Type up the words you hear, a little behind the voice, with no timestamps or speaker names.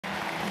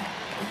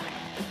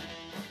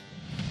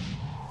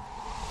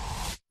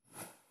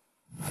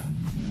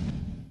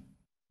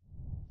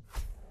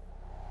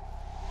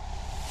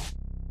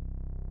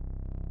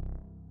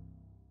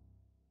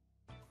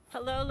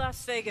Hello,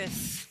 Las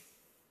Vegas.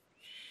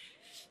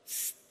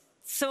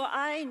 So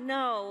I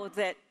know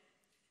that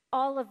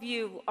all of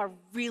you are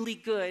really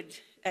good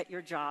at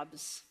your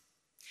jobs.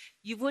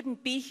 You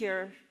wouldn't be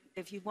here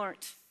if you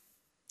weren't.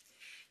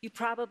 You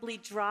probably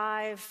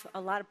drive a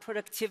lot of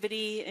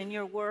productivity in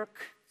your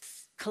work,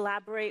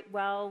 collaborate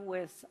well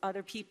with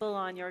other people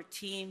on your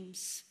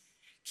teams,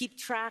 keep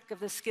track of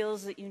the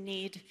skills that you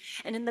need,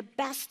 and in the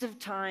best of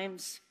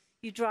times,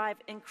 you drive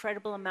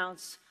incredible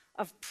amounts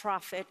of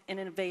profit and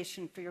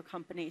innovation for your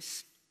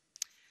companies.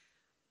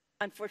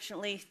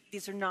 Unfortunately,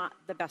 these are not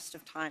the best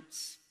of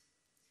times.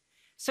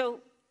 So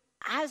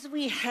as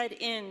we head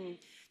in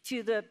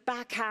to the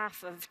back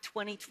half of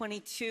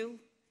 2022,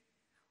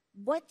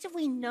 what do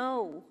we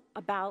know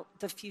about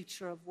the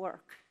future of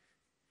work?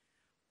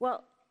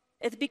 Well,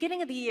 at the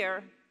beginning of the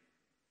year,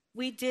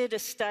 we did a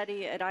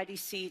study at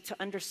IDC to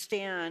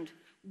understand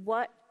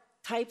what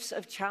types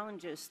of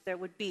challenges there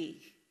would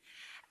be.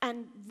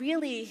 And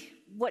really,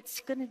 what's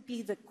going to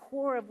be the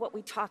core of what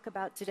we talk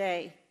about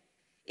today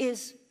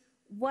is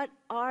what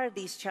are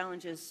these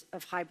challenges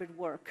of hybrid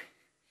work?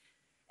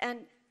 And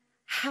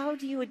how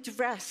do you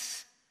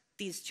address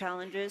these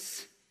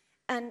challenges?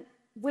 And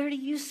where do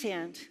you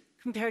stand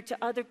compared to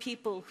other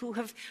people who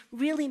have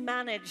really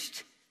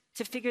managed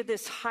to figure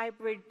this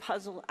hybrid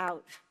puzzle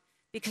out?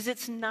 Because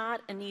it's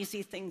not an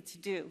easy thing to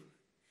do.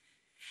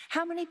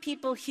 How many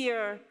people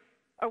here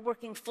are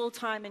working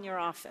full-time in your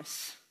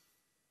office?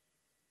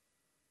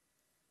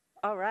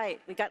 All right,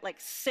 we got like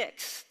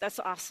 6. That's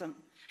awesome.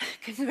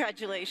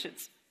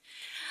 Congratulations.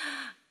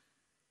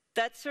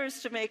 That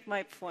serves to make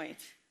my point.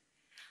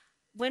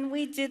 When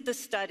we did the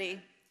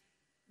study,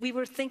 we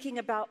were thinking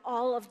about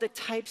all of the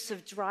types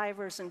of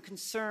drivers and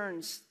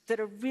concerns that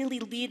are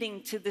really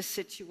leading to this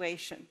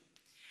situation.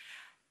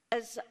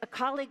 As a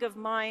colleague of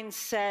mine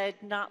said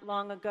not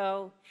long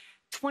ago,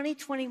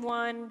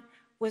 2021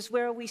 was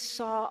where we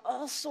saw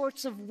all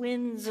sorts of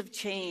winds of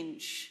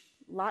change.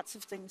 Lots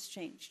of things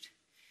changed.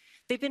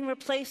 They've been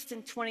replaced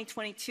in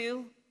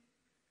 2022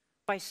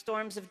 by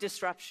storms of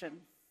disruption.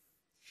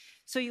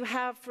 So you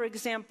have, for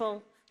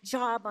example,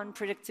 job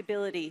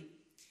unpredictability.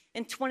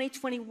 In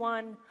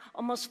 2021,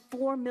 almost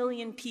 4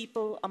 million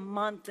people a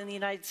month in the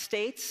United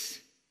States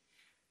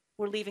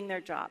were leaving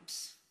their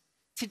jobs.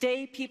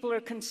 Today, people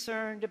are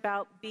concerned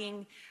about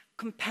being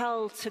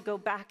compelled to go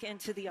back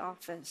into the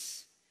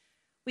office.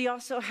 We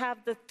also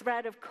have the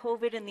threat of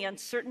COVID and the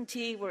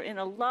uncertainty. We're in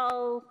a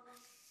lull.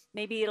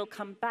 Maybe it'll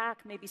come back,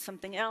 maybe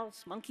something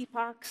else,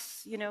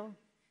 monkeypox, you know.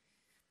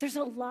 There's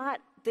a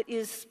lot that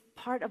is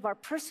part of our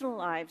personal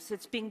lives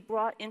that's being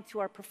brought into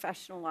our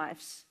professional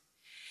lives.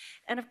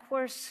 And of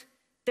course,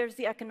 there's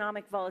the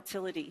economic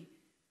volatility,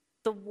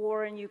 the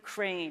war in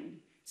Ukraine,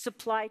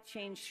 supply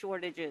chain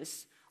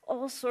shortages,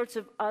 all sorts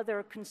of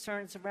other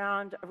concerns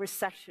around a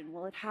recession.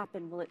 Will it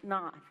happen? Will it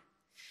not?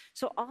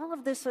 So all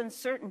of this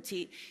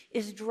uncertainty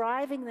is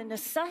driving the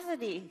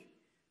necessity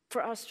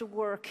for us to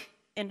work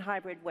in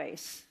hybrid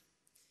ways.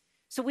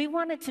 So we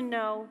wanted to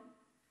know,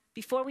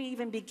 before we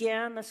even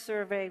began the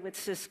survey with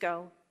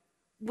Cisco,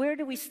 where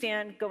do we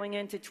stand going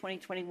into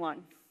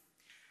 2021?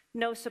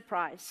 No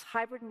surprise,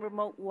 hybrid and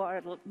remote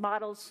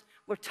models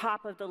were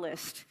top of the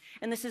list,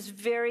 and this is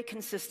very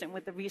consistent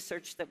with the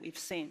research that we've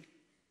seen.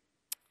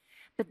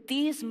 But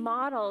these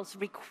models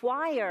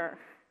require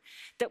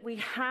that we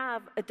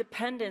have a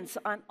dependence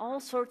on all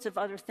sorts of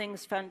other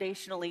things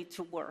foundationally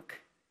to work.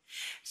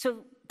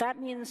 So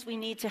that means we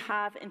need to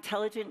have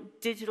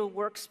intelligent digital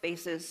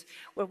workspaces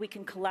where we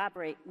can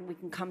collaborate and we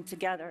can come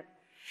together.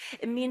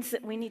 It means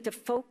that we need to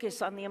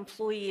focus on the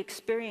employee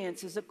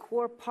experience as a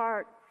core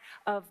part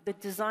of the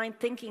design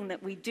thinking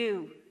that we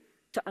do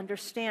to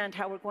understand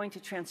how we're going to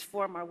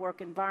transform our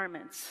work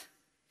environments.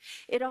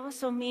 It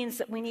also means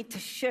that we need to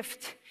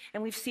shift,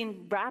 and we've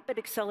seen rapid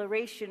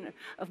acceleration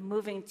of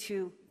moving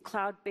to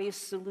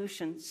cloud-based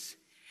solutions.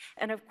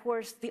 And of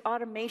course, the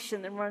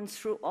automation that runs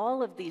through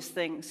all of these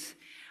things.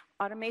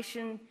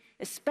 Automation,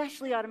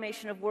 especially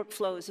automation of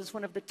workflows, is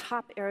one of the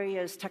top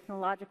areas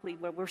technologically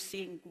where we're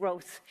seeing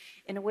growth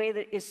in a way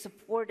that is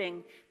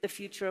supporting the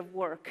future of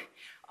work.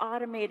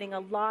 Automating a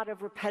lot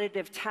of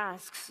repetitive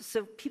tasks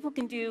so people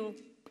can do,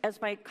 as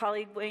my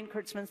colleague Wayne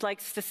Kurtzman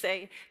likes to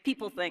say,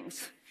 people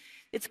things.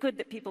 It's good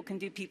that people can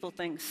do people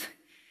things.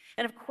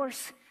 And of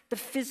course, the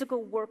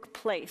physical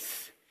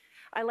workplace.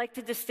 I like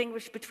to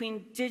distinguish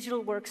between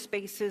digital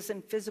workspaces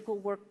and physical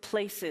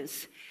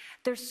workplaces.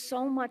 There's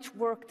so much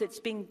work that's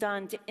being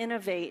done to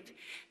innovate,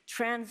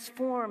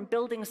 transform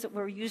buildings that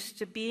we're used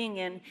to being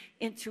in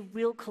into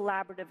real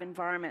collaborative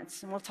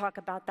environments, and we'll talk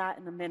about that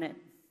in a minute.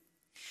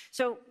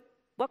 So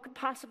what could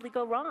possibly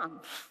go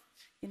wrong?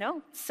 You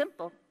know,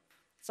 simple.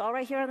 It's all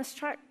right here on this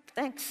chart.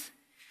 Thanks.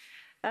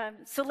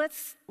 So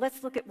let's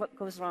look at what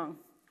goes wrong.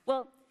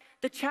 Well,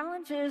 the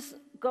challenges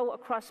go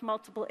across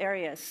multiple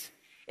areas.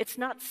 It's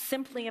not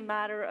simply a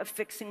matter of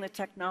fixing the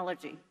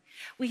technology.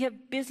 We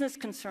have business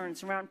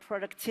concerns around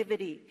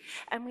productivity,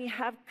 and we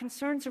have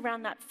concerns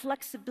around that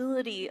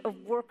flexibility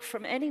of work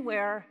from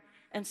anywhere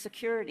and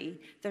security.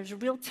 There's a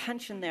real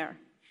tension there.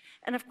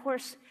 And of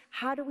course,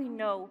 how do we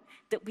know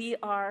that we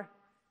are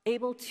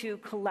able to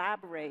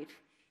collaborate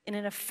in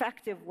an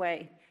effective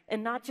way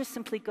and not just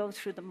simply go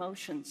through the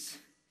motions?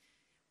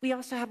 We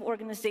also have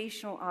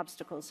organizational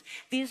obstacles.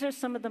 These are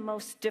some of the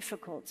most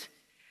difficult.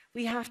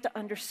 We have to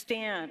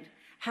understand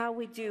how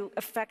we do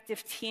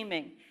effective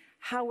teaming,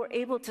 how we're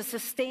able to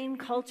sustain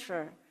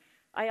culture.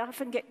 I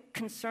often get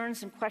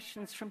concerns and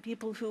questions from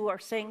people who are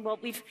saying, well,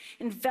 we've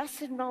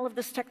invested in all of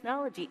this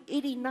technology.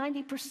 80,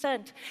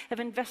 90% have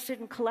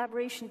invested in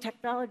collaboration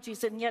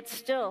technologies, and yet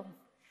still,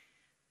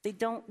 they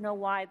don't know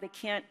why they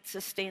can't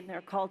sustain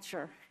their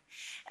culture.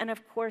 And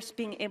of course,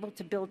 being able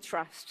to build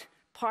trust.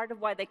 Part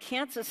of why they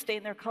can't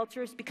sustain their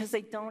culture is because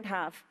they don't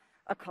have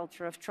a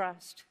culture of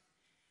trust.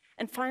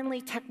 And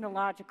finally,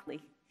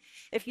 technologically,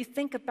 if you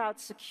think about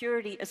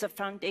security as a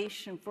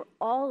foundation for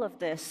all of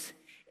this,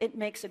 it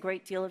makes a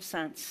great deal of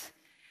sense.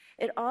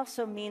 It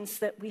also means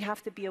that we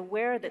have to be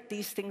aware that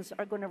these things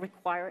are going to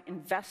require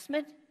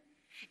investment,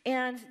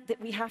 and that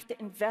we have to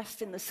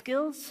invest in the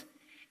skills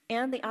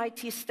and the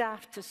IT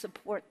staff to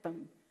support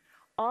them.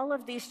 All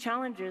of these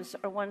challenges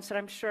are ones that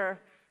I'm sure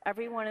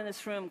everyone in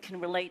this room can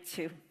relate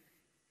to.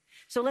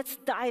 So let's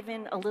dive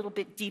in a little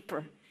bit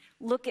deeper.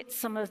 Look at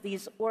some of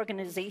these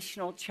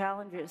organizational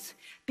challenges,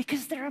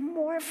 because they're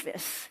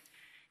amorphous.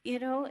 You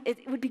know,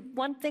 it would be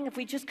one thing if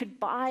we just could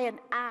buy an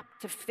app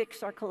to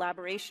fix our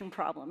collaboration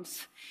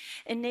problems.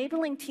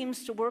 Enabling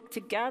teams to work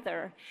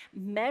together,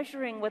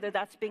 measuring whether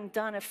that's being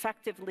done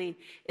effectively,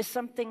 is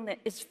something that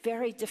is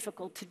very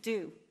difficult to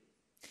do.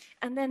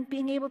 And then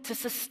being able to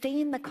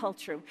sustain the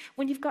culture.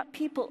 When you've got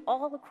people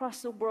all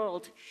across the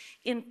world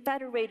in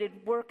federated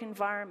work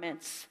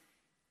environments,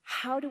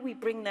 how do we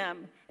bring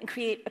them and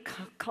create a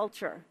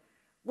culture?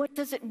 What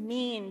does it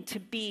mean to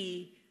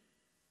be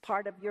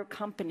part of your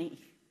company?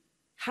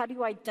 How do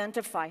you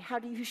identify? How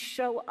do you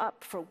show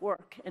up for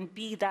work and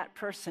be that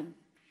person?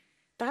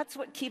 That's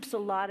what keeps a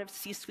lot of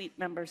C-suite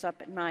members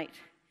up at night,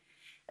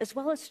 as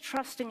well as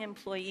trusting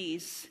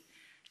employees.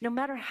 No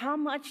matter how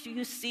much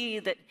you see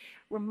that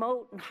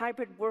remote and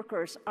hybrid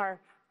workers are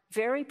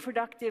very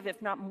productive,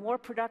 if not more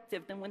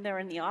productive than when they're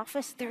in the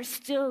office, there's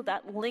still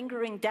that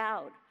lingering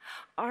doubt.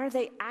 Are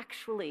they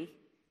actually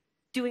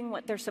doing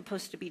what they're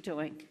supposed to be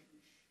doing?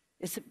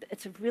 It's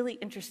a really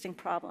interesting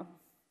problem.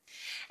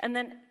 And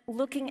then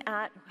looking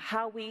at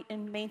how we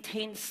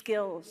maintain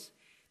skills.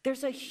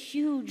 There's a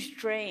huge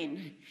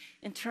drain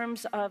in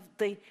terms of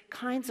the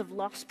kinds of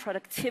lost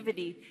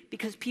productivity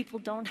because people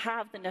don't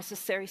have the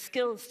necessary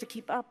skills to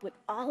keep up with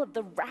all of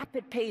the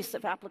rapid pace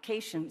of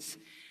applications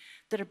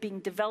that are being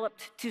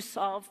developed to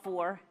solve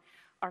for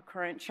our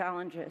current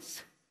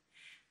challenges.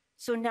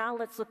 So now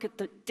let's look at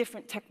the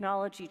different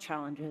technology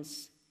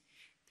challenges.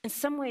 In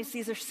some ways,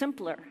 these are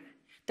simpler.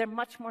 They're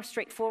much more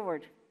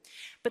straightforward.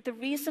 But the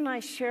reason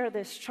I share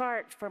this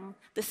chart from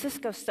the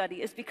Cisco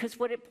study is because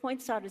what it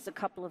points out is a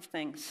couple of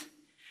things.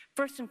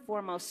 First and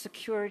foremost,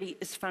 security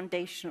is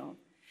foundational.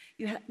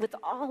 With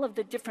all of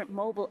the different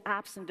mobile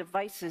apps and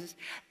devices,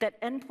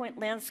 that endpoint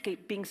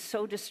landscape being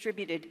so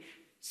distributed,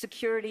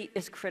 security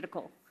is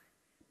critical.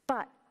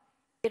 But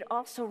it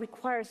also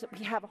requires that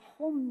we have a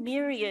whole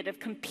myriad of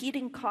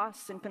competing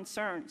costs and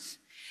concerns,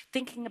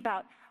 thinking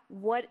about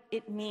what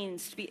it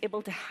means to be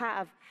able to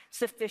have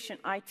sufficient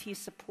IT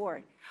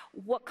support.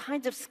 What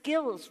kinds of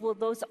skills will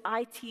those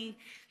IT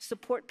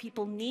support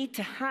people need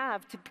to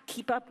have to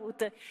keep up with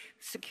the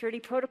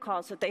security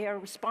protocols that they are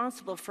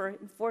responsible for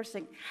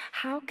enforcing?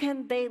 How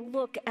can they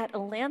look at a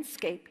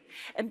landscape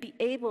and be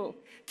able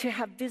to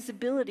have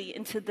visibility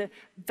into the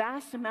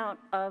vast amount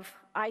of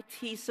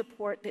IT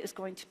support that is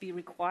going to be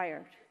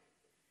required?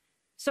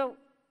 So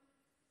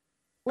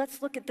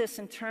let's look at this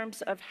in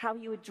terms of how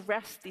you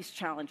address these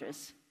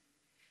challenges.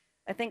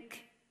 I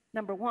think,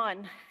 number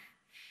one,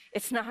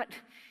 it's not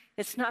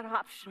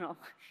optional.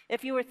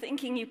 If you were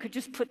thinking you could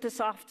just put this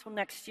off till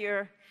next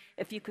year,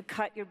 if you could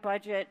cut your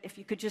budget, if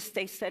you could just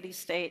stay steady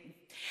state,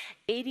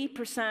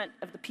 80%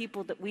 of the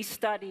people that we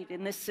studied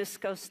in this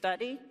Cisco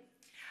study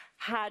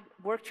had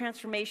work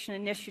transformation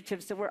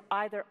initiatives that were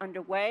either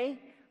underway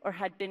or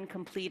had been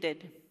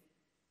completed.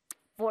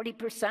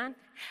 40%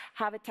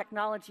 have a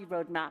technology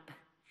roadmap,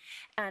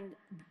 and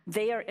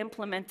they are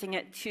implementing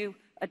it to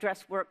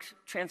address work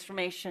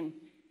transformation.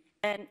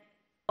 And,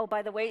 oh,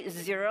 by the way,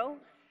 0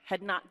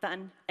 had not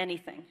done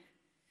anything.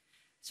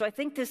 So I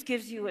think this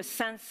gives you a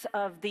sense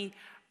of the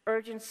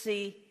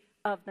urgency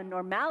of the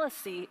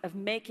normalcy of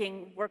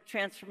making work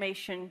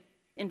transformation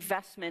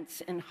investments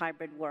in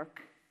hybrid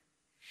work.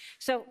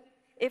 So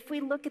if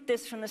we look at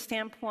this from the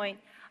standpoint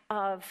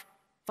of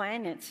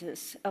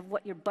finances, of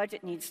what your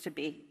budget needs to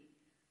be,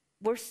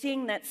 we're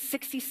seeing that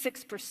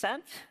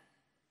 66%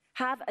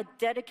 have a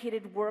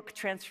dedicated work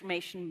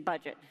transformation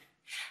budget.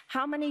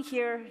 How many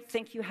here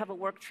think you have a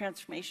work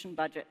transformation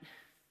budget?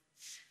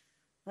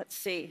 Let's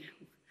see.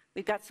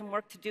 We've got some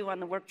work to do on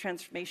the work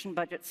transformation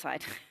budget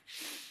side.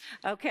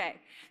 Okay,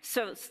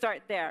 so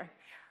start there.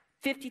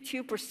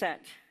 52%,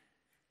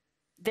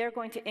 they're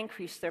going to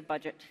increase their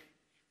budget.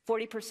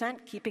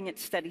 40% keeping it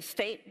steady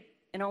state,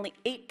 and only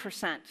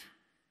 8%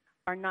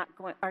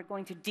 are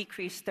going to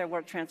decrease their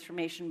work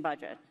transformation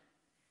budget.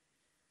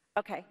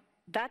 Okay,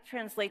 that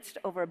translates to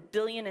over $1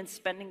 billion in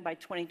spending by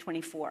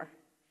 2024,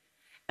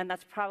 and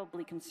that's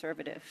probably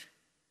conservative.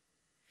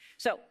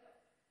 So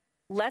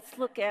let's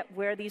look at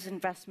where these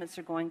investments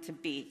are going to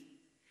be.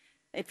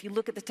 If you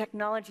look at the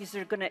technologies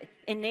that are going to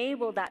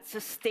enable that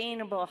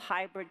sustainable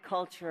hybrid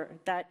culture,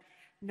 that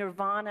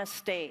nirvana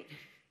state,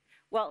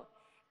 well,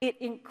 it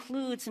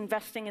includes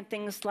investing in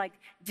things like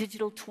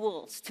digital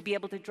tools to be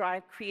able to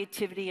drive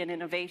creativity and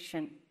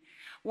innovation.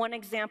 One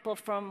example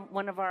from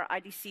one of our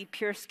IDC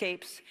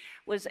peerscapes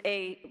was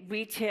a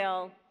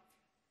retail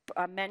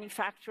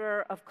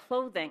manufacturer of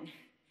clothing.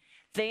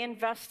 They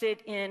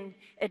invested in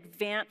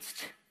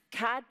advanced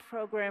CAD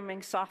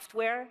programming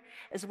software,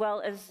 as well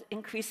as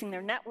increasing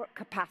their network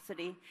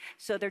capacity,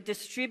 so their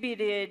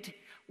distributed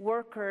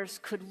workers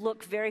could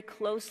look very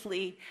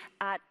closely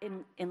at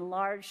in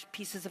large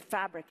pieces of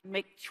fabric,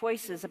 make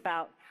choices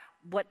about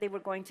what they were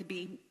going to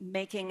be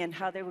making and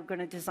how they were going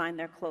to design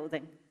their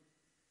clothing.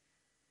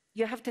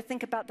 You have to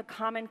think about the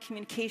common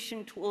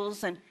communication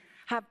tools and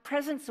have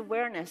presence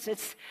awareness.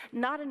 It's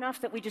not enough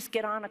that we just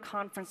get on a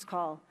conference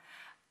call.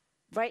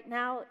 Right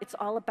now, it's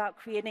all about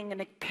creating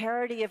a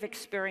parity of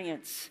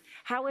experience.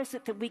 How is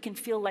it that we can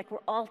feel like we're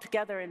all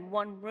together in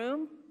one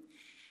room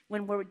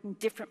when we're in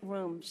different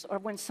rooms, or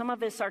when some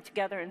of us are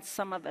together and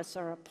some of us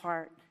are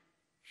apart?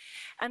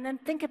 And then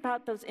think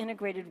about those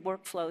integrated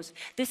workflows.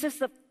 This is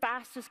the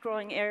fastest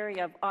growing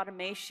area of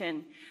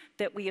automation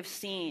that we have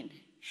seen.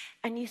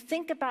 And you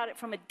think about it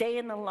from a day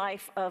in the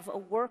life of a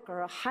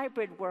worker, a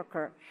hybrid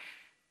worker.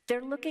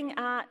 They're looking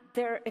at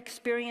their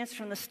experience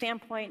from the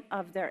standpoint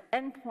of their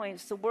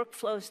endpoints, the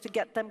workflows to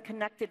get them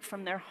connected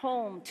from their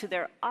home to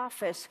their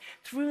office,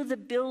 through the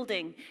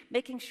building,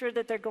 making sure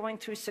that they're going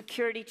through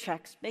security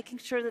checks, making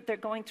sure that they're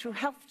going through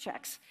health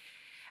checks.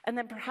 And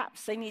then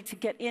perhaps they need to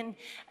get in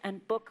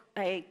and book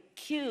a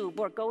cube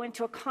or go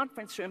into a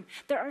conference room.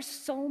 There are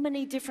so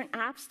many different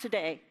apps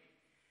today.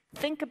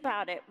 Think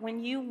about it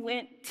when you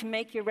went to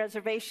make your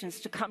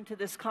reservations to come to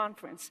this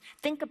conference.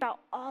 Think about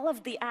all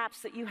of the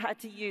apps that you had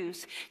to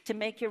use to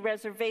make your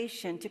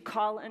reservation, to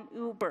call an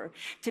Uber,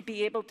 to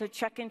be able to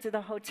check into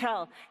the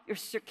hotel, your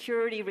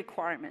security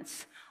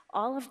requirements.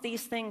 All of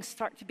these things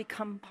start to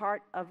become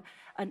part of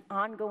an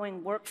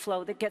ongoing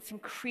workflow that gets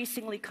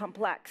increasingly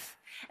complex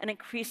and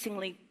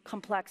increasingly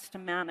complex to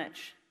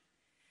manage.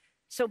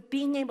 So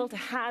being able to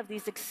have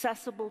these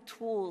accessible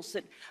tools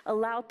that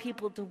allow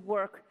people to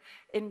work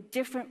in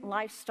different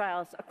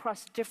lifestyles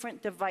across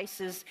different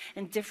devices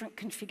and different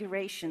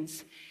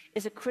configurations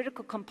is a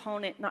critical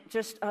component, not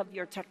just of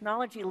your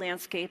technology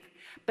landscape,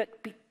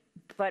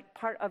 but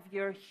part of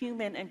your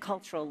human and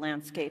cultural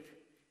landscape.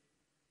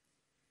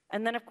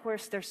 And then, of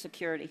course, there's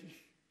security.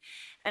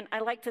 And I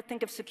like to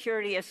think of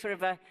security as sort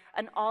of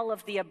an all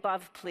of the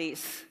above,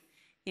 please,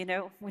 you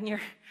know, when you're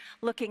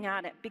looking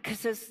at it.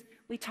 Because as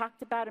we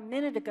talked about a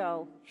minute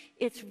ago,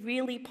 it's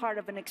really part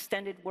of an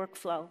extended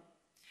workflow.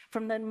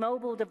 From the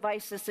mobile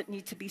devices that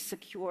need to be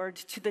secured,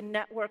 to the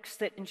networks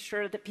that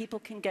ensure that people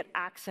can get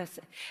access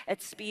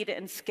at speed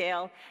and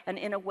scale, and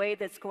in a way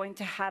that's going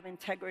to have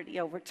integrity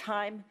over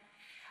time.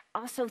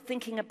 Also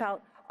thinking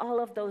about all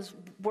of those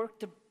work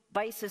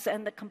devices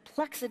and the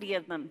complexity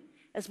of them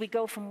as we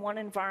go from one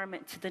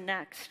environment to the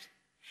next.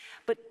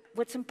 But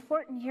what's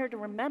important here to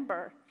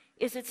remember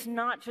is it's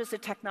not just a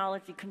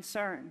technology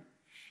concern.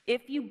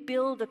 If you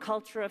build a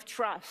culture of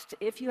trust,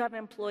 if you have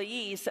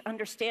employees that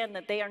understand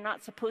that they are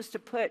not supposed to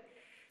put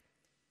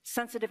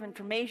sensitive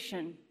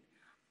information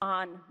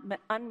on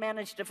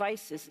unmanaged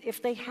devices,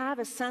 if they have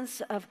a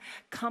sense of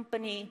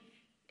company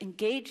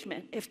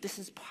engagement, if this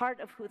is part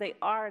of who they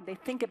are, they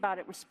think about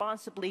it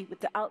responsibly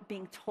without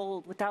being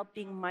told, without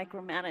being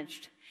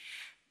micromanaged.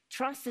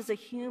 Trust is a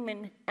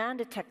human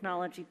and a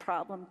technology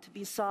problem to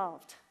be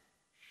solved.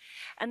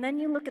 And then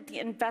you look at the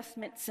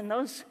investments in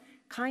those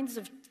kinds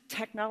of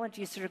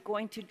technologies that are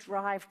going to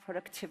drive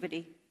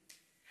productivity.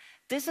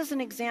 This is an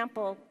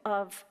example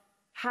of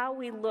how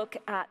we look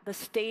at the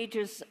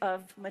stages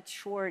of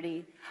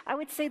maturity. I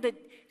would say the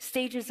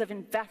stages of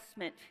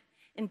investment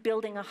in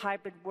building a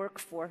hybrid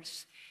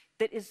workforce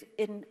that is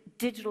in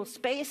digital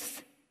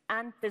space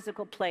and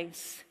physical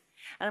place.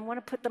 And I want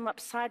to put them up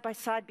side by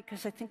side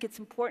because I think it's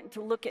important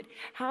to look at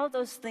how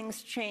those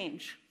things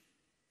change.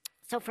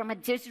 So from a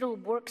digital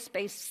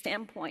workspace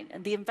standpoint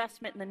and the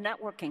investment in the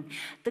networking,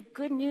 the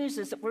good news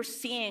is that we're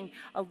seeing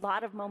a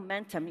lot of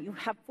momentum. You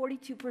have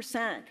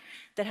 42%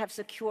 that have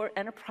secure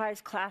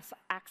enterprise-class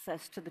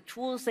access to the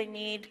tools they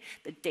need,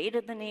 the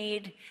data they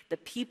need, the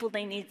people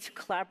they need to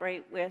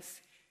collaborate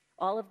with,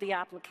 all of the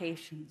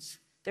applications.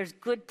 There's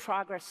good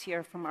progress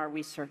here from our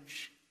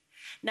research.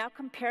 Now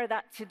compare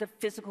that to the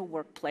physical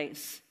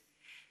workplace.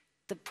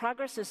 The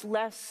progress is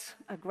less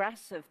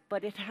aggressive,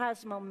 but it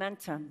has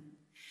momentum.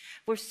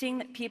 We're seeing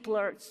that people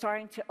are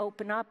starting to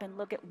open up and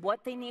look at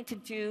what they need to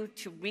do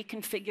to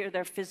reconfigure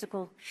their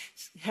physical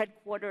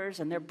headquarters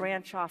and their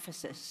branch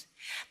offices.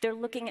 They're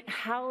looking at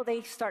how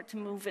they start to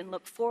move and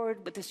look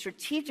forward with a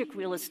strategic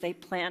real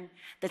estate plan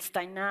that's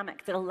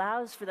dynamic, that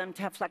allows for them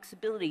to have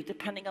flexibility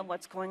depending on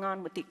what's going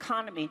on with the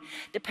economy,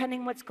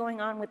 depending on what's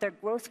going on with their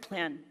growth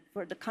plan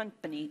for the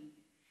company.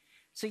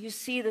 So you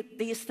see that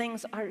these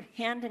things are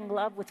hand in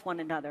glove with one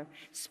another,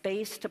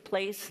 space to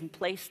place and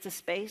place to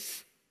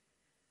space.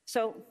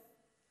 So,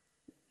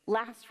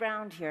 last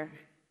round here.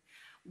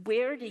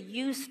 Where do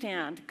you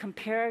stand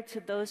compared to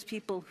those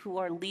people who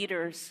are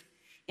leaders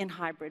in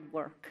hybrid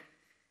work?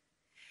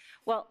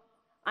 Well,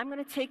 I'm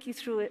going to take you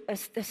through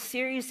a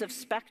series of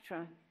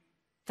spectra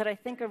that I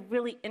think are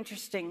really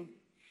interesting.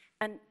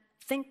 And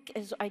think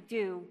as I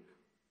do,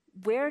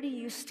 where do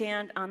you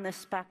stand on this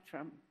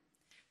spectrum?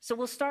 So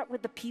we'll start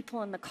with the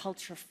people and the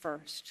culture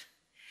first.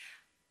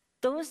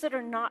 Those that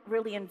are not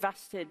really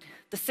invested,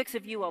 the 6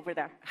 of you over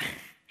there,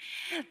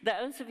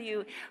 those of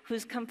you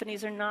whose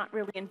companies are not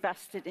really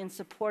invested in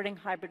supporting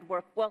hybrid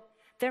work, well,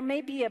 there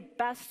may be a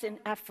best in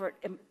effort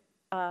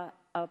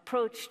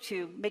approach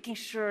to making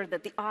sure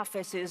that the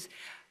office is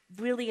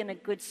really in a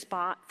good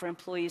spot for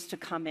employees to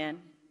come in.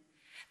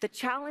 The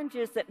challenge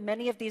is that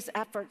many of these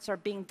efforts are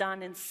being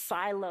done in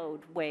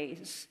siloed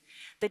ways.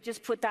 They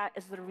just put that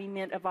as the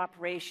remit of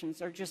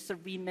operations or just the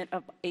remit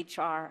of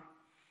HR.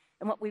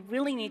 And what we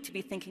really need to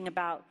be thinking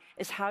about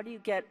is how do you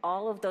get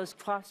all of those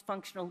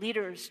cross-functional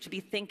leaders to be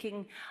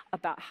thinking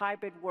about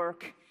hybrid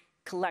work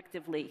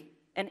collectively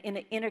and in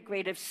an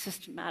integrative,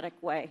 systematic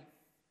way.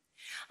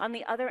 On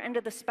the other end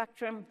of the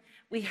spectrum,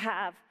 we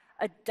have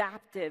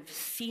adaptive,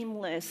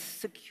 seamless,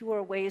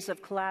 secure ways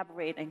of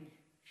collaborating.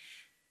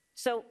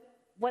 So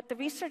what the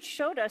research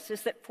showed us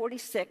is that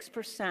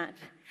 46%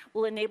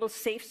 will enable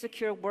safe,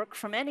 secure work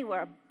from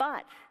anywhere,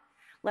 but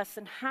less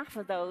than half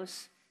of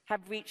those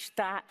have reached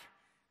that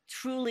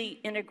truly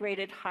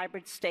integrated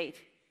hybrid state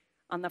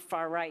on the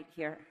far right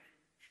here.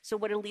 So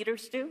what do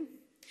leaders do?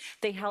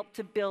 They help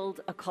to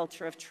build a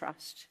culture of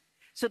trust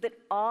so that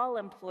all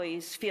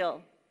employees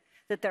feel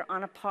that they're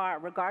on a par,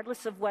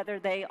 regardless of whether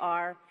they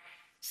are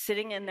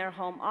sitting in their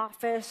home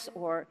office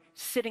or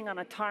sitting on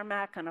a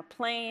tarmac on a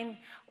plane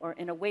or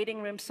in a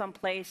waiting room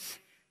someplace,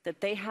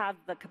 that they have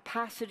the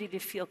capacity to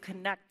feel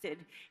connected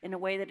in a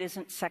way that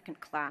isn't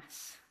second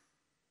class.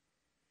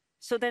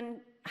 So then,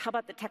 how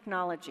about the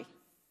technology?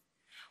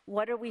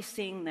 What are we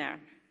seeing there?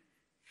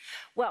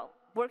 Well,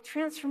 work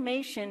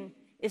transformation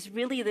is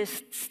really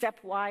this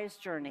stepwise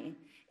journey.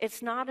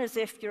 It's not as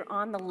if you're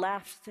on the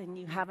left and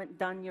you haven't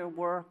done your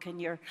work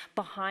and you're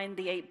behind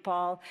the 8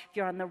 ball.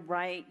 You're on the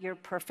right, you're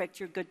perfect,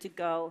 you're good to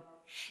go.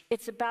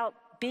 It's about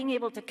being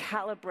able to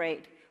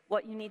calibrate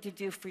what you need to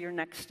do for your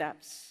next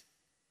steps.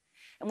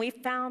 And we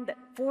found that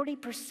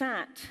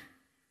 40%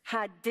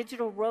 had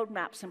digital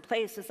roadmaps in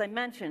place, as I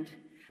mentioned,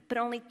 but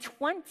only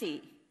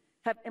 20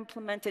 have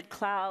implemented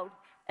cloud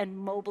and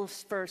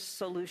mobile-first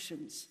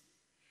solutions.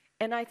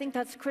 And I think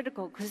that's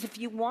critical, because if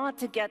you want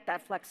to get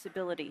that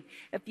flexibility,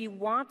 if you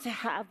want to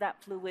have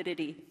that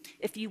fluidity,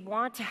 if you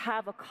want to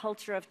have a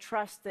culture of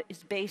trust that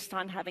is based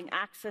on having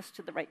access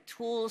to the right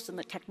tools and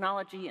the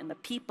technology and the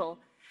people,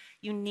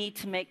 you need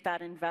to make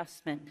that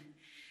investment.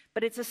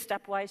 But it's a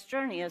stepwise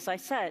journey, as I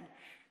said.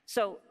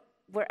 So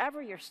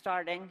wherever you're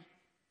starting,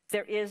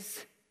 there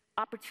is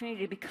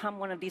opportunity to become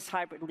one of these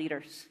hybrid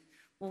leaders.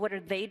 Well, what are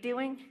they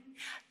doing?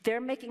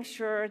 They're making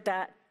sure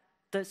that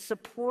the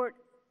support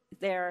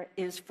there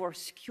is for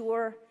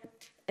secure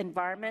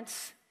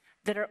environments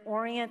that are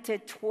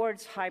oriented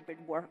towards hybrid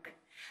work.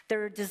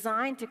 They're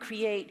designed to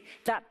create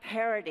that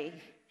parity.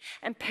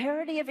 And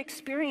parity of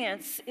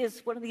experience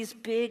is one of these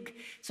big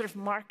sort of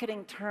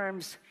marketing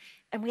terms.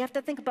 And we have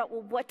to think about,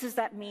 well, what does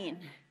that mean?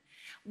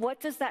 What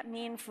does that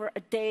mean for a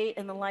day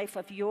in the life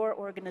of your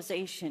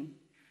organization?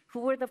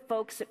 Who are the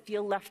folks that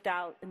feel left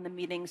out in the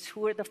meetings?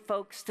 Who are the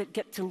folks that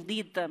get to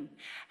lead them?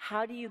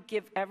 How do you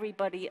give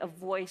everybody a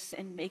voice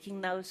in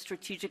making those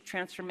strategic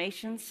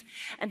transformations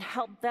and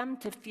help them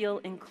to feel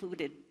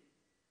included?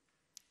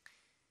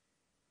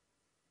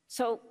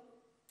 So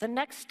the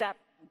next step,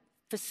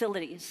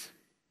 facilities.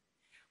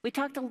 We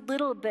talked a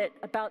little bit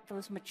about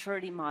those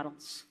maturity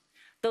models,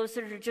 those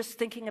that are just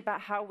thinking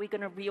about how are we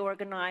going to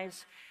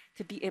reorganize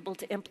to be able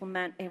to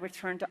implement a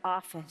return to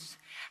office?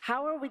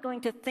 How are we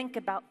going to think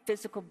about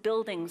physical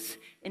buildings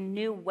in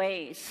new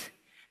ways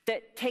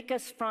that take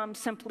us from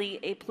simply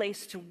a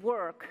place to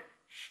work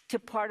to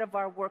part of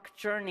our work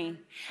journey,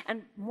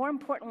 and more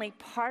importantly,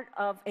 part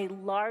of a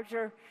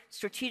larger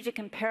strategic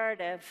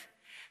imperative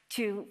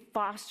to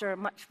foster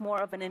much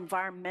more of an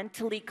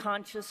environmentally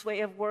conscious way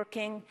of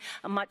working,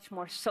 a much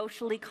more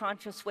socially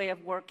conscious way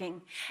of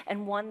working,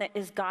 and one that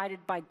is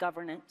guided by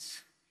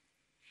governance.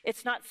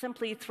 It's not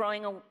simply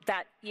throwing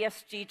that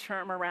ESG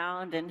term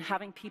around and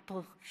having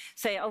people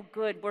say, oh,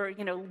 good, we're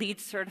LEED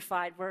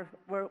certified,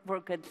 we're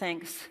good,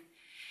 thanks.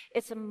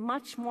 It's a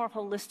much more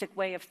holistic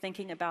way of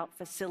thinking about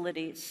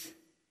facilities.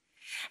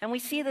 And we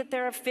see that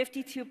there are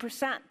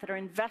 52% that are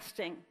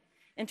investing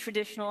in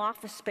traditional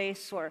office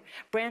space or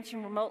branch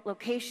in remote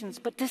locations,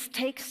 but this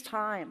takes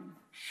time.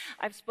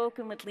 I've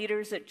spoken with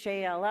leaders at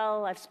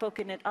JLL, I've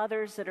spoken at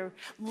others that are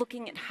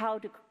looking at how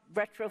to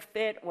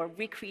retrofit or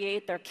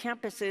recreate their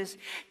campuses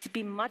to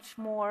be much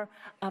more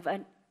of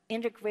an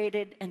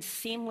integrated and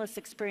seamless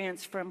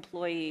experience for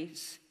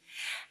employees.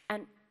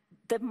 And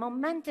the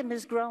momentum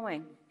is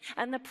growing,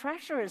 and the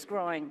pressure is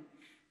growing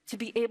to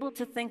be able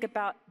to think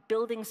about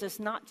buildings as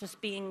not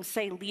just being,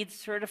 say, LEED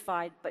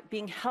certified, but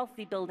being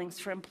healthy buildings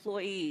for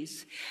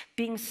employees,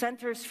 being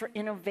centers for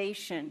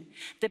innovation,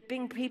 that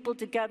bring people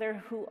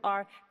together who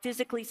are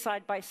physically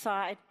side by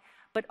side,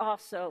 but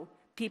also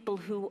people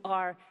who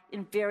are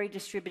in very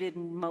distributed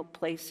and remote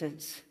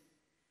places.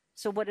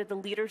 So what do the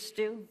leaders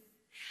do?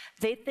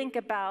 They think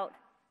about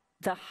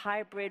the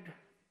hybrid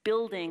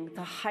building,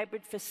 the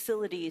hybrid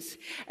facilities,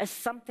 as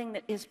something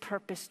that is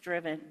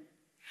purpose-driven.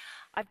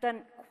 I've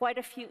done quite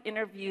a few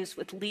interviews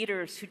with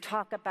leaders who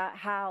talk about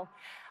how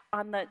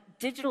on the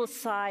digital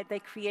side, they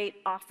create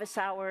office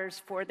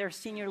hours for their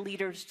senior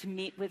leaders to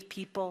meet with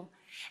people.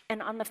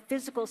 And on the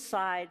physical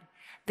side,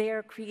 they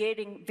are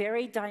creating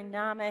very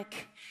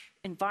dynamic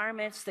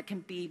environments that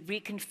can be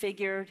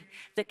reconfigured,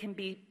 that can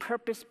be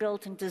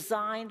purpose-built and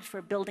designed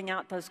for building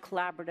out those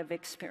collaborative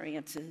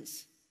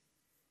experiences.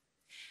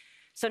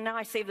 So now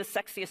I save the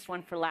sexiest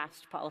one for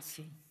last,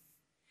 policy.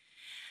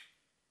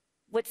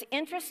 What's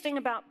interesting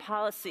about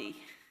policy,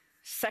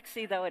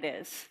 sexy though it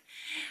is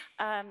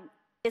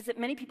that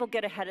many people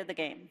get ahead of the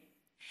game.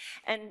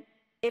 And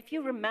if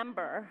you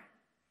remember,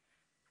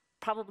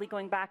 probably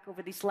going back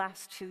over these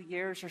last 2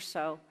 years or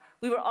so,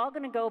 we were all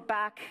going to go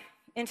back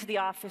into the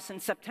office in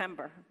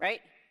September, right?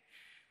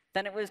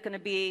 Then it was going to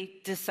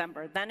be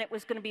December. Then it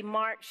was going to be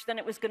March. Then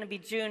it was going to be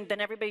June.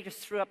 Then everybody just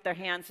threw up their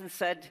hands and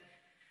said,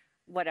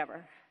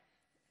 whatever.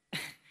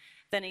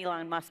 Then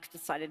Elon Musk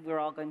decided we were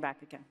all going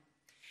back again.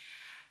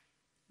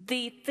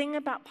 The thing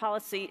about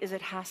policy is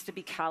it has to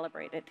be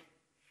calibrated.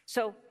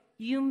 So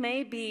you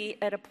may be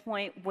at a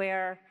point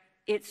where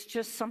it's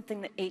just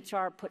something that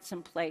HR puts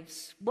in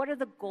place. What are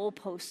the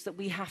goalposts that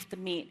we have to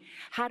meet?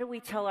 How do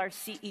we tell our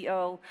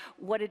CEO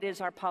what it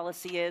is our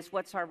policy is?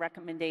 What's our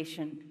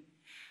recommendation?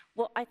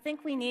 Well, I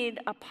think we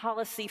need a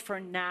policy for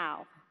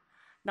now,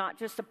 not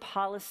just a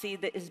policy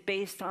that is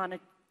based on an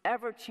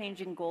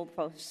ever-changing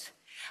goalposts.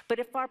 But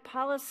if our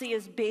policy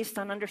is based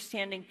on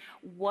understanding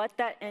what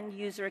that end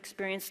user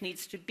experience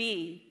needs to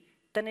be,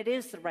 then it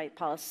is the right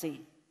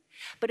policy.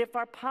 But if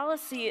our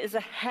policy is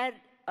ahead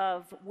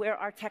of where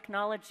our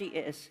technology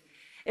is,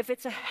 if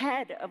it's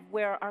ahead of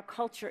where our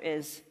culture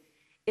is,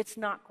 it's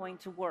not going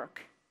to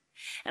work.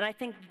 And I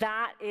think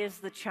that is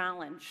the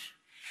challenge,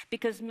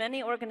 because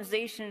many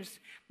organizations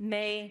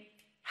may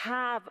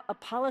have a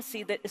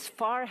policy that is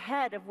far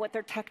ahead of what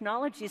their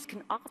technologies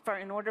can offer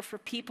in order for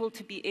people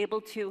to be able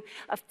to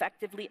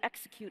effectively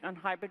execute on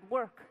hybrid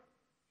work.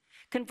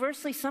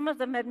 Conversely, some of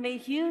them have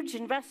made huge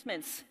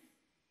investments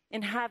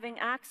in having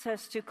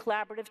access to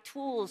collaborative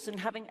tools and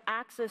having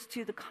access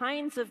to the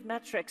kinds of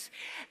metrics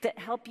that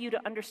help you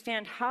to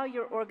understand how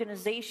your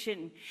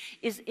organization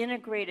is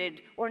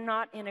integrated or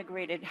not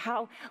integrated,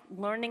 how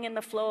learning in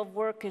the flow of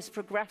work is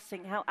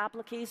progressing, how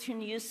application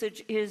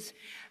usage is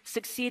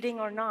succeeding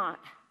or not.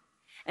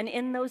 And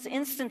in those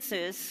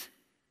instances,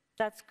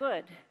 that's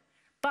good.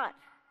 But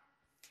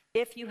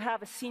if you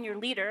have a senior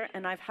leader,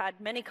 and I've had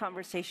many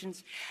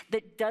conversations,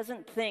 that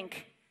doesn't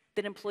think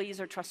that employees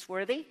are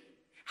trustworthy,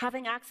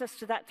 having access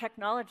to that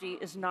technology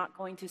is not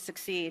going to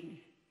succeed.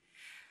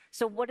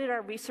 So what did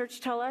our research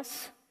tell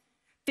us?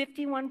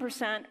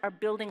 51% are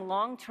building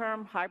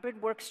long-term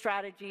hybrid work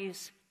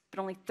strategies, but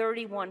only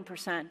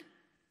 31%,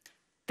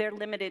 they're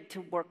limited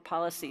to work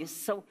policies.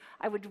 So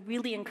I would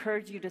really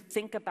encourage you to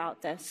think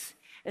about this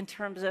in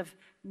terms of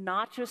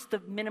not just the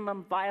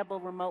minimum viable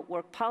remote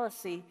work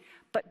policy,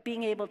 but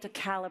being able to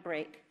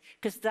calibrate,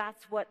 because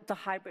that's what the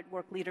hybrid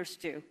work leaders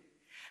do.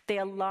 They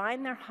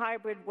align their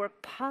hybrid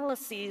work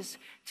policies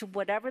to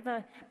whatever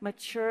the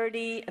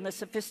maturity and the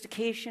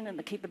sophistication and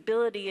the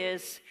capability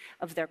is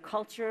of their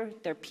culture,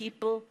 their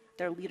people,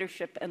 their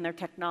leadership, and their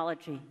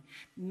technology.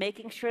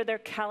 Making sure they're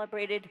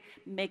calibrated,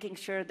 making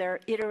sure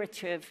they're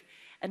iterative,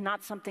 and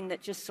not something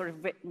that's just sort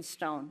of written in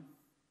stone.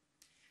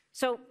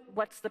 So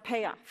what's the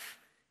payoff?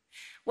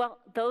 Well,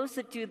 those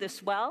that do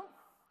this well,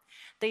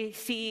 they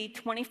see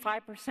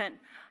 25%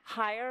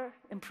 higher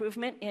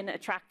improvement in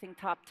attracting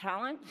top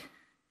talent.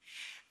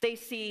 They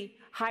see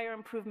higher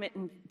improvement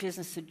in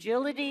business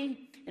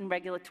agility, in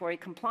regulatory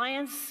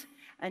compliance,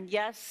 and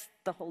yes,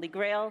 the holy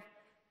grail,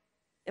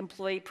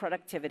 employee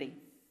productivity.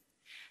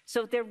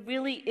 So there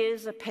really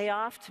is a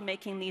payoff to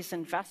making these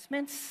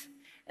investments.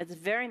 It's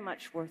very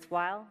much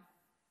worthwhile.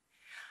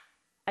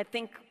 I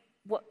think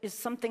what is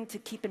something to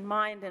keep in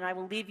mind, and I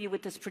will leave you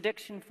with this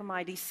prediction from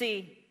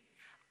IDC,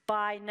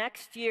 by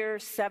next year,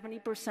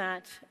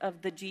 70%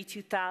 of the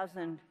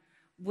G2000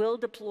 will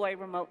deploy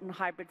remote and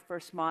hybrid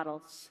first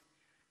models.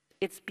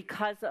 It's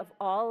because of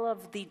all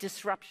of the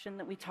disruption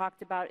that we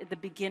talked about at the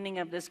beginning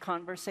of this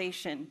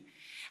conversation.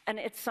 And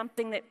it's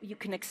something that you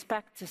can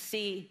expect to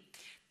see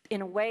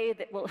in a way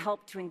that will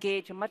help to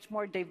engage a much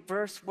more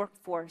diverse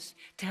workforce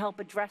to help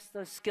address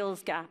those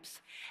skills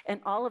gaps and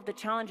all of the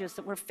challenges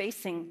that we're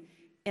facing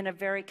in a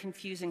very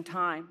confusing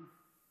time.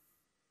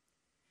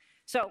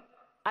 So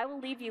I will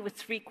leave you with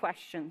 3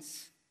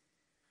 questions.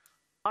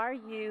 Are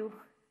you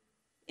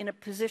in a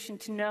position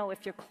to know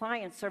if your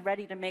clients are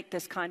ready to make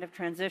this kind of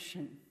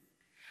transition?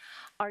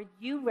 Are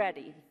you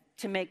ready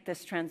to make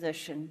this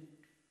transition?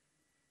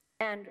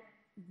 And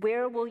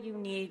where will you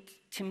need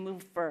to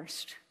move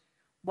first?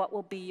 What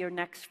will be your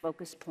next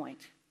focus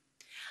point?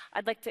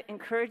 I'd like to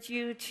encourage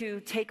you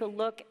to take a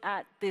look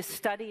at this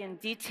study in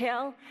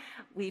detail.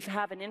 We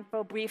have an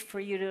info brief for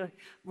you to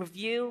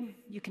review.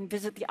 You can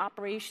visit the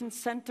Operations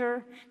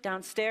Center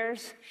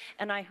downstairs,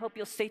 and I hope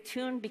you'll stay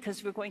tuned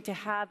because we're going to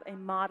have a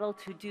model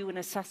to do an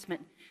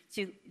assessment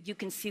so you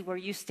can see where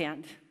you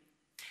stand.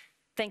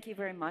 Thank you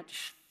very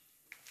much.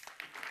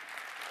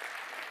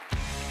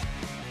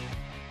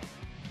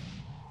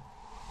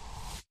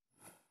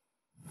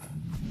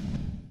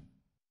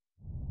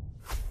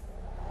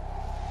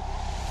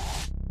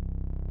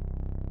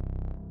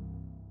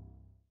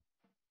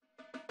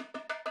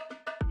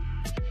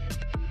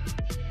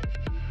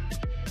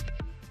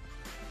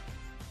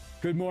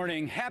 Good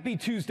morning. Happy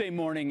Tuesday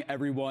morning,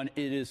 everyone.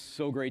 It is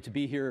so great to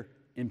be here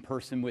in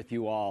person with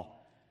you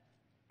all.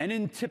 And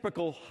in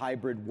typical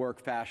hybrid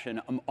work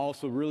fashion, I'm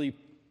also really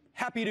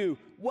happy to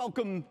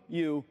welcome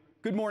you.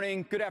 Good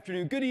morning, good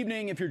afternoon, good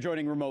evening if you're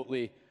joining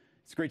remotely.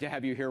 It's great to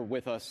have you here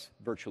with us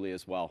virtually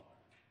as well.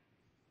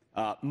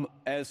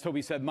 As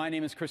Toby said, my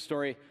name is Chris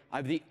Story. I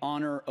have the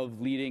honor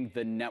of leading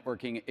the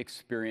Networking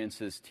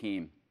Experiences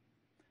team.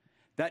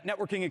 That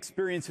Networking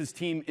Experiences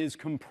team is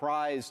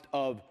comprised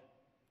of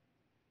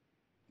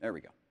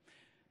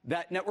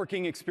That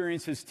Networking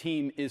Experiences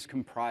team is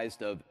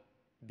comprised of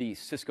the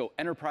Cisco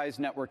Enterprise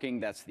Networking,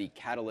 that's the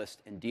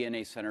Catalyst and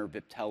DNA Center,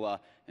 Viptela,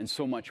 and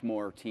so much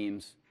more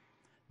teams,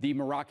 the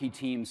Meraki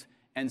teams,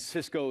 and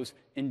Cisco's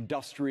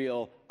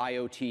Industrial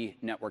IoT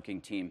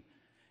Networking team.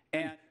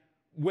 And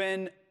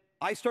when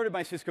I started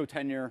my Cisco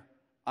tenure,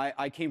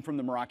 I came from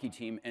the Meraki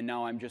team, and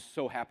now I'm just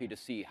so happy to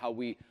see how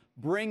we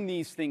bring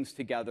these things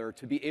together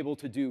to be able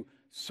to do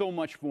so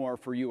much more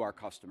for you, our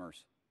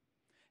customers.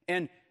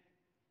 And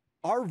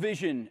our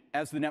vision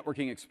as the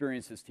Networking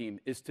Experiences team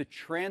is to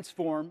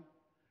transform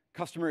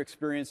customer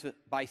experience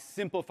by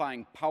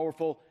simplifying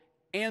powerful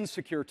and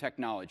secure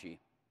technology.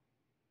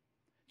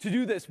 To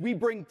do this, we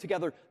bring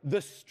together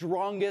the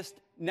strongest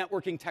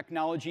networking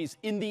technologies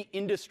in the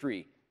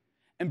industry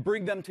and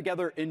bring them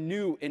together in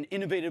new and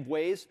innovative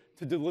ways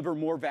to deliver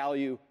more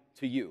value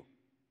to you.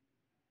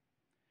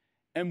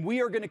 And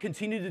we are going to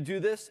continue to do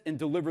this and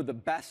deliver the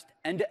best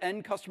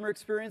end-to-end customer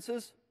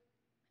experiences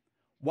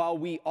while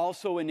we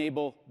also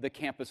enable the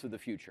campus of the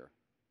future.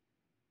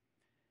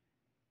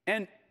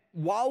 And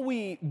while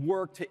we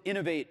work to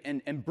innovate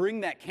and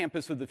bring that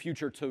campus of the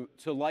future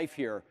to life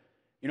here,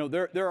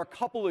 there are a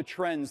couple of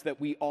trends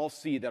that we all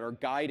see that are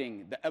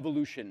guiding the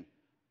evolution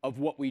of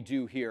what we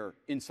do here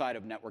inside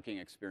of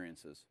Networking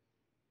Experiences.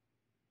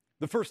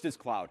 The first is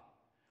cloud.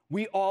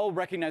 We all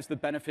recognize the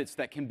benefits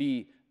that can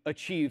be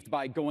achieved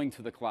by going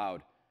to the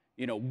cloud.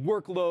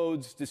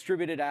 Workloads,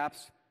 distributed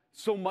apps,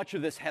 so much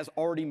of this has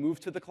already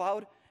moved to the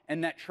cloud,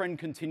 and that trend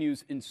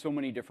continues in so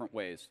many different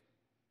ways.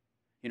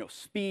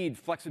 Speed,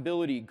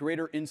 flexibility,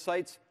 greater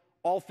insights,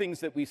 all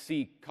things that we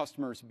see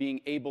customers being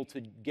able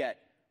to get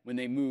when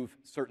they move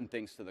certain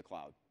things to the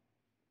cloud.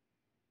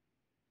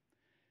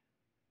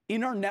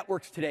 In our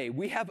networks today,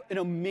 we have an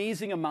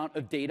amazing amount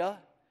of data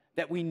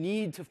that we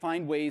need to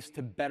find ways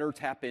to better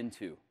tap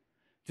into,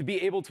 to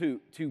be able to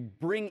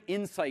bring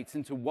insights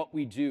into what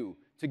we do,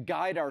 to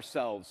guide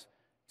ourselves,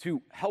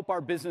 to help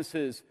our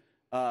businesses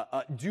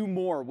do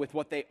more with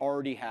what they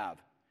already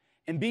have.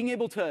 And being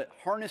able to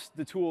harness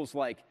the tools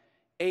like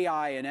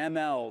AI and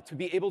ML to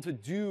be able to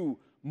do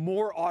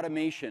more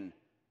automation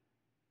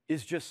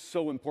is just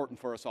so important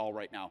for us all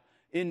right now.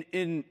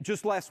 In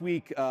just last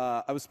week,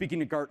 I was speaking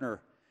to Gartner,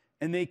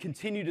 and they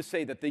continue to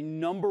say that the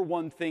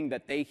 #1 thing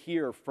that they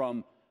hear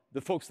from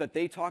the folks that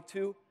they talk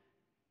to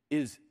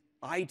is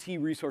IT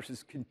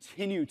resources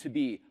continue to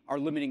be our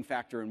limiting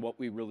factor in what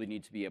we really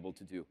need to be able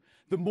to do.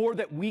 The more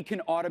that we can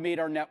automate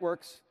our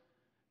networks,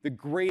 the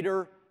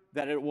greater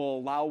that it will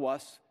allow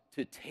us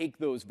to take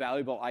those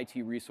valuable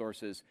IT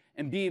resources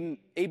and be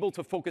able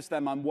to focus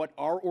them on what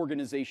our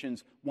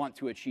organizations want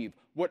to achieve,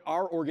 what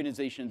our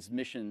organization's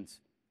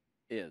missions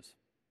is.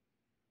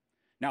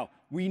 Now,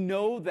 we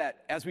know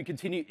that as we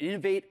continue to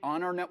innovate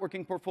on our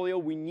networking portfolio,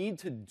 we need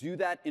to do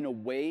that in a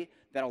way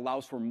that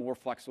allows for more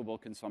flexible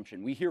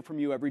consumption. We hear from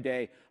you every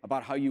day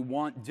about how you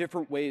want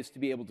different ways to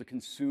be able to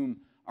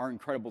consume our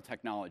incredible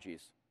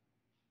technologies.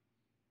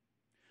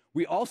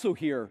 We also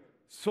hear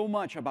so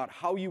much about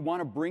how you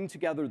want to bring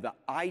together the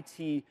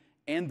IT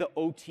and the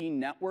OT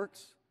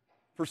networks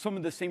for some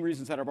of the same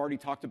reasons that I've already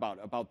talked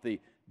about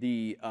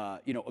the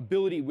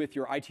ability with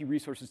your IT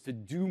resources to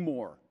do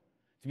more,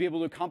 to be able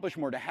to accomplish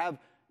more, to have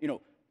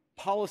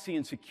policy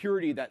and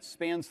security that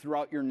spans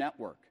throughout your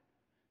network,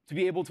 to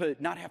be able to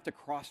not have to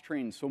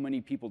cross-train so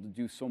many people to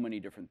do so many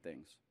different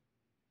things.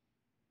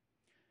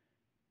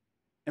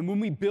 And when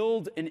we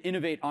build and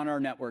innovate on our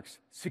networks,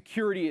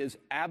 security is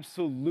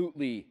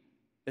absolutely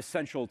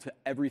essential to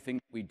everything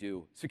that we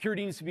do.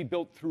 Security needs to be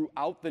built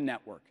throughout the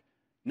network,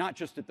 not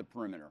just at the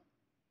perimeter.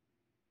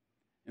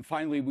 And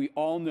finally, we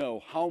all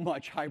know how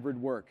much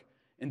hybrid work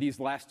in these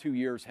last 2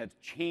 years have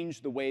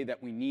changed the way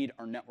that we need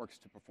our networks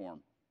to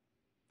perform.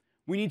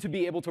 We need to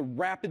be able to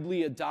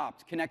rapidly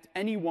adopt, connect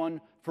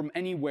anyone from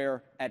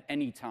anywhere at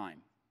any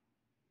time.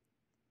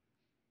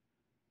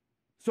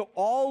 So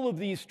all of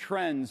these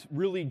trends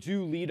really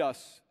do lead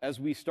us as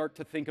we start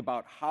to think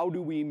about how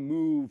do we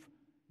move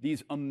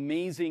these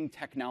amazing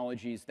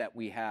technologies that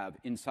we have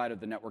inside of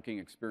the networking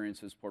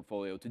experiences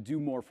portfolio to do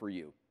more for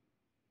you.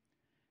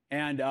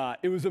 And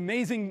it was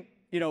amazing,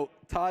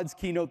 Todd's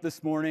keynote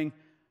this morning.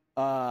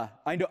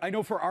 I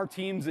know for our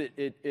teams,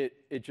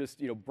 it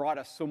just brought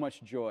us so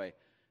much joy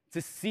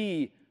to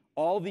see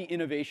all the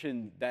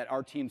innovation that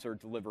our teams are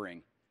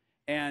delivering.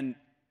 And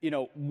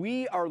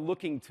we are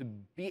looking to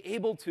be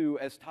able to,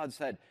 as Todd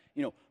said,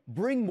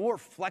 bring more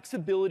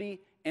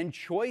flexibility and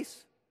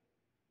choice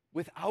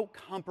without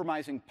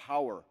compromising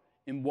power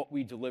in what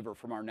we deliver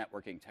from our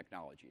networking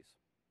technologies.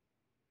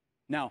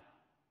 Now,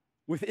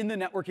 within the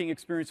networking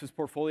experiences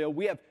portfolio,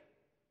 we have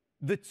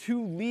the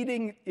two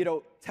leading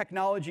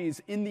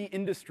technologies in the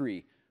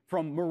industry,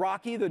 from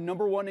Meraki, the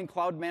 #1 in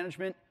cloud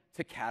management,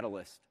 to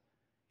Catalyst.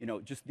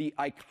 Just the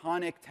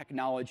iconic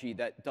technology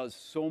that does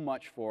so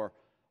much for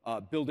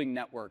building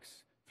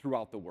networks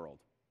throughout the world.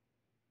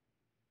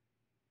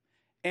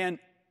 And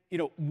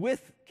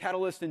with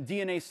Catalyst and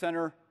DNA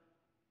Center,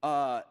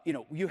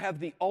 you have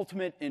the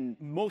ultimate and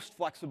most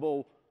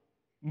flexible,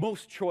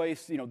 most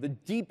choice, the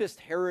deepest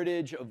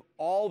heritage of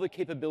all the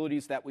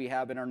capabilities that we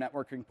have in our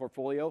networking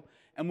portfolio.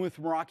 And with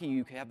Meraki,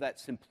 you have that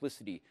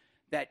simplicity,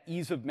 that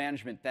ease of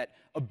management, that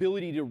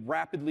ability to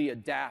rapidly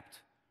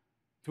adapt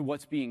to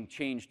what's being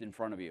changed in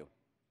front of you.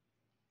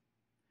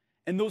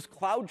 And those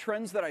cloud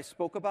trends that I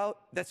spoke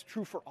about, that's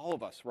true for all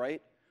of us,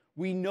 right?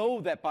 We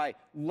know that by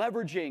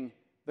leveraging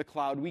the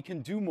cloud, we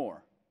can do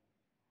more.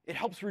 It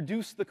helps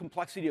reduce the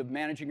complexity of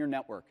managing your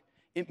network.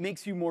 It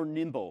makes you more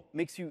nimble,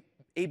 makes you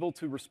able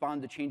to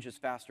respond to changes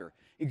faster.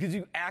 It gives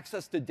you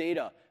access to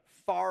data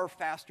far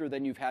faster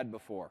than you've had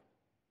before.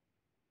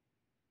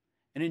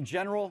 And in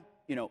general,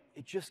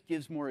 it just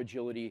gives more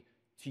agility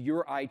to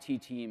your IT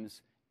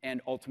teams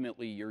and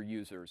ultimately your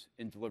users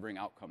in delivering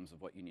outcomes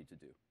of what you need to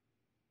do.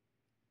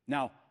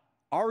 Now,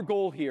 our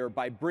goal here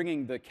by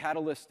bringing the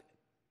Catalyst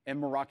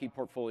and Meraki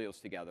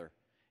portfolios together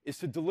is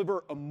to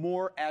deliver a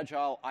more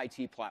agile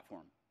IT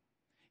platform.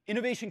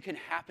 Innovation can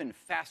happen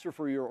faster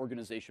for your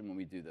organization when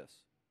we do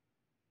this.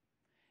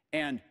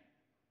 And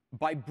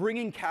by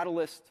bringing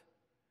Catalyst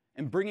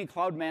and bringing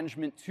cloud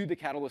management to the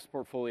Catalyst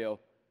portfolio,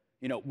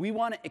 we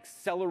want to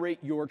accelerate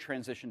your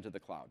transition to the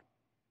cloud.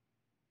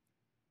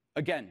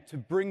 Again, to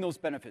bring those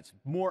benefits,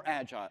 more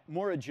agile,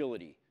 more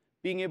agility,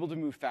 being able to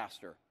move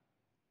faster.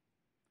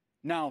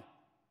 Now,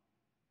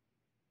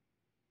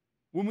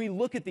 when we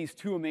look at these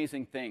two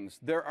amazing things,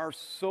 there are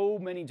so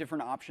many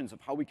different options of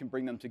how we can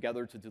bring them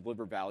together to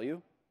deliver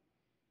value.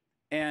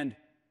 And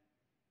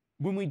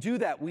when we do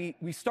that, we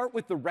start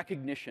with the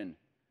recognition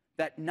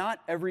that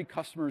not every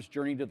customer's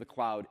journey to the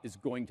cloud is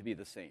going to be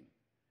the same.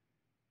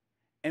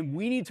 And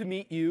we need to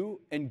meet you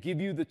and give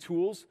you the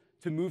tools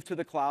to move to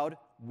the cloud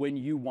when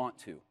you want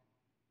to.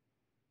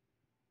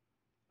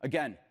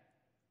 Again,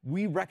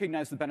 we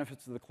recognize the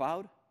benefits of the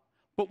cloud,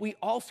 but we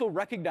also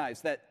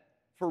recognize that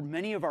for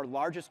many of our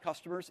largest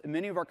customers and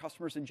many of our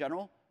customers in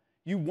general,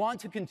 you want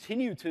to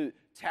continue to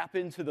tap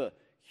into the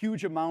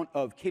huge amount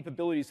of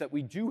capabilities that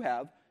we do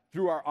have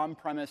through our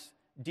on-premise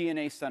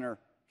DNA Center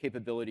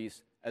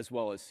capabilities as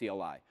well as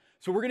CLI.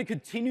 So we're going to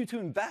continue to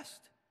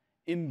invest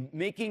in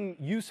making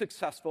you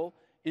successful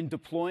in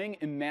deploying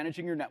and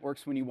managing your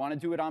networks when you want to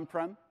do it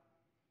on-prem,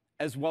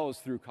 as well as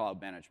through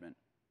cloud management.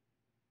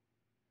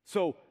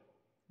 So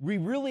we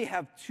really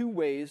have two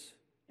ways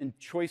and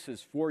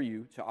choices for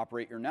you to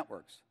operate your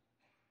networks.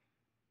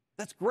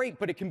 That's great,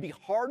 but it can be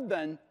hard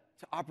then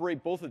to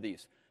operate both of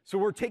these. So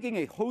we're taking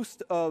a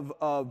host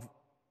of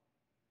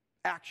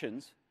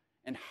actions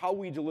and how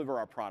we deliver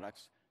our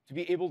products to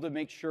be able to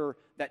make sure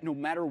that no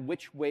matter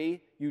which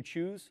way you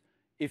choose,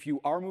 if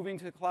you are moving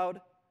to the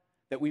cloud,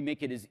 that we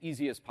make it as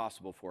easy as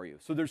possible for you.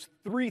 So there's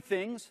 3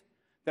 things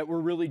that we're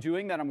really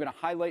doing that I'm going to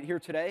highlight here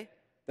today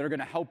that are going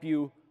to help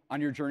you on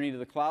your journey to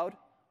the cloud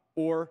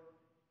or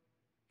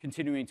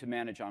continuing to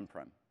manage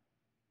on-prem.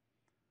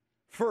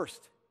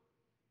 First,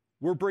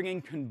 we're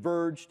bringing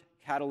converged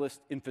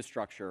Catalyst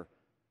infrastructure,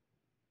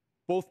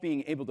 both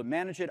being able to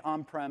manage it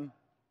on-prem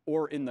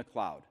or in the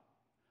cloud.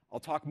 I'll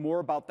talk more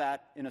about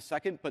that in a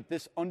second, but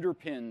this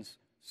underpins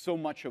so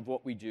much of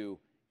what we do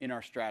in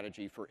our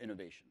strategy for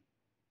innovation.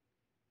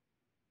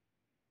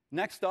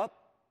 Next up,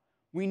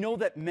 we know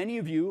that many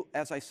of you,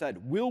 as I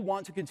said, will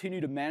want to continue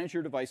to manage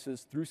your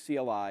devices through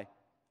CLI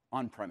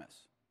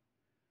on-premise.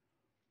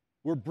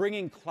 We're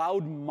bringing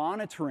cloud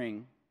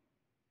monitoring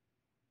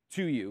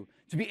to you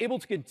to be able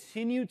to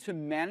continue to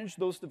manage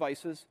those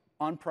devices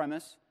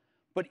on-premise,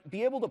 but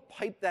be able to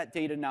pipe that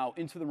data now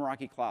into the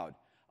Meraki cloud,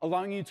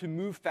 allowing you to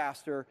move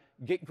faster,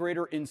 get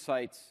greater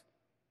insights,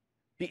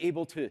 be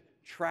able to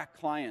track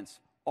clients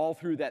all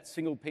through that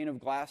single pane of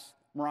glass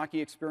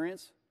Meraki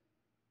experience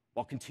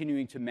while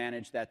continuing to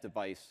manage that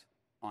device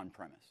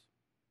on-premise.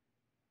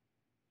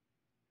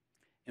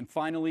 And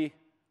finally,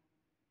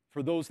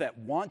 for those that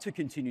want to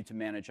continue to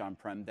manage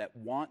on-prem, that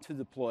want to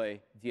deploy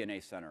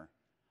DNA Center,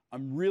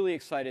 I'm really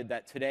excited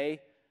that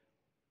today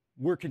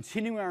we're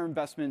continuing our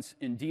investments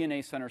in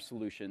DNA Center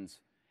solutions,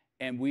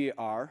 and we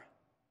are,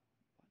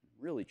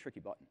 really tricky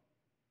button,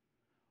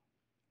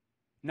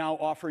 now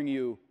offering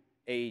you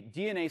a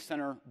DNA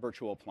Center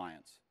virtual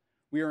appliance.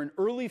 We are in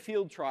early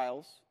field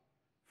trials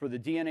for the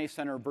DNA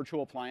Center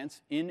virtual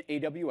appliance in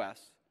AWS,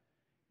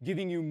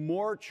 giving you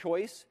more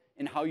choice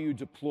in how you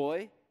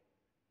deploy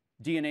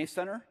DNA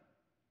Center.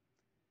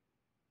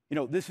 You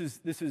know, this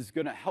is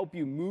going to help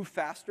you move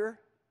faster,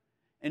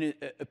 and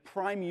a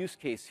prime use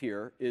case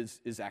here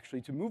is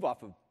actually to move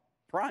off of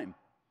Prime.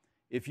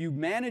 If you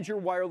manage your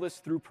wireless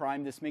through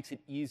Prime, this makes it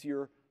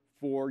easier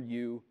for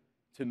you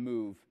to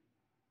move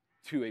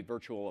to a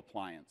virtual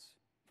appliance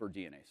for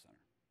DNA Center.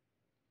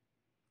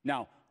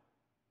 Now,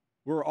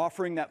 we're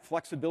offering that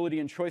flexibility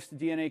and choice to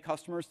DNA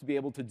customers to be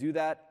able to do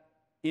that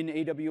in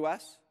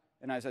AWS,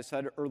 and as I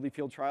said, early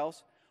field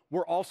trials.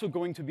 We're also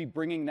going to be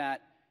bringing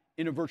that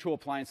in a virtual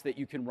appliance that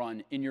you can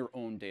run in your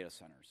own data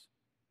centers.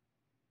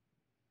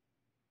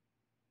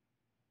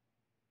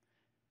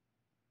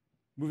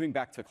 Moving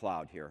back to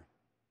cloud here.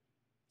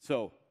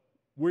 So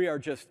we are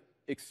just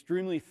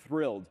extremely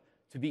thrilled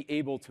to be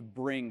able to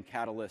bring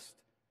Catalyst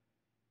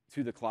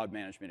to the cloud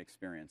management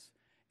experience.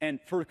 And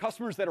for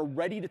customers that are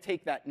ready to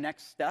take that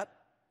next step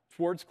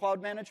towards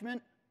cloud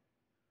management,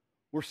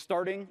 we're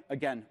starting,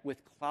 again, with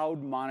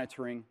cloud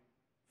monitoring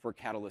for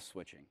Catalyst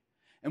switching.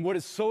 And what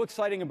is so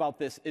exciting about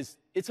this is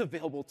it's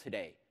available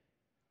today.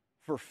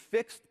 For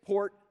fixed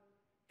port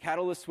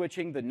Catalyst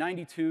switching, the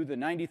 92, the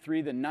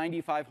 93, the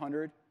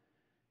 9500,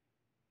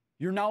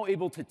 you're now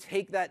able to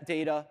take that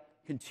data,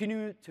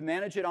 continue to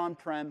manage it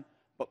on-prem,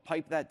 but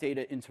pipe that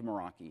data into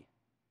Meraki,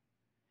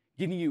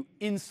 giving you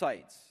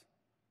insights,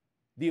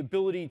 the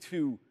ability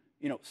to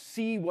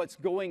see what's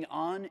going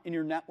on in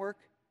your network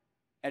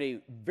at a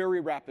very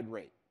rapid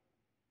rate.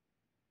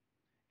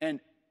 And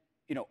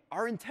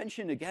our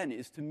intention, again,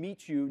 is to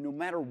meet you no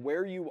matter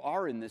where you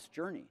are in this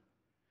journey,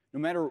 no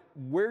matter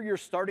where you're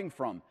starting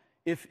from.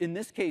 If, in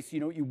this case,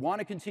 you want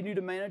to continue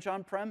to manage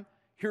on-prem,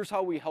 here's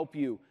how we help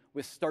you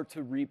with start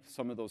to reap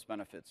some of those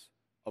benefits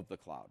of the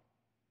cloud.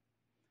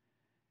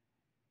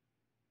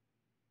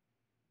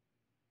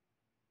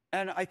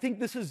 And I think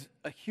this is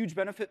a huge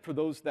benefit for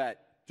those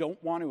that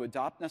don't want to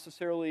adopt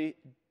necessarily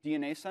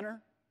DNA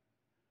Center,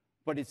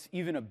 but it's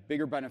even a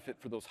bigger benefit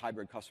for those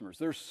hybrid customers.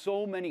 There's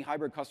so many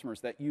hybrid customers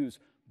that use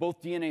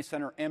both DNA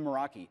Center and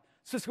Meraki.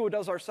 Cisco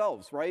does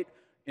ourselves, right?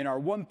 In our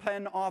one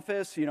pen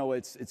office,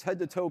 it's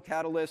head-to-toe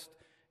Catalyst,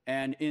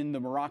 and in the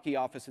Meraki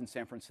office in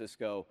San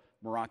Francisco,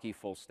 Meraki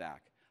full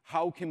stack.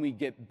 How can we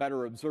get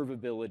better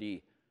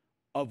observability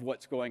of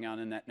what's going on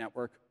in that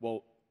network?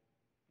 Well,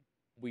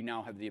 we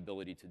now have the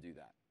ability to do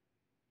that.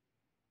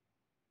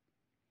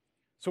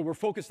 So we're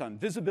focused on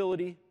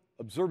visibility,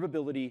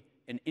 observability,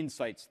 and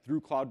insights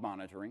through cloud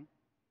monitoring.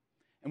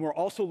 And we're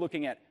also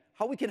looking at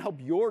how we can help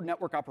your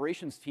network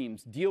operations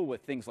teams deal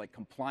with things like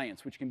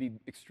compliance, which can be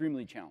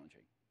extremely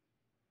challenging.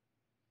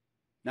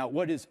 Now,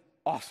 what is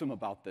awesome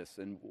about this,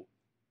 and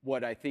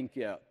what I think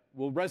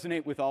will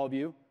resonate with all of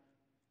you,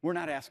 we're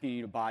not asking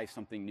you to buy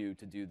something new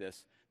to do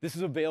this. This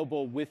is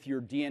available with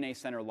your DNA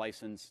Center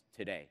license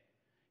today.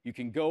 You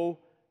can go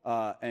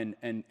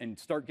and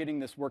start getting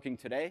this working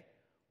today.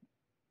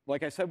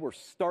 Like I said, we're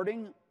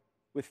starting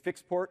with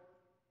fixed port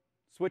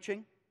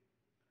switching.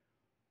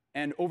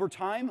 And over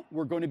time,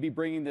 we're going to be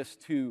bringing this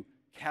to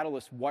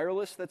Catalyst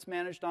Wireless that's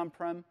managed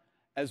on-prem,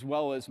 as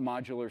well as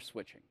modular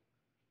switching.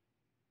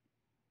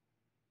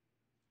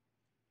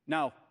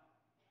 Now,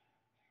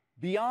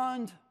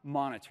 beyond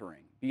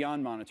monitoring,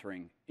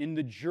 in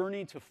the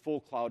journey to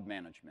full cloud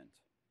management,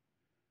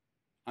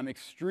 I'm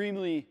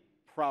extremely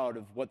proud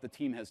of what the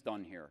team has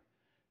done here,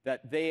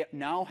 that they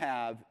now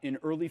have, in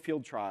early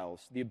field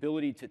trials, the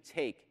ability to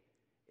take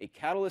a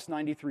Catalyst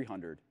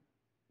 9300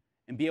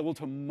 and be able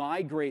to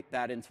migrate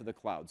that into the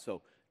cloud.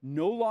 So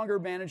no longer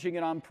managing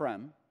it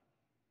on-prem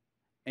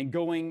and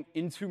going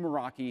into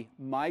Meraki,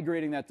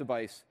 migrating that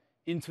device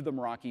into the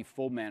Meraki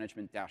full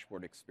management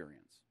dashboard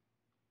experience.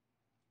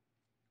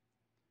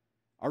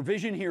 Our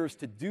vision here is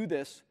to do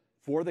this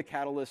for the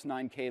Catalyst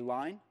 9K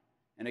line.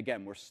 And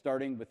again, we're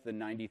starting with the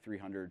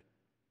 9300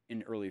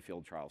 in early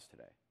field trials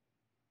today.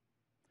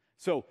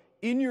 So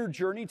in your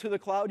journey to the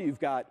cloud, you've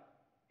got,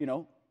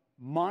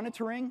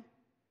 monitoring,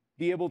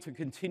 be able to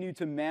continue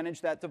to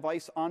manage that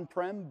device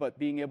on-prem, but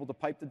being able to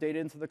pipe the data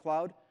into the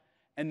cloud.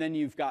 And then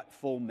you've got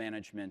full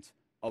management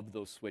of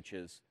those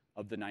switches,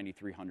 of the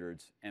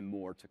 9300s, and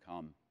more to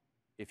come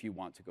if you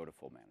want to go to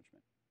full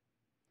management.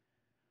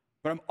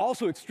 But I'm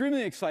also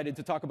extremely excited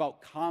to talk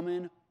about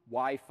common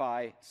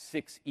Wi-Fi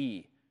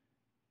 6E,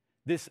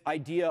 this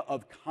idea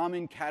of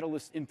common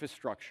Catalyst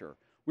infrastructure.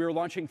 We are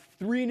launching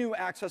 3 new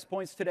access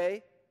points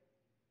today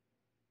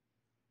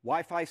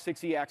Wi-Fi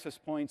 6E access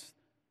points,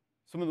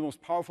 some of the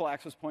most powerful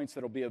access points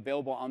that will be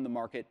available on the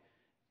market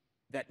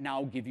that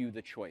now give you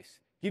the choice.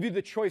 Give you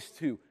the choice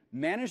to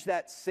manage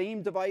that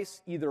same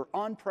device either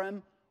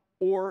on-prem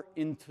or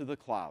into the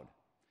cloud.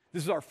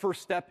 This is our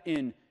first step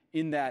in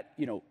that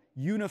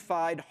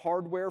unified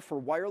hardware for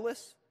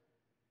wireless,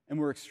 and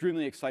we're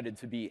extremely excited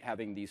to be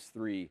having these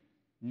 3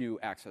 new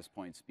access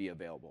points be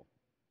available.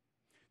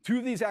 2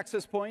 of these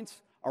access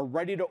points are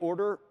ready to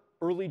order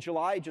early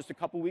July, just a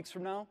couple weeks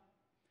from now,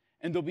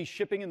 and they'll be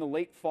shipping in the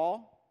late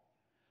fall.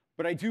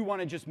 But I do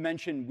want to just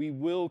mention we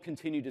will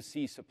continue to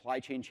see supply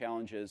chain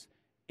challenges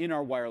in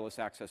our wireless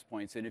access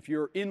points. And if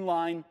you're in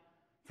line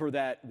for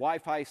that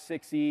Wi-Fi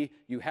 6E,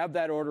 you have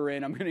that order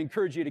in, I'm going to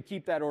encourage you to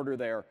keep that order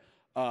there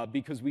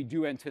because we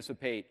do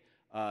anticipate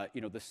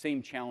the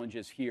same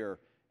challenges here,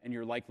 and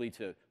you're likely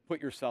to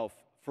put yourself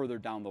further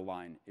down the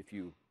line if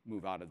you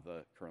move out of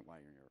the current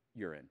line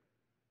you're in.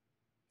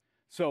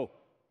 So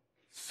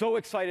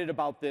excited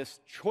about this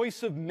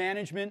choice of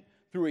management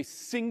through a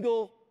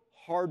single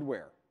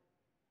hardware.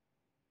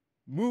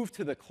 Move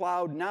to the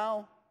cloud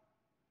now,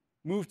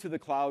 move to the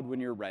cloud when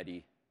you're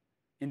ready.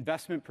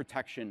 Investment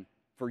protection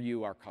for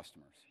you, our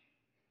customers.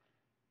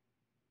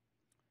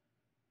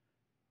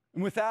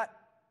 And with that,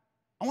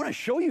 I want to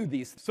show you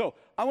these. So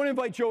I want to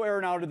invite Joe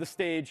Aronow to the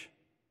stage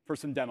for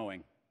some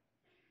demoing.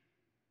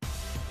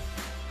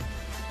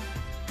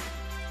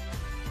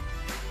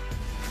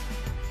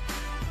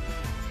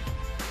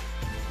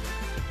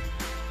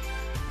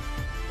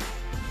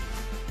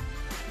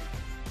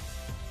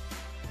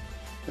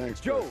 Thanks,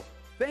 Joe, Chris.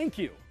 thank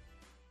you.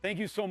 Thank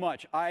you so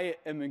much. I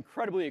am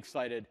incredibly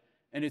excited,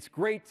 and it's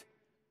great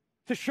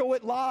to show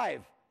it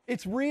live.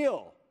 It's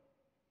real.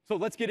 So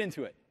let's get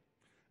into it.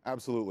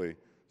 Absolutely.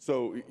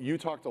 So you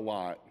talked a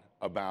lot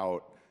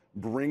about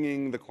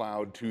bringing the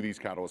cloud to these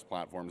Catalyst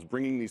platforms,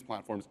 bringing these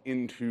platforms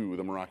into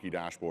the Meraki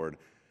dashboard,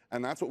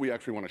 and that's what we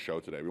actually want to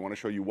show today. We want to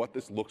show you what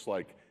this looks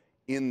like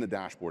in the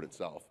dashboard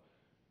itself.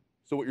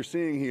 So what you're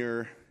seeing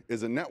here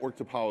is a network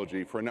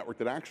topology for a network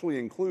that actually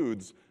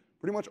includes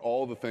pretty much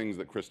all the things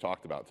that Chris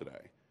talked about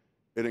today.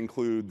 It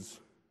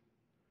includes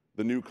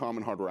the new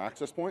common hardware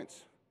access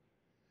points.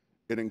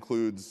 It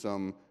includes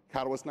some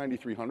Catalyst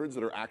 9300s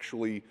that are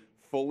actually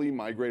fully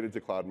migrated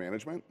to cloud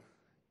management.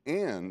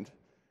 And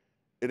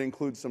it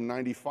includes some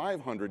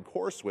 9500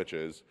 core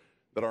switches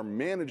that are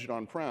managed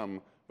on-prem,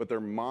 but they're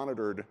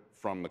monitored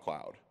from the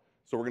cloud.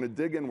 So we're going to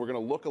dig in. We're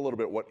going to look a little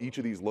bit at what each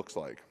of these looks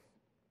like.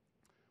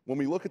 When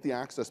we look at the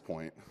access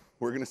point,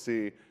 we're going to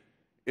see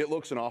it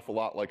looks an awful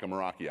lot like a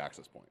Meraki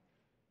access point.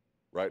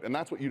 Right? And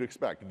that's what you'd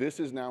expect. This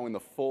is now in the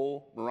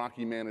full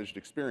Meraki managed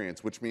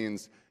experience, which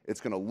means it's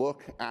going to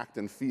look, act,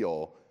 and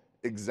feel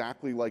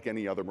exactly like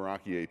any other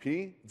Meraki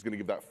AP. It's going to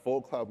give that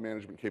full cloud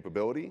management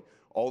capability,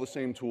 all the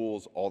same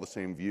tools, all the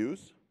same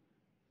views.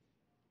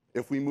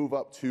 If we move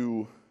up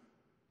to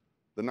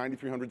the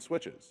 9300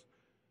 switches,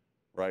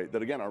 right,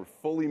 that again are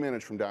fully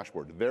managed from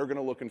dashboard, they're going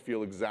to look and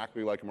feel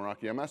exactly like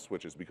Meraki MS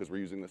switches because we're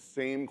using the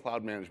same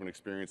cloud management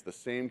experience, the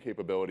same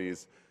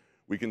capabilities.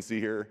 We can see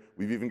here,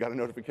 we've even got a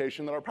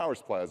notification that our power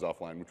supply is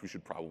offline, which we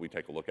should probably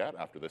take a look at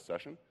after this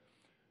session.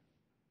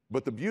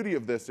 But the beauty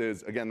of this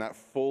is, again, that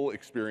full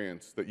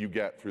experience that you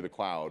get through the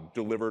cloud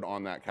delivered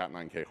on that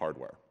Cat9K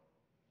hardware.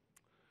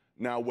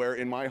 Now, where,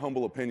 in my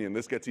humble opinion,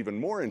 this gets even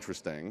more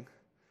interesting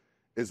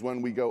is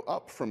when we go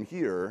up from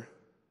here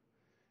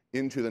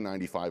into the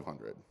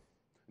 9500.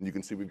 And you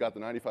can see we've got the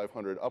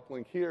 9500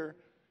 uplink here.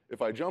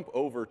 If I jump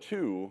over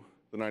to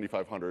the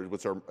 9500,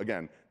 which are,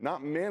 again,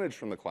 not managed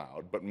from the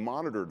cloud, but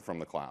monitored from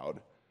the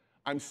cloud,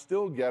 I'm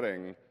still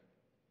getting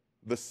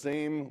the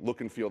same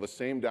look and feel, the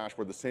same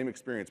dashboard, the same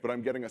experience, but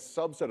I'm getting a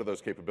subset of those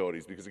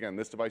capabilities because, again,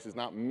 this device is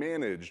not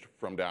managed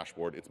from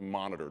dashboard, it's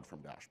monitored from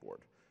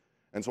dashboard.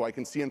 And so I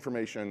can see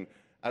information,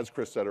 as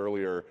Chris said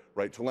earlier,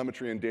 right,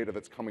 telemetry and data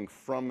that's coming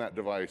from that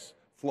device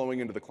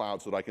flowing into the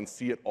cloud so that I can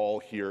see it all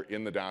here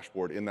in the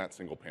dashboard in that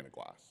single pane of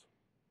glass.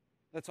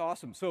 That's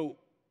awesome. So,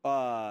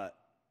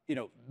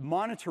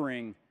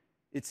 monitoring,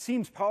 it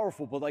seems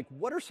powerful, but like,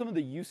 what are some of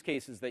the use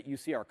cases that you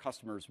see our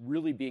customers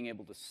really being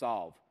able to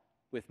solve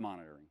with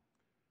monitoring?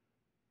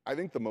 I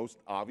think the most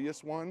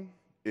obvious one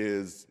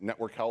is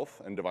network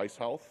health and device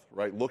health,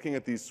 right? Looking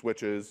at these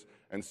switches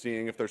and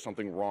seeing if there's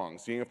something wrong,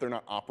 seeing if they're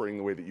not operating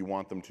the way that you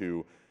want them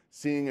to,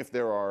 seeing if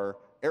there are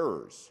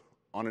errors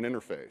on an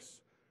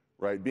interface,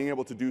 right? Being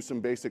able to do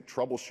some basic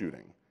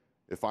troubleshooting.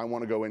 If I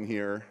want to go in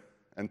here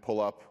and pull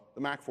up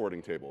the MAC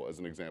forwarding table as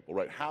an example,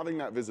 right? Having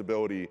that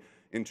visibility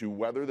into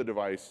whether the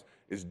device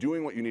is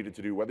doing what you need it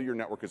to do, whether your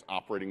network is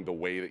operating the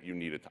way that you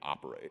need it to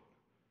operate.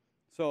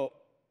 So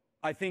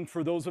I think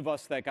for those of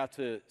us that got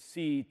to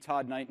see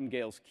Todd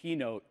Nightingale's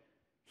keynote,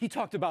 he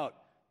talked about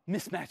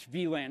mismatched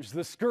VLANs,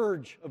 the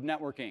scourge of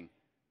networking.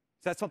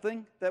 Is that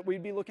something that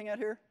we'd be looking at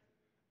here?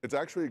 It's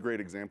actually a great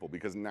example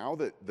because now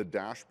that the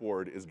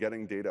dashboard is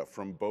getting data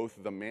from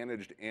both the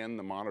managed and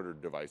the monitored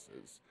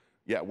devices,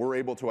 yeah, we're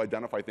able to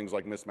identify things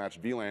like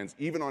mismatched VLANs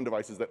even on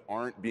devices that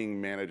aren't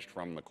being managed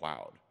from the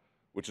cloud,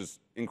 which is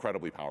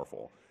incredibly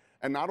powerful.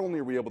 And not only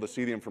are we able to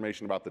see the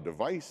information about the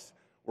device,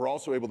 We're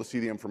also able to see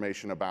the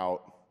information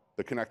about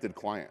the connected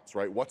clients,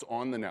 right? What's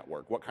on the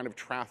network? What kind of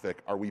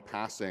traffic are we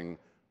passing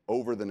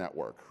over the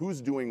network?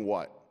 Who's doing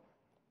what,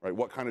 right?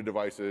 What kind of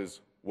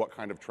devices, what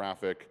kind of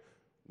traffic,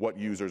 what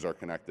users are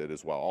connected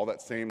as well. All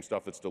that same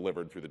stuff that's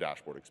delivered through the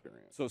dashboard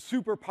experience. So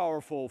super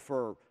powerful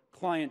for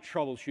client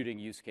troubleshooting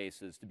use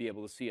cases to be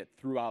able to see it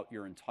throughout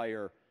your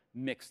entire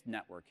mixed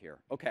network here.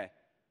 Okay,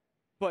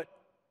 but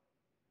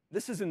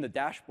this is in the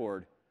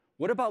dashboard.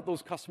 What about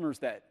those customers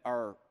that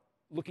are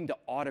looking to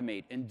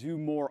automate and do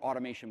more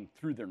automation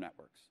through their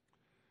networks?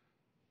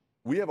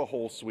 We have a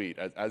whole suite,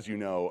 as you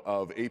know,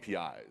 of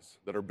APIs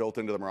that are built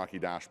into the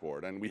Meraki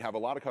dashboard. And we have a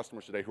lot of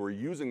customers today who are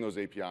using those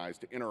APIs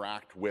to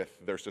interact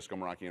with their Cisco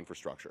Meraki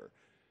infrastructure.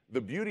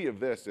 The beauty of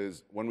this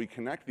is when we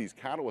connect these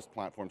Catalyst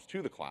platforms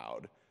to the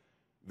cloud,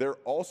 they're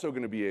also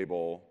going to be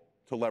able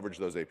to leverage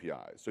those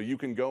APIs. So you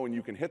can go and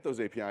you can hit those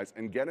APIs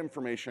and get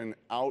information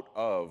out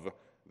of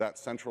that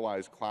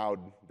centralized cloud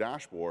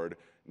dashboard,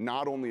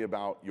 not only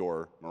about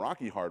your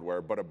Meraki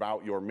hardware, but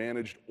about your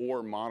managed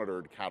or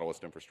monitored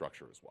Catalyst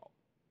infrastructure as well.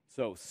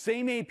 So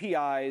same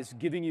APIs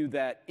giving you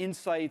that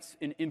insights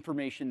and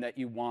information that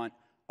you want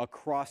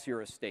across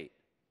your estate.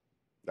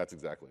 That's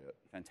exactly it.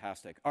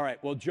 Fantastic. All right,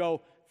 well,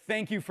 Joe,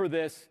 thank you for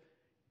this.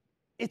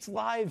 It's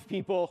live,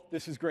 people.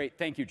 This is great.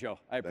 Thank you, Joe.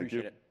 I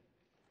appreciate it.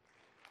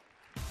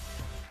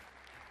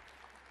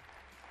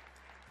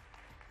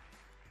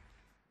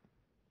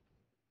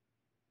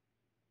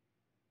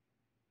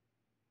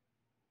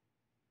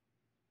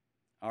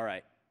 All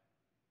right.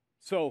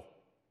 So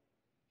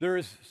there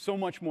is so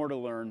much more to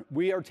learn.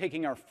 We are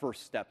taking our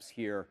first steps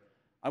here.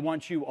 I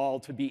want you all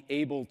to be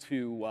able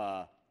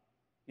to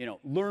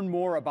learn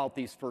more about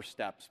these first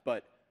steps,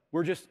 but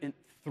we're just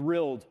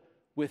thrilled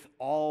with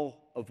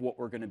all of what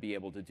we're going to be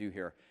able to do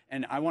here.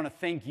 And I want to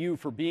thank you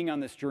for being on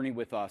this journey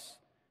with us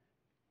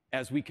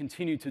as we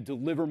continue to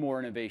deliver more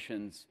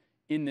innovations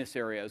in this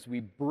area, as we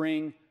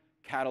bring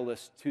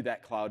Catalyst to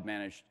that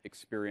cloud-managed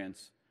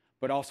experience,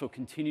 but also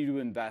continue to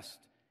invest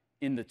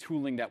in the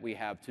tooling that we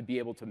have to be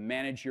able to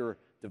manage your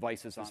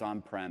devices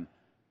on-prem,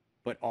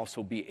 but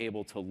also be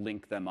able to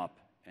link them up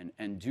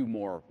and do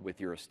more with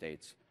your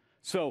estates.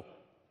 So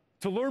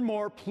to learn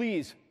more,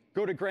 please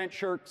go to Grant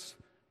Shirk's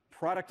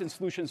Product and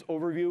Solutions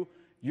Overview,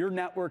 your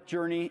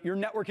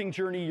networking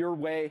journey your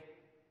way.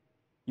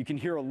 You can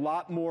hear a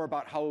lot more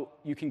about how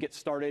you can get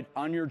started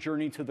on your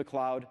journey to the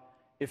cloud,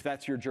 if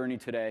that's your journey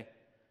today.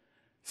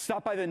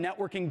 Stop by the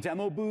networking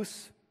demo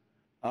booths.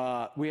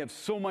 We have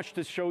so much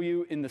to show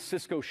you in the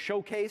Cisco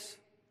Showcase.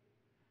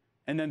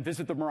 And then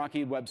visit the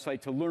Meraki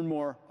website to learn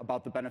more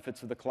about the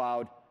benefits of the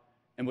cloud.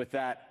 And with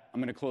that, I'm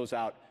going to close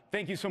out.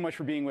 Thank you so much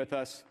for being with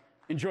us.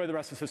 Enjoy the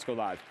rest of Cisco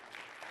Live.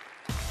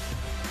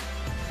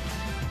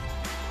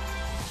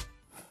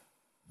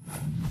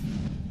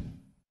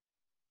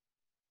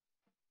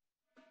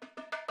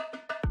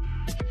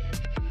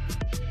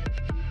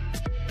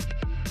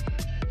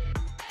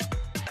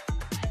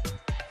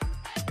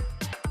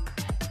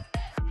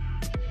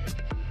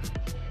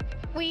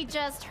 We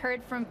just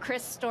heard from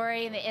Chris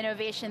Story in the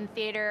Innovation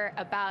Theater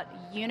about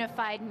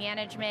unified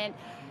management.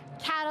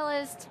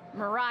 Catalyst,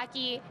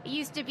 Meraki, it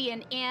used to be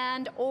an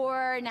and,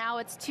 or, now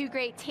it's two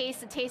great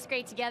tastes that taste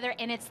great together,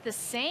 and it's the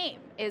same,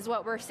 is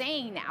what we're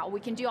saying now. We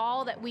can do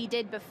all that we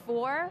did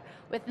before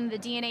within the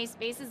DNA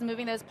spaces,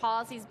 moving those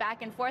policies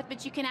back and forth,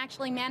 but you can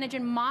actually manage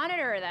and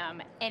monitor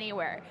them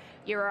anywhere.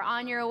 You're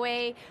on your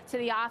way to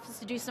the office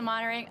to do some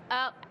monitoring.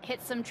 Oh,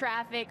 hit some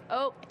traffic.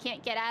 Oh, I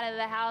can't get out of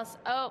the house.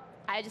 Oh,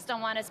 I just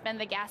don't want to spend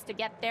the gas to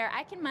get there.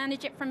 I can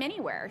manage it from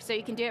anywhere, so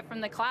you can do it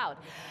from the cloud.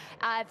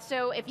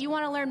 So if you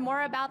want to learn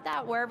more about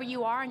that, wherever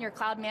you are on your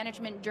cloud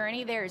management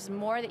journey, there's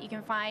more that you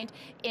can find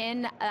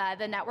in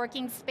the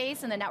networking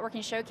space and the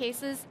networking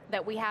showcases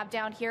that we have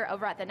down here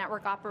over at the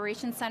Network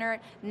Operations Center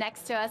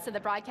next to us at the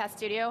broadcast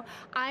studio.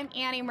 I'm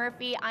Annie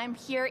Murphy. I'm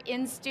here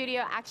in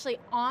studio, actually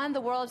on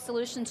the World of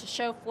Solutions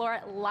show floor,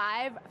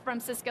 live from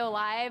Cisco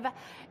Live,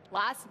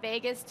 Las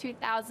Vegas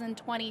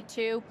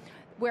 2022.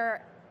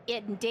 We're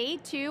in day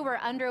 2, we're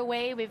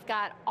underway. We've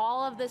got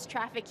all of this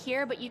traffic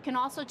here, but you can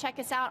also check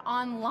us out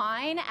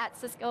online at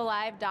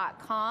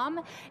ciscolive.com,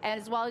 and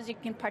as well as you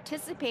can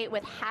participate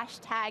with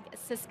hashtag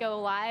Cisco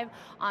Live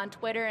on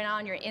Twitter and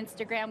on your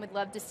Instagram. We'd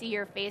love to see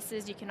your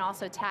faces. You can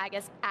also tag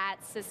us at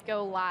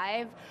Cisco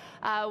Live.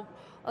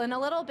 In a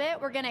little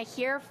bit, we're going to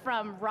hear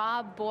from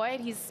Rob Boyd.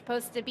 He's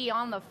supposed to be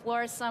on the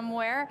floor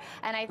somewhere.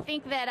 And I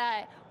think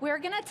that we're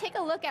going to take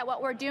a look at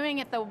what we're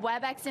doing at the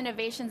WebEx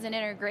Innovations and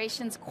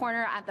Integrations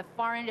corner at the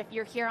far end. If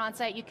you're here on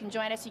site, you can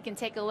join us. You can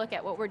take a look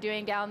at what we're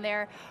doing down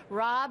there.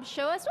 Rob,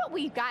 show us what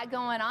we've got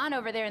going on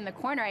over there in the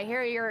corner. I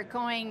hear you're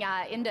going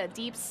into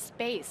deep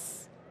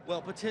space.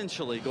 Well,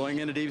 potentially going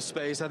into deep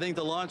space. I think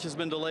the launch has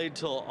been delayed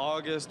till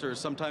August or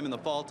sometime in the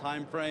fall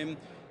timeframe.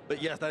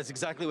 But yes, that's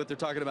exactly what they're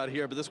talking about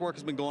here. But this work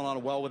has been going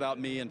on well without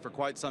me and for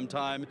quite some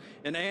time.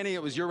 And Annie,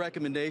 it was your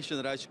recommendation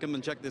that I should come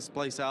and check this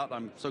place out.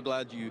 I'm so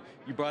glad you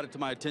brought it to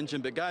my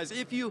attention. But guys,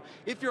 if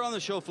you're on the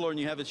show floor and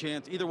you have a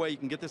chance, either way, you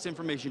can get this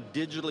information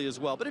digitally as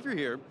well. But if you're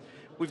here,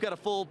 we've got a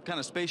full kind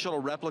of space shuttle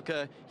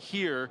replica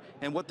here,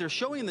 and what they're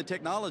showing in the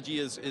technology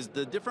is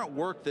the different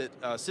work that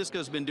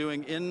Cisco's been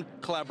doing in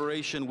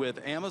collaboration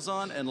with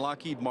Amazon and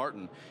Lockheed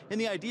Martin. And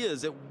the idea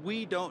is that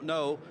we don't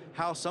know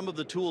how some of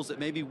the tools that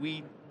maybe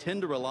we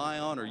tend to rely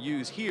on or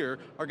use here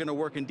are going to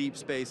work in deep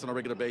space on a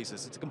regular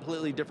basis. It's a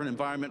completely different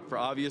environment for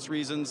obvious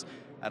reasons.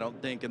 I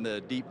don't think in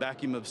the deep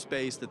vacuum of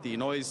space that the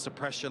noise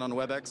suppression on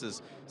WebEx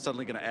is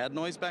suddenly going to add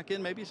noise back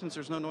in, maybe, since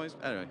there's no noise.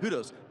 Anyway, who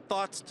knows?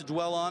 Thoughts to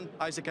dwell on,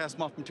 Isaac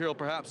Asimov material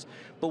perhaps.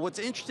 But what's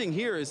interesting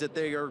here is that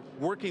they are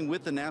working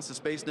with the NASA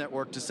Space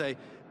Network to say,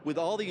 with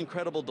all the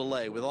incredible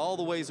delay, with all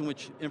the ways in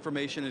which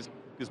information is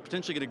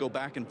potentially going to go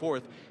back and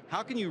forth,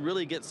 how can you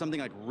really get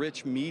something like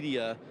rich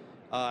media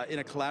in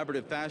a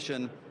collaborative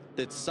fashion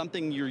that's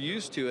something you're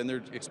used to, and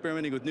they're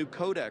experimenting with new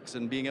codecs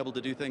and being able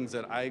to do things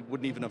that I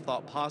wouldn't even have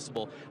thought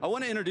possible. I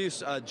want to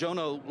introduce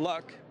Jono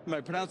Luck. Am I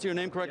pronouncing your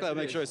name correctly? Yes, I'll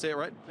make sure I say it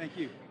right. Thank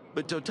you.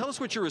 But tell us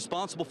what you're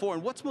responsible for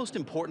and what's most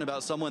important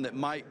about someone that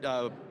might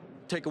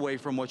take away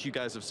from what you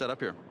guys have set up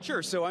here.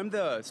 Sure, so I'm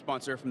the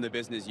sponsor from the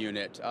business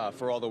unit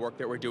for all the work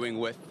that we're doing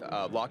with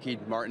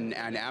Lockheed Martin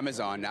and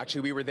Amazon.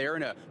 Actually, we were there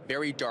in a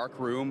very dark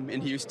room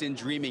in Houston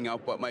dreaming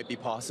up what might be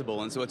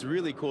possible, and so it's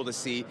really cool to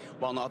see,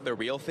 while not the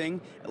real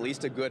thing, at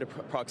least a good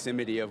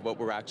proximity of what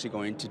we're actually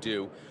going to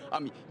do.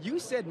 You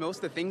said most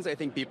of the things I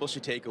think people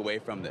should take away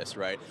from this,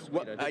 right?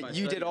 Well,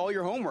 you did all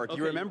your homework, okay.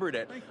 You remembered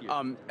it. Thank you.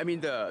 I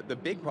mean, the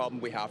big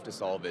problem we have to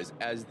solve is,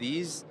 as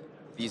these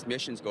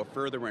missions go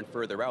further and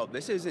further out,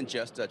 this isn't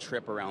just a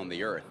trip around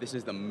the Earth. This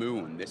is the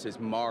moon. This is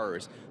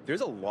Mars.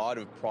 There's a lot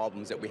of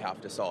problems that we have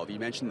to solve. You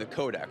mentioned the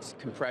codecs,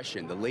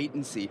 compression, the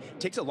latency. It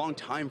takes a long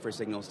time for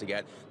signals to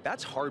get.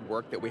 That's hard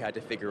work that we had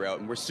to figure out,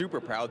 and we're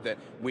super proud that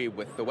we,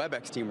 with the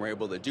WebEx team, were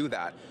able to do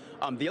that.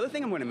 The other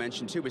thing I'm going to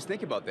mention too is,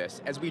 think about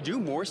this. As we do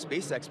more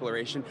space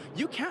exploration,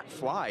 you can't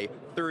fly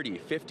 30,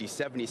 50,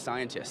 70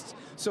 scientists.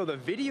 So the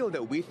video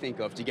that we think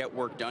of to get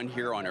work done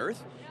here on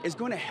Earth is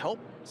going to help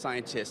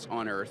scientists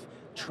on Earth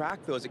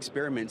track those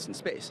experiments in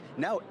space.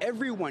 Now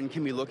everyone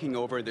can be looking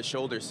over the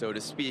shoulder, so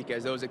to speak,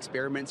 as those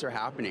experiments are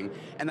happening.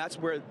 And that's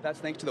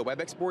thanks to the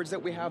WebEx boards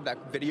that we have,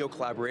 that video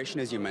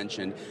collaboration, as you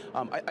mentioned.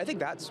 I think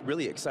that's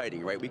really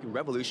exciting, right? We can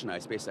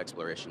revolutionize space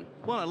exploration.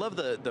 Well, I love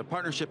the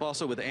partnership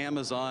also with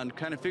Amazon,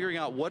 kind of figuring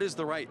out what is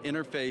the right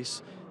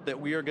interface that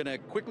we are going to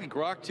quickly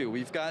grok to.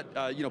 We've got,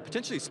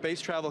 potentially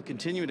space travel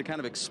continuing to kind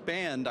of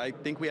expand. I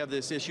think we have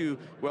this issue,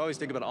 we always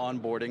think about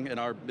onboarding in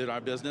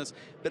our business,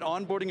 but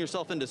onboarding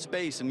yourself into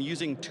space and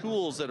using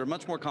tools that are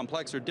much more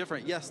complex or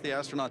different. Yes, the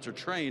astronauts are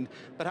trained,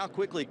 but how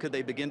quickly could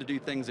they begin to do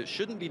things that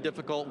shouldn't be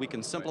difficult? We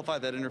can simplify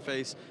that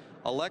interface.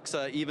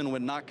 Alexa, even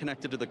when not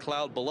connected to the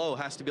cloud below,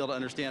 has to be able to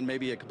understand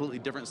maybe a completely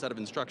different set of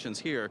instructions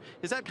here.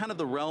 Is that kind of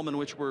the realm in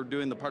which we're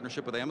doing the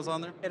partnership with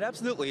Amazon there? It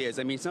absolutely is.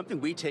 I mean,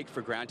 something we take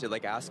for granted,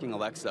 like asking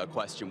Alexa a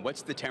question,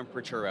 what's the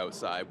temperature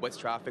outside, what's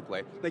traffic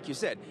like you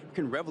said,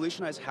 can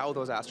revolutionize how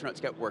those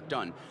astronauts get work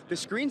done. The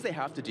screens they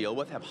have to deal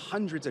with have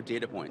hundreds of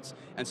data points.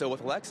 And so with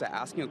Alexa,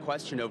 asking a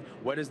question of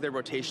what is their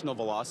rotational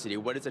velocity,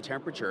 what is the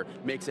temperature,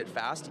 makes it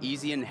fast,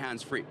 easy, and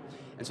hands-free.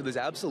 And so there's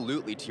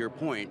absolutely, to your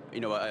point,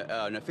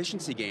 an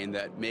efficiency gain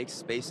that makes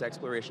space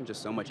exploration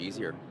just so much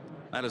easier.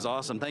 That is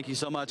awesome. Thank you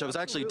so much. I was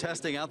actually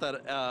testing out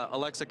that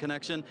Alexa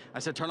connection. I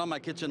said, turn on my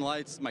kitchen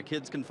lights. My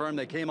kids confirmed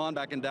they came on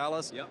back in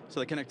Dallas. Yep. So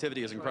the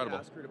connectivity is incredible.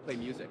 Ask her to play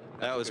music.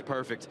 That was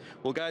perfect.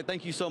 Well, guys,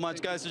 thank you so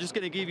much. Guys, so just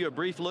going to give you a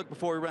brief look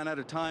before we run out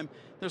of time.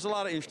 There's a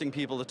lot of interesting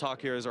people to talk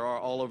here, as there are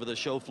all over the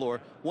show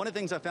floor. One of the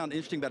things I found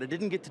interesting about it, I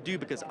didn't get to do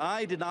because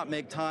I did not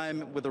make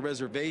time with a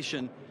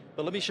reservation,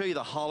 but let me show you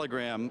the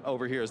hologram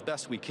over here as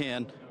best we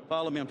can.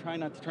 Follow me. I'm trying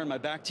not to turn my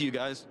back to you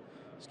guys.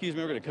 Excuse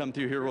me, we're going to come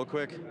through here real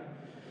quick.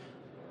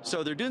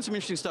 So they're doing some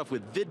interesting stuff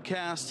with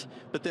vidcast,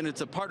 but then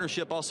it's a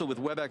partnership also with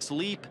WebEx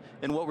Leap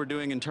and what we're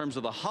doing in terms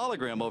of the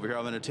hologram over here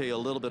I'm going to tell you a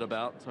little bit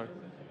about. Sorry.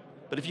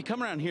 But if you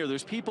come around here,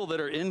 there's people that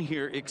are in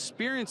here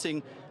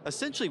experiencing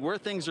essentially where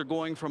things are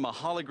going from a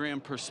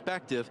hologram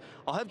perspective.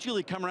 I'll have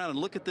Julie come around and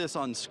look at this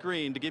on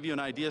screen to give you an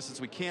idea, since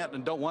we can't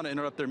and don't want to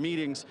interrupt their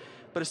meetings.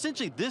 But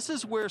essentially, this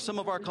is where some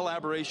of our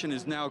collaboration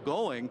is now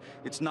going.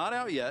 It's not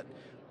out yet,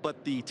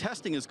 but the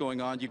testing is going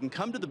on. You can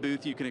come to the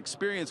booth, you can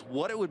experience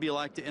what it would be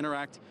like to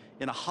interact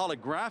in a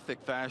holographic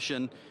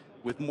fashion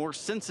with more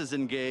senses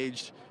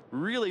engaged,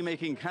 really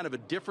making kind of a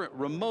different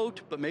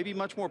remote, but maybe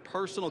much more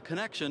personal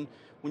connection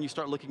when you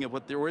start looking at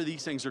where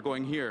these things are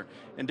going here.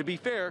 And to be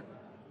fair,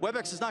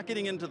 WebEx is not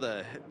getting into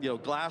the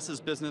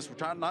glasses business.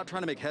 We're not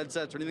trying to make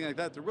headsets or anything like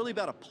that. They're really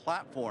about a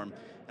platform,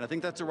 and I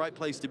think that's the right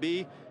place to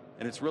be.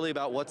 And it's really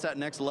about what's that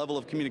next level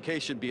of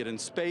communication, be it in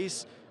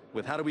space,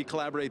 with how do we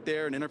collaborate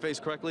there and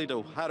interface correctly,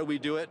 to how do we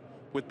do it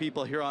with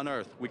people here on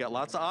Earth. We got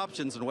lots of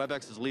options, and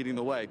WebEx is leading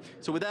the way.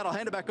 So with that, I'll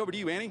hand it back over to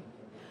you, Annie.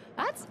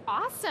 That's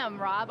awesome,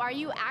 Rob. Are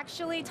you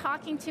actually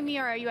talking to me,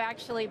 or are you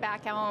actually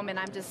back at home and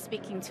I'm just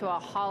speaking to a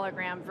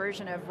hologram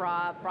version of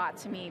Rob brought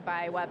to me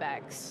by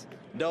WebEx?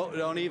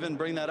 Don't even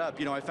bring that up.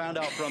 You know, I found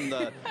out from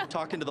the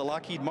talking to the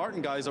Lockheed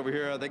Martin guys over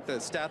here, I think the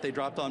stat they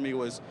dropped on me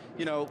was,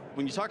 you know,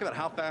 when you talk about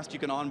how fast you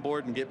can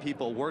onboard and get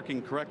people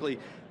working correctly,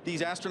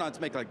 these astronauts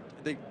make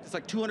it's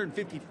like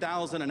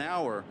 250,000 an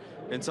hour.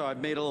 And so I've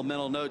made a little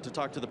mental note to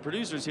talk to the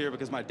producers here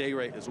because my day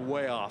rate is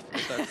way off.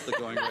 If that's the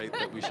going rate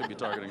that we should be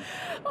targeting.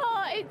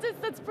 Well,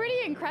 it's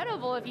pretty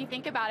incredible if you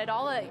think about it,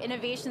 all the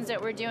innovations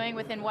that we're doing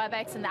within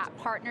WebEx and that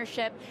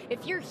partnership.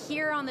 If you're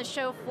here on the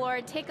show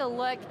floor, take a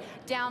look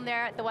down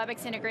there at the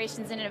WebEx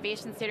Integrations and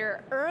Innovation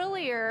Center.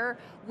 Earlier,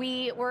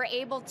 we were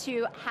able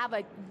to have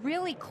a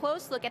really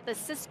close look at the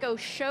Cisco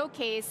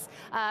showcase.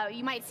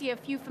 You might see a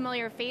few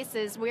familiar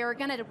faces. We are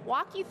going to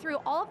walk you through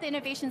all of the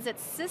innovations that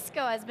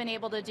Cisco has been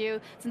able to do,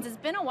 since it's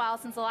been a while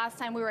since the last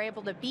time we were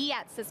able to be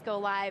at Cisco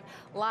Live.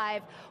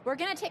 We're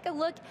going to take a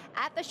look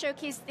at the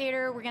showcase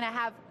theater. We're going to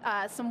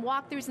have some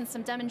walkthroughs and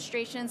some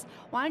demonstrations.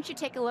 Why don't you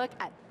take a look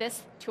at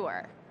this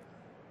tour?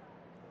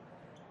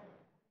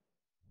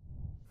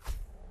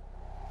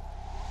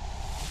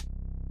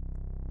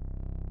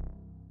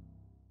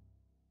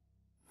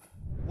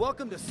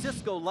 Welcome to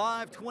Cisco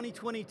Live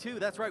 2022.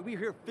 That's right, we're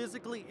here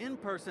physically in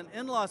person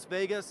in Las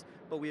Vegas,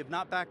 but we have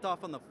not backed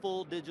off on the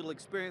full digital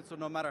experience, so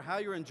no matter how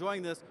you're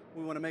enjoying this,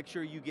 we want to make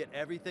sure you get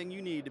everything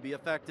you need to be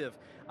effective.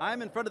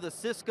 I'm in front of the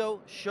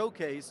Cisco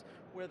showcase,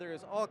 where there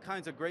is all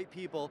kinds of great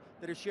people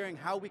that are sharing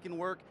how we can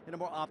work in a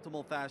more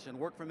optimal fashion,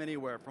 work from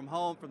anywhere, from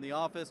home, from the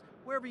office,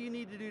 wherever you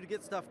need to do to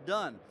get stuff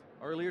done.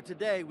 Earlier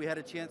today, we had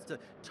a chance to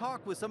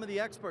talk with some of the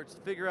experts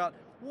to figure out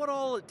what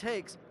all it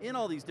takes in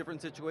all these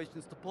different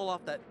situations to pull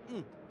off that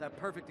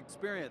perfect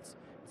experience.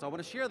 So I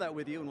want to share that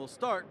with you, and we'll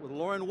start with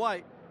Lauren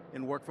White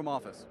in Work from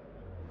Office.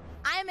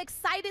 I am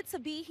excited to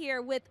be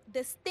here with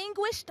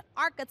distinguished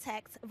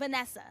architect,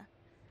 Vanessa.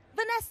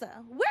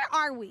 Vanessa, where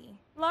are we?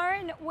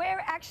 Lauren,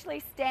 we're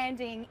actually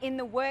standing in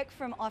the work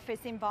from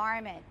office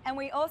environment, and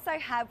we also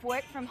have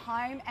work from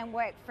home and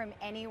work from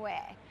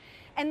anywhere.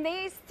 And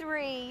these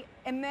three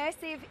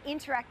immersive,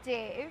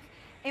 interactive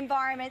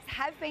environments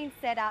have been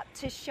set up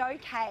to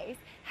showcase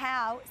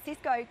how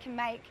Cisco can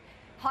make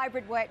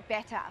hybrid work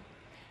better.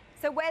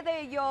 So whether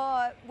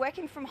you're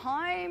working from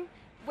home,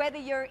 whether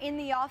you're in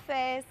the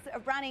office,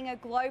 running a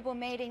global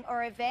meeting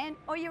or event,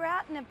 or you're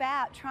out and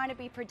about trying to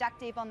be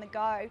productive on the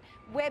go,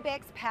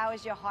 WebEx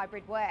powers your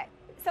hybrid work.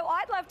 So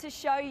I'd love to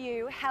show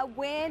you how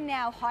we're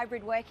now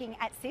hybrid working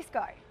at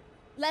Cisco.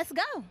 Let's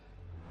go.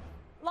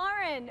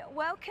 Lauren,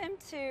 welcome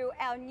to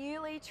our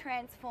newly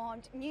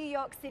transformed New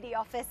York City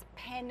office,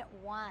 Pen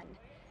 1.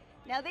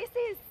 Now this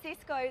is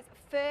Cisco's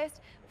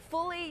first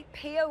fully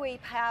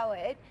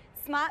PoE-powered,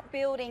 smart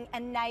building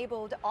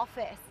enabled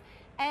office.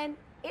 And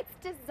it's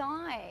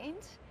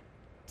designed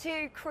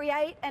to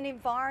create an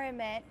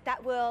environment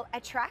that will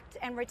attract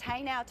and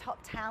retain our top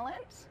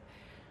talent,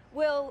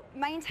 will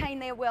maintain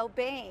their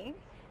well-being,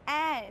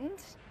 and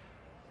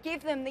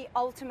give them the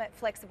ultimate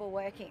flexible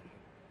working.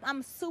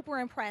 I'm super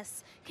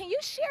impressed. Can you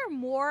share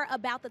more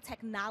about the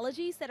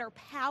technologies that are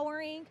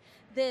powering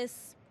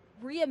this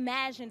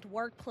reimagined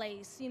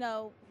workplace, you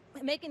know,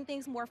 making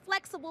things more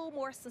flexible,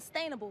 more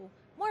sustainable,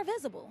 more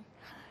visible?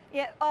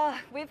 Yeah,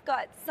 we've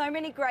got so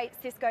many great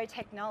Cisco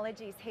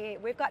technologies here.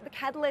 We've got the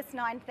Catalyst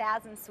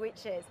 9000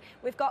 switches,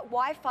 we've got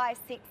Wi-Fi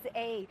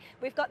 6E,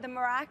 we've got the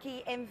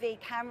Meraki MV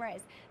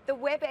cameras, the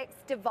WebEx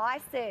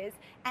devices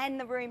and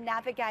the room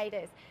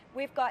navigators.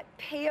 We've got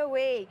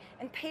PoE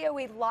and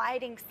PoE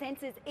lighting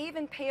sensors,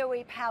 even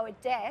PoE powered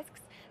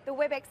desks, the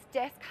WebEx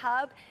Desk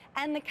Hub,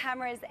 and the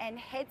cameras and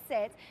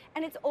headsets,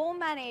 and it's all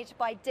managed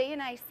by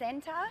DNA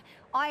Center,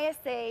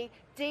 ISE,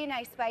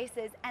 DNA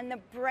Spaces, and the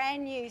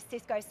brand new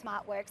Cisco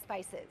Smart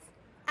Workspaces.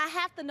 I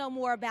have to know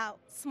more about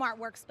smart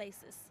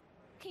workspaces.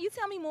 Can you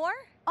tell me more?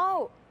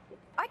 Oh,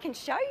 I can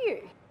show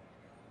you.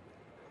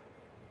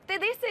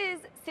 This is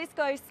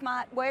Cisco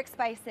Smart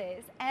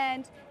Workspaces,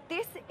 and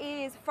this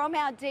is from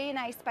our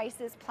DNA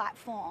Spaces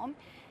platform.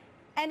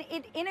 And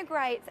it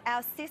integrates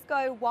our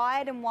Cisco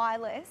wired and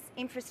wireless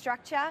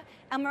infrastructure,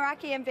 our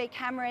Meraki MV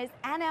cameras,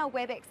 and our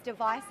WebEx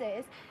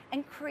devices,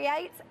 and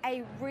creates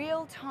a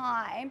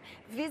real-time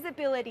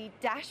visibility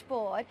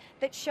dashboard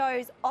that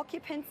shows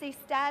occupancy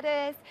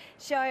status,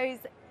 shows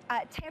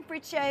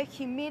temperature,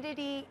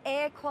 humidity,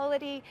 air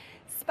quality,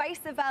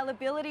 space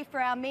availability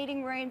for our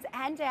meeting rooms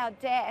and our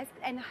desks,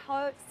 and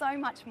so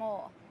much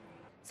more.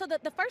 So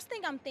the first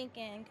thing I'm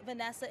thinking,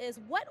 Vanessa, is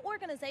what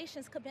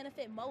organizations could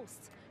benefit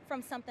most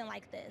from something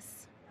like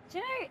this? Do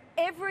you know,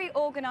 every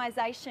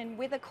organisation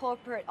with a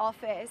corporate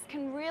office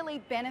can really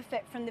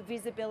benefit from the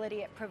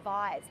visibility it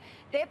provides.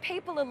 Their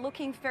people are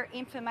looking for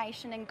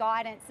information and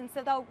guidance, and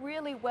so they'll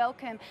really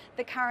welcome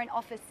the current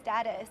office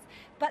status.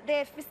 But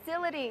their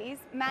facilities,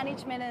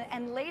 management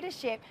and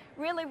leadership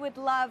really would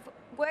love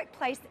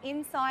workplace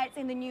insights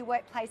in the new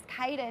workplace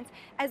cadence,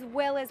 as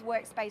well as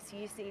workspace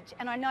usage.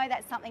 And I know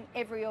that's something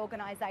every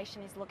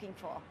organisation is looking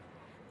for.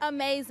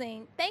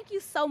 Amazing. Thank you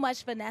so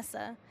much,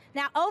 Vanessa.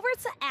 Now over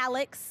to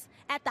Alex.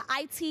 at the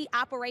IT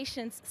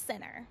Operations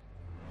Center.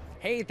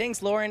 Hey,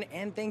 thanks Lauren,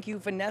 and thank you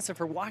Vanessa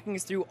for walking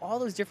us through all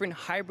those different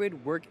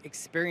hybrid work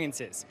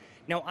experiences.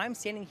 Now I'm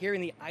standing here in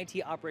the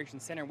IT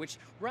Operations Center, which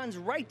runs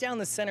right down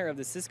the center of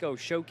the Cisco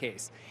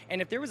showcase.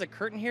 And if there was a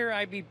curtain here,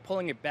 I'd be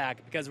pulling it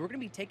back because we're gonna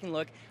be taking a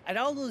look at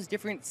all those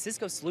different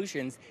Cisco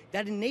solutions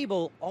that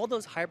enable all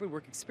those hybrid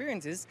work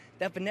experiences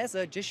that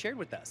Vanessa just shared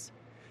with us.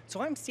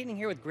 So I'm standing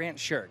here with Grant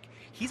Shirk.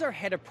 He's our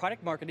head of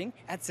product marketing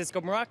at Cisco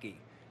Meraki.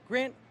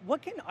 Grant,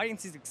 what can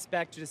audiences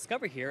expect to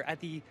discover here at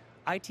the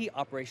IT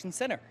Operations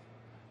Center?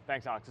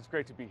 Thanks, Alex. It's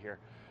great to be here.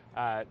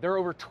 There are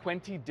over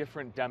 20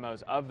 different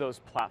demos of those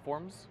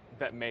platforms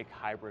that make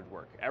hybrid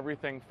work.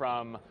 Everything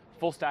from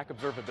full stack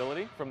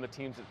observability from the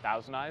teams at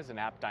Thousand Eyes and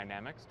App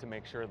Dynamics to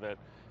make sure that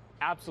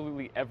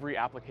absolutely every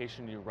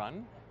application you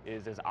run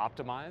is as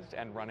optimized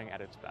and running at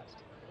its best.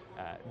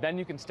 Then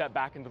you can step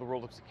back into the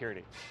world of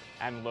security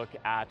and look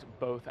at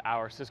both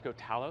our Cisco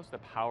Talos, the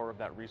power of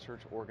that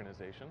research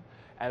organization,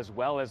 as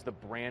well as the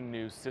brand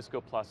new Cisco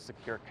Plus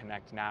Secure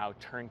Connect Now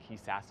turnkey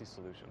SASE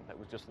solution that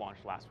was just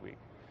launched last week.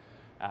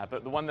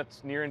 But the one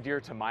that's near and dear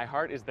to my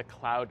heart is the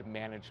cloud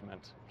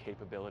management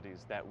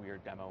capabilities that we are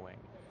demoing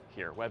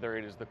here, whether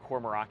it is the core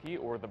Meraki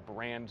or the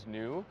brand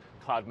new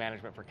cloud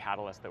management for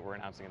Catalyst that we're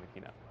announcing in the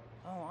keynote.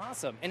 Oh,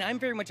 awesome. And I'm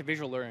very much a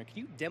visual learner. Can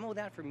you demo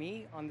that for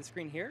me on the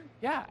screen here?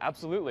 Yeah,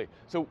 absolutely.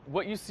 So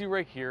what you see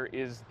right here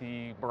is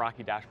the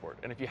Meraki dashboard.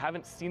 And if you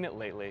haven't seen it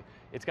lately,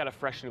 it's got a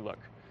fresh new look.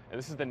 And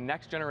this is the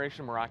next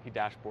generation Meraki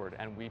dashboard,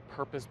 and we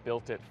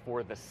purpose-built it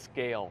for the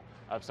scale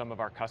of some of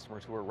our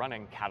customers who are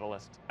running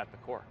Catalyst at the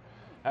core.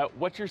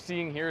 What you're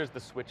seeing here is the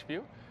switch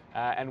view.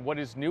 And what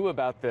is new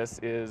about this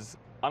is,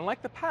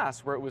 unlike the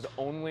past where it was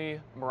only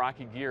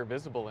Meraki gear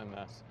visible in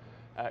this,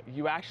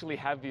 you actually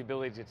have the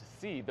ability to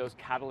see those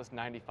Catalyst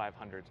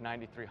 9500s,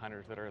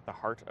 9300s that are at the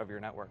heart of your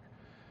network.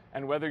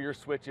 And whether your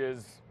switch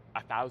is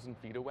 1,000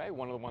 feet away,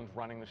 one of the ones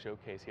running the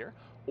showcase here,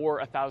 or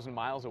 1,000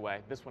 miles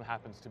away, this one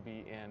happens to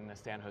be in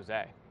San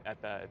Jose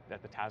at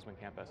the Tasman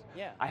campus.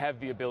 Yeah. I have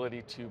the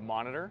ability to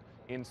monitor,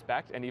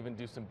 inspect, and even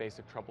do some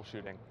basic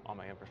troubleshooting on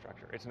my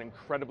infrastructure. It's an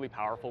incredibly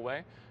powerful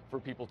way for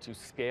people to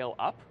scale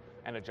up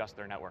and adjust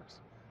their networks.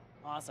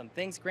 Awesome.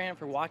 Thanks, Grant,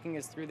 for walking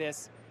us through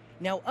this.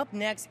 Now, up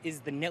next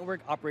is the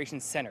Network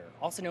Operations Center,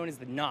 also known as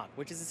the NOC,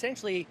 which is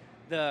essentially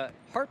the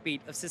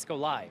heartbeat of Cisco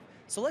Live.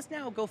 So let's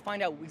now go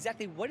find out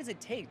exactly what does it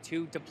take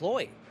to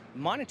deploy,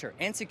 monitor,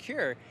 and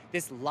secure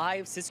this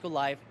live Cisco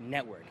Live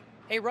network.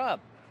 Hey, Rob,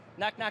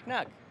 knock, knock,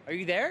 knock. Are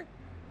you there?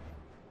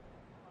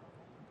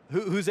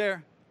 Who's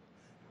there?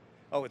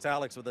 Oh, it's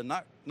Alex with a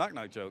knock, knock,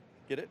 knock joke.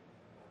 Get it?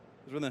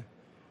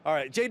 All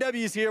right,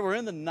 JW's here. We're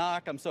in the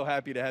NOC. I'm so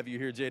happy to have you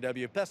here,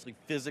 JW, especially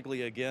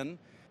physically again.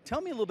 Tell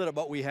me a little bit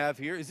about what we have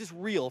here. Is this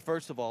real,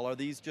 first of all? Are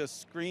these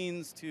just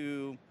screens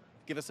to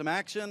give us some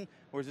action,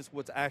 or is this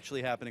what's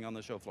actually happening on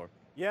the show floor?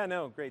 Yeah,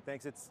 no, great,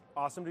 thanks. It's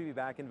awesome to be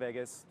back in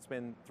Vegas. It's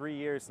been 3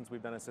 years since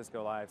we've done a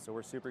Cisco Live, so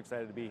we're super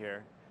excited to be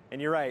here. And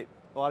you're right,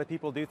 a lot of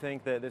people do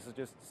think that this is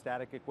just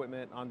static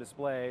equipment on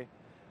display,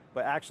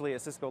 but actually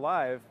at Cisco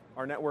Live,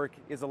 our network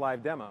is a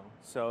live demo.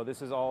 So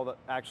this is all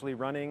actually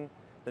running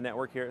the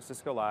network here at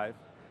Cisco Live.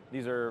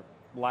 These are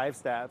live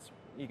stats.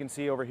 You can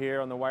see over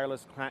here on the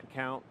wireless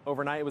count,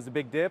 overnight it was a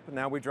big dip.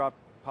 Now we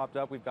popped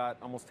up, we've got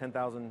almost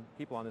 10,000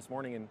 people on this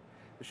morning, and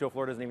the show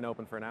floor doesn't even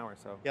open for an hour.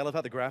 So Yeah, I love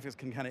how the graphics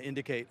can kind of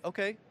indicate,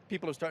 okay,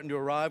 people are starting to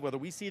arrive, whether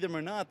we see them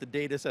or not, the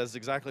data says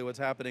exactly what's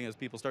happening as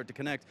people start to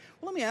connect.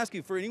 Well, let me ask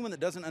you, for anyone that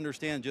doesn't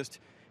understand just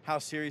how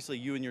seriously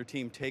you and your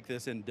team take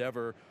this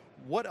endeavor,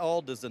 what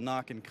all does the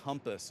NOC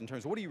encompass in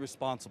terms of what are you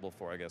responsible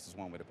for, I guess is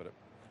one way to put it?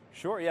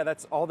 Sure, yeah,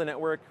 that's all the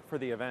network for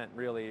the event,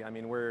 really. I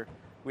mean,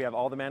 we have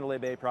all the Mandalay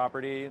Bay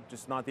property,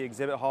 just not the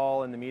exhibit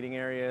hall and the meeting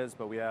areas,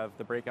 but we have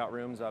the breakout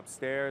rooms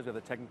upstairs, we have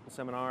the technical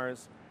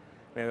seminars.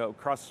 We have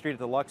across the street at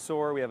the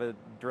Luxor, we have a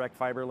direct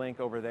fiber link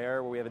over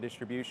there where we have a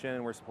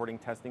distribution. We're supporting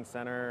testing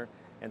center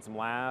and some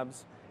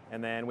labs.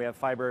 And then we have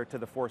fiber to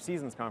the Four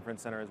Seasons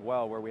Conference Center as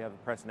well, where we have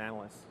press and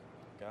analysts.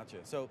 Gotcha.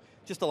 So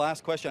just the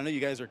last question, I know you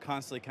guys are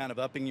constantly kind of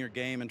upping your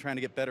game and trying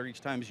to get better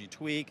each time as you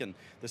tweak, and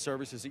the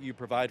services that you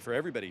provide for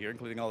everybody here,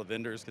 including all the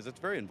vendors, because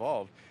it's very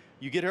involved.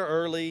 You get here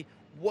early.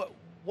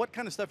 What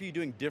kind of stuff are you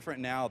doing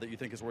different now that you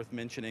think is worth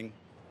mentioning,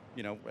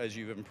 you know, as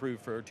you've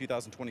improved for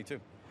 2022?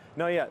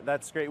 No, yeah,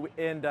 that's great.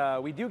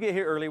 And we do get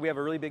here early. We have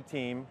a really big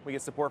team. We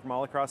get support from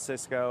all across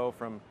Cisco,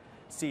 from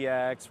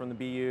CX, from the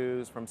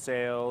BUs, from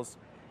sales.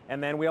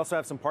 And then we also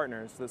have some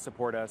partners that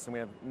support us. And we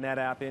have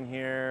NetApp in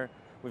here.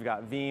 We've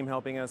got Veeam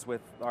helping us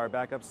with our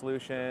backup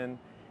solution.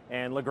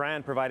 And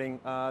Legrand providing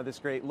this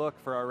great look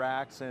for our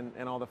racks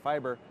and all the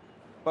fiber.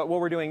 But what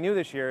we're doing new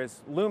this year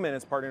is Lumen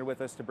has partnered with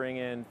us to bring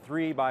in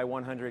 3 by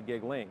 100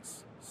 gig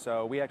links.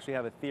 So we actually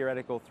have a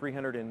theoretical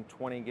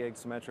 320 gig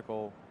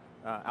symmetrical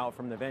out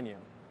from the venue.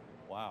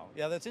 Wow.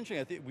 Yeah, that's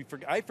interesting.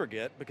 I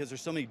forget, because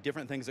there's so many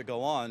different things that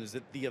go on, is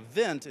that the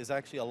event is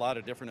actually a lot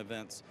of different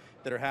events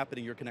that are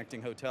happening. You're connecting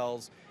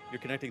hotels,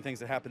 you're connecting things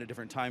that happen at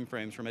different time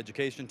frames, from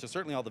education to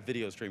certainly all the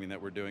video streaming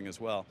that we're doing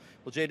as well.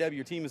 Well, JW,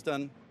 your team has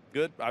done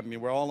good. I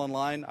mean, we're all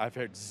online. I've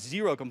heard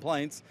zero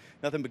complaints,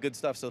 nothing but good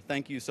stuff. So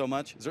thank you so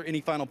much. Is there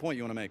any final point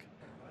you want to make?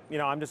 You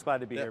know, I'm just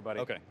glad to be here,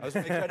 buddy. Okay, I was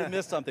making sure I didn't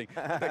miss something.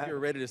 I bet you were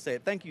ready to say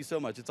it. Thank you so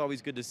much. It's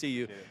always good to see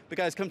you. But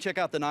guys, come check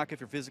out the NOC if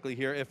you're physically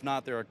here. If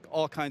not, there are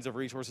all kinds of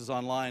resources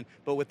online.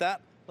 But with that,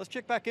 let's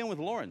check back in with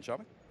Lauren, shall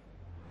we?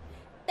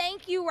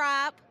 Thank you,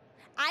 Rob.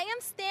 I am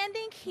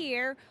standing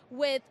here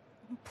with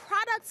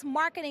Products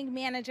Marketing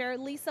Manager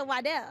Lisa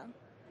Waddell.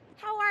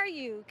 How are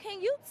you?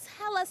 Can you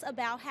tell us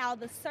about how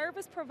the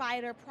service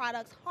provider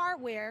products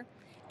hardware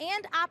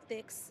and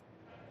optics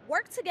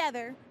work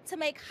together to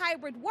make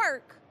hybrid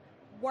work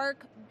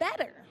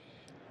better?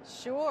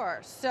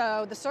 Sure.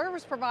 So the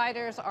service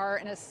providers are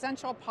an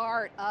essential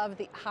part of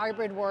the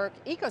hybrid work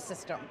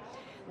ecosystem.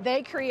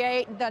 They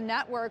create the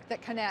network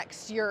that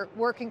connects your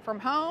working from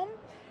home,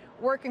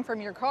 working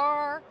from your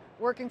car,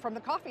 working from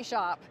the coffee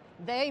shop.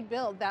 They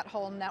build that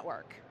whole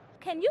network.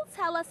 Can you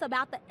tell us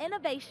about the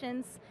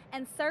innovations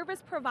and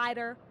service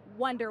provider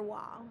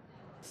Wonderwall?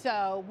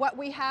 So what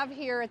we have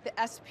here at the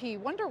SP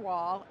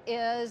Wonderwall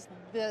is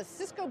the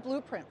Cisco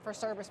blueprint for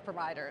service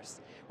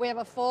providers. We have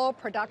a full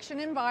production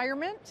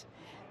environment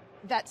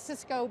that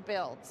Cisco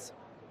builds.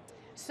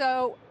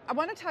 So I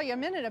want to tell you a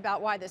minute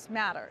about why this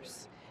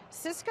matters.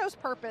 Cisco's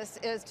purpose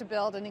is to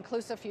build an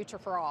inclusive future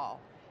for all.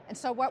 And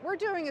so what we're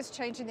doing is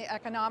changing the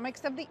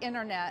economics of the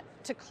internet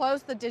to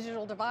close the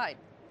digital divide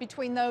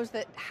between those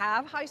that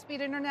have high-speed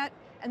internet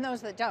and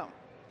those that don't.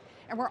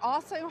 And we're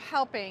also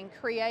helping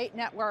create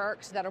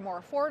networks that are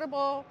more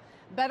affordable,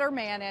 better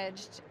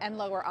managed, and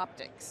lower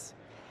optics.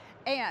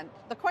 And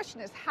the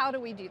question is, how do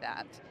we do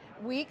that?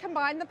 We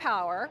combine the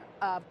power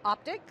of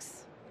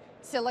optics,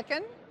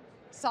 silicon,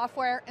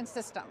 software, and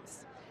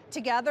systems.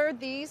 Together,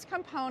 these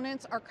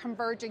components are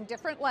converging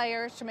different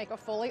layers to make a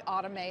fully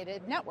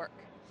automated network.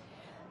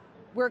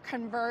 We're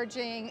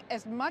converging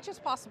as much as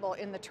possible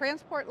in the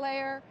transport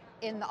layer,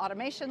 in the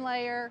automation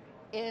layer,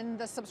 in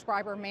the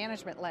subscriber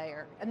management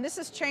layer. And this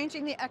is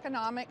changing the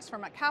economics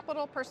from a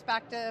capital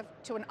perspective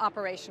to an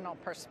operational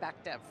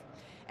perspective.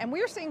 And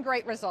we're seeing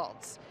great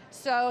results.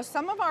 So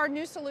some of our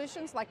new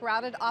solutions like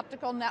routed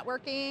optical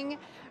networking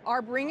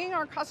are bringing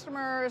our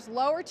customers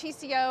lower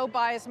TCO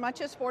by as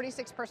much as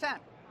 46%.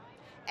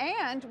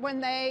 And when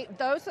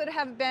those that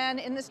have been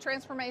in this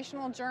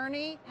transformational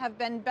journey have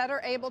been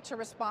better able to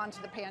respond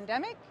to the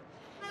pandemic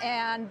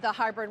and the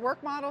hybrid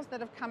work models that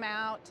have come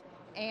out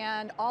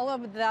and all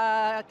of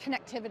the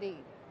connectivity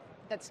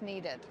that's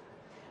needed.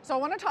 So I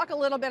want to talk a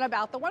little bit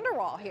about the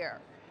Wonderwall here.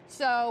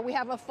 So we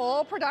have a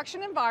full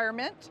production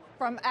environment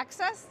from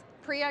access,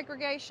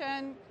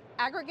 pre-aggregation,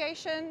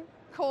 aggregation,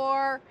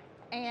 core,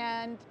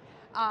 and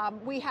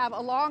we have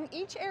along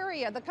each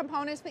area the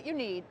components that you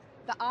need,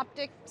 the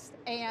optics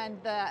and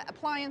the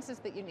appliances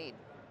that you need.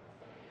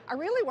 I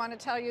really want to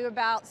tell you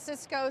about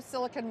Cisco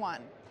Silicon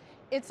One.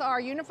 It's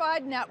our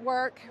unified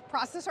network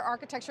processor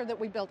architecture that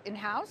we built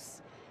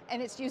in-house,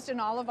 and it's used in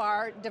all of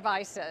our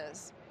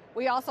devices.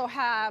 We also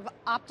have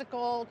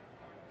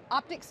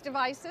optics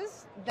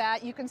devices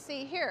that you can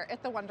see here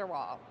at the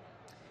Wonderwall.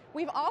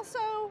 We've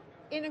also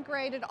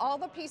integrated all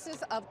the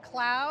pieces of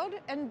cloud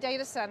and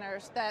data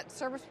centers that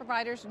service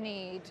providers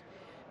need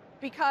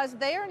because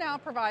they are now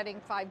providing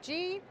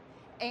 5G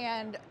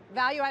and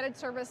value-added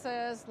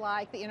services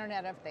like the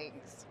Internet of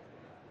Things.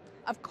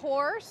 Of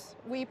course,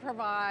 we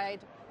provide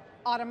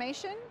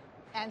automation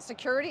and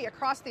security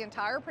across the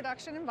entire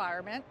production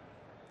environment.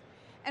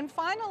 And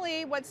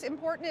finally, what's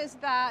important is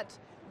that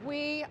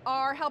we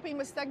are helping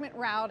with segment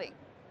routing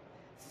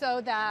so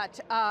that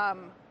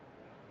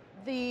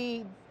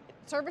the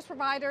service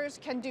providers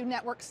can do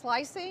network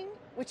slicing,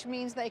 which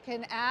means they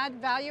can add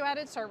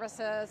value-added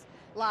services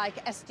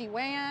like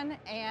SD-WAN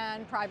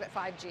and private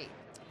 5G.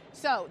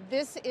 So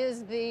this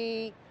is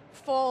the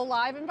full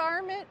live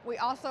environment. We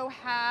also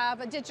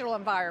have a digital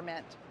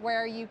environment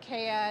where you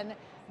can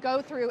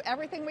go through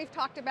everything we've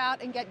talked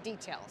about and get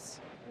details.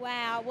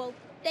 Wow, well,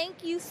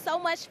 thank you so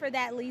much for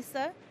that,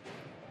 Lisa.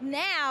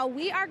 Now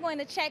we are going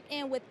to check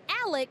in with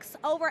Alex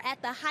over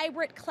at the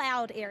hybrid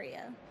cloud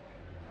area.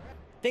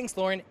 Thanks,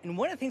 Lauren. And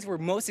one of the things we're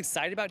most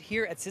excited about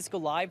here at Cisco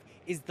Live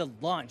is the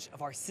launch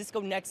of our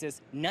Cisco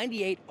Nexus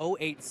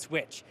 9808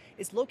 switch.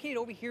 It's located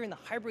over here in the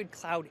hybrid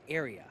cloud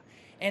area.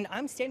 And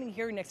I'm standing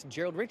here next to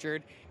Gerald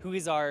Richard, who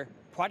is our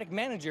product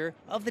manager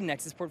of the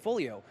Nexus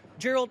portfolio.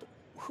 Gerald,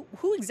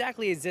 who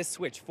exactly is this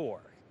switch for?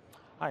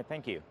 Hi,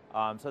 thank you.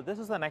 So this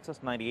is the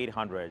Nexus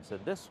 9800. So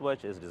this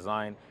switch is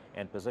designed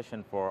and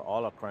positioned for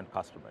all our current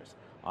customers,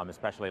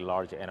 especially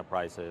large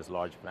enterprises,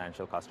 large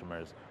financial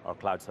customers, or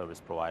cloud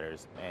service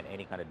providers, and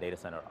any kind of data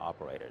center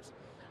operators.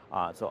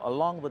 So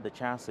along with the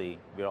chassis,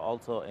 we are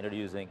also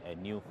introducing a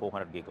new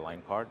 400 gig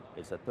line card.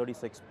 It's a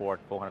 36-port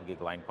 400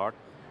 gig line card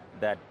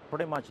that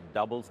pretty much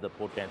doubles the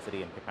port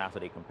density and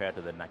capacity compared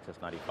to the Nexus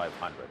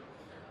 9500.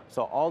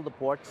 So all the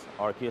ports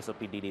are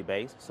QSFP-DD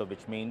based, so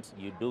which means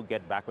you do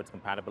get backwards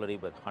compatibility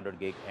with 100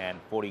 gig and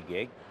 40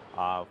 gig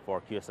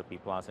for QSFP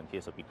Plus and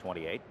QSFP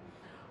 28.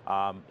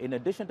 In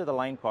addition to the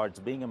line cards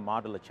being a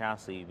modular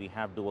chassis, we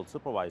have dual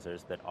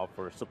supervisors that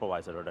offer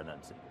supervisor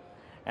redundancy.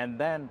 And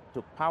then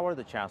to power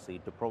the chassis,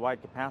 to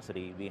provide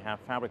capacity, we have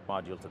fabric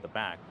modules at the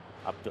back,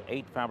 up to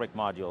 8 fabric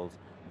modules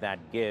that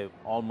give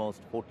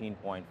almost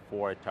 14.4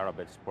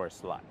 terabits per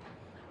slot.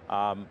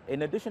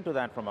 In addition to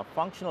that, from a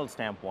functional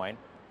standpoint,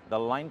 the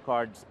line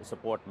cards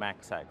support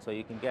MACsec, so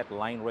you can get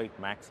line rate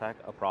MACsec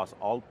across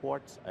all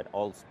ports at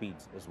all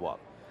speeds as well.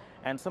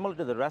 And similar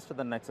to the rest of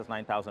the Nexus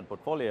 9000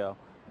 portfolio,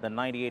 the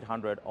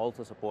 9800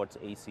 also supports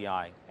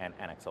ACI and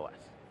NXOS.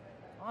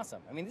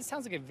 Awesome. I mean, this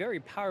sounds like a very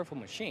powerful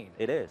machine.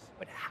 It is.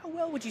 But how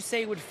well would you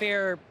say it would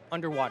fare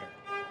underwater?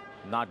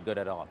 Not good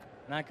at all.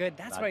 Not good?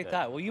 That's Not what I good.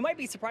 thought. Well, you might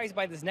be surprised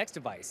by this next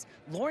device.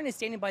 Lauren is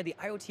standing by the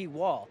IoT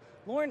wall.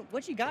 Lauren,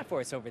 what you got for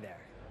us over there?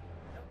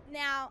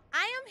 Now,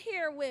 I am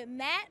here with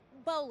Matt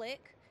Bolick,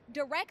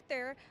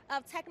 Director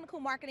of Technical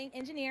Marketing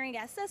Engineering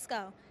at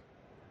Cisco.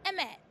 And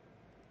Matt,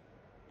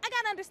 I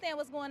gotta understand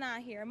what's going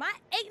on here. My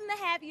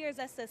 8.5 years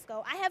at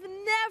Cisco, I have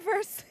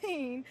never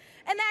seen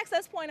an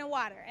access point in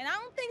water. And I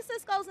don't think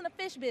Cisco's in the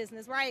fish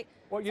business, right?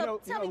 Well, you know,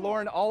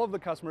 Lauren, all of the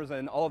customers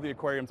and all of the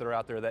aquariums that are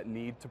out there that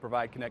need to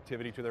provide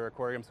connectivity to their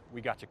aquariums,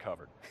 we got you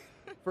covered.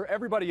 For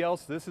everybody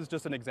else, this is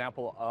just an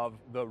example of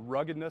the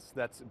ruggedness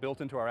that's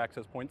built into our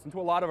access points, into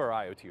a lot of our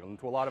IoT,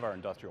 into a lot of our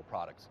industrial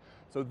products.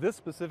 So this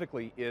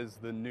specifically is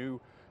the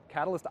new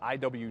Catalyst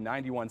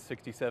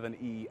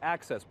IW9167E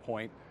access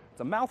point.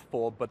 It's a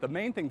mouthful, but the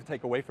main thing to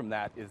take away from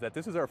that is that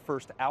this is our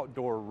first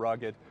outdoor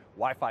rugged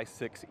Wi-Fi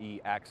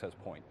 6E access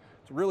point.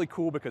 It's really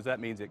cool because that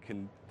means it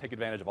can take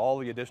advantage of all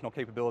the additional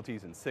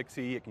capabilities in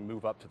 6E. It can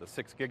move up to the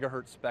 6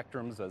 gigahertz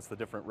spectrums as the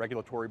different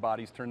regulatory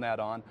bodies turn that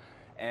on,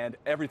 and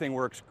everything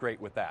works great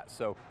with that.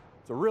 So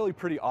it's a really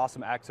pretty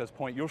awesome access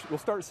point. You'll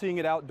start seeing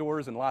it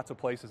outdoors in lots of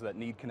places that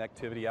need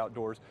connectivity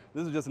outdoors.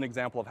 This is just an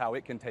example of how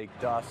it can take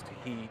dust,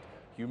 heat,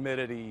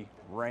 humidity,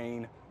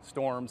 rain,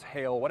 storms,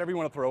 hail, whatever you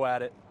want to throw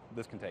at it,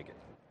 this can take it.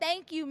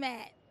 Thank you,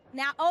 Matt.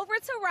 Now over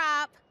to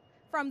Rob,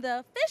 from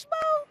the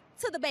fishbowl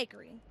to the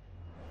bakery.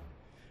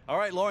 All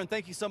right, Lauren,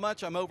 thank you so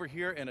much. I'm over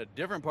here in a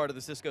different part of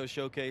the Cisco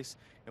showcase,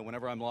 and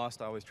whenever I'm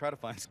lost, I always try to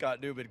find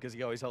Scott Newman because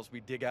he always helps me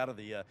dig out of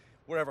the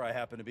wherever I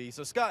happen to be.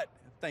 So Scott,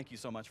 thank you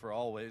so much for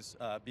always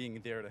being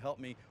there to help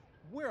me.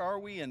 Where are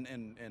we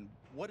and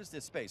what is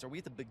this space? Are we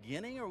at the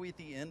beginning or are we at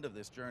the end of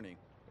this journey?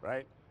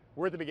 Right?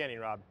 We're at the beginning,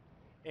 Rob.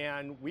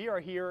 And we are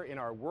here in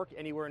our work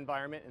anywhere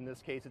environment. In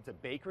this case, it's a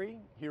bakery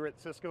here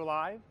at Cisco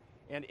Live.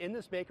 And in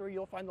this bakery,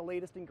 you'll find the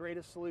latest and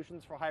greatest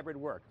solutions for hybrid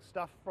work.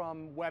 Stuff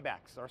from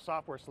WebEx, our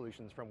software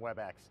solutions from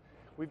WebEx.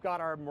 We've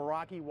got our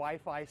Meraki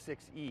Wi-Fi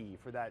 6E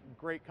for that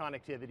great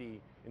connectivity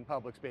in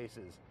public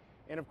spaces.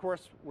 And of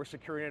course, we're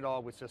securing it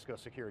all with Cisco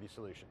Security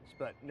Solutions.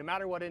 But no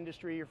matter what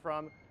industry you're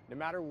from, no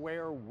matter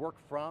where work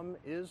from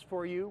is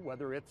for you,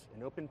 whether it's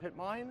an open pit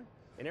mine,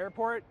 an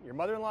airport, your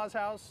mother-in-law's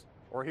house,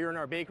 or here in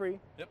our bakery,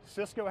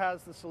 Cisco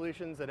has the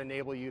solutions that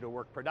enable you to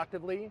work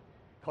productively,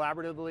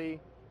 collaboratively,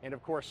 and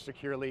of course,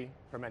 securely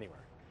from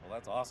anywhere. Well,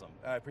 that's awesome.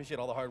 I appreciate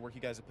all the hard work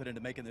you guys have put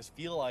into making this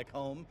feel like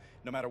home,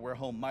 no matter where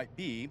home might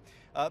be.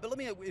 But let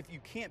me, if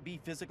you can't be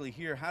physically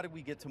here, how do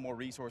we get to more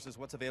resources?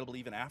 What's available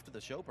even after the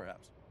show,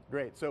 perhaps?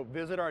 Great, so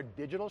visit our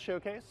digital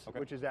showcase,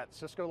 which is at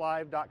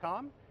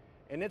ciscolive.com,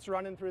 and it's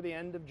running through the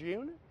end of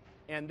June.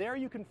 And there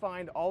you can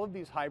find all of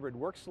these hybrid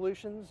work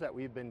solutions that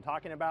we've been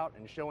talking about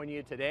and showing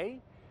you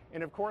today.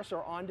 And of course,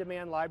 our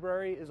on-demand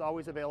library is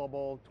always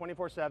available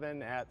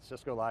 24/7 at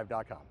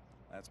ciscolive.com.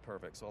 That's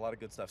perfect. So a lot of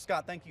good stuff.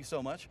 Scott, thank you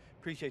so much.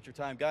 Appreciate your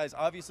time. Guys,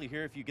 obviously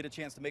here, if you get a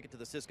chance to make it to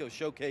the Cisco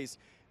Showcase,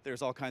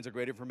 there's all kinds of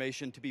great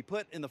information to be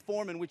put in the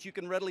form in which you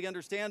can readily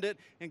understand it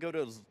and go to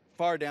as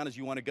far down as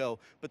you want to go.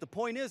 But the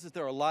point is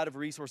there are a lot of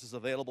resources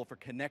available for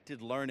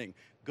connected learning.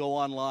 Go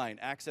online,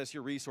 access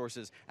your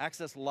resources,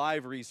 access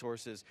live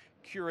resources,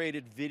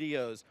 curated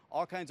videos,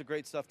 all kinds of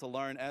great stuff to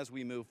learn as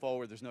we move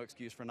forward. There's no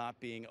excuse for not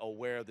being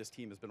aware this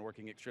team has been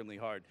working extremely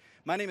hard.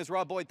 My name is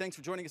Rob Boyd. Thanks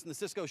for joining us in the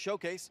Cisco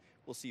Showcase.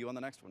 We'll see you on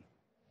the next one.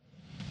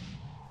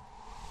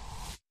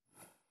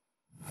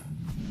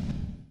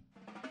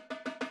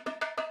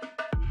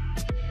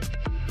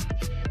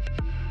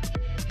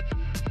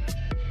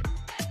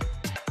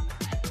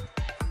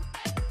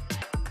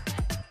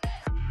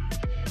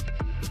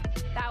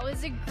 That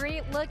was a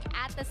great look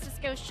at the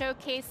Cisco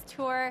Showcase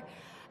tour.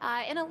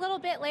 In a little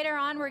bit later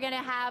on, we're going to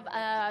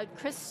have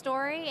Chris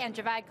Story and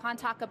Javad Khan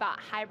talk about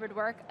hybrid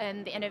work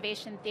in the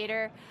Innovation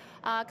Theater.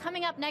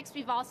 Coming up next,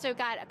 we've also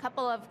got a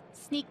couple of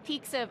sneak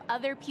peeks of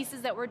other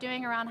pieces that we're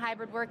doing around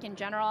hybrid work in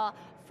general.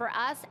 For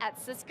us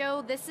at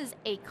Cisco, this is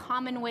a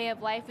common way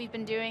of life. We've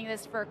been doing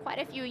this for quite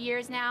a few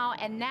years now,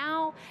 and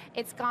now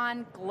it's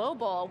gone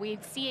global. We're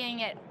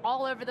seeing it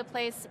all over the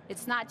place.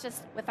 It's not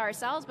just with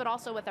ourselves, but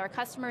also with our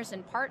customers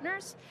and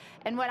partners.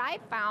 And what I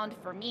found,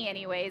 for me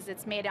anyways,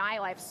 it's made my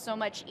life so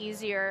much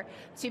easier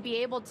to be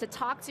able to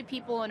talk to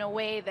people in a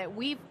way that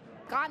we've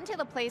gotten to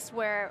the place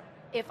where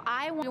if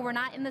we're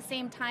not in the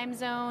same time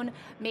zone,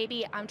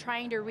 maybe I'm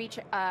trying to reach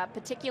a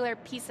particular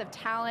piece of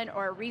talent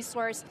or a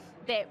resource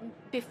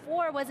that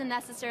before wasn't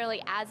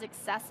necessarily as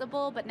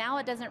accessible, but now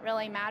it doesn't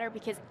really matter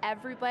because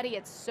everybody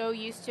is so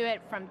used to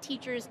it, from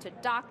teachers to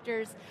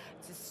doctors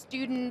to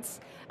students.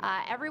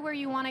 Everywhere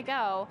you want to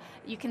go,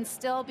 you can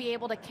still be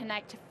able to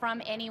connect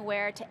from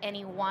anywhere to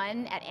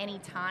anyone at any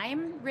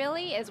time,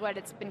 really, is what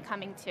it's been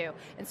coming to.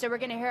 And so we're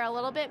going to hear a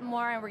little bit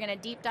more, and we're going to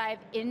deep dive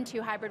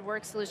into hybrid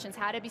work solutions,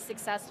 how to be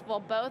successful,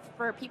 both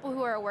for people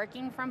who are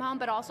working from home,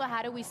 but also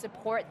how do we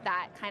support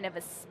that kind of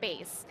a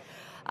space.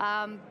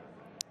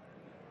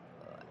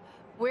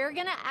 We're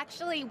going to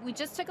actually, we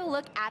just took a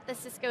look at the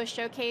Cisco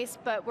showcase,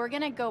 but we're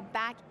going to go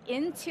back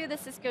into the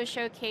Cisco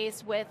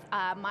showcase with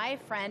my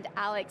friend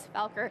Alex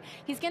Felker.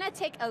 He's going to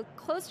take a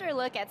closer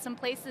look at some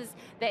places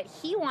that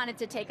he wanted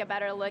to take a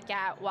better look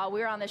at while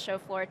we were on the show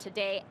floor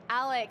today.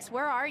 Alex,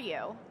 where are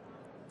you?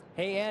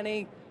 Hey,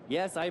 Annie.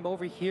 Yes, I'm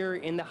over here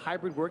in the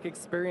hybrid work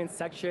experience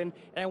section,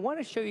 and I want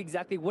to show you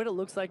exactly what it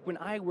looks like when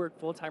I work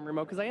full-time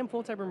remote, because I am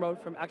full-time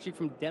remote from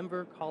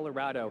Denver,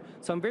 Colorado.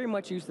 So I'm very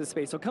much used to the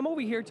space. So come over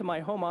here to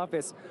my home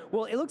office.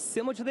 Well, it looks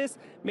similar to this,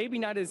 maybe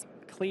not as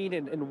clean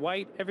and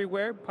white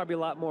everywhere, probably a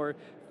lot more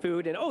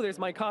food, and oh, there's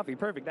my coffee,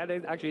 perfect. That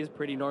actually is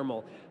pretty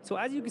normal. So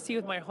as you can see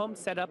with my home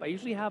setup, I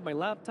usually have my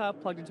laptop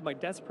plugged into my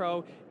Desk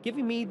Pro,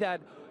 giving me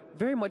that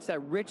very much that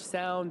rich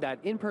sound, that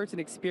in-person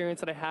experience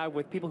that I have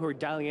with people who are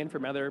dialing in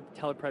from other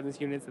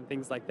telepresence units and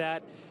things like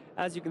that.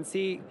 As you can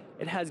see,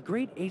 it has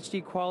great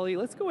HD quality.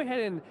 Let's go ahead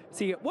and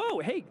see. Whoa,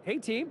 hey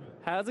team,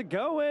 how's it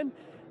going?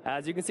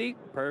 As you can see,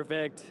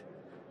 perfect.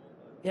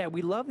 Yeah,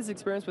 we love this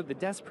experience with the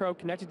Desk Pro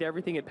connected to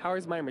everything. It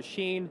powers my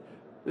machine.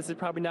 This is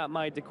probably not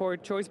my decor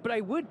choice, but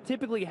I would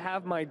typically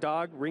have my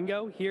dog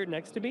Ringo here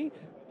next to me.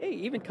 Hey,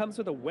 even comes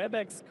with a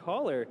WebEx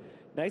collar.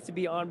 Nice to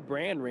be on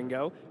brand,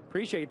 Ringo.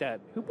 Appreciate that.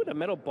 Who put a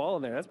metal ball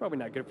in there? That's probably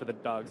not good for the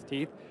dog's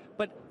teeth.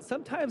 But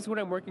sometimes when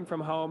I'm working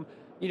from home,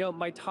 you know,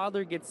 my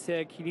toddler gets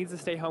sick, he needs to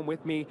stay home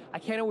with me. I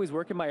can't always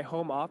work in my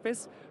home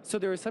office. So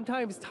there are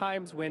sometimes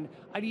times when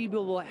I need to be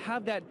able to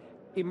have that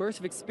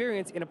immersive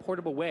experience in a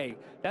portable way.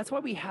 That's why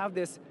we have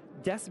this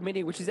Desk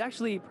Mini, which is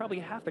actually probably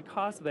half the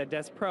cost of that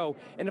Desk Pro.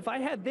 And if I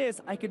had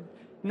this, I could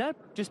not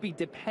just be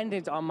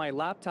dependent on my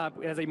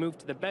laptop as I move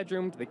to the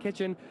bedroom, to the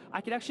kitchen.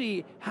 I could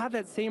actually have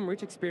that same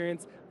rich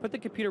experience, put the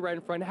computer right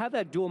in front, have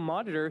that dual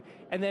monitor,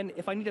 and then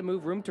if I need to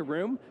move room to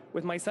room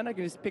with my son, I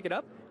can just pick it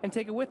up and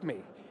take it with me.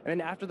 And then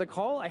after the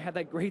call, I have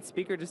that great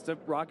speaker just to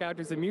rock out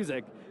to some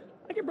music.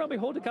 I can probably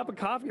hold a cup of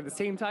coffee at the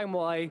same time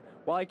while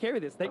I carry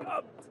this thing.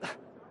 Oh,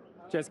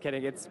 just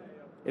kidding, it's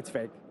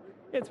fake.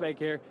 It's fake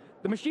here.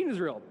 The machine is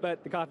real,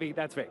 but the coffee,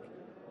 that's fake.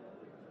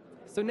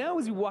 So now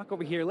as we walk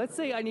over here, let's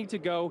say I need to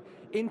go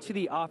into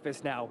the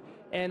office now,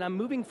 and I'm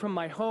moving from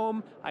my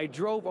home. I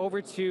drove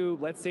over to,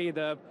 let's say,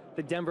 the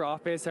Denver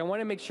office. I want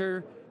to make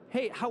sure,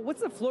 hey,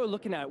 what's the floor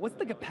looking at? What's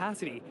the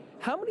capacity?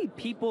 How many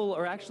people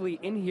are actually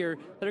in here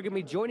that are going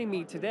to be joining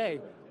me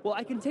today? Well,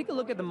 I can take a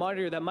look at the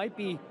monitor that might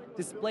be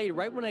displayed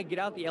right when I get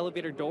out the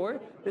elevator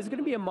door. There's going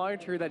to be a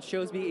monitor that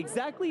shows me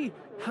exactly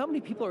how many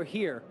people are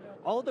here.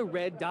 All the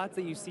red dots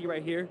that you see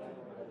right here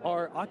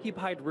are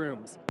occupied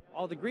rooms.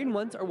 All the green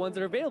ones are ones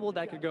that are available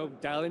that I could go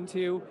dial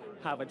into,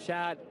 have a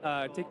chat,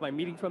 take my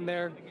meeting from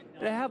there.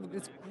 And I have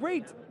this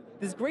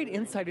great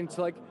insight into,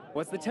 like,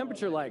 what's the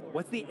temperature like?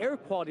 What's the air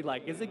quality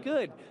like? Is it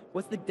good?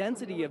 What's the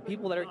density of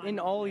people that are in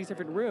all these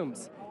different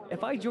rooms?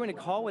 If I join a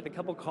call with a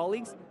couple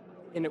colleagues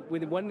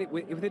within one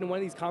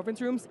of these conference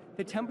rooms,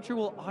 the temperature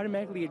will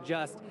automatically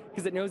adjust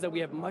because it knows that we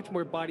have much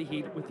more body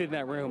heat within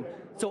that room.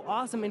 So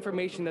awesome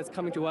information that's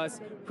coming to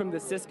us from the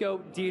Cisco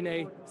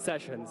DNA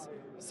sessions.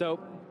 So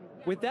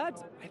with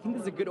that, I think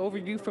this is a good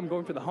overview from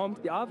going from the home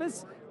to the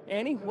office.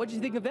 Annie, what did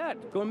you think of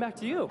that? Going back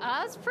to you.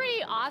 That's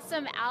pretty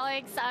awesome,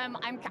 Alex.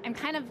 I'm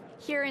kind of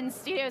here in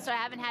studio, so I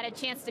haven't had a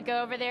chance to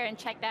go over there and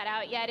check that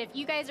out yet. If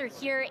you guys are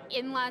here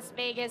in Las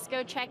Vegas,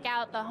 go check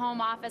out the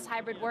home office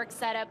hybrid work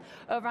setup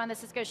over on the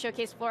Cisco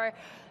Showcase floor.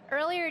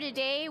 Earlier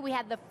today, we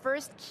had the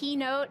first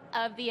keynote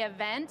of the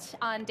event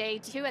on day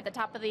 2 at the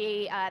top of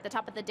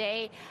the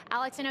day.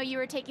 Alex, I know you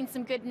were taking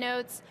some good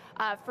notes.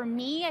 For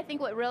me, I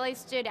think what really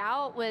stood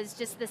out was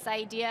just this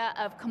idea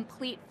of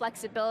complete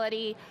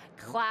flexibility,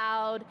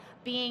 cloud,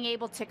 being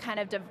able to kind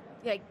of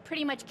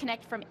pretty much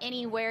connect from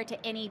anywhere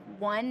to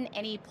anyone,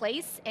 any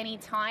place,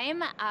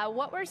 anytime.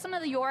 What were some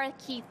of your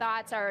key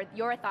thoughts or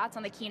your thoughts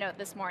on the keynote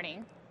this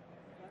morning?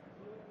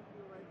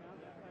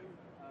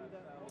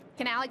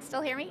 Can Alex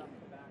still hear me?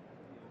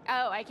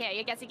 Oh, I can't.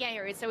 I guess he can't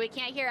hear me, so we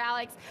can't hear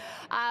Alex.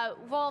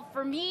 Well,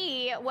 for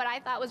me, what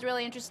I thought was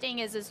really interesting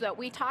is that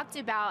we talked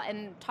about,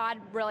 and Todd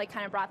really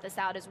kind of brought this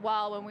out as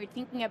well, when we were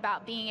thinking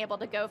about being able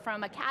to go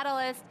from a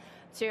Catalyst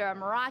to a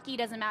Meraki,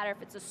 doesn't matter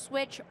if it's a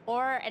switch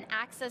or an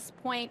access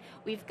point.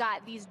 We've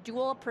got these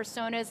dual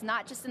personas,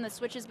 not just in the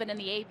switches, but in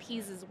the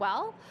APs as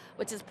well,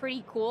 which is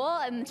pretty cool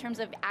in terms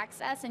of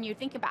access. And you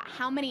think about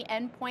how many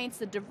endpoints,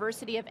 the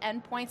diversity of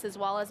endpoints, as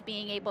well as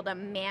being able to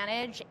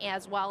manage,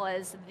 as well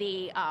as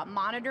the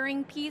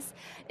monitoring piece.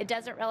 It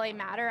doesn't really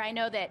matter. I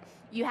know that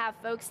you have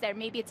folks that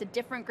maybe it's a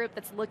different group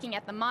that's looking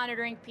at the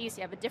monitoring piece,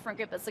 you have a different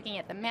group that's looking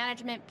at the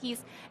management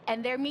piece,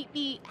 and they may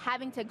be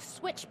having to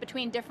switch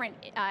between different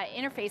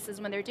interfaces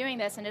when they're doing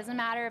this, and it doesn't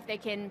matter if they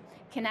can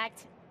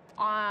connect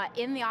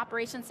in the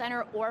operations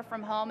center or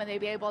from home, and they'll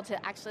be able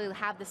to actually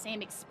have the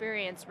same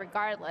experience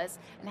regardless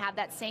and have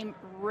that same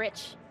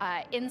rich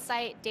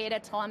insight, data,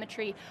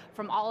 telemetry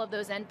from all of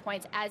those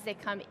endpoints as they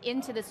come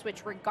into the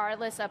switch,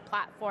 regardless of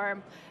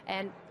platform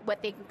and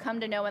what they can come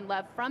to know and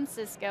love from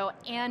Cisco,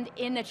 and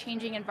in a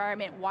changing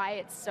environment, why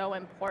it's so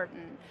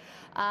important.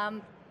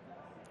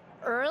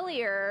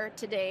 Earlier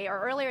today,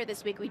 or earlier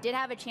this week, we did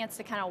have a chance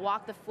to kind of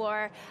walk the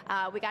floor.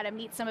 We got to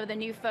meet some of the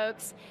new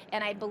folks,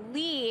 and I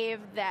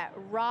believe that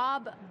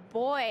Rob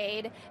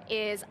Boyd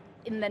is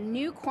in the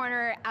new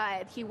corner.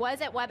 He was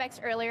at WebEx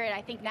earlier, and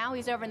I think now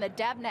he's over in the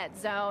DevNet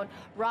zone.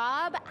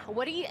 Rob,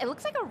 what are you? It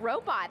looks like a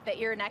robot that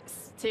you're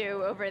next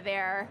to over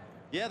there.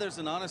 Yeah, there's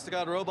an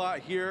honest-to-God robot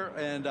here,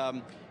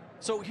 and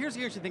so here's the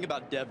interesting thing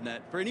about DevNet.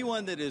 For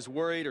anyone that is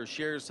worried or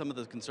shares some of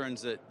the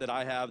concerns that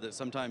I have, that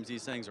sometimes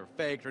these things are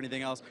faked or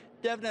anything else,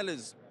 DevNet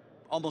is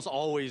almost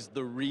always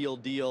the real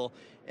deal.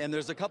 And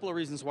there's a couple of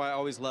reasons why I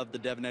always loved the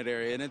DevNet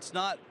area. And it's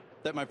not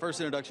that my first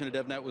introduction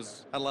to DevNet had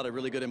a lot of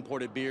really good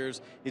imported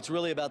beers. It's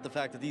really about the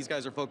fact that these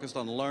guys are focused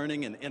on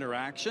learning and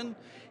interaction.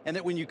 And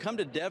that when you come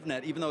to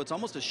DevNet, even though it's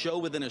almost a show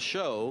within a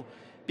show,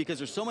 because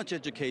there's so much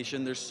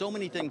education, there's so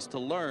many things to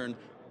learn,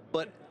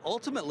 but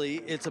ultimately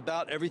it's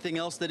about everything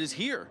else that is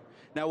here.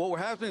 Now,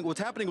 what's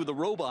happening with the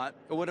robot,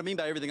 or what I mean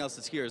by everything else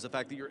that's here, is the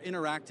fact that you're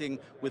interacting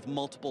with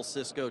multiple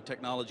Cisco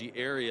technology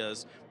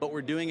areas, but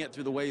we're doing it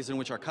through the ways in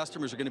which our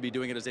customers are going to be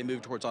doing it as they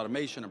move towards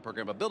automation and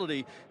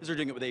programmability, is they're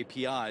doing it with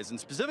APIs. And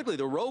specifically,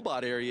 the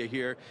robot area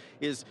here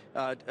is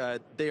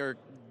they are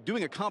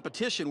doing a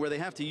competition where they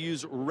have to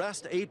use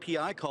REST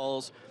API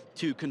calls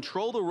to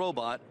control the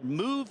robot,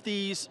 move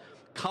these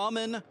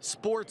common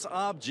sports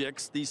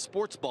objects, these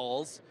sports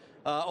balls,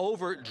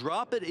 over,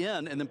 drop it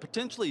in, and then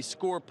potentially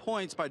score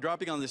points by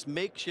dropping on this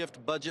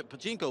makeshift budget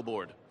pachinko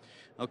board.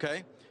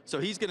 Okay? So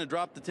he's going to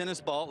drop the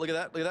tennis ball. Look at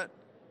that, look at that.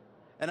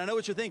 And I know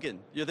what you're thinking.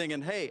 You're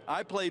thinking, hey,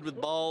 I played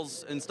with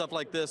balls and stuff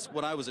like this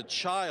when I was a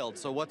child,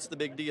 so what's the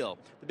big deal?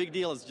 The big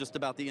deal is just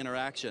about the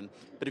interaction.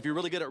 But if you're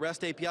really good at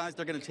REST APIs,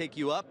 they're going to take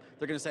you up.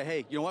 They're going to say,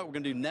 hey, you know what? We're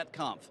going to do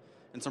NetConf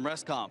and some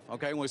RESTConf,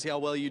 okay? We'll see how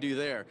well you do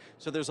there.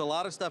 So there's a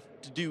lot of stuff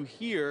to do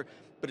here,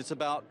 but it's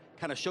about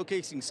kind of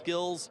showcasing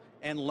skills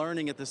and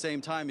learning at the same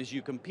time as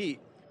you compete,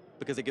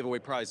 because they give away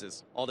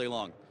prizes all day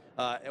long.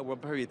 And we're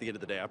probably at the end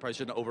of the day. I probably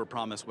shouldn't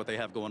overpromise what they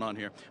have going on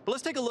here. But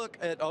let's take a look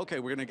at, okay,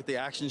 we're gonna get the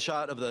action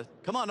shot of the,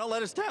 come on, don't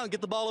let us down,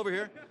 get the ball over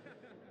here.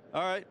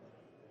 All right.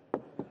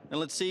 And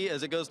let's see,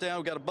 as it goes down,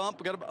 we got a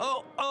bump,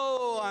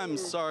 oh, I'm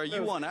sorry,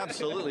 you won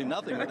absolutely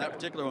nothing with that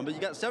particular one, but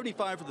you got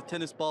 75 for the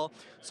tennis ball,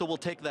 so we'll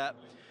take that.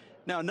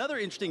 Now, another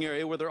interesting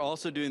area where they're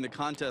also doing the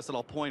contest that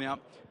I'll point out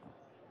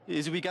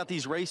is we got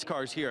these race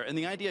cars here. And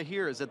the idea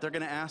here is that they're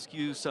going to ask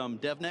you some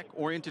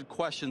DevNet-oriented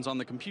questions on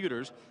the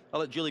computers. I'll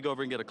let Julie go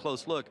over and get a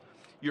close look.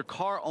 Your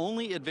car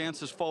only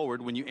advances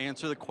forward when you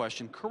answer the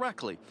question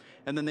correctly.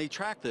 And then they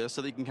track this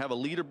so that you can have a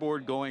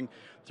leaderboard going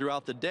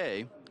throughout the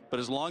day. But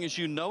as long as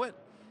you know it,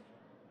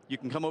 you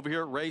can come over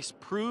here, race,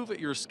 prove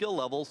your skill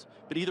levels.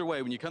 But either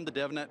way, when you come to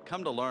DevNet,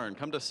 come to learn,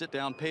 come to sit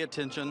down, pay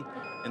attention,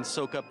 and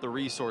soak up the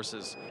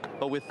resources.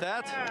 But with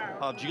that,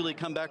 I'll have Julie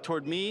come back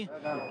toward me.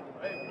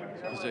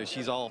 So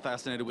she's all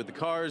fascinated with the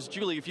cars.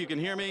 Julie, if you can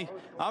hear me,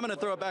 I'm going to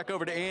throw it back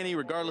over to Annie,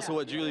 regardless of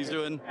what Julie's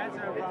doing.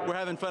 We're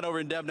having fun over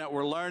in DevNet.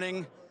 We're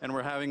learning, and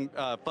we're having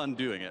fun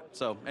doing it.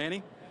 So,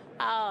 Annie?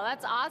 Oh,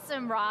 that's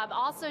awesome, Rob.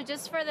 Also,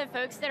 just for the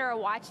folks that are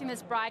watching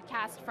this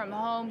broadcast from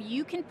home,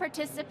 you can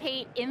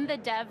participate in the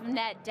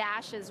DevNet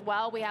Dash as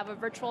well. We have a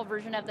virtual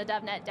version of the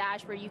DevNet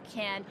Dash where you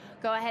can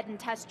go ahead and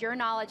test your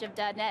knowledge of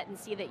DevNet and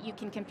see that you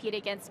can compete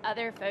against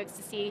other folks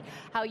to see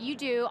how you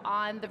do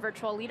on the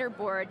virtual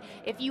leaderboard.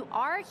 If you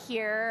are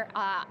here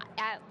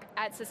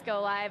at Cisco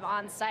Live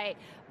on site,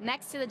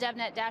 next to the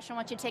DevNet Dash, I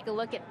want you to take a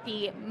look at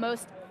the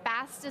most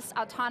fastest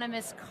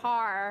autonomous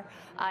car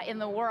in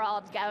the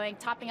world,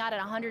 topping out at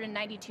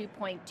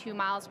 192.2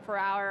 miles per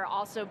hour,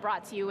 also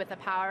brought to you with the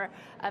power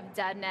of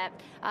DevNet.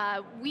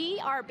 We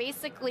are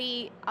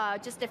basically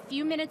just a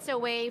few minutes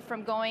away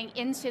from going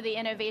into the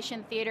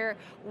Innovation Theater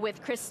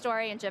with Chris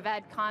Story and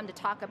Javed Khan to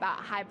talk about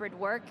hybrid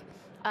work.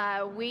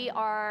 We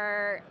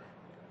are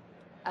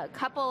a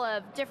couple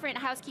of different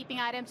housekeeping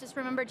items. Just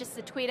remember just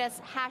to tweet us,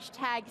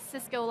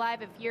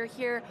 #CiscoLive if you're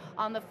here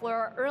on the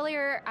floor.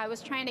 Earlier, I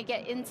was trying to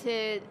get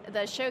into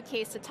the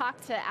showcase to talk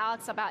to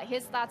Alex about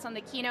his thoughts on the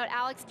keynote.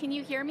 Alex, can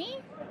you hear me?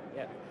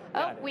 Yeah.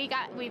 Oh, we've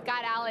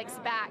got Alex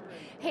back.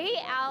 Hey,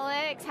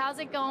 Alex, how's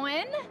it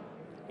going?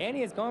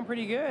 Annie, it's going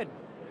pretty good.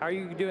 How are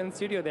you doing in the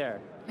studio there?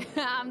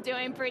 I'm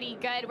doing pretty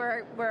good.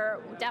 We're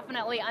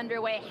definitely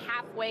underway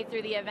halfway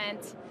through the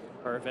event.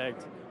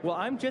 Perfect. Well,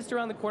 I'm just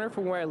around the corner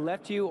from where I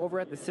left you over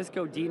at the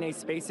Cisco DNA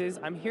Spaces.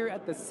 I'm here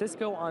at the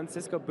Cisco on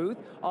Cisco booth,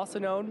 also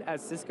known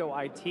as Cisco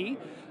IT.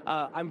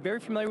 I'm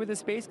very familiar with this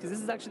space because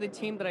this is actually the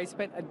team that I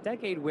spent a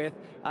decade with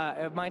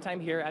of my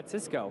time here at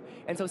Cisco.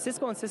 And so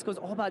Cisco on Cisco is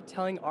all about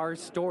telling our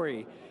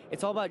story.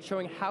 It's all about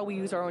showing how we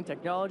use our own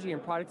technology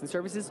and products and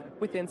services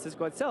within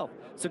Cisco itself.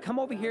 So come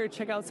over here,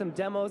 check out some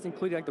demos,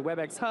 including like the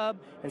WebEx Hub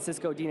and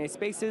Cisco DNA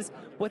Spaces.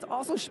 What's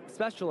also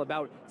special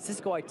about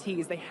Cisco IT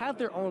is they have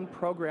their own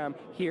program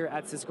here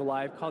at Cisco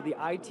Live called the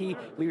IT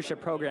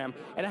Leadership Program.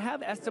 And I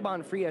have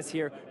Esteban Frias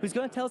here, who's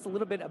going to tell us a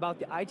little bit about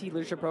the IT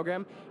Leadership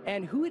Program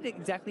and who it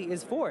exactly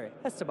is for.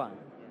 Esteban.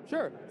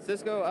 Sure.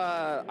 Cisco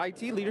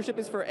IT leadership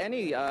is for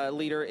any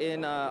leader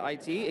in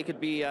IT. It could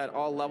be at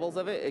all levels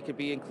of it. It could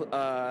be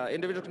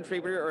individual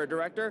contributor or a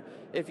director.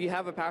 If you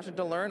have a passion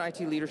to learn, IT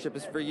leadership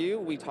is for you.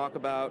 We talk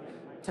about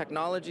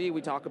technology,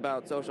 we talk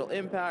about social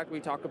impact, we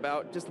talk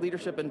about just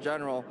leadership in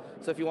general.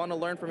 So if you want to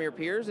learn from your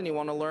peers and you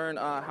want to learn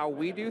how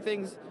we do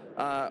things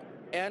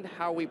and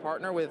how we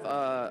partner with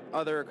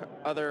other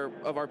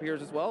of our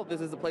peers as well,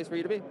 this is the place for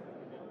you to be.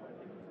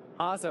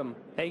 Awesome.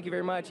 Thank you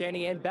very much,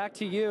 Annie, and back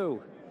to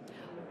you.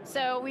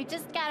 So we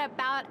just got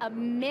about a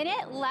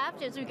minute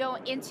left as we go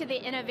into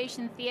the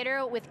Innovation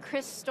Theater with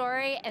Chris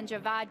Story and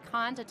Javad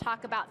Khan to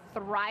talk about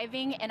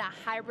thriving in a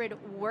hybrid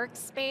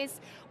workspace.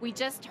 We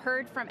just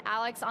heard from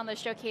Alex on the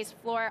showcase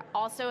floor,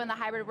 also in the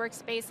hybrid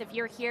workspace. If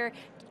you're here,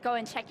 go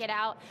and check it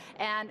out.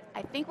 And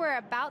I think we're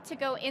about to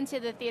go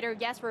into the theater.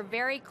 Yes, we're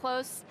very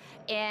close,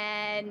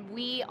 and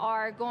we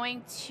are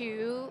going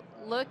to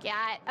look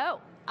at,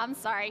 oh, I'm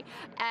sorry.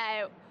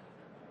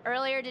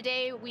 Earlier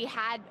today, we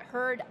had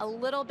heard a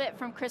little bit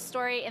from Chris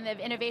Story in the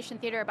Innovation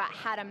Theater about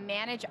how to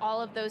manage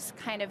all of those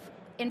kind of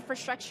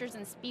infrastructures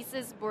and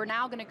spaces. We're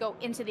now going to go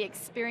into the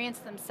experience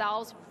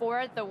themselves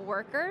for the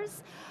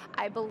workers.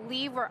 I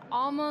believe we're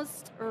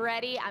almost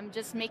ready. I'm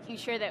just making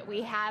sure that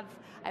we have,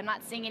 I'm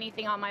not seeing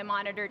anything on my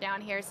monitor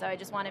down here, so I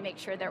just want to make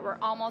sure that we're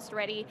almost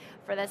ready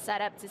for the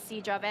setup to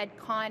see Javed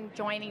Khan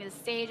joining the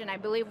stage, and I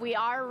believe we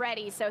are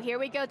ready. So here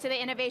we go to the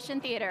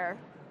Innovation Theater.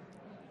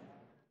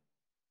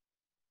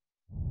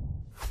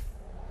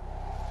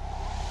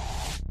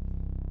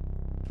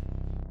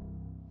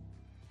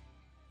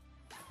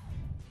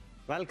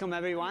 Welcome,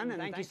 everyone,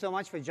 and thank you so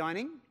much for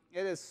joining.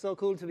 It is so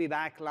cool to be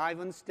back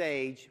live on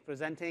stage,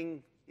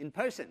 presenting in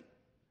person.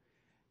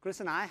 Chris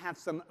and I have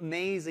some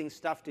amazing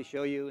stuff to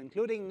show you,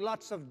 including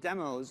lots of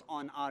demos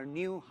on our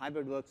new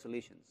hybrid work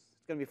solutions.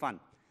 It's going to be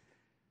fun.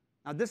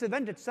 Now, this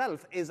event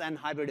itself is an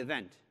hybrid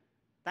event,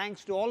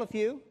 thanks to all of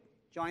you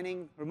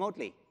joining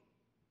remotely.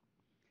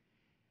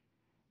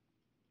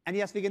 And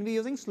yes, we're going to be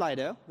using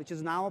Slido, which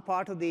is now a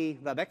part of the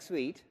WebEx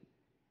suite,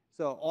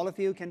 so all of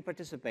you can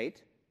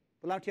participate.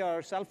 Pull out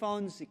your cell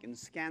phones, you can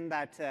scan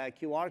that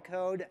QR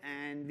code,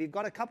 and we've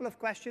got a couple of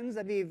questions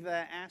that we've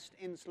asked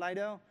in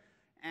Slido,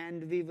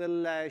 and we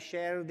will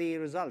share the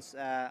results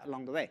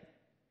along the way.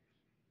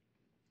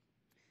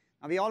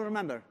 Now, we all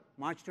remember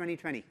March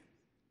 2020.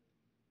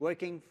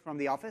 Working from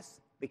the office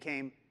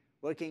became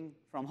working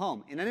from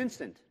home in an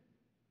instant.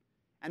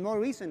 And more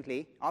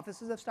recently,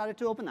 offices have started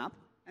to open up,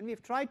 and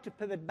we've tried to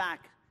pivot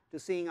back to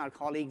seeing our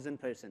colleagues in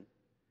person.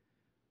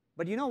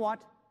 But you know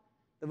what?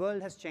 The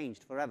world has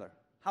changed forever.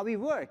 How we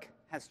work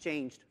has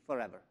changed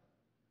forever.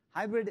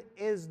 Hybrid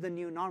is the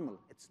new normal.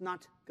 It's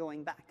not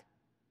going back.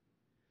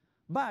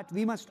 But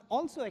we must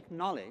also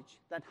acknowledge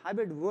that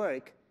hybrid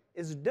work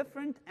is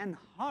different and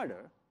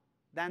harder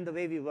than the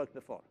way we worked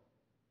before.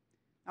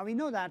 Now, we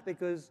know that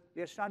because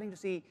we are starting to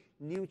see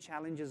new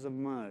challenges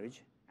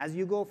emerge as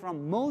you go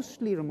from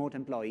mostly remote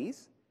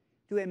employees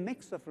to a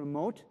mix of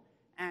remote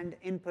and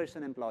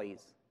in-person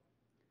employees.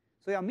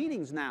 So your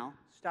meetings now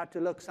start to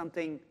look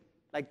something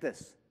like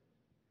this.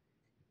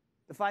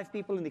 The 5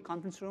 people in the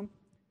conference room,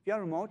 if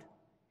you're remote,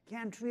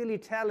 can't really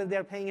tell if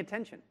they're paying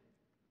attention.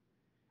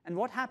 And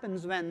what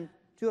happens when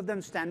 2 of them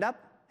stand up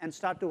and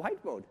start to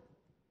whiteboard?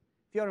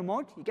 If you're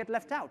remote, you get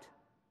left out.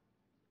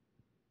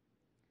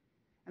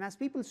 And as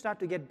people start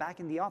to get back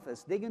in the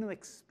office, they're going to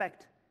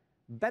expect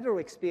better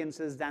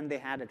experiences than they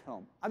had at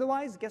home.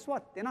 Otherwise, guess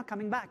what? They're not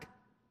coming back.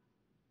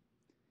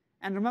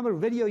 And remember,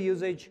 video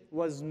usage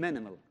was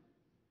minimal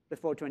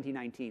before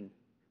 2019.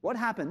 What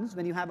happens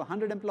when you have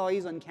 100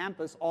 employees on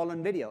campus all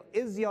on video?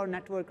 Is your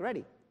network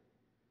ready?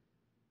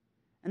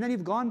 And then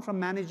you've gone from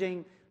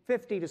managing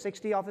 50 to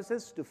 60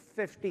 offices to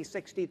 50,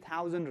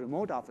 60,000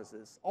 remote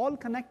offices, all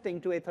connecting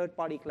to a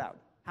third-party cloud.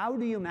 How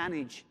do you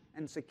manage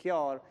and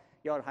secure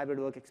your hybrid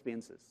work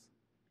experiences?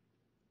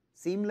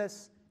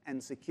 Seamless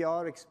and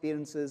secure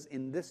experiences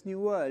in this new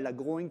world are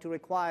going to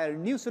require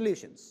new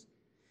solutions.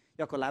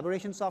 Your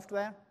collaboration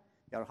software,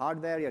 your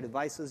hardware, your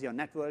devices, your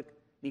network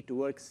need to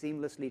work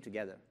seamlessly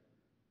together.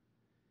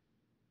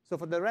 So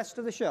for the rest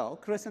of the show,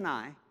 Chris and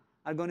I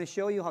are going to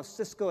show you how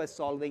Cisco is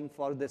solving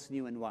for this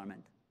new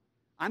environment.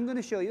 I'm going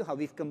to show you how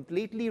we've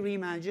completely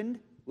reimagined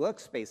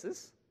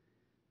workspaces.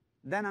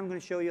 Then I'm going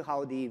to show you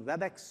how the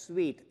WebEx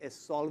suite is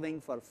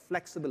solving for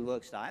flexible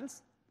work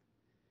styles.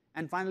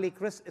 And finally,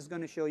 Chris is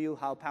going to show you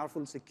how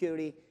powerful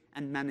security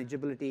and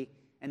manageability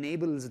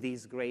enables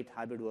these great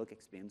hybrid work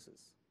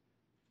experiences.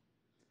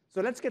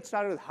 So let's get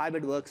started with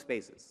hybrid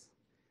workspaces.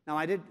 Now,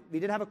 we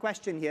did have a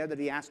question here that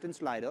we asked in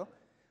Slido.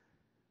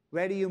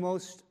 Where do you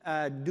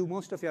do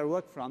most of your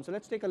work from? So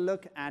let's take a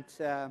look at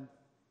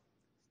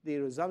the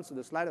results of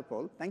the Slido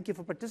poll. Thank you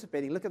for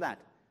participating. Look at that.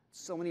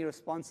 So many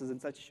responses in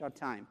such a short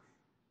time.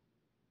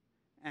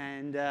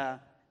 And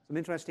some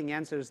interesting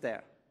answers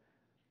there.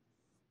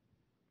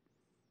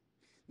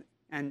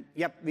 And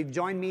yep, we've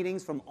joined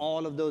meetings from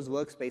all of those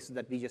workspaces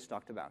that we just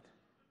talked about.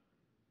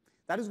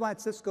 That is why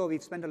at Cisco,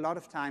 we've spent a lot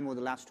of time over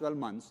the last 12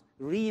 months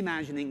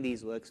reimagining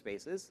these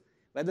workspaces,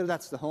 whether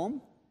that's the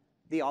home,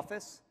 the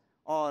office,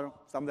 or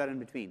somewhere in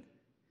between.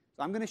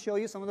 So I'm going to show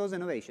you some of those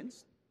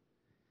innovations.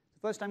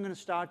 First, I'm going to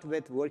start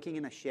with working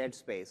in a shared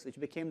space, which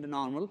became the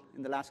normal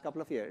in the last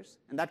couple of years.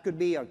 And that could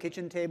be your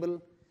kitchen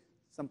table,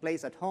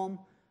 someplace at home,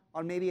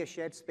 or maybe a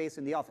shared space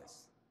in the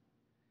office.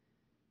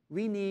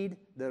 We need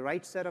the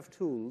right set of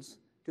tools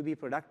to be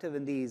productive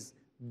in these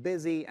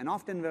busy and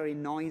often very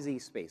noisy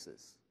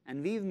spaces.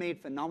 And we've made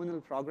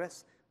phenomenal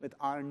progress with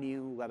our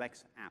new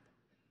WebEx app.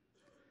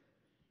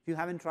 If you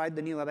haven't tried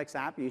the new WebEx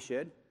app, you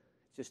should.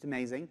 It's just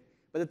amazing.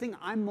 But the thing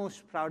I'm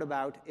most proud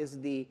about is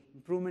the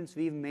improvements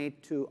we've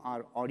made to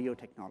our audio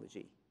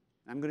technology.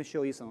 I'm going to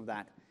show you some of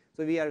that.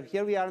 So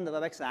here we are in the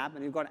WebEx app,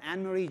 and we've got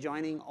Anne-Marie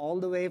joining all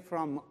the way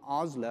from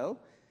Oslo.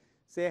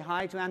 Say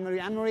hi to Anne-Marie.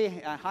 Anne-Marie,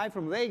 hi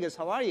from Vegas.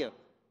 How are you?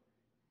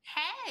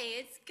 Hey,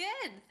 it's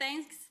good.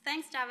 Thanks,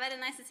 Javed,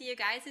 and nice to see you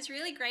guys. It's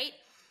really great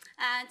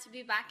to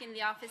be back in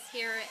the office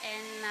here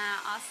in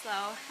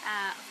Oslo.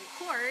 Of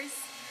course,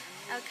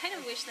 I kind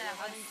of wish that I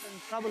was. Having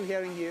some trouble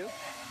hearing you.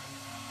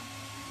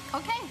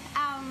 Okay,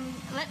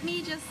 let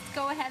me just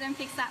go ahead and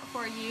fix that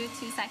for you.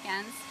 2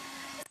 seconds.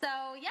 So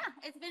yeah,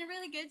 it's been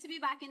really good to be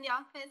back in the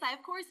office. I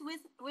of course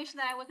wish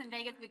that I was in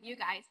Vegas with you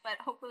guys, but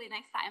hopefully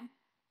next time.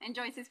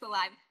 Enjoy Cisco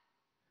Live.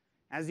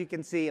 As you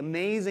can see,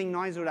 amazing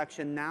noise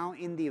reduction now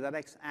in the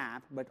WebEx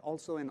app, but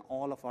also in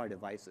all of our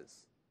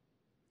devices.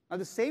 Now,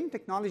 the same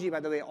technology, by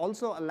the way,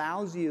 also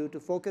allows you to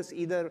focus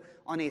either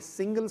on a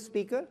single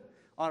speaker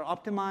or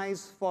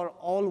optimize for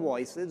all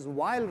voices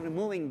while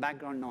removing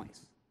background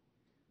noise.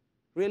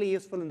 Really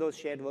useful in those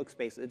shared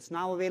workspaces. It's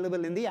now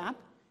available in the app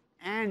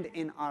and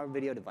in our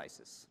video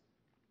devices.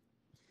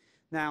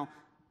 Now,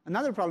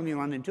 another problem you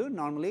run into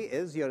normally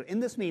is you're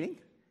in this meeting,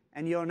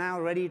 and you're now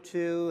ready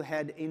to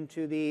head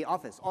into the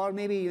office. Or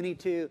maybe you need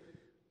to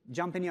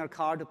jump in your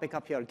car to pick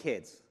up your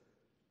kids.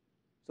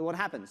 So what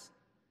happens?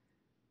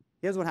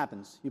 Here's what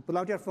happens. You pull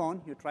out your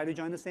phone, you try to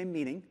join the same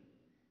meeting,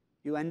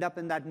 you end up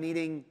in that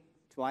meeting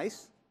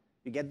twice,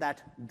 you get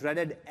that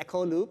dreaded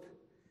echo loop,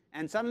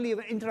 and suddenly you've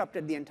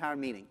interrupted the entire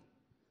meeting.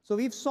 So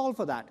we've solved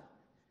for that.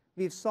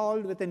 We've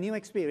solved with a new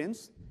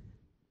experience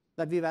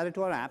that we've added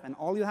to our app, and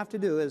all you have to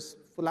do is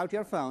pull out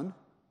your phone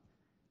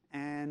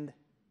and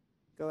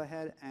go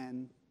ahead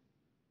and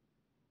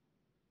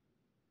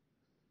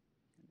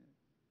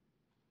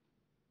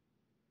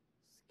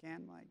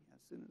scan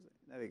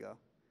there we go.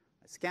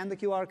 I scan the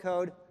QR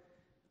code.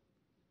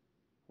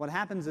 What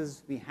happens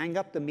is we hang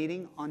up the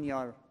meeting on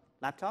your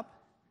laptop.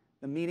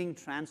 The meeting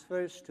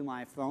transfers to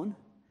my phone.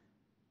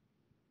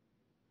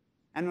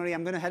 Anne-Marie,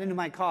 I'm going to head into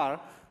my car.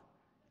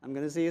 I'm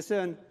going to see you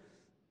soon.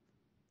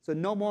 So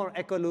no more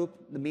echo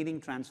loop. The meeting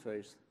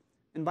transfers.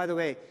 And by the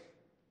way,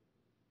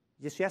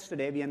 just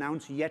yesterday, we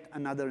announced yet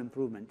another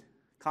improvement,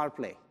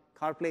 CarPlay.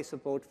 CarPlay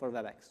support for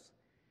WebEx.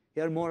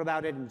 Hear more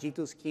about it in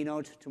Jeetu's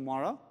keynote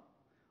tomorrow.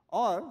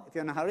 Or, if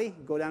you're in a hurry,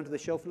 go down to the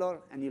show floor,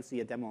 and you'll see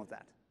a demo of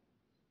that.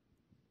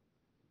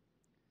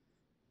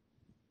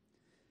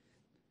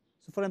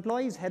 So for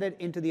employees headed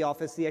into the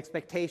office, the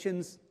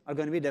expectations are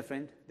going to be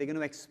different. They're going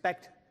to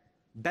expect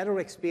better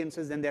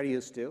experiences than they're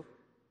used to.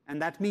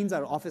 And that means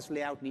our office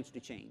layout needs to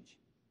change.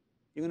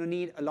 You're going to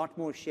need a lot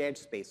more shared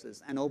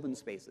spaces and open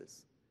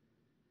spaces.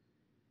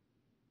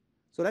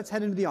 So let's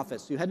head into the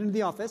office. You head into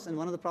the office, and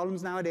one of the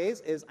problems nowadays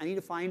is I need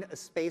to find a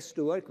space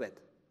to work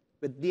with.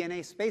 With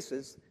DNA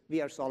Spaces,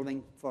 we are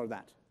solving for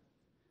that.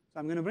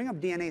 So I'm going to bring up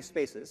DNA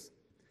Spaces.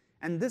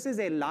 And this is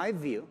a live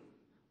view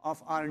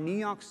of our New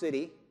York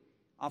City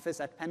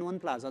office at Penn 1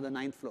 Plaza, the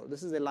 9th floor.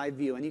 This is a live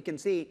view. And you can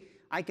see,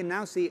 I can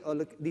now see, oh,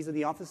 look, these are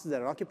the offices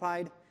that are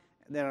occupied.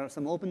 There are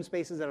some open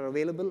spaces that are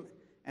available.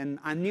 And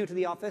I'm new to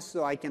the office,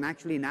 so I can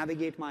actually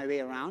navigate my way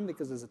around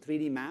because there's a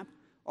 3D map.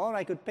 Or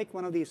I could pick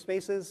one of these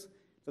spaces.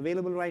 It's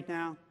available right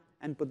now,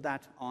 and put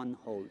that on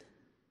hold.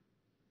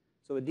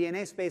 So with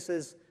DNA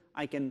Spaces,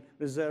 I can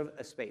reserve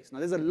a space. Now,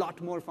 there's a lot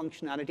more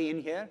functionality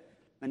in here.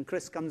 When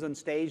Chris comes on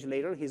stage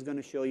later, he's going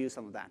to show you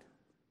some of that.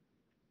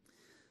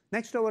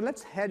 Next over,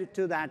 let's head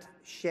to that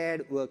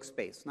shared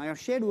workspace. Now, your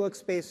shared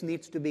workspace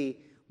needs to be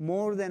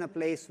more than a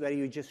place where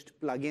you just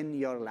plug in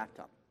your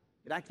laptop.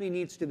 It actually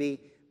needs to be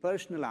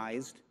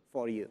personalized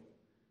for you.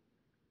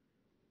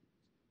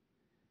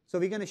 So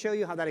we're going to show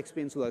you how that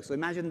experience works. So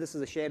imagine this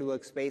is a shared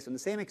workspace, and the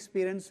same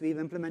experience we've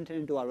implemented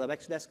into our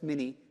WebEx Desk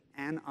Mini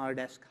and our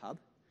Desk Hub.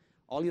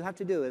 All you have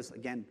to do is,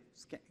 again,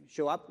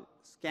 show up,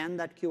 scan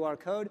that QR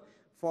code,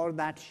 for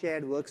that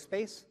shared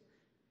workspace.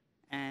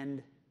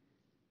 And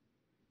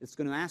it's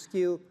going to ask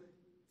you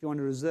if you want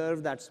to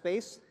reserve that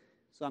space.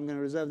 So I'm going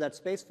to reserve that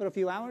space for a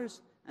few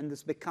hours, and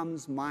this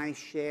becomes my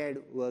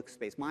shared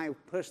workspace, my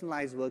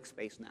personalized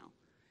workspace now.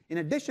 In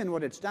addition,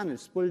 what it's done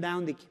is pulled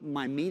down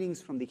my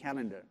meetings from the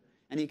calendar.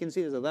 And you can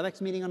see there's a WebEx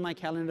meeting on my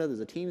calendar,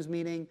 there's a Teams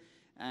meeting,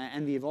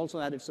 and we've also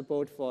added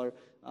support for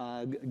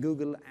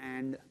Google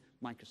and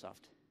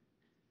Microsoft.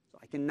 So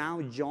I can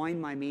now join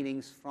my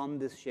meetings from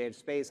this shared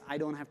space. I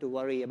don't have to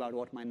worry about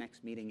what my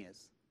next meeting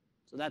is.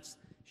 So that's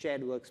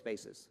shared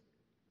workspaces.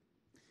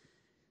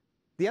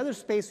 The other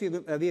space you're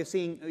going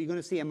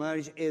to see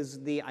emerge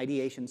is the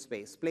ideation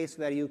space, place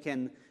where you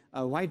can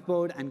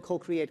whiteboard and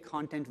co-create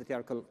content with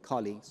your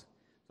colleagues.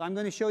 So I'm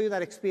going to show you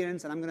that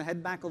experience, and I'm going to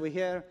head back over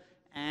here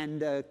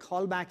and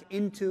call back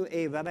into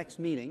a WebEx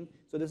meeting.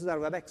 So this is our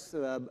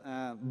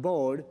WebEx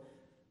board,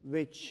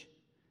 which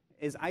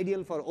is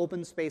ideal for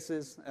open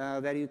spaces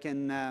where you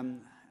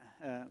can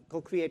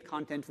co-create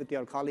content with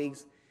your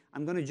colleagues.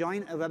 I'm going to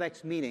join a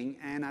WebEx meeting,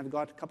 and I've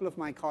got a couple of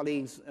my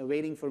colleagues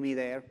waiting for me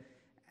there.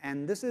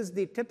 And this is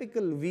the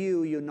typical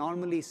view you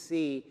normally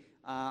see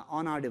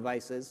on our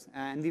devices.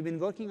 And we've been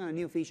working on a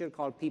new feature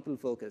called People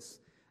Focus,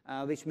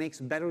 which makes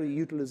better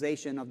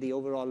utilization of the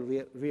overall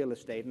real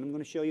estate. And I'm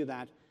going to show you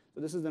that. So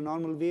this is the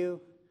normal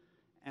view,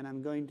 and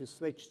I'm going to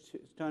switch to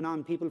turn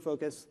on People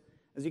Focus.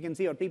 As you can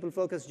see, what People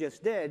Focus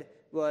just did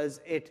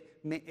was it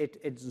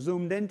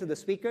zoomed into the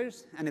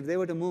speakers, and if they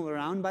were to move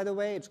around, by the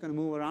way, it's going to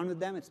move around with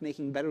them. It's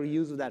making better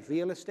use of that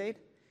real estate.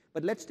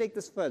 But let's take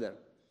this further.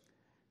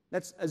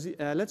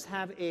 Let's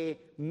have a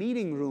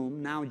meeting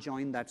room now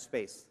join that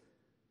space.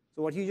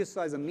 So what you just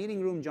saw is a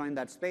meeting room join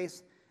that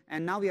space,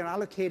 and now we are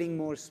allocating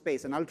more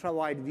space, an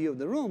ultra-wide view of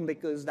the room,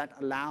 because that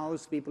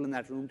allows people in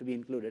that room to be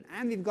included.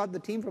 And we've got the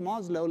team from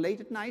Oslo late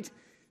at night,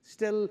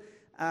 still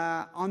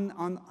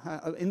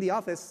in the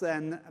office,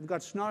 and I've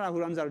got Snorra,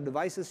 who runs our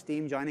devices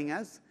team, joining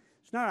us.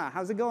 Snorra,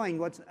 how's it going?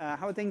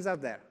 How are things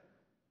out there?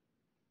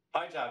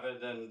 Hi,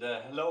 Javid, and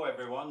hello,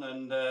 everyone,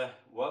 and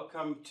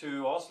welcome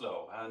to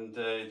Oslo. And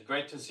it's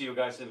great to see you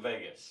guys in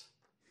Vegas.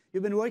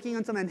 You've been working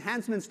on some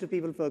enhancements to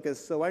People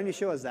Focus, so why don't you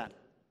show us that?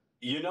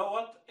 You know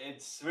what?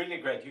 It's really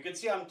great. You can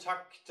see I'm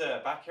tucked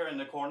back here in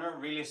the corner,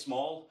 really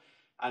small.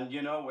 And,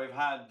 you know, we've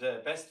had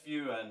Best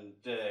View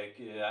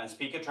and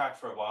Speaker Track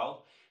for a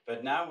while.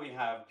 But now we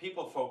have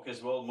People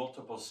Focus with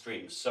multiple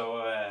streams.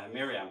 So,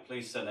 Miriam,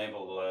 please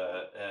enable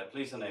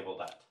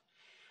that.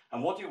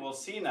 And what you will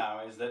see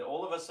now is that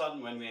all of a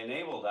sudden, when we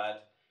enable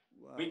that,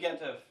 we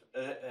get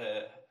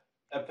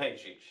a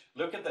page each.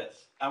 Look at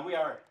this. And we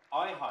are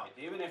eye height,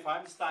 even if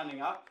I'm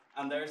standing up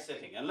and they're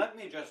sitting. And let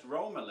me just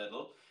roam a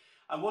little.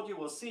 And what you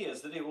will see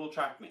is that it will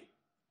track me.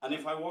 And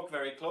if I walk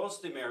very close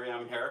to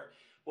Miriam here,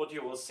 what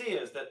you will see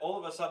is that all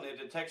of a sudden it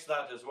detects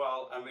that as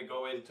well, and we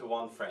go into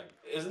one frame.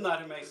 Isn't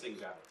that amazing,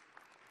 Jared?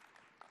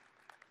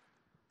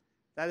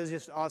 That is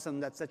just awesome.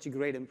 That's such a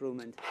great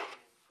improvement.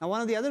 Now,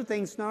 one of the other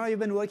things, Snorra, you've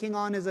been working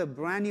on is a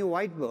brand new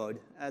whiteboard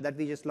that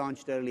we just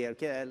launched earlier.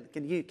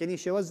 Can you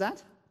show us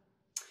that?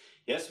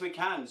 Yes, we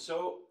can.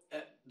 So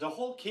the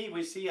whole key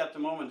we see at the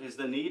moment is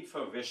the need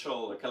for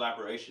visual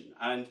collaboration.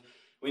 And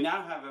we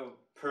now have a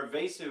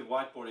pervasive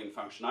whiteboarding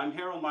function. I'm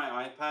here on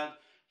my iPad.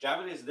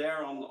 Javid is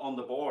there on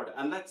the board.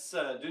 And let's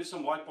do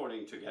some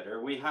whiteboarding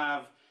together. We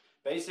have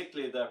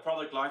basically the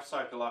product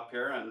lifecycle up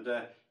here. And,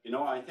 you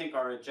know, I think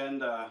our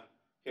agenda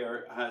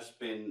here has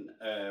been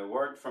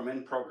word from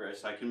in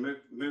progress. I can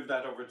move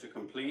that over to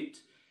complete.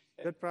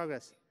 Good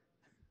progress.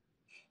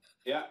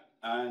 Yeah,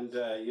 and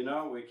you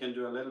know, we can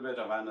do a little bit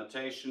of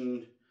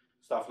annotation,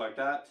 stuff like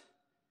that.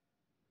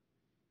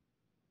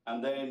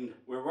 And then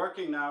we're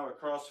working now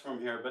across from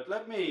here, but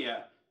let me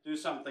do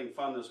something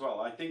fun as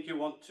well. I think you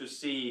want to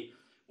see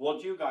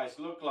what you guys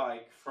look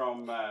like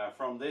from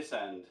this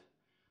end.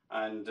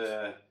 And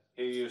here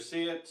you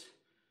see it.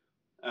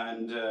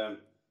 And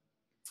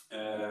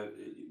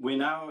we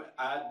now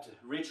add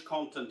rich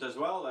content as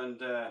well, and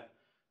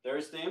there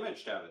is the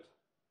image, David.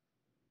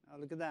 Oh,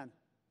 look at that.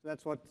 So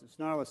that's what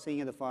Snorra was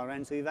seeing at the far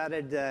end. So we've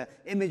added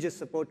images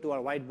support to our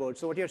whiteboard.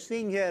 So what you're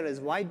seeing here is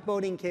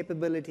whiteboarding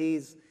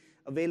capabilities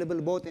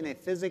available both in a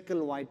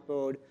physical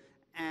whiteboard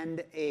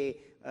and a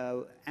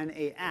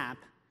app.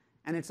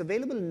 And it's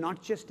available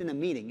not just in a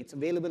meeting, it's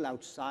available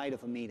outside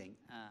of a meeting.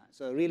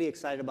 So really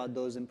excited about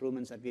those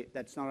improvements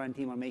that Snorra and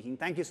team are making.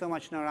 Thank you so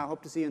much, Snorra.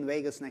 Hope to see you in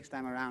Vegas next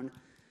time around.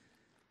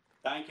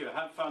 Thank you.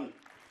 Have fun.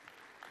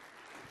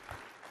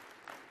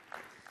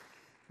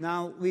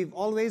 Now, we've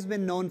always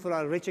been known for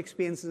our rich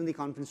experiences in the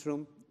conference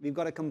room. We've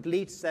got a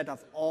complete set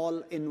of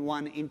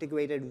all-in-one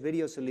integrated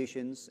video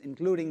solutions,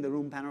 including the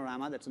room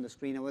panorama that's on the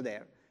screen over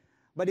there.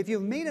 But if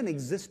you've made an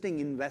existing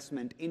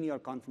investment in your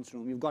conference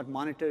room, you've got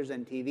monitors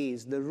and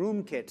TVs, the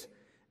Room Kit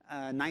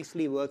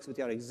nicely works with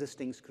your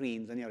existing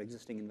screens and your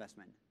existing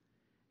investment.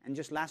 And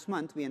just last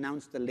month, we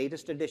announced the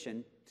latest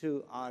addition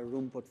to our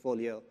room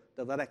portfolio,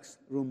 the WebEx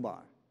Room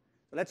Bar.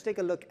 So let's take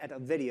a look at a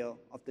video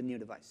of the new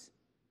device.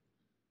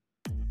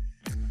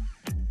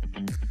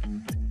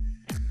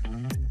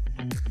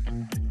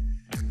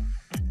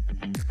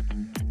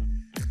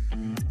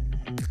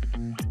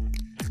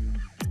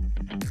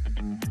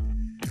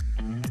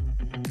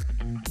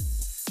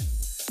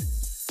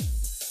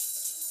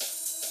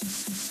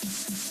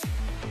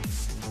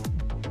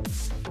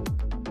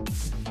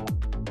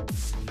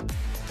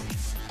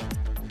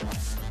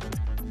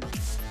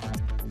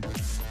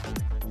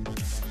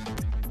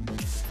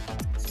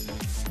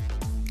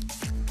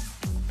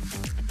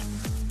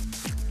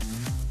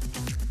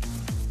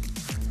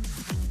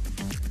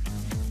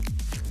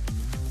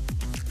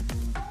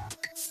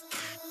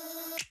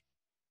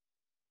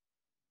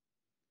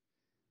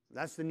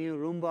 that's the new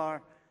room bar.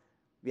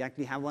 We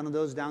actually have one of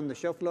those down the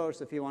show floor,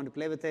 so if you want to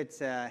play with it,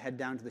 head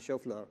down to the show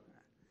floor.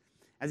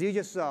 As you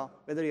just saw,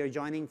 whether you're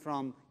joining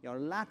from your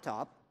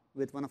laptop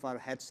with one of our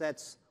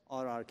headsets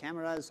or our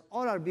cameras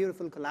or our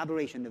beautiful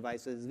collaboration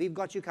devices, we've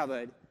got you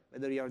covered,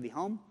 whether you're at the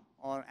home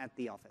or at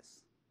the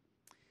office.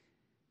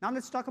 Now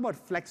let's talk about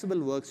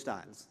flexible work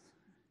styles.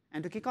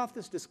 And to kick off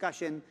this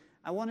discussion,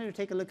 I wanted to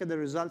take a look at the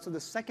results of the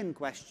second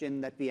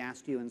question that we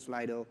asked you in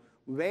Slido.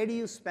 Where do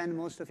you spend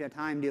most of your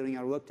time during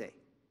your workday?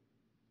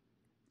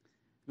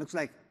 Looks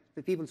like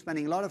the people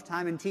spending a lot of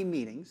time in team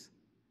meetings.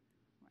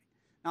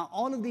 Now,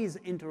 all of these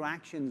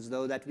interactions,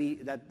 though, that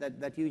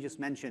you just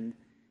mentioned,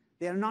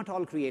 they are not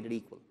all created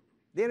equal.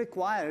 They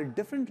require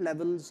different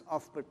levels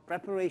of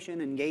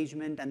preparation,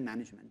 engagement, and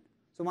management.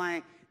 So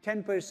my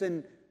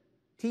 10-person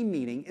team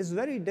meeting is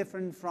very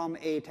different from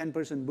a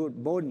 10-person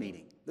board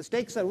meeting. The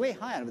stakes are way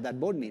higher with that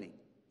board meeting.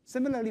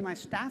 Similarly, my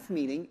staff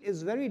meeting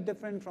is very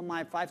different from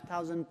my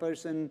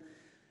 5,000-person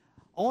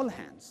all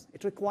hands.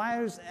 It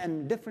requires a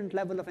different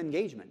level of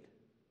engagement.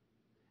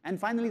 And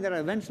finally, there are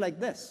events like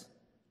this,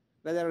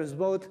 where there is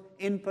both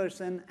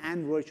in-person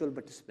and virtual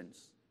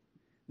participants.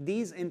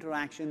 These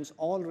interactions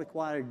all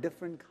require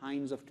different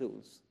kinds of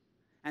tools.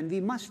 And we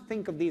must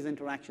think of these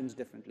interactions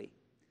differently.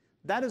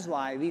 That is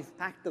why we've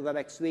packed the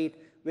WebEx Suite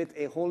with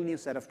a whole new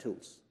set of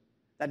tools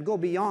that go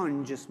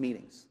beyond just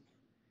meetings.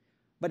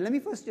 But let me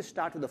first just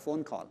start with a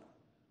phone call.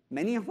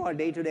 Many of our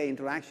day-to-day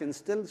interactions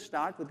still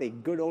start with a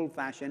good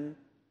old-fashioned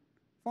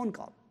phone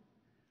call.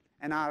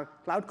 And our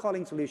cloud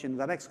calling solution,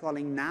 WebEx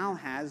Calling, now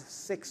has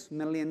 6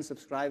 million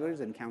subscribers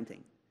and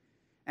counting.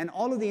 And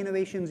all of the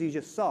innovations you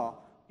just saw,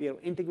 we are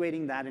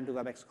integrating that into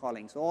WebEx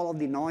Calling. So all of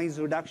the noise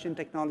reduction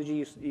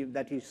technology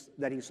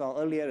that you saw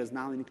earlier is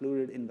now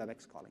included in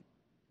WebEx Calling.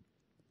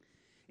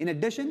 In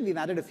addition, we've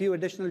added a few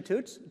additional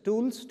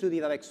tools to the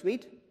WebEx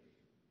Suite.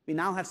 We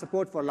now have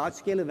support for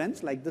large-scale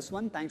events like this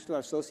one, thanks to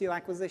our Socio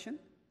acquisition.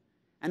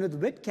 And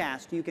with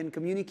Vidcast, you can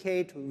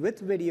communicate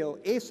with video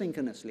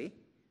asynchronously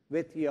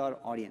with your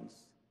audience.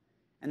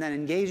 And then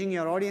engaging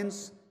your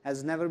audience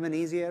has never been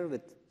easier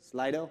with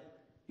Slido.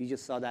 You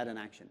just saw that in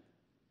action.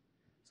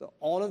 So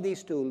all of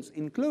these tools,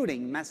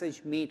 including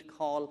Message, Meet,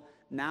 Call,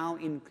 now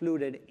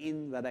included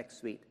in WebEx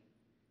Suite.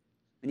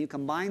 When you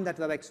combine that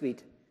WebEx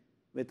Suite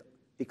with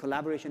the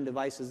collaboration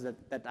devices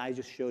that I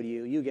just showed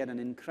you, you get an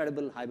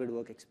incredible hybrid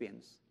work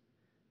experience.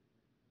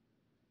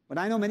 But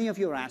I know many of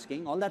you are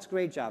asking, all that's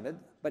great, Javed,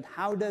 but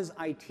how does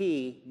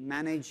IT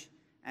manage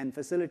and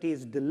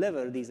facilities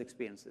deliver these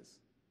experiences?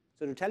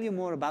 So to tell you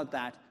more about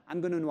that,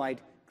 I'm going to invite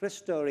Chris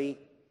Story,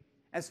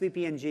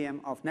 SVP and GM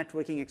of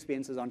Networking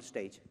Experiences, on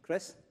stage.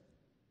 Chris?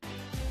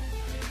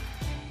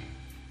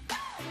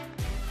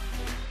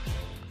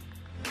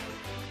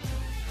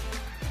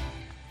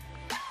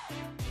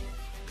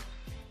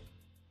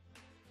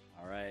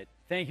 All right.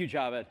 Thank you,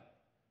 Javed.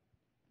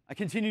 I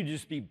continue to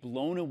just be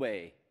blown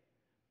away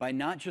by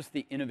not just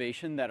the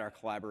innovation that our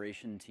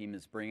collaboration team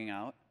is bringing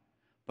out,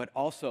 but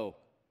also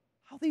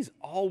how these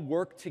all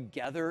work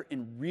together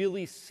in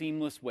really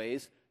seamless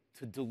ways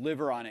to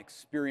deliver on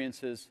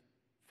experiences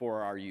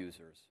for our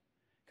users.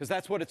 Because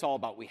that's what it's all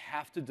about. We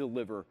have to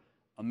deliver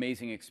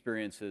amazing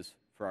experiences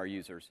for our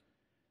users.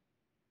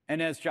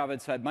 And as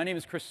Javed said, my name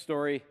is Chris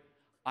Story.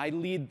 I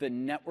lead the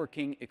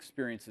Networking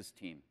Experiences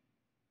team.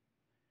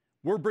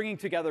 We're bringing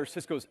together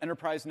Cisco's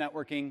Enterprise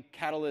Networking,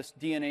 Catalyst,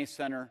 DNA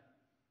Center,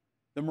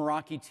 the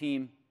Meraki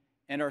team,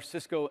 and our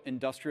Cisco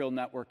Industrial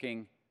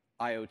Networking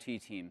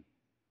IoT team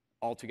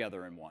all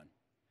together in one.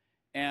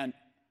 And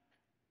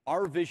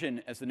our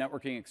vision as the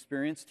Networking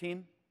Experience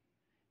team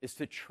is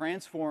to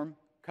transform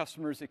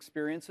customers'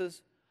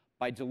 experiences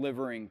by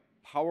delivering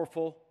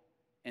powerful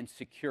and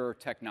secure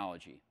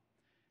technology.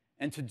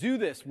 And to do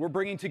this, we're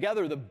bringing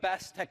together the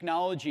best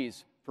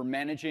technologies for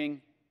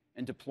managing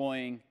and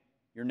deploying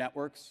your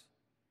networks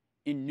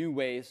in new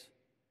ways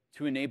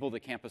to enable the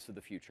campus of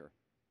the future.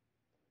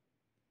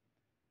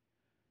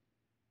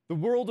 The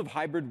world of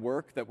hybrid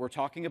work that we're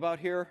talking about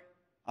here,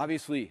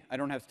 obviously, I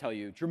don't have to tell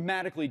you,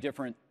 dramatically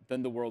different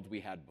than the world we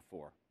had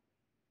before.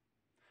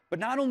 But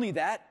not only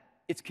that,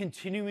 it's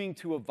continuing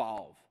to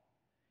evolve.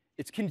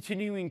 It's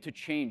continuing to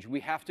change.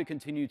 We have to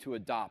continue to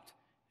adopt,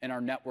 and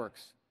our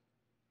networks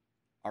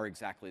are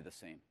exactly the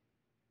same.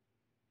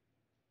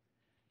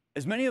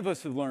 As many of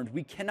us have learned,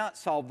 we cannot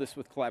solve this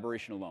with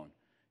collaboration alone.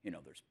 You know,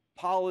 there's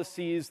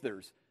policies,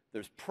 there's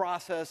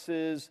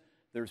processes,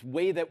 there's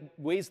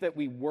ways that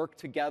we work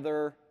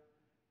together.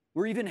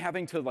 We're even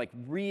having to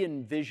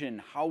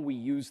re-envision how we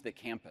use the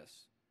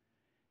campus.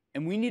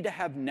 And we need to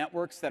have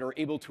networks that are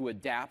able to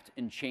adapt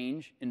and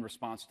change in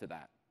response to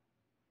that.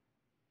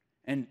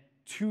 And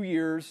 2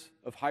 years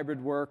of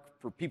hybrid work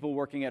for people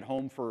working at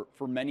home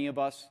for many of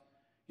us,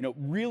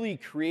 really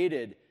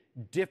created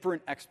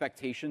different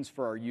expectations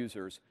for our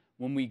users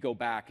when we go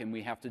back and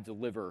we have to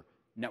deliver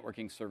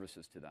networking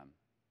services to them.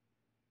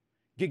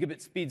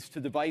 Gigabit speeds to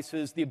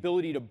devices, the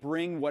ability to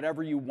bring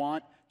whatever you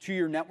want to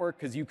your network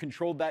because you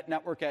controlled that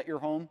network at your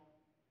home.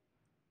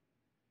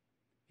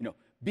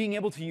 Being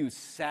able to use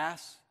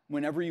SaaS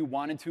whenever you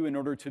wanted to in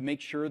order to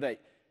make sure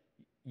that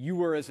you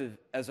were as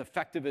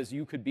effective as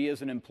you could be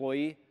as an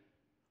employee,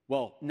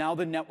 well, now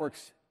the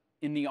networks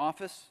in the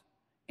office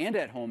and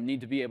at home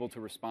need to be able to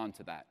respond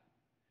to that.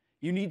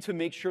 You need to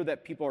make sure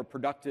that people are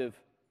productive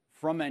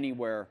from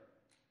anywhere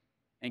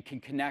and can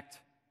connect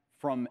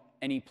from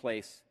any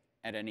place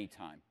at any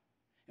time.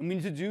 And we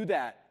need to do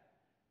that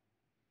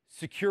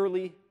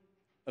securely,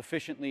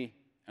 efficiently,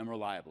 and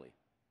reliably.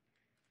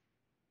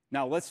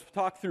 Now, let's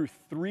talk through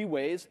 3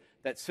 ways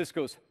that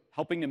Cisco's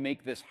helping to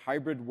make this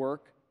hybrid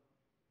work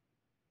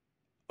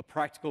a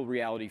practical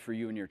reality for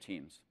you and your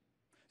teams.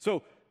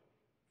 So,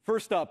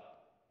 first up,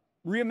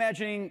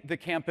 reimagining the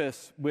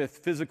campus with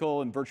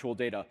physical and virtual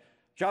data.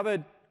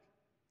 Javed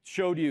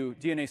showed you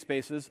DNA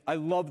Spaces. I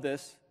love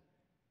this.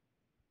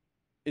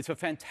 It's a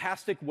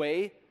fantastic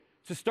way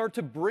to start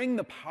to bring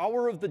the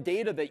power of the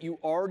data that you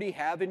already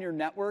have in your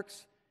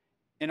networks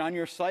and on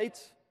your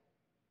sites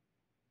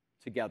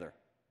together.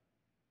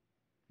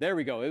 There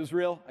we go. It was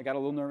real. I got a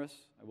little nervous.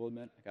 I will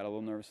admit, I got a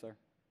little nervous there.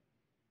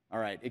 All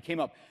right, it came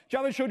up.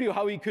 Javed showed you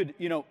how he could,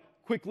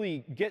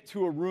 quickly get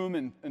to a room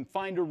and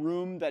find a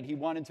room that he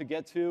wanted to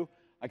get to.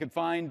 I could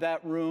find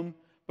that room.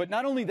 But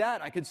not only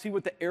that, I could see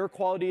what the air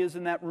quality is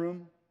in that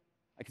room.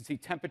 I can see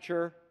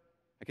temperature.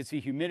 I can see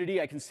humidity.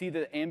 I can see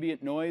the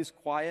ambient noise,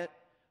 quiet.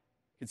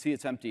 I can see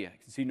it's empty. I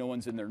can see no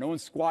one's in there. No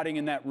one's squatting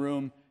in that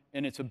room,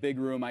 and it's a big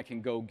room. I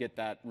can go get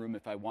that room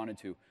if I wanted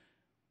to.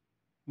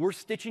 We're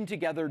stitching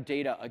together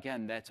data,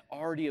 again, that's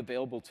already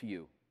available to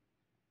you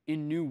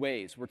in new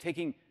ways. We're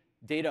taking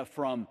data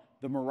from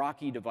the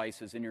Meraki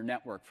devices in your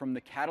network, from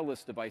the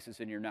Catalyst devices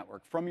in your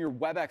network, from your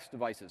WebEx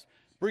devices,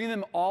 bringing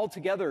them all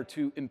together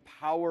to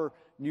empower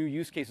new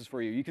use cases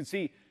for you. You can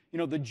see,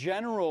 the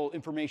general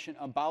information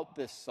about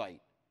this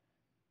site.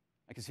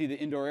 I can see the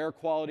indoor air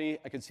quality.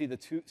 I can see the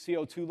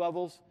CO2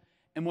 levels.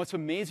 And what's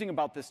amazing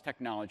about this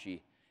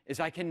technology is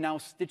I can now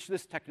stitch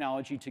this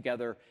technology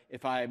together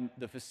if I'm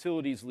the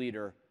facilities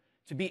leader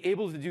to be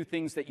able to do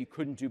things that you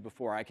couldn't do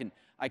before. I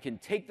can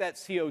take that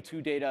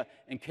CO2 data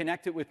and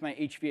connect it with my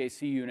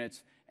HVAC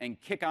units and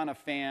kick on a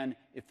fan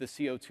if the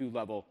CO2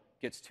 level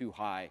gets too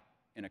high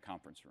in a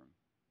conference room.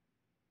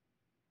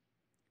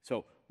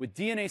 So with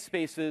DNA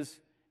Spaces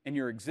and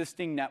your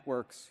existing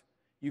networks,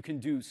 you can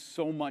do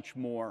so much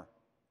more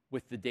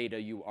with the data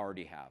you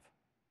already have.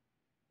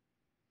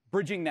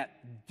 Bridging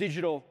that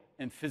digital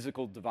and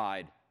physical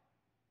divide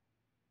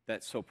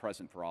that's so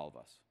present for all of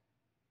us.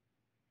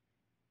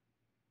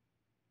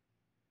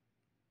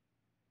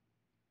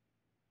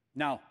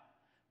 Now,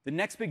 the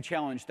next big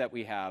challenge that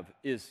we have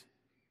is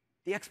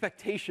the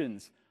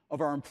expectations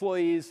of our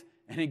employees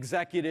and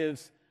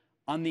executives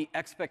on the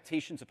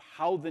expectations of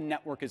how the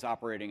network is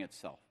operating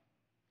itself.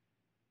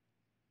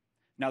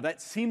 Now,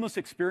 that seamless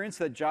experience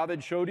that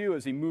Javed showed you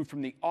as he moved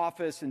from the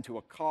office into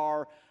a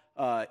car,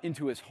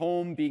 into his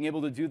home, being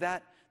able to do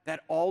that,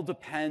 that all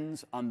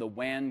depends on the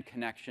WAN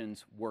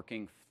connections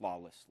working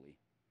flawlessly.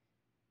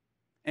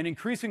 And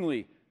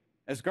increasingly,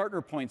 as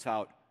Gartner points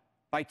out,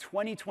 by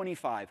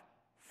 2025,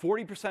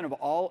 40% of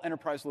all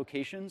enterprise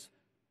locations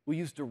will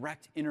use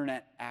direct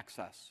internet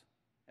access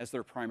as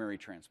their primary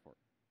transport.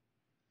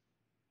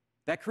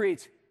 That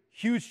creates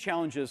huge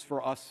challenges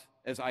for us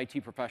as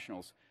IT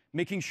professionals,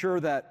 making sure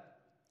that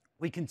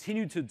we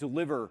continue to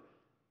deliver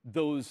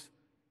those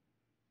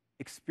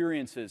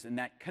experiences and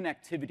that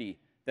connectivity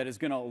that is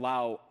going to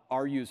allow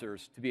our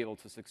users to be able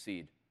to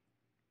succeed.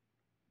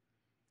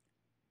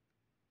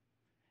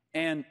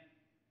 And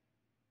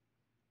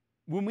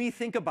when we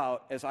think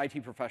about, as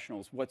IT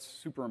professionals, what's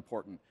super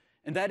important,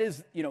 and that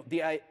is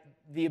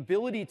the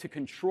ability to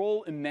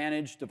control and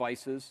manage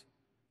devices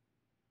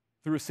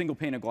through a single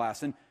pane of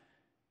glass. And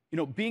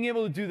being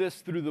able to do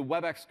this through the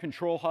WebEx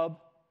Control Hub,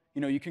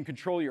 you can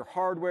control your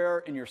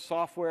hardware and your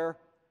software.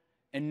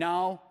 And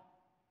now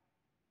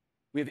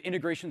we have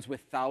integrations with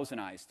Thousand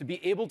Eyes to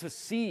be able to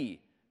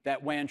see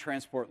that WAN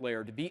transport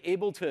layer, to be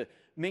able to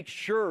make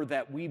sure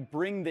that we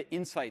bring the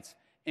insights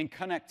and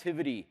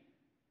connectivity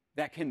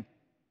that can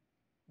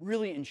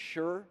really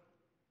ensure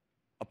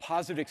a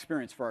positive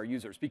experience for our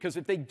users. Because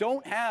if they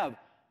don't have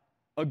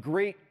a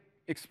great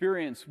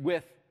experience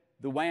with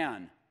the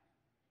WAN,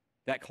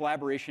 that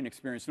collaboration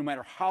experience, no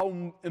matter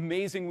how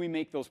amazing we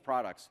make those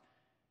products,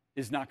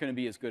 is not going to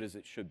be as good as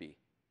it should be.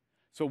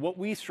 So what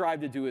we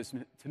strive to do is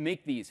to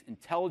make these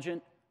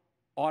intelligent,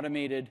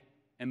 automated,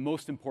 and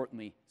most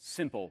importantly,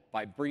 simple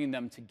by bringing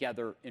them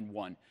together in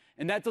one.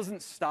 And that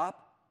doesn't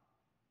stop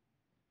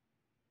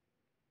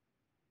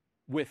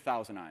with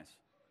Thousand Eyes.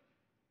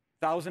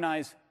 Thousand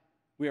Eyes,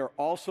 we are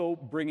also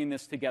bringing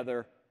this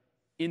together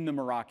in the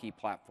Meraki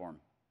platform.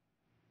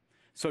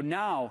 So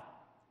now,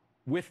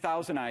 with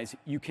Thousand Eyes,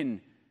 you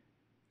can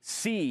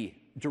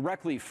see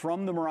directly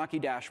from the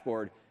Meraki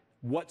dashboard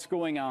what's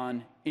going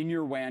on in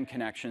your WAN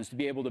connections to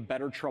be able to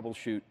better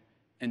troubleshoot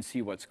and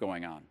see what's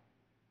going on.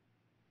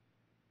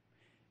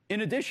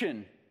 In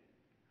addition,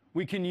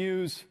 we can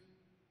use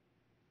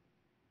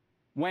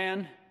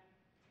WAN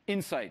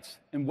insights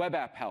and web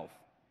app health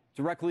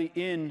directly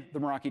in the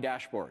Meraki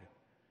dashboard.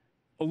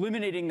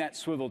 eliminating that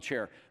swivel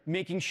chair,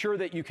 making sure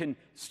that you can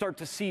start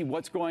to see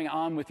what's going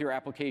on with your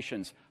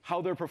applications, how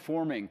they're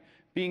performing,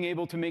 being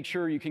able to make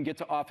sure you can get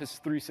to Office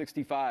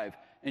 365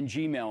 and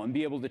Gmail and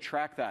be able to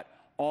track that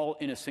all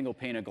in a single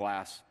pane of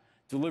glass,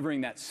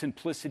 delivering that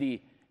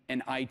simplicity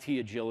and IT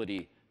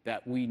agility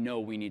that we know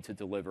we need to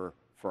deliver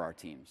for our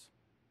teams.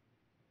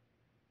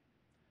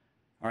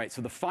 All right,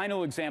 so the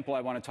final example I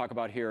want to talk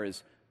about here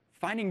is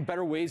finding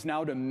better ways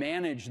now to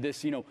manage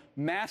this,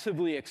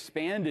 massively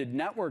expanded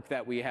network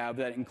that we have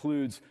that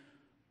includes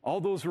all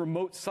those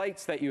remote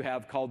sites that you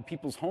have called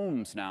people's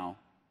homes now,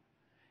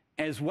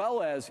 as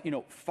well as,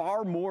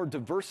 far more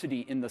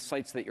diversity in the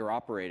sites that you're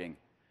operating.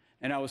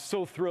 And I was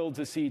so thrilled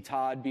to see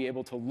Todd be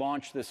able to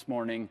launch this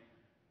morning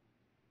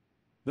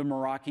the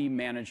Meraki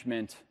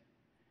management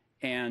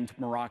and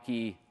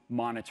Meraki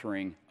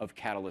monitoring of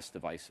Catalyst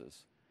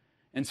devices.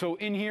 And so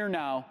in here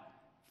now,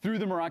 through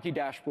the Meraki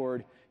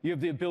dashboard, you have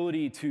the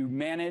ability to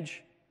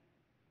manage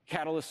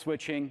Catalyst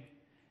switching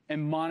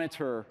and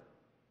monitor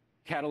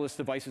Catalyst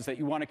devices that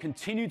you want to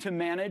continue to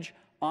manage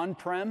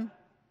on-prem,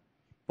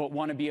 but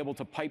want to be able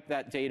to pipe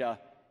that data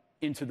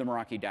into the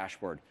Meraki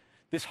dashboard.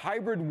 This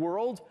hybrid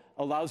world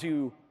allows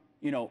you,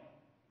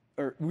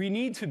 or we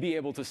need to be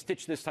able to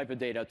stitch this type of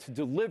data to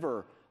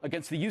deliver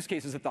against the use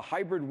cases that the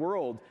hybrid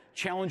world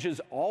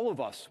challenges all of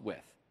us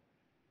with.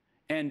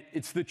 And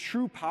it's the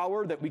true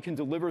power that we can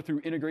deliver through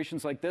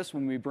integrations like this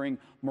when we bring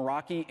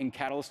Meraki and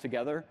Catalyst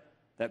together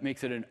that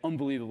makes it an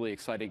unbelievably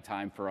exciting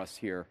time for us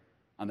here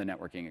on the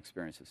Networking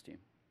Experiences team.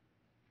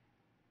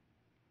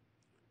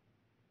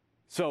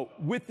 So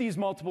with these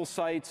multiple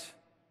sites,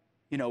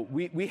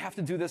 we have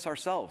to do this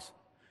ourselves.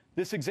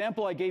 This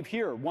example I gave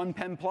here, One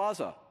Penn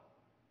Plaza,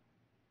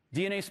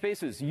 DNA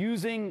Spaces,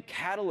 using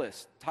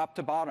Catalyst top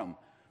to bottom.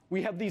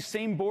 We have these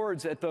same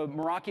boards at the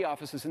Meraki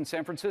offices in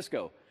San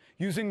Francisco,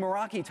 using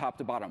Meraki top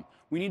to bottom.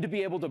 We need to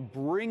be able to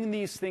bring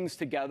these things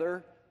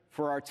together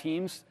for our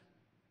teams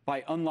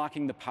by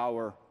unlocking the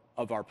power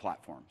of our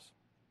platforms.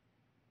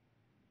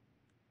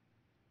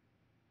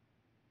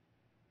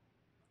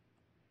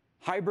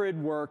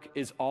 Hybrid work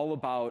is all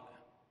about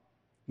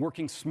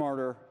working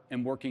smarter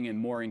and working in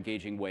more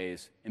engaging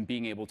ways and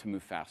being able to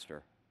move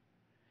faster.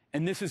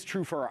 And this is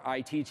true for our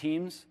IT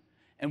teams.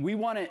 And we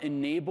want to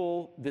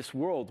enable this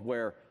world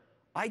where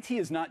IT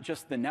is not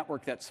just the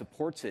network that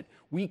supports it.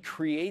 We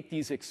create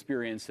these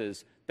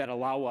experiences that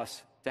allow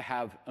us to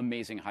have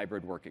amazing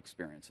hybrid work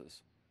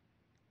experiences.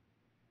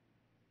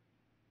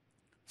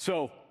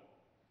 So,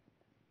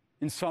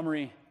 in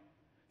summary,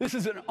 this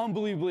is an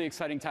unbelievably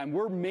exciting time.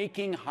 We're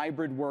making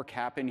hybrid work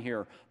happen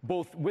here,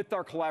 both with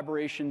our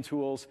collaboration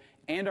tools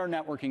and our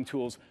networking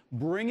tools,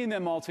 bringing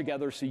them all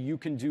together so you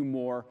can do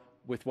more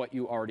with what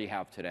you already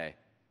have today.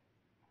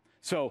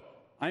 So,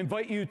 I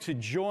invite you to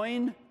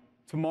join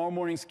tomorrow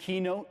morning's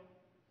keynote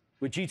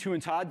with G2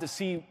 and Todd to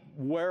see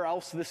where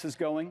else this is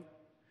going.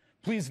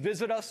 Please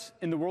visit us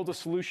in the world of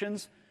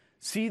solutions.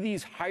 See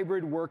these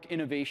hybrid work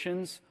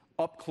innovations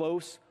up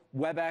close,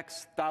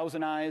 WebEx,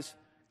 Thousand Eyes,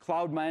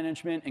 cloud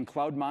management and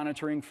cloud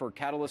monitoring for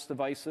Catalyst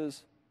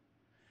devices.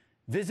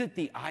 Visit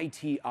the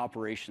IT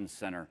Operations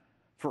Center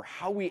for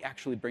how we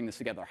actually bring this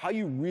together, how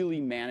you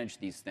really manage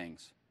these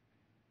things.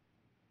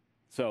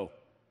 So,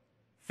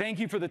 thank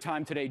you for the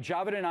time today.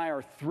 Javed and I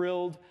are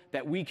thrilled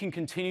that we can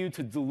continue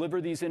to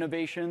deliver these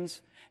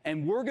innovations,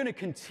 and we're going to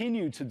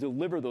continue to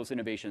deliver those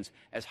innovations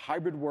as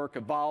hybrid work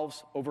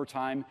evolves over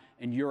time,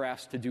 and you're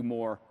asked to do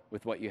more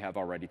with what you have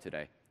already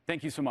today.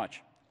 Thank you so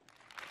much.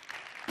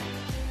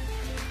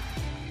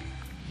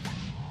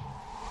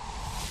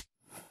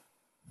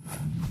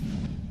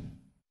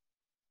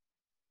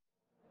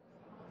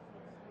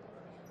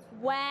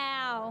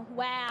 Wow,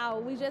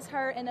 wow. We just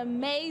heard an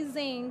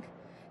amazing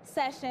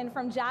session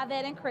from Javed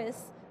and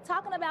Chris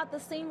talking about the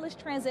seamless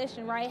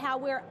transition, right? How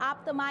we're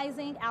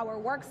optimizing our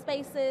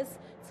workspaces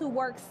to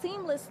work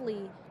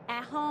seamlessly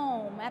at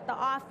home, at the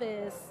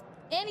office,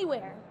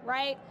 anywhere,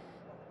 right?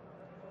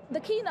 The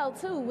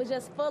keynote, too, was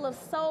just full of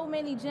so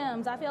many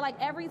gems. I feel like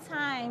every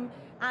time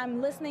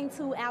I'm listening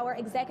to our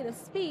executives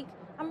speak,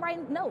 I'm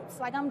writing notes.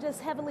 Like I'm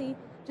just heavily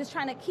just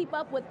trying to keep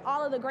up with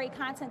all of the great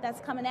content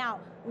that's coming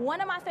out.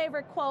 One of my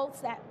favorite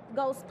quotes that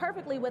goes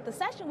perfectly with the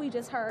session we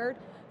just heard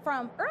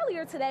from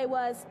earlier today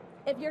was,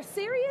 if you're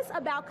serious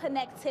about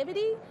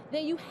connectivity,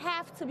 then you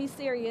have to be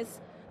serious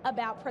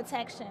about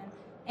protection.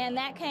 And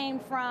that came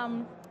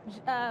from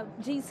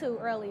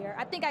G2 earlier.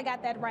 I think I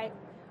got that right.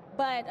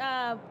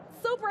 But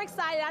super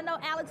excited. I know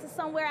Alex is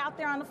somewhere out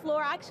there on the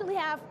floor. I actually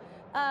have,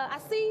 I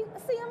see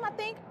him, I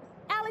think.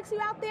 Alex,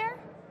 you out there?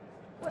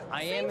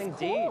 I am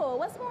indeed. Cool.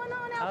 What's going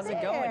on out How's there?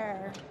 It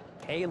going?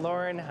 Hey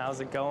Lauren,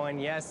 how's it going?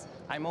 Yes,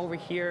 I'm over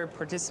here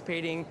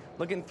participating,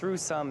 looking through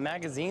some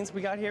magazines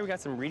we got here. We got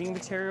some reading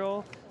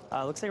material.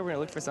 Looks like we're gonna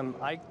look for some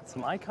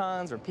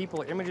icons or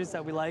people or images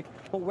that we like.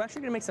 But we're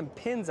actually gonna make some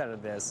pins out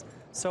of this.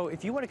 So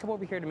if you wanna come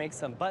over here to make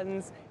some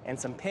buttons and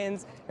some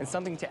pins and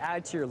something to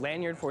add to your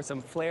lanyard for some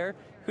flair,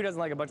 who doesn't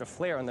like a bunch of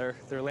flair on their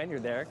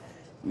lanyard there?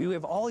 We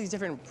have all these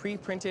different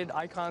pre-printed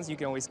icons you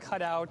can always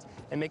cut out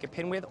and make a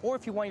pin with, or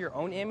if you want your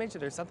own image,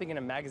 if there's something in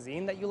a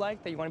magazine that you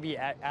like that you want to be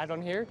add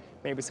on here,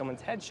 maybe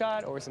someone's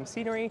headshot or some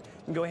scenery, you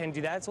can go ahead and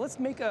do that. So let's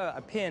make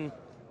a pin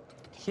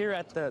here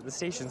at the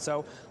station.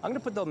 So I'm gonna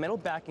put the metal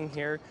backing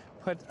here,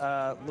 put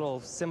a little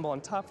symbol on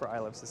top for I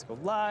Love Cisco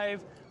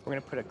Live. We're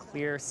gonna put a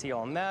clear seal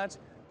on that,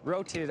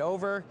 rotate it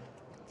over.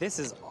 This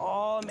is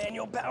all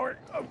manual power.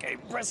 Okay,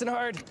 pressing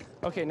hard.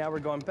 Okay, now we're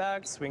going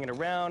back, swing it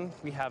around.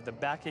 We have the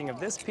backing of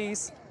this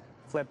piece.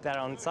 Flip that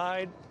on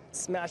side,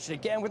 smash it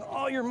again with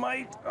all your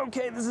might.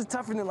 Okay, this is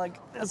tougher than like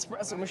an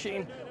espresso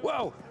machine.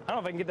 Whoa, I don't know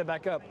if I can get that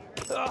back up.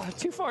 Ugh,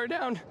 too far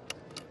down.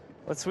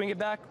 Let's swing it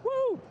back.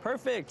 Woo,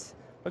 perfect.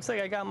 Looks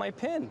like I got my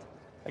pin.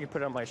 I can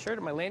put it on my shirt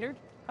or my lanyard.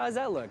 How does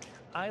that look?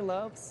 I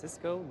Love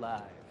Cisco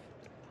Live.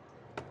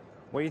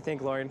 What do you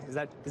think, Lauren? Is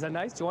that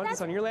nice? Do you want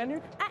this on your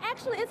lanyard?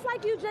 Actually, it's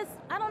like you just,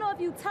 I don't know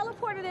if you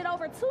teleported it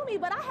over to me,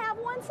 but I have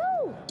one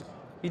too.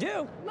 You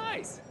do?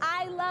 Nice.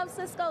 I Love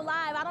Cisco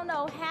Live. I don't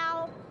know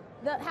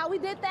how we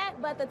did that,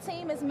 but the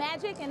team is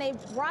magic and they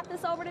brought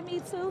this over to me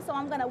too, so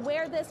I'm gonna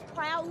wear this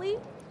proudly.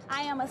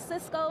 I am a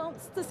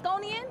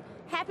Cisconian,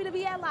 happy to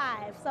be at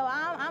Live, so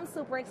I'm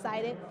super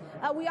excited.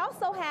 We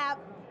also have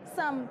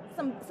some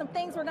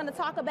things we're gonna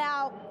talk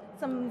about.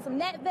 Some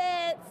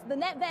NetVets, the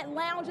NetVet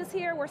lounge is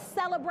here. We're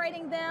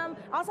celebrating them.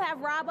 I also have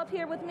Rob up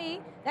here with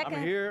me.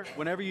 I'm here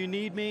whenever you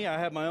need me. I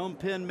have my own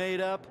pin made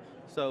up,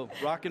 so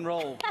rock and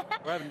roll.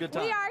 We're having a good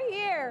time. We are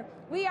here.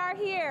 We are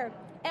here.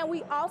 And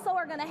we also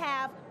are going to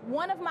have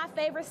one of my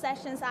favorite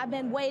sessions I've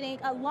been waiting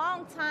a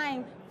long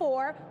time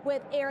for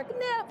with Eric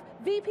Knipp,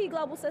 VP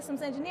Global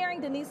Systems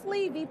Engineering, Denise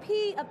Lee,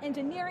 VP of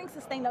Engineering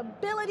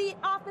Sustainability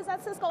Office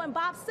at Cisco, and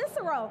Bob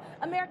Cicero,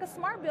 America's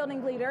Smart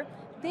Building Leader.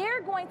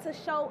 They're going to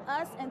show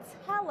us and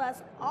tell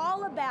us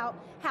all about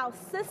how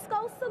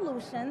Cisco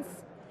solutions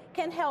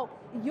can help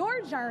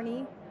your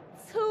journey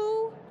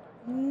to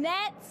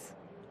net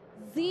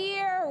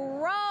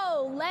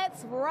zero.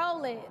 Let's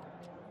roll it.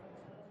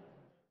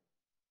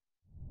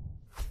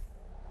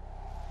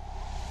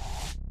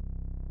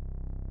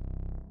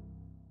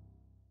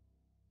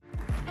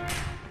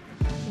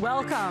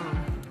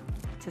 Welcome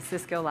to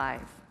Cisco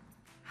Live.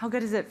 How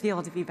good does it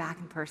feel to be back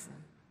in person?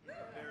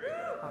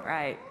 All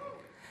right.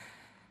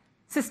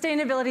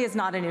 Sustainability is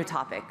not a new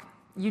topic.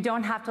 You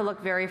don't have to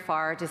look very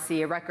far to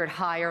see a record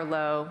high or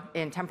low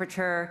in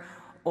temperature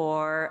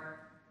or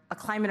a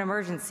climate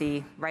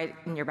emergency right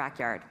in your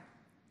backyard.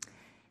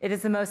 It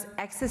is the most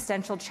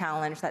existential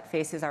challenge that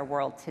faces our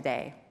world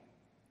today.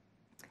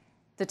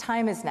 The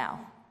time is now.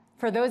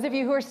 For those of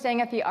you who are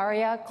staying at the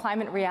ARIA,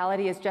 Climate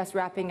Reality is just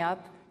wrapping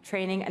up,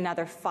 training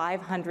another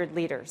 500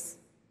 leaders.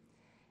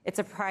 It's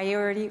a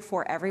priority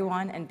for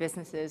everyone and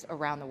businesses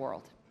around the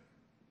world.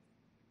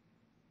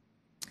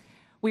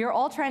 We are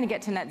all trying to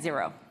get to net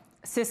zero.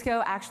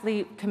 Cisco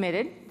actually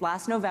committed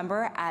last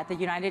November at the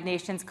United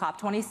Nations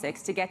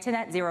COP26 to get to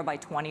net zero by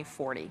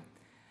 2040. I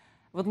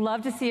would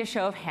love to see a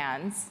show of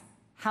hands.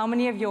 How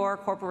many of your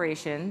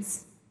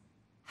corporations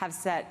have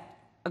set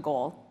a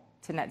goal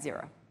to net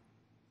zero?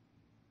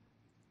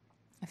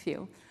 A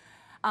few.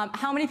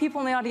 How many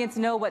people in the audience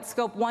know what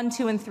scope 1,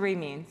 2, and 3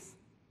 means?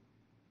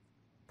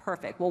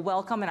 Perfect. Well,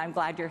 welcome, and I'm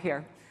glad you're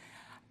here.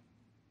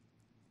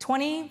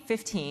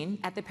 2015,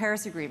 at the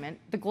Paris Agreement,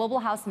 the Global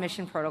House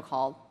Emission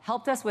Protocol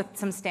helped us with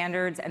some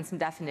standards and some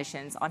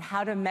definitions on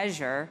how to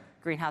measure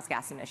greenhouse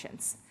gas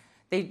emissions.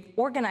 They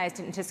organized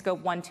it into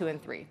scope 1, 2,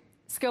 and 3.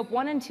 Scope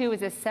 1 and 2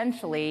 is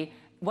essentially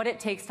what it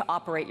takes to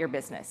operate your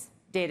business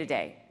day to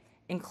day,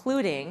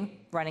 including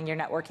running your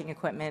networking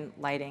equipment,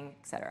 lighting,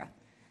 et cetera.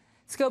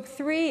 Scope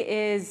 3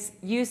 is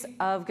use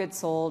of goods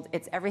sold.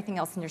 It's everything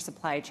else in your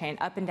supply chain,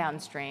 up and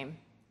downstream.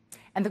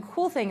 And the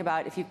cool thing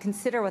about, if you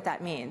consider what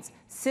that means,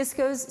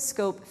 Cisco's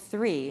scope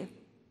 3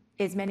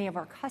 is many of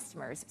our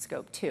customers'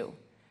 scope 2.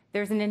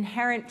 There's an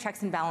inherent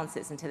checks and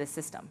balances into the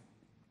system.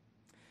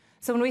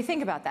 So when we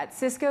think about that,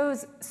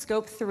 Cisco's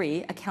scope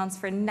 3 accounts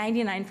for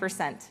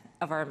 99%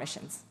 of our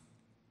emissions.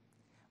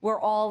 We're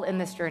all in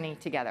this journey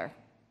together.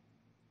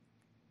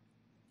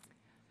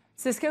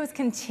 Cisco is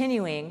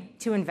continuing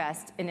to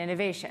invest in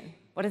innovation.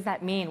 What does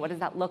that mean? What does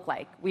that look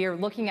like? We are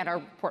looking at our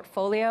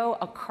portfolio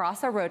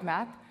across our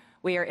roadmap.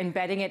 We are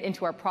embedding it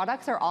into our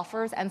products, our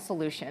offers, and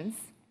solutions.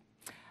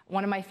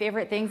 One of my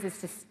favorite things is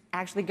to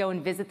actually go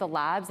and visit the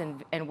labs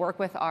and work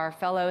with our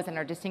fellows and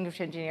our distinguished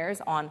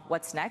engineers on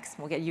what's next.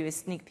 We'll get you a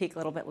sneak peek a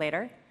little bit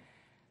later.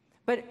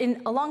 But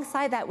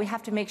alongside that, we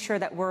have to make sure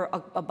that we're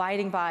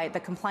abiding by the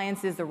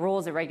compliances, the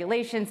rules, the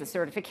regulations, the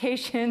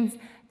certifications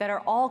that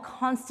are all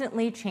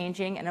constantly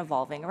changing and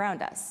evolving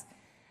around us.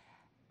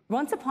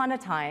 Once upon a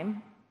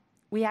time,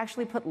 we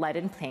actually put lead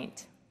in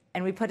paint,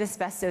 and we put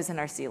asbestos in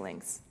our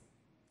ceilings.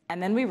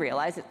 And then we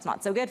realized it's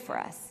not so good for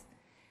us.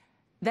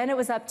 Then it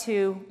was up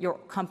to your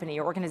company,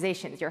 your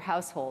organizations, your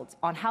households,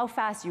 on how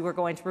fast you were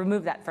going to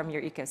remove that from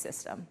your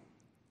ecosystem.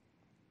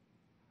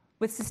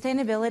 With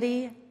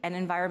sustainability and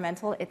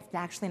environmental, it's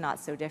actually not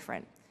so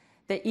different.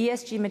 The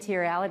ESG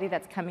materiality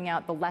that's coming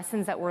out, the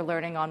lessons that we're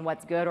learning on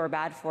what's good or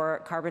bad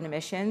for carbon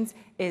emissions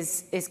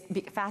is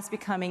fast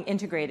becoming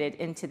integrated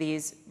into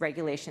these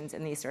regulations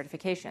and these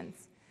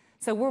certifications.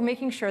 So we're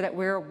making sure that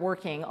we're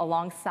working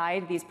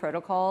alongside these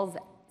protocols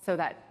so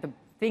that the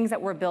things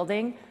that we're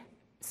building,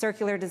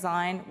 circular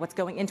design, what's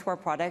going into our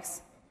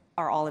products,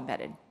 are all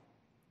embedded.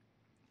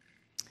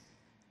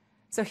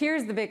 So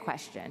here's the big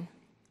question.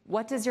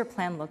 What does your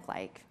plan look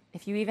like,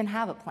 if you even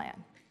have a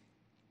plan?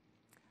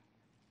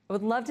 I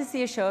would love to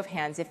see a show of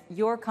hands if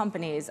your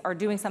companies are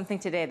doing something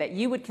today that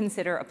you would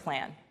consider a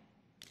plan.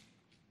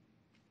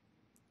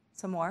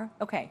 Some more?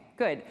 Okay,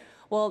 good.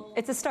 Well,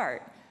 it's a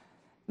start.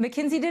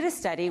 McKinsey did a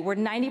study where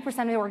 90%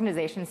 of the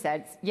organization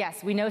said,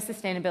 yes, we know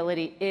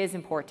sustainability is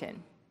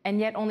important, and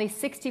yet only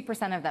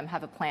 60% of them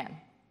have a plan.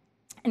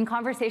 In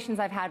conversations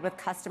I've had with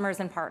customers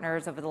and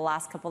partners over the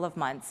last couple of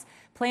months,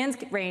 plans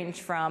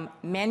range from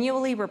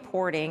manually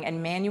reporting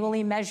and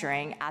manually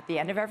measuring at the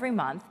end of every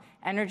month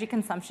energy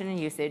consumption and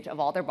usage of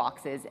all their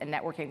boxes and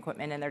networking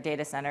equipment in their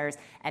data centers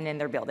and in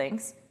their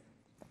buildings,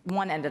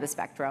 one end of the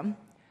spectrum.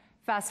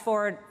 Fast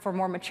forward for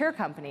more mature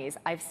companies,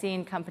 I've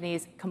seen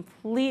companies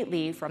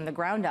completely from the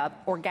ground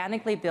up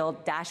organically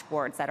build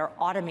dashboards that are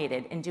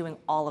automated in doing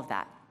all of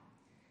that.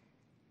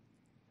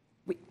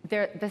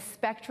 The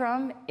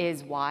spectrum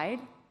is wide,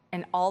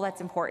 and all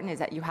that's important is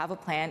that you have a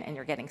plan and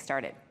you're getting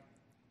started.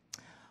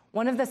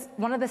 One of the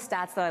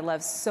stats that I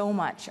love so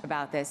much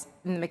about this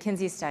in the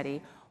McKinsey study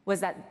was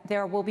that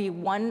there will be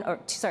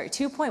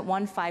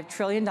 $2.15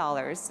 trillion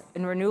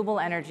in renewable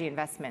energy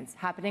investments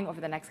happening over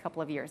the next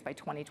couple of years by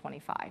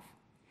 2025.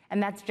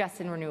 And that's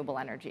just in renewable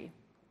energy.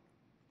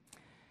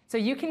 So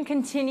you can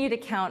continue to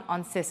count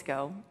on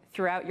Cisco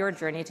throughout your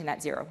journey to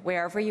net zero,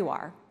 wherever you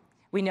are.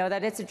 We know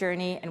that it's a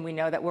journey, and we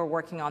know that we're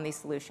working on these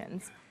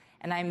solutions.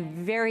 And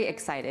I'm very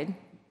excited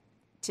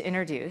to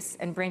introduce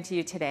and bring to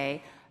you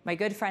today my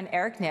good friend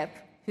Eric Knipp,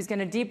 who's going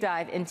to deep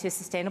dive into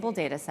sustainable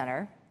data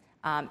center.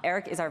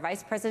 Eric is our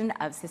Vice President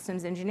of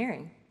Systems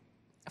Engineering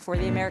for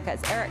the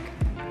Americas. Eric.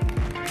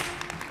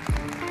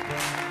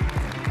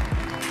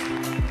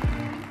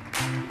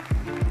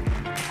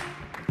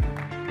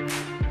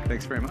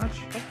 Thanks very much.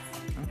 Thanks.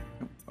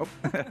 Oh.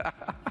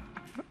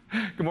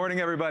 Good morning,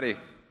 everybody.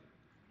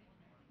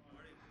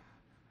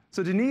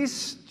 So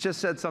Denise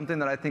just said something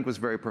that I think was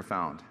very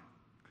profound.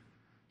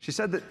 She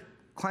said that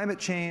climate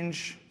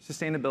change,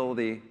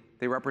 sustainability,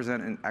 they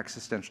represent an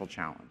existential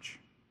challenge.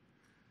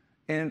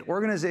 And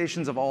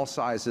organizations of all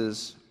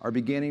sizes are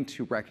beginning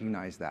to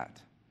recognize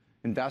that.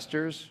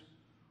 Investors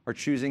are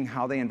choosing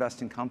how they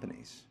invest in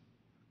companies.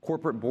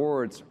 Corporate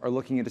boards are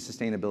looking into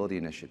sustainability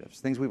initiatives,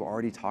 things we've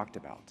already talked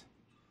about.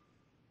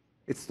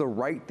 It's the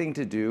right thing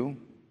to do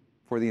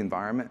for the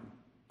environment,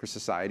 for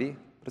society,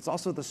 but it's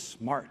also the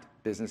smart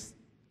business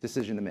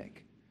decision to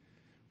make.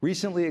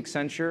 Recently,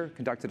 Accenture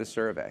conducted a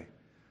survey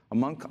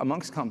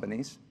amongst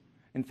companies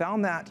and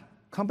found that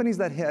companies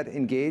that had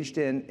engaged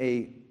in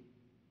a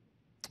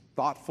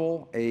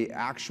thoughtful,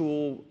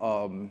 actual,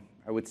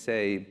 I would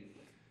say,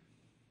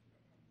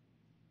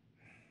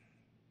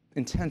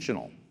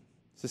 intentional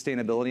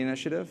sustainability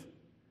initiative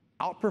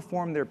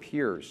outperformed their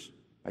peers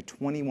by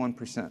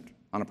 21%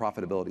 on a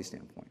profitability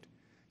standpoint.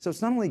 So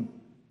it's not only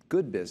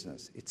good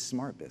business, it's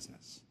smart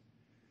business.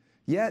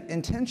 Yet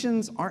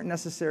intentions aren't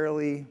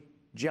necessarily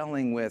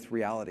gelling with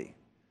reality.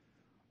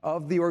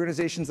 Of the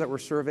organizations that were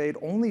surveyed,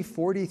 only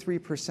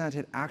 43%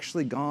 had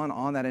actually gone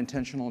on that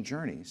intentional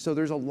journey. So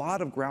there's a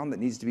lot of ground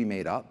that needs to be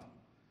made up.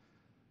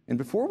 And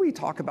before we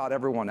talk about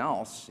everyone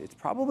else, it's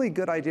probably a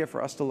good idea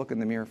for us to look in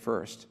the mirror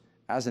first,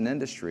 as an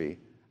industry,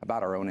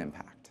 about our own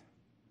impact.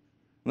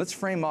 Let's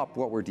frame up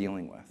what we're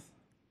dealing with.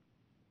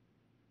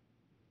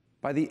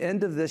 By the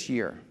end of this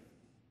year,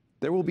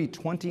 there will be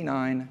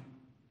 29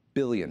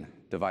 billion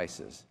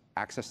devices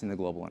accessing the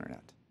global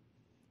internet.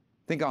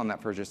 Think on that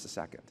for just a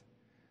second.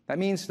 That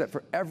means that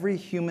for every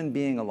human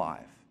being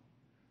alive,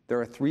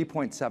 there are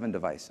 3.7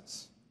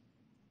 devices.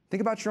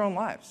 Think about your own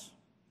lives.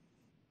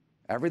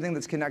 Everything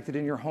that's connected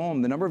in your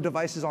home, the number of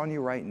devices on you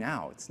right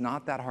now, it's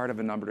not that hard of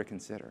a number to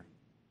consider.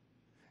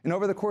 And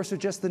over the course of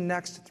just the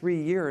next 3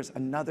 years,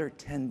 another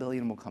 10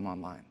 billion will come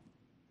online.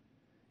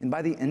 And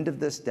by the end of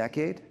this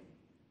decade,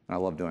 and I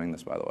love doing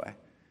this, by the way,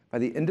 by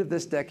the end of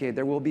this decade,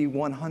 there will be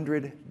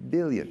 100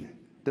 billion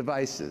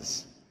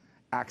devices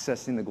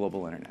accessing the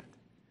global internet.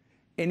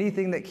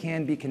 Anything that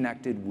can be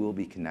connected will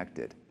be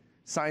connected.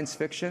 Science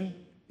fiction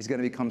is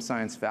going to become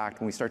science fact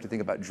when we start to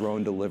think about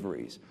drone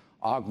deliveries,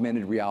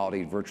 augmented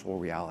reality, virtual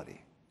reality.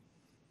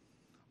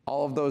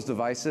 All of those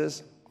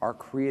devices are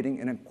creating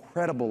an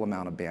incredible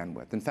amount of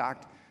bandwidth. In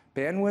fact,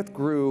 bandwidth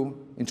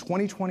grew in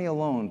 2020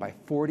 alone by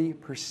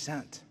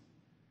 40%.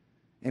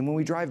 And when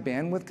we drive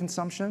bandwidth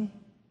consumption,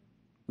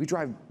 we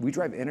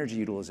drive energy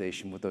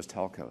utilization with those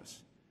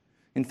telcos.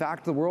 In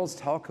fact, the world's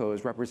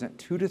telcos represent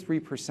 2 to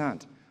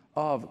 3%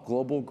 of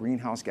global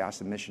greenhouse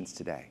gas emissions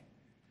today.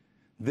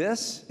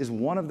 This is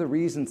one of the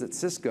reasons that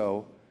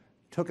Cisco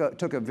took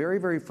a very,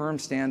 very firm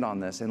stand on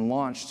this and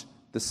launched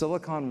the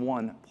Silicon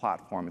One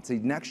platform. It's a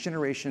next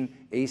generation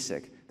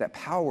ASIC that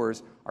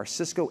powers our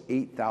Cisco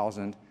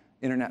 8000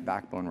 internet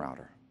backbone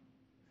router.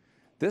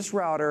 This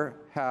router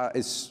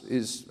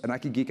is, and I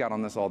could geek out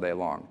on this all day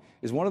long,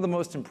 is one of the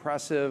most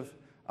impressive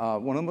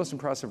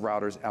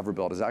routers ever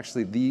built. It's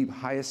actually the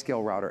highest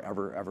scale router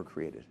ever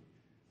created.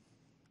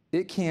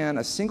 It can,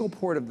 a single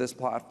port of this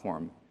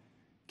platform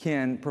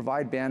can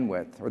provide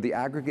bandwidth, or the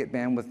aggregate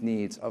bandwidth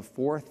needs of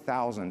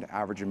 4,000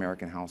 average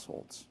American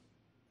households.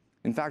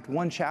 In fact,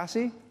 one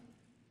chassis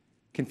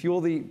can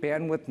fuel the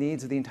bandwidth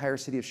needs of the entire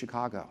city of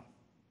Chicago.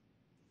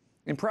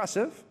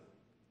 Impressive.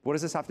 What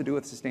does this have to do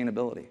with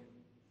sustainability?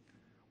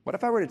 What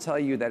if I were to tell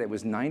you that it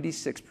was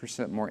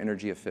 96% more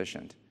energy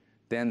efficient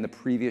than the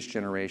previous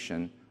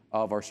generation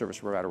of our service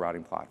provider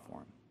routing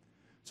platform?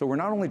 So we're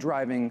not only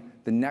driving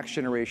the next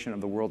generation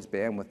of the world's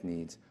bandwidth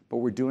needs, but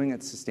we're doing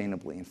it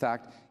sustainably. In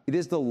fact, it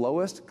is the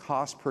lowest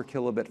cost per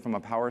kilobit from a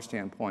power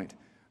standpoint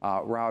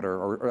router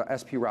or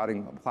SP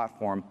routing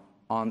platform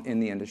in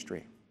the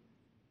industry.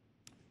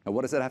 Now,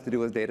 what does that have to do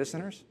with data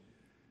centers?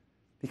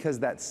 Because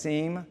that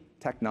same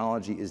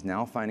technology is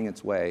now finding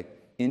its way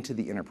into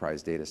the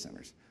enterprise data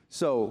centers.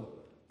 So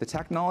the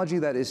technology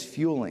that is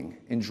fueling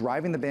and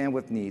driving the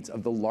bandwidth needs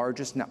of the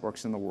largest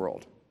networks in the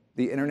world,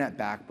 the internet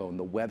backbone,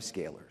 the web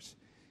scalers,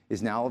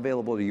 is now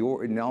available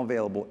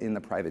in the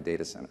private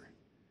data center.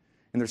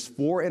 And there's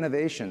 4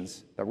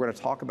 innovations that we're going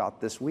to talk about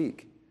this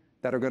week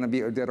that are going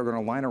to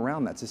line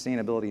around that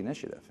sustainability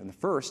initiative. And the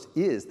first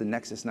is the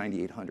Nexus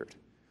 9800.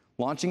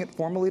 Launching it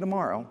formally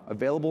tomorrow,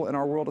 available in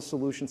our world of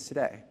solutions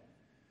today.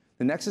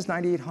 The Nexus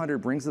 9800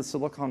 brings the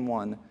Silicon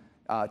One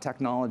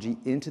technology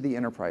into the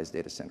enterprise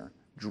data center,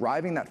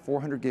 driving that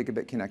 400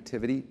 gigabit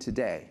connectivity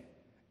today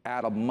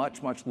at a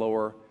much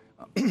lower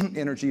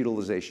energy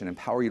utilization and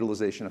power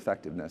utilization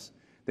effectiveness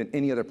than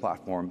any other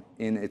platform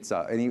in its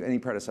any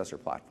predecessor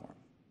platform.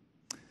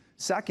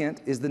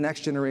 Second is the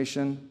next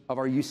generation of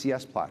our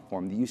UCS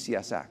platform, the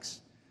UCSX,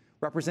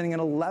 representing an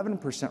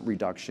 11%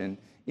 reduction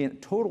in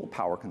total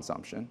power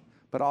consumption,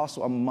 but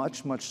also a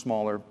much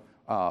smaller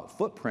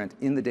footprint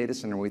in the data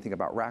center when we think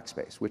about rack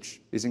space,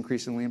 which is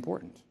increasingly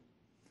important.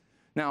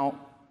 Now,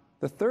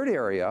 the third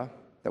area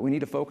that we need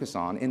to focus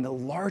on, in the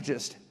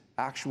largest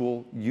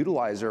actual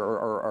utilizer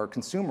or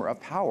consumer of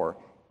power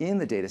in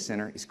the data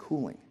center, is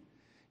cooling.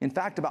 In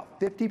fact, about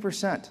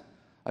 50%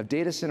 of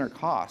data center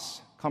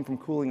costs come from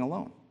cooling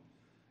alone.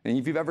 And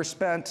if you've ever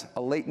spent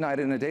a late night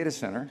in a data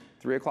center,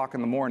 3 o'clock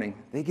in the morning,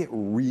 they get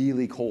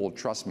really cold.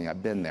 Trust me,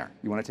 I've been there.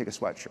 You want to take a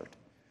sweatshirt.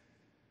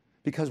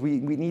 Because we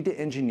need to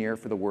engineer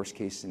for the worst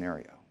case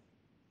scenario.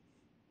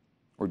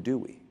 Or do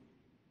we?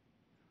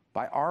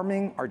 By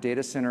arming our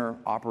data center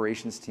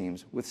operations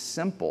teams with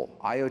simple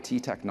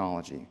IoT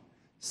technology,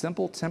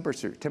 simple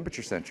temperature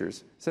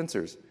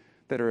sensors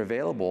that are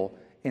available,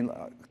 and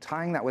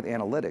tying that with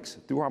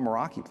analytics through our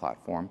Meraki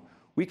platform,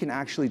 we can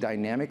actually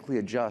dynamically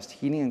adjust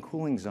heating and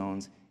cooling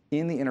zones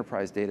in the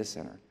enterprise data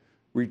center,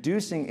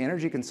 reducing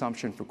energy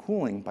consumption for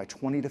cooling by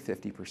 20 to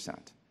 50%.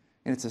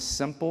 And it's a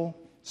simple,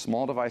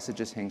 small device that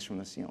just hangs from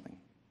the ceiling.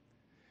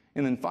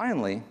 And then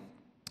finally,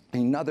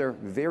 another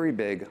very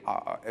big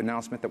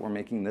announcement that we're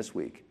making this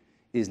week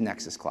is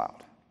Nexus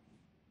Cloud.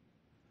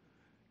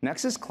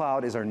 Nexus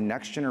Cloud is our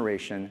next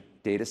generation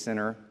data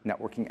center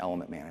networking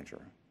element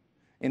manager.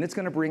 And it's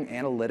going to bring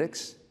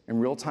analytics and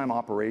real-time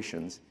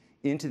operations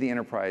into the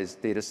enterprise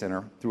data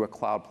center through a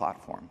cloud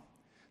platform.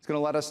 It's going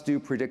to let us do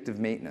predictive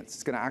maintenance.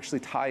 It's going to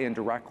actually tie in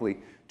directly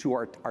to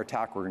our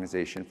TAC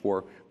organization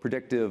for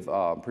predictive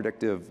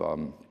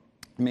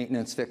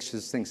maintenance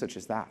fixes, things such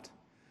as that.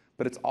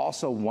 But it's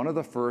also one of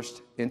the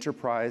first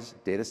enterprise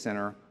data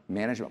center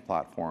management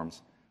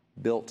platforms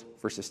built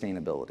for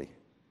sustainability.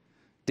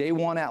 Day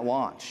one at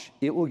launch,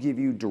 it will give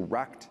you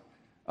direct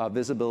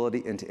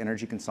visibility into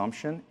energy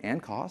consumption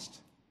and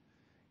cost.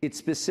 It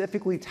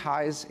specifically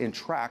ties and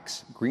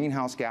tracks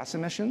greenhouse gas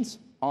emissions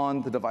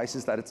on the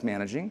devices that it's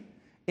managing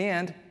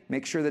and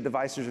makes sure that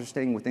devices are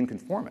staying within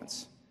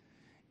conformance.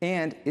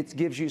 And it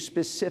gives you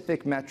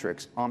specific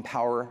metrics on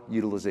power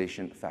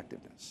utilization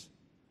effectiveness.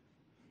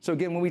 So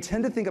again, when we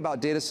tend to think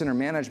about data center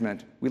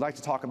management, we like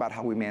to talk about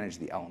how we manage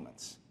the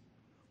elements.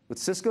 What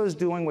Cisco is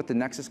doing with the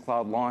Nexus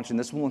Cloud launch, and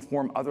this will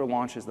inform other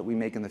launches that we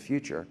make in the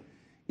future,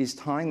 is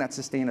tying that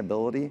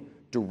sustainability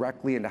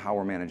directly into how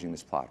we're managing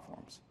these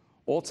platforms.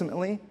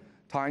 Ultimately,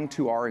 tying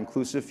to our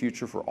inclusive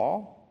future for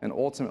all, and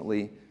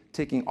ultimately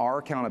taking our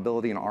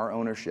accountability and our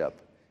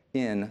ownership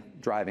in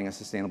driving a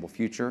sustainable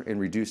future and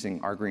reducing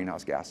our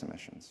greenhouse gas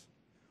emissions.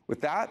 With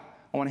that,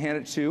 I want to hand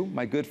it to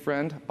my good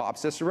friend, Bob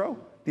Cicero,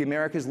 the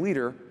America's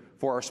leader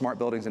for our Smart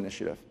Buildings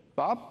Initiative.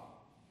 Bob?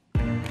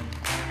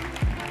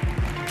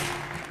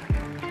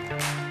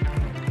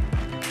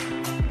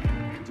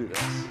 Do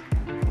this.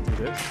 Do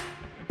this.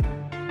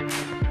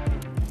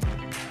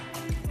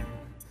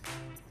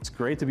 It's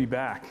great to be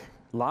back,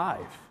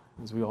 live,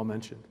 as we all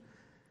mentioned.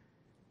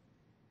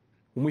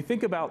 When we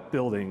think about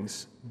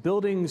buildings,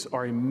 buildings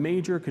are a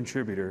major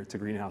contributor to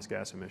greenhouse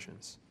gas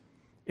emissions.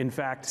 In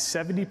fact,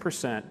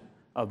 70%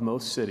 of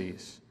most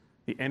cities,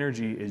 the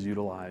energy is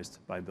utilized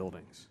by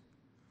buildings.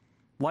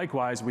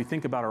 Likewise, we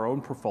think about our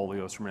own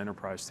portfolios from an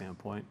enterprise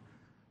standpoint.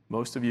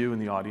 most of you in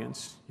the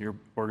audience, your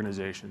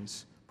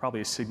organizations,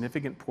 probably a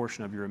significant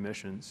portion of your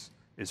emissions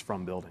is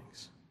from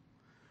buildings.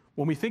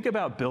 When we think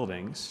about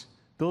buildings,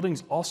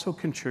 buildings also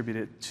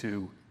contributed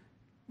to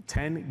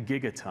 10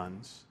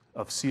 gigatons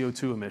of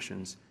CO2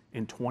 emissions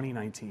in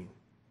 2019.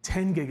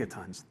 10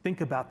 gigatons.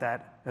 Think about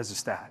that as a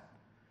stat.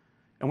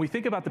 And we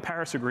think about the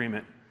Paris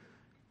Agreement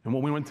and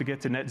when we want to get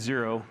to net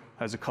zero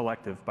as a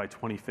collective by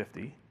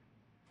 2050,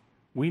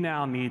 we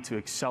now need to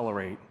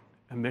accelerate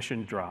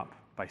emission drop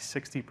by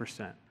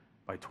 60%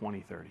 by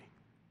 2030.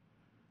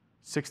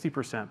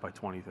 60% by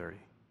 2030.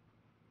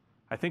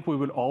 I think we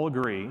would all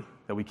agree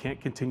that we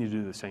can't continue to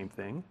do the same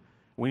thing.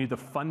 We need to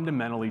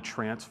fundamentally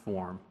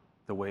transform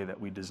the way that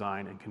we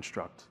design and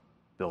construct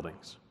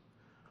buildings.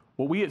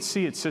 What we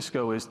see at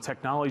Cisco is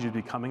technology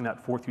becoming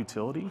that fourth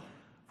utility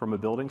from a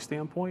building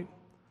standpoint.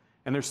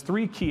 And there's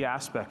three key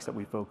aspects that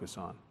we focus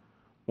on.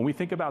 When we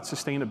think about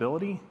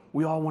sustainability,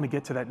 we all want to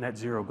get to that net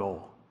zero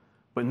goal.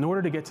 But in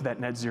order to get to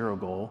that net zero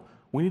goal,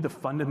 we need to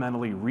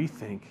fundamentally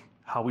rethink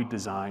how we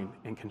design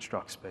and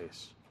construct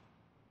space.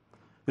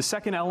 The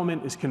second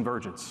element is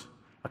convergence,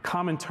 a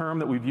common term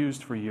that we've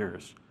used for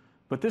years.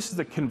 But this is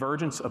the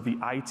convergence of the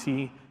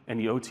IT and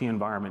the OT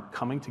environment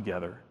coming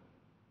together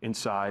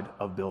inside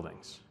of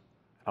buildings.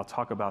 I'll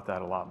talk about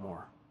that a lot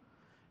more.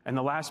 And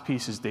the last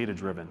piece is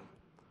data-driven.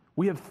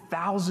 We have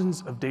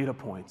thousands of data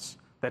points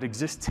that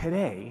exist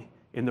today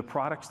in the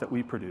products that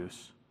we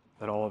produce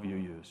that all of you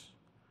use.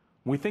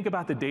 When we think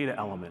about the data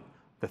element,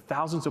 the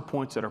thousands of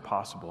points that are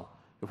possible,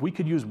 if we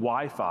could use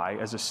Wi-Fi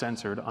as a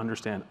sensor to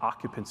understand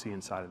occupancy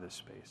inside of this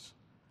space,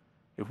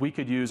 if we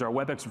could use our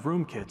WebEx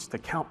room kits to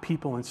count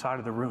people inside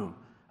of the room,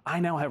 I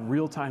now have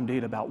real-time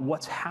data about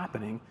what's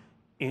happening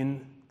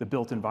in the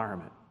built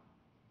environment.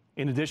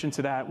 In addition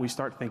to that, we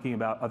start thinking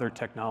about other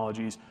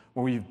technologies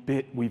where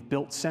we've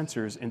built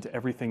sensors into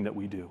everything that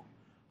we do,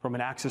 from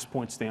an access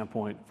point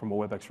standpoint, from a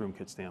WebEx room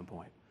kit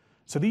standpoint.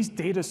 So these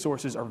data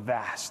sources are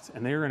vast,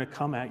 and they're going to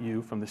come at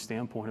you from the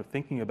standpoint of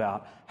thinking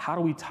about how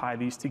do we tie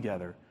these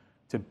together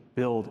to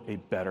build a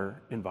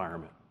better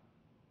environment.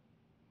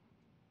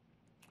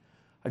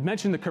 I've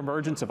mentioned the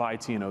convergence of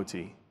IT and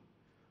OT.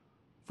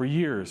 For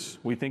years,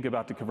 we think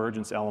about the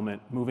convergence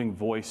element, moving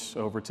voice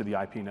over to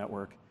the IP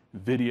network,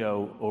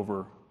 video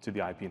over to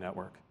the IP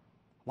network.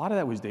 A lot of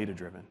that was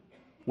data-driven.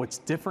 What's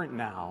different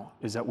now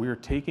is that we are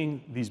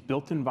taking these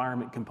built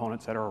environment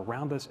components that are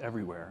around us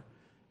everywhere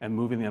and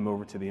moving them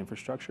over to the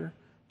infrastructure,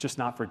 just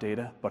not for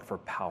data, but for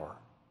power.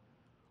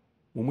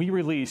 When we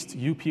released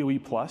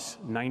UPoE Plus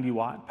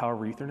 90-watt power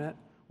over Ethernet,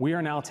 we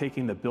are now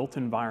taking the built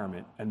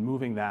environment and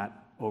moving that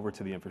over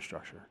to the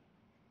infrastructure.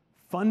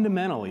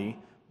 Fundamentally,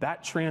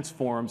 that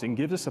transforms and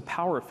gives us a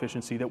power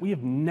efficiency that we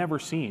have never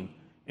seen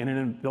in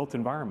a built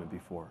environment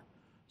before.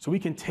 So we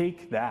can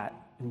take that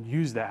and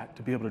use that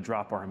to be able to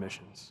drop our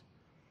emissions.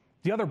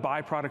 The other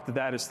byproduct of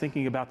that is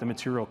thinking about the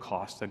material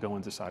costs that go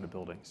inside of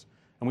buildings.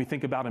 And we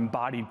think about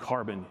embodied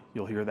carbon,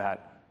 you'll hear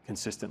that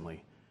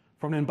consistently.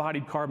 From an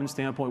embodied carbon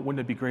standpoint, wouldn't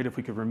it be great if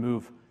we could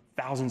remove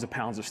thousands of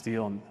pounds of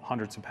steel and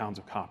hundreds of pounds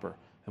of copper?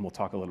 And we'll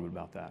talk a little bit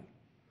about that.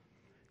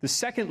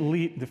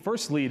 The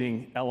first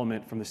leading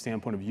element from the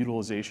standpoint of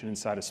utilization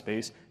inside of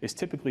space is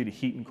typically to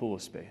heat and cool a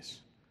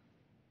space.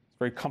 It's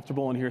very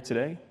comfortable in here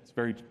today. It's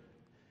very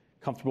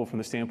comfortable from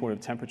the standpoint of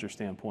temperature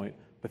standpoint,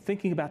 but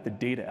thinking about the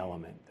data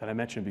element that I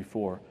mentioned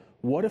before,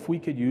 what if we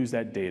could use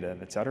that data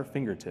that's at our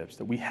fingertips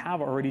that we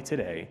have already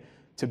today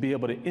to be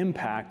able to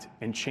impact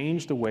and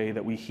change the way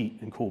that we heat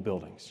and cool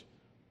buildings?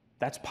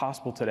 That's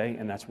possible today,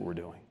 and that's what we're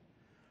doing.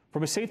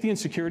 From a safety and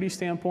security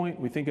standpoint,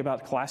 we think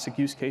about classic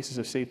use cases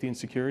of safety and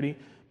security,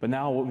 but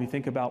now when we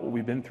think about what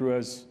we've been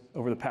through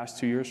over the past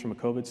 2 years from a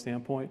COVID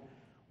standpoint,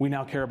 we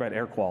now care about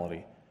air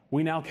quality.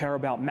 We now care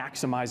about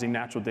maximizing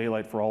natural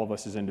daylight for all of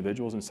us as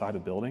individuals inside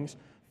of buildings.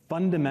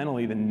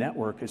 Fundamentally, the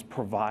network is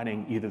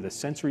providing either the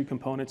sensory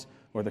components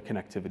or the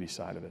connectivity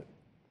side of it.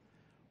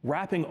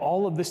 Wrapping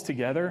all of this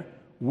together,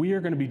 we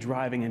are going to be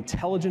driving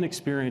intelligent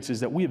experiences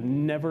that we have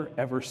never,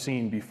 ever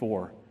seen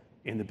before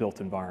in the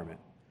built environment.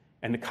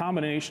 And the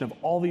combination of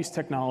all these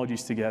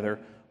technologies together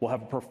will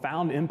have a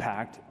profound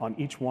impact on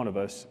each one of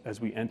us as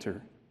we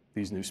enter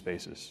these new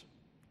spaces.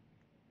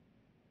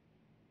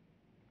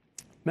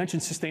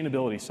 Mentioned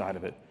sustainability side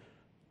of it.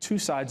 Two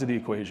sides of the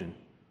equation.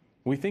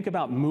 When we think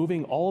about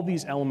moving all of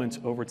these elements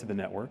over to the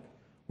network,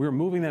 we're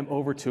moving them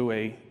over to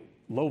a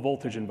low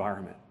voltage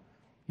environment.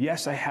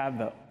 Yes, I have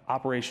the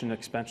operation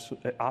expense,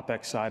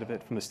 OpEx side of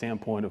it from the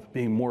standpoint of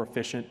being more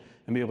efficient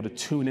and be able to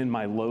tune in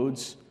my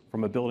loads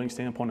from a building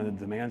standpoint on the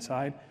demand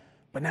side,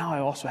 but now I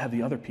also have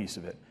the other piece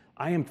of it.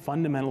 I am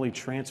fundamentally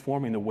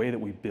transforming the way that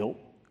we built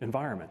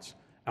environments.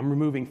 I'm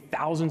removing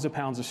thousands of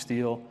pounds of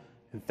steel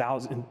and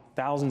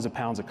thousands of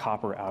pounds of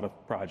copper out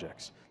of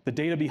projects. The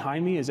data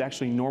behind me is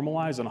actually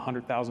normalized on a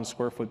 100,000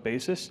 square foot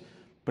basis,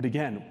 but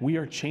again, we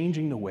are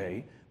changing the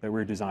way that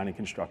we're designing and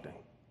constructing.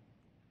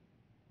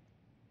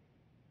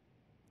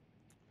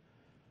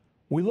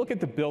 We look at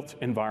the built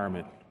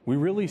environment, we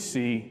really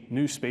see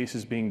new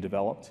spaces being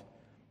developed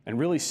and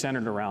really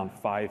centered around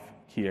 5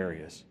 key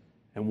areas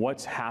and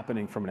what's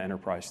happening from an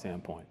enterprise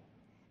standpoint.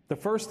 The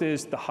first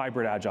is the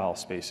hybrid agile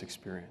space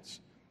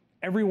experience.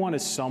 Everyone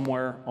is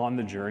somewhere on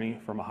the journey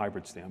from a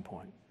hybrid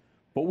standpoint.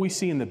 What we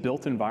see in the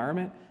built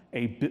environment,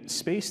 a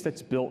space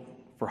that's built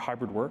for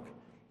hybrid work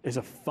is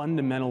a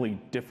fundamentally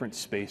different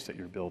space that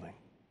you're building.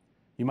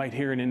 You might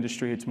hear in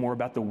industry it's more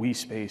about the we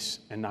space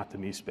and not the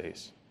me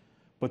space.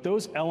 But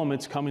those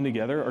elements coming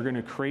together are going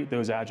to create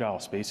those agile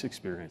space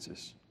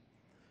experiences.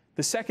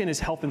 The second is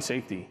health and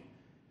safety.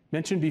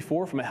 Mentioned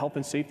before, from a health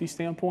and safety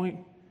standpoint,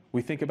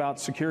 we think about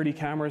security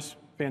cameras,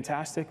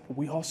 fantastic, but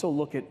we also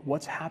look at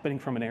what's happening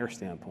from an air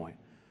standpoint.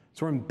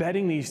 So we're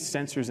embedding these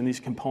sensors and these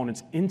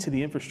components into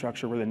the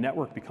infrastructure where the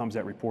network becomes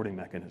that reporting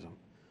mechanism.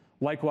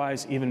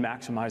 Likewise, even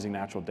maximizing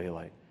natural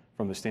daylight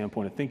from the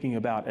standpoint of thinking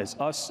about as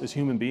us as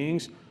human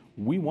beings,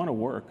 we want to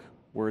work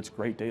where it's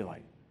great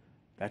daylight.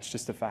 That's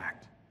just a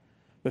fact.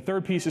 The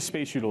third piece is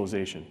space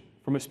utilization.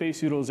 From a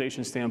space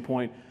utilization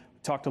standpoint,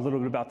 we talked a little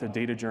bit about the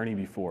data journey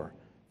before.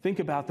 Think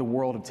about the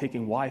world of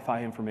taking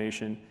Wi-Fi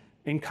information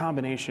in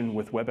combination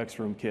with WebEx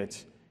room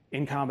kits,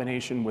 in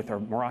combination with our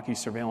Meraki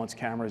surveillance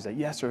cameras that,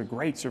 yes, are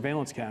great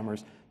surveillance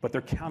cameras, but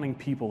they're counting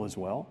people as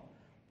well.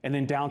 And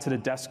then down to the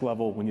desk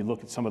level when you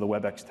look at some of the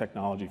WebEx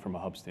technology from a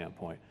hub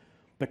standpoint.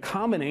 The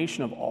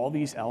combination of all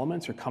these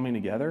elements are coming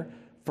together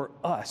for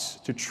us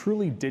to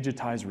truly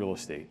digitize real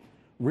estate.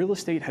 Real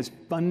estate has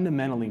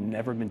fundamentally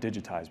never been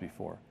digitized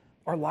before.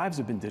 Our lives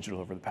have been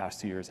digital over the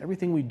past 2 years.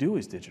 Everything we do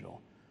is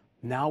digital.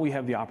 Now we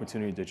have the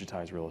opportunity to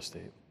digitize real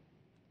estate.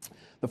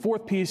 The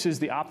fourth piece is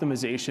the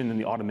optimization and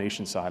the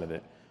automation side of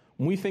it.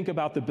 When we think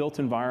about the built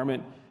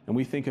environment and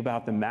we think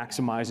about the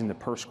maximizing the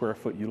per square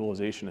foot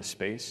utilization of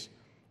space,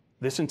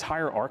 this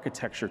entire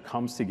architecture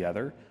comes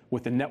together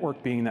with the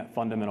network being that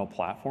fundamental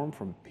platform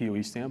from a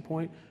PoE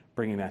standpoint,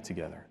 bringing that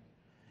together.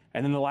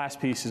 And then the last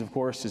piece is, of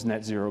course, is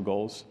net zero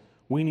goals.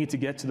 We need to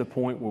get to the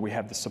point where we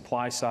have the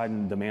supply side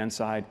and the demand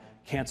side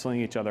canceling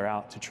each other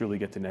out to truly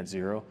get to net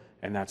zero,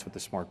 and that's what the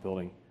smart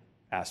building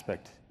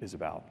aspect is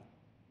about.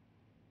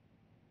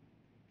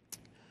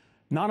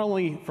 Not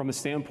only from the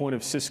standpoint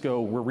of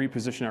Cisco, we're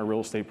repositioning our real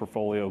estate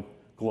portfolio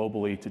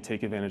globally to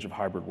take advantage of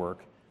hybrid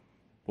work,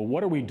 but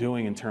what are we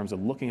doing in terms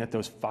of looking at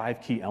those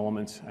 5 key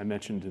elements I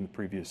mentioned in the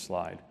previous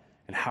slide,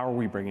 and how are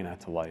we bringing that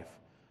to life?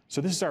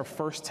 So this is our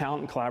first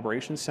talent and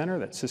collaboration center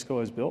that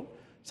Cisco has built.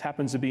 This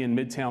happens to be in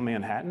Midtown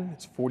Manhattan.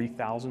 It's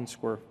 40,000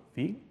 square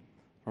feet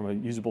from a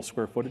usable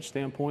square footage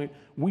standpoint.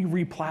 We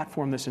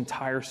re-platform this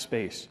entire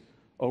space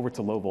over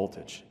to low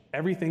voltage.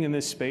 Everything in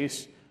this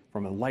space,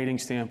 from a lighting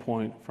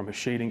standpoint, from a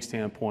shading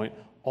standpoint,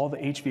 all the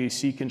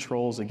HVAC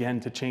controls, again,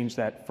 to change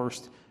that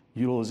first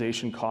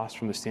utilization cost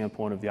from the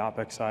standpoint of the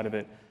OpEx side of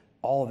it,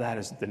 all of that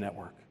is the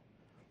network.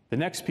 The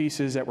next piece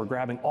is that we're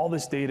grabbing all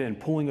this data and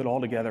pulling it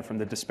all together from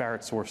the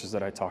disparate sources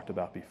that I talked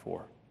about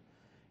before.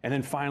 And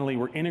then finally,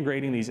 we're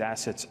integrating these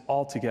assets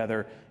all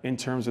together in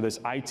terms of this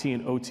IT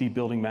and OT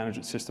building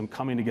management system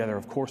coming together,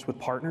 of course, with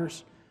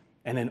partners,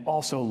 and then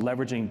also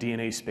leveraging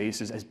DNA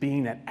Spaces as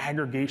being that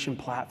aggregation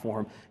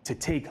platform to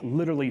take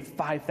literally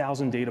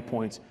 5,000 data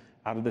points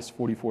out of this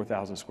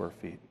 44,000 square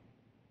feet.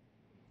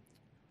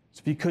 So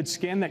if you could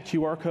scan that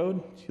QR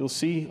code, you'll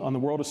see on the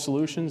World of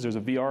Solutions, there's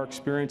a VR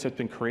experience that's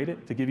been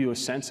created to give you a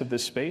sense of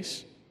this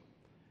space.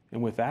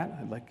 And with that,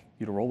 I'd like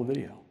you to roll the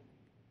video.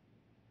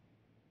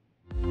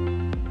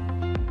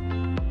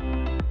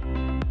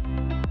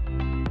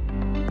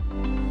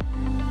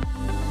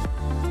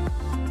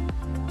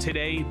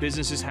 Today,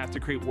 businesses have to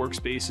create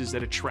workspaces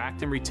that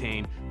attract and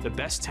retain the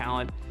best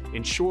talent,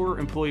 ensure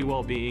employee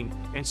well-being,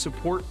 and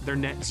support their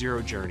net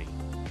zero journey.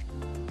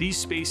 These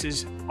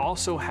spaces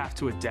also have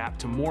to adapt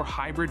to more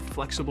hybrid,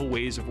 flexible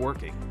ways of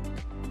working.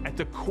 At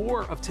the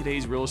core of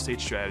today's real estate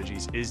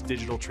strategies is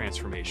digital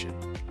transformation.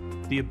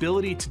 The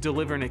ability to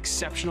deliver an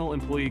exceptional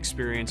employee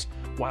experience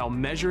while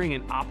measuring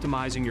and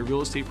optimizing your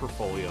real estate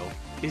portfolio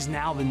is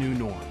now the new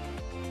norm.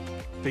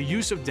 The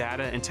use of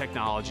data and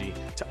technology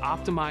to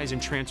optimize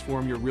and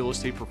transform your real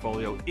estate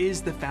portfolio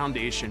is the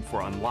foundation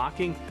for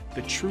unlocking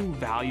the true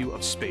value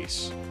of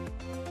space.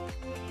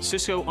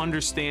 Cisco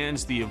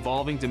understands the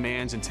evolving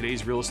demands in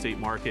today's real estate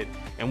market,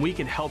 and we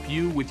can help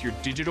you with your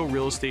digital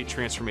real estate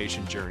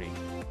transformation journey.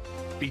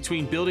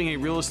 Between building a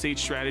real estate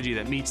strategy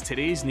that meets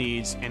today's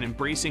needs and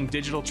embracing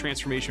digital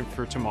transformation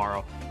for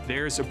tomorrow,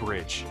 there's a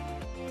bridge.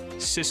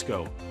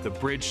 Cisco, the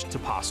bridge to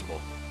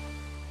possible.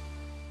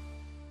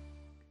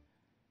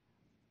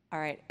 All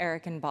right,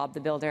 Eric and Bob,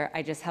 the builder,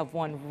 I just have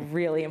one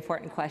really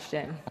important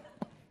question.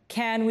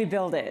 Can we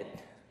build it?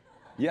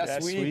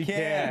 Yes, we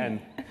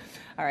can.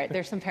 All right,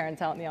 there's some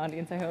parents out in the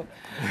audience, I hope.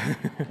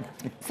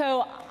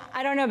 So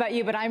I don't know about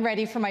you, but I'm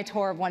ready for my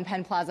tour of One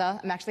Penn Plaza.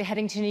 I'm actually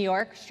heading to New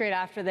York straight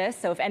after this.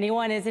 So if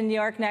anyone is in New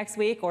York next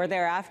week or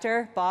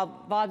thereafter,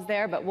 Bob's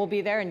there, but we'll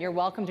be there, and you're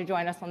welcome to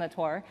join us on the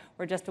tour.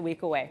 We're just a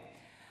week away.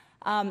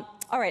 All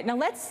right, now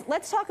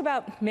let's talk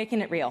about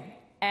making it real.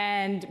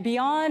 And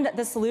beyond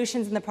the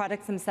solutions and the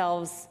products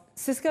themselves,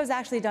 Cisco's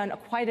actually done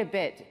quite a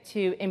bit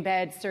to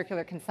embed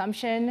circular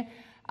consumption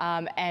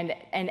and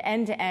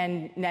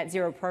end-to-end net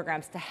zero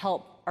programs to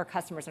help our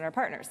customers and our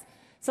partners.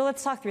 So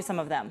let's talk through some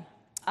of them.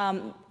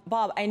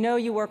 Bob, I know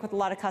you work with a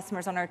lot of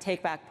customers on our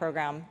Take Back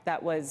program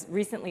that was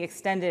recently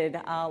extended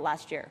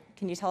last year.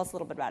 Can you tell us a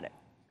little bit about it?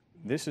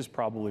 This is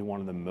probably one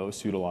of the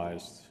most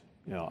utilized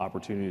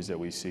opportunities that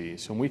we see.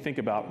 So when we think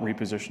about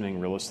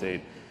repositioning real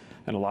estate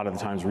and a lot of the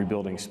times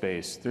rebuilding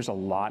space, there's a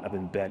lot of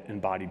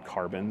embodied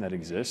carbon that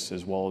exists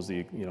as well as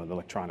the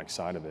electronic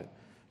side of it.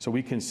 So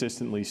we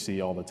consistently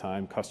see all the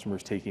time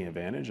customers taking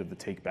advantage of the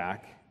Take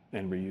Back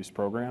and Reuse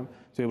program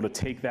to be able to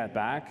take that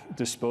back,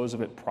 dispose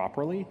of it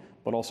properly,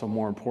 but also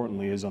more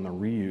importantly is on the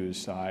reuse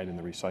side and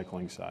the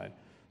recycling side.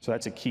 So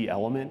that's a key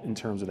element in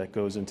terms of that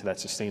goes into that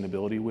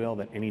sustainability wheel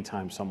that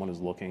anytime someone is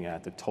looking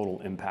at the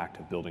total impact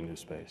of building new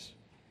space.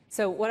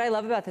 So what I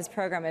love about this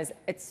program is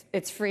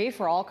it's free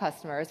for all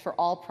customers, for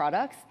all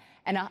products,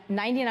 and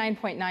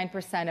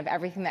 99.9% of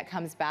everything that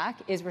comes back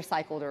is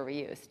recycled or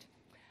reused.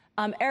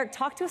 Eric,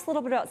 talk to us a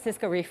little bit about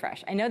Cisco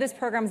Refresh. I know this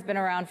program's been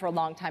around for a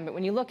long time, but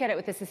when you look at it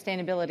with the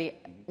sustainability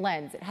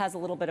lens, it has a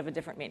little bit of a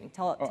different meaning.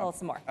 Tell us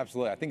some more.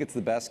 Absolutely. I think it's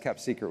the best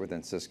kept secret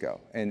within Cisco.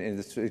 And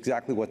it's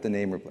exactly what the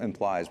name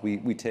implies.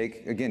 We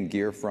take, again,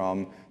 gear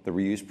from the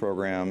reuse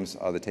programs,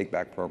 the take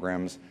back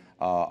programs,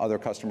 other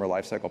customer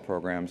lifecycle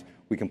programs.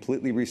 We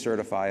completely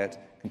recertify it,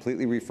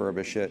 completely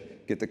refurbish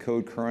it, get the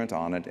code current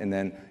on it, and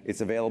then it's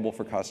available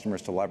for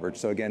customers to leverage.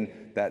 So again,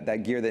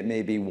 that gear that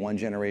may be one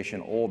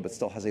generation old but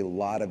still has a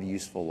lot of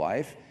useful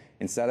life,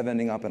 instead of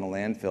ending up in a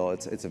landfill,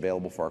 it's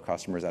available for our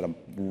customers at a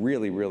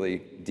really,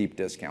 really deep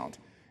discount.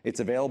 It's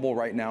available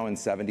right now in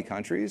 70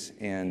 countries,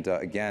 and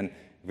again,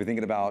 if you're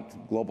thinking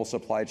about global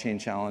supply chain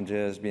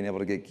challenges, being able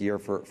to get gear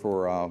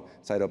for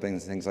site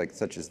openings and things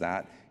such as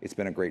that, it's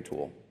been a great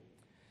tool.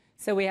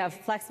 So we have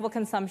flexible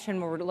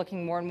consumption where we're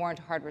looking more and more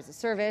into hardware as a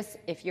service.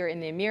 If you're in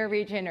the EMEA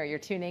region or you're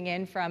tuning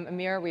in from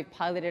EMEA, we've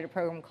piloted a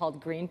program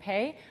called Green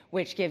Pay,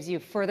 which gives you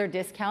further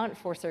discount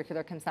for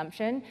circular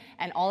consumption.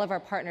 And all of our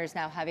partners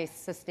now have a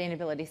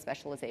sustainability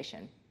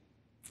specialization.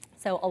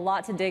 So a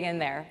lot to dig in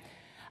there.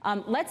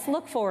 Let's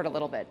look forward a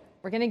little bit.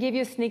 We're going to give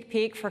you a sneak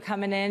peek for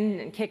coming in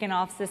and kicking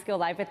off Cisco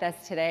Live with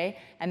us today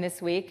and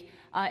this week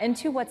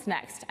into what's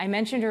next. I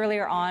mentioned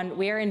earlier on,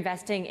 we are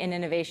investing in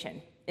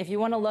innovation. If you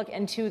want to look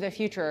into the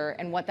future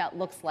and what that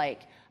looks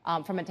like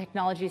from a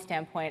technology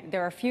standpoint,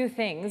 there are a few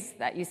things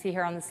that you see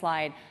here on the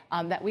slide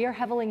that we are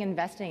heavily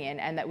investing in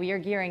and that we are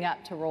gearing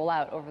up to roll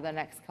out over the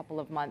next couple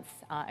of months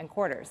and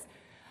quarters.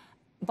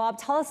 Bob,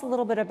 tell us a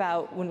little bit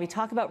about when we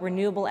talk about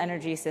renewable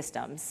energy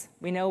systems.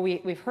 We know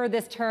we've heard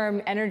this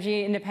term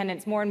energy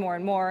independence more and more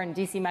and more, and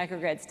DC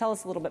microgrids. Tell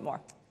us a little bit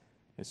more.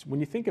 Yes, when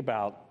you think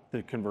about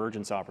the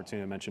convergence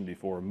opportunity I mentioned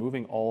before,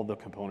 moving all of the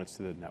components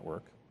to the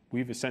network,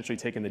 we've essentially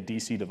taken the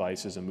DC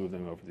devices and moved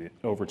them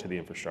over to the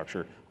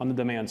infrastructure on the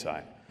demand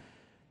side.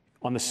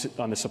 On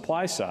the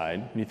supply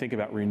side, when you think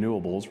about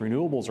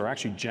renewables are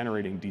actually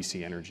generating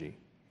DC energy.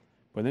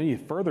 But then you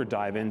further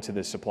dive into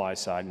the supply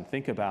side and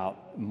think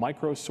about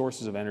micro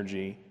sources of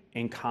energy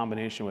in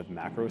combination with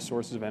macro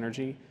sources of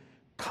energy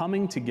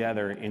coming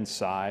together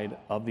inside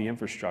of the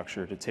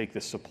infrastructure to take the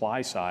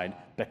supply side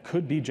that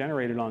could be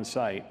generated on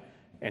site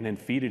and then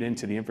feed it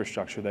into the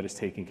infrastructure that is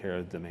taking care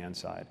of the demand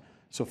side.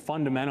 So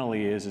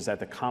fundamentally is that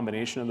the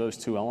combination of those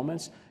two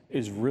elements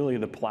is really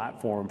the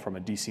platform from a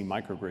DC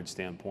microgrid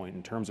standpoint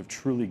in terms of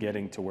truly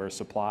getting to where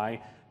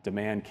supply,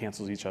 demand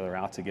cancels each other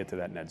out to get to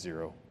that net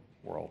zero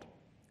world.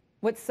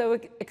 What's so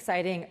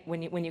exciting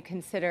when you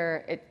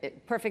consider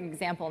it, perfect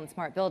example in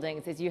smart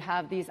buildings is you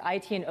have these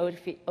IT and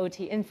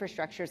OT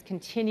infrastructures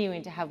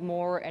continuing to have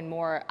more and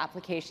more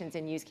applications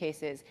and use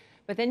cases.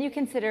 But then you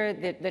consider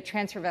the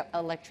transfer of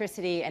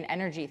electricity and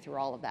energy through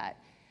all of that.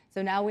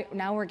 So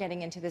now we're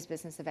getting into this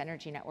business of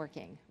energy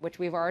networking, which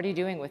we've already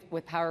doing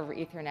with Power over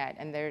Ethernet,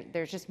 and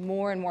there's just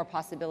more and more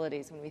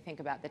possibilities when we think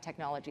about the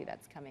technology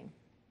that's coming.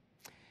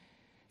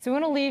 So we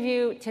want to leave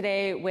you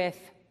today with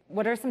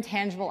what are some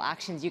tangible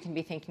actions you can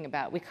be thinking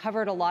about. We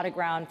covered a lot of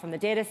ground from the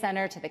data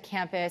center to the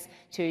campus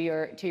to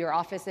your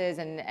offices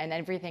and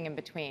everything in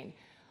between.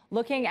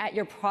 Looking at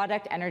your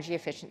product energy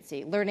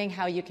efficiency, learning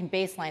how you can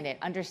baseline it,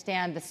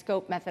 understand the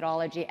scope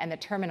methodology and the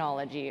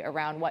terminology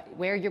around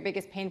where your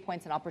biggest pain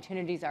points and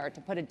opportunities are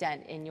to put a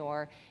dent in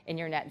your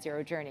net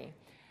zero journey.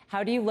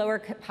 How do you lower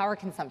power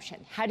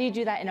consumption? How do you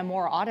do that in a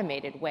more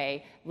automated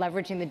way,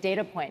 leveraging the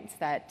data points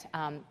that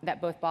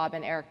both Bob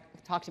and Eric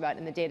talked about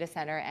in the data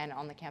center and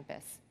on the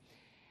campus?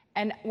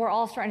 And we're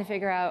all starting to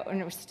figure out,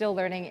 and we're still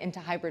learning into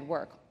hybrid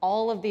work.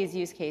 All of these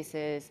use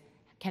cases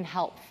can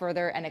help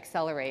further and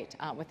accelerate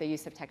with the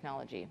use of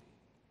technology.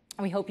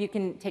 And we hope you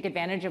can take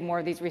advantage of more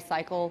of these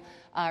recycle,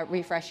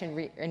 refresh, and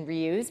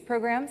reuse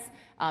programs,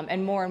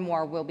 and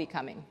more will be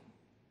coming.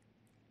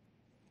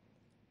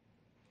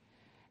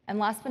 And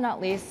last but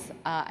not least,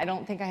 I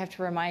don't think I have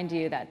to remind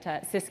you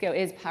that Cisco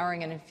is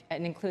powering an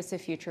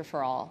inclusive future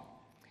for all.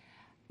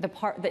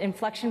 The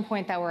inflection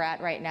point that we're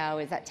at right now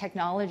is that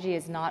technology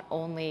is not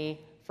only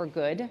for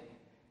good,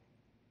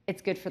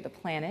 it's good for the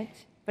planet,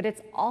 but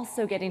it's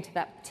also getting to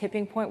that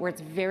tipping point where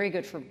it's very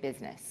good for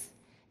business.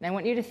 And I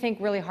want you to think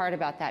really hard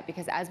about that,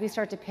 because as we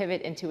start to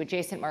pivot into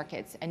adjacent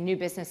markets and new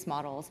business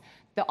models,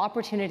 the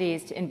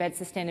opportunities to embed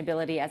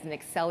sustainability as an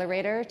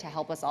accelerator to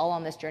help us all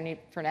on this journey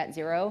for net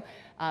zero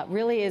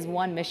really is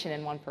one mission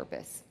and one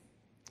purpose.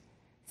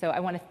 So I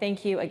want to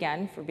thank you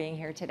again for being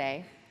here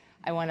today.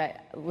 I want to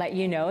let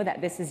you know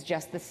that this is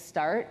just the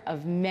start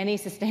of many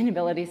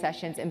sustainability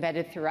sessions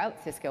embedded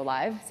throughout Cisco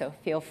Live. So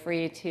feel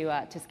free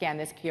to scan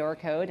this QR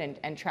code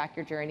and track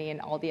your journey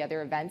and all the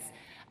other events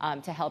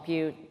to help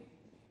you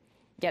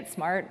get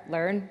smart,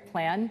 learn,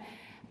 plan.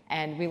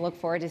 And we look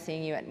forward to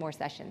seeing you at more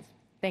sessions.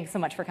 Thanks so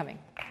much for coming.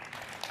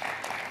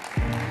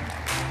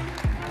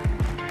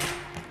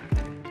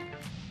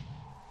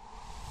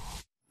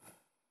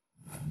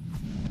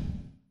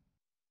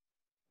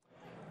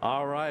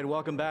 All right,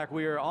 welcome back.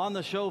 We are on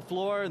the show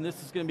floor, and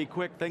this is going to be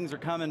quick. Things are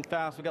coming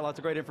fast. We've got lots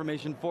of great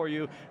information for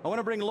you. I want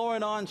to bring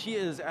Lauren on. She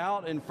is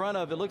out in front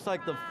of, it looks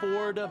like the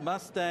Ford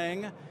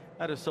Mustang.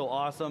 That is so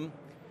awesome.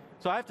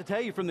 So I have to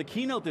tell you, from the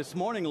keynote this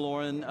morning,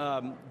 Lauren,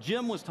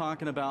 Jim was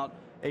talking about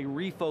a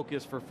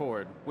refocus for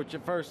Ford, which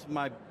at first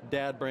my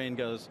dad brain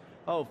goes,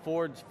 oh,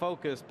 Ford's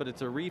focused, but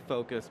it's a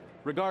refocus.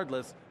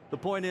 Regardless, the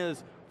point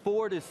is,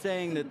 Ford is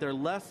saying that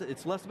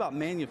it's less about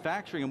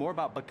manufacturing and more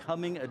about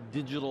becoming a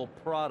digital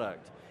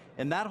product.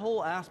 And that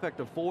whole aspect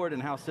of Ford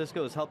and how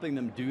Cisco is helping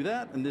them do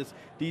that, and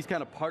these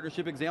kind of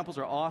partnership examples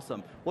are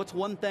awesome. What's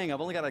one thing,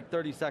 I've only got like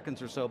 30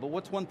 seconds or so, but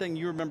what's one thing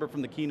you remember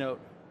from the keynote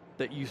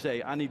that you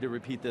say, I need to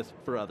repeat this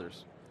for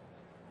others?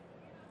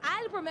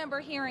 I remember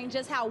hearing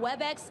just how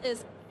WebEx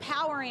is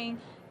powering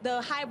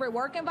the hybrid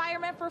work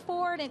environment for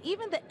Ford, and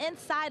even the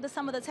inside of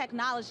some of the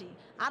technology.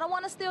 I don't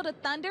want to steal the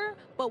thunder,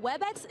 but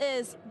WebEx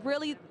is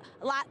really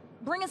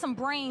bringing some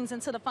brains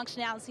into the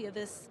functionality of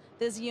this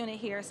unit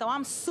here. So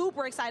I'm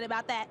super excited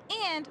about that,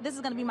 and this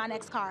is going to be my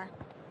next car.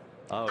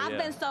 Oh, I've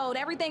been sold.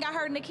 Everything I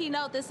heard in the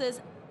keynote, this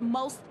is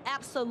most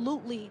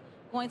absolutely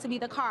going to be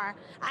the car.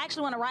 I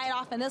actually want to ride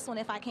off in this one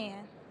if I can.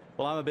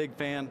 Well, I'm a big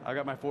fan. I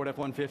got my Ford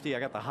F-150. I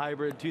got the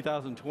hybrid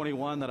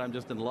 2021 that I'm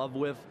just in love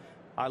with.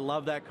 I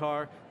love that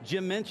car.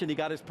 Jim mentioned he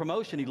got his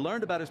promotion. He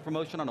learned about his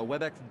promotion on a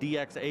WebEx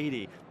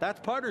DX80. That's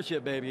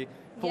partnership, baby.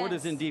 Ford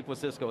is in deep with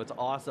Cisco. It's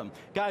awesome.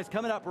 Guys,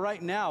 coming up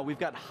right now, we've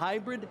got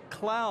hybrid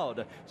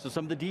cloud. So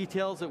some of the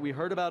details that we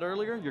heard about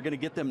earlier, you're going to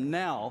get them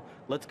now.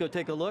 Let's go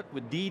take a look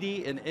with Dee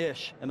Dee and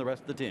Ish and the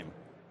rest of the team.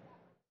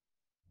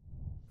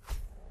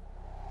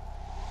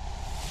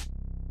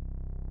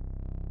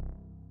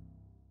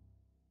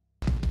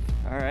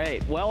 All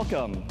right,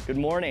 welcome. Good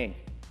morning.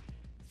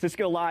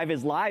 Cisco Live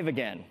is live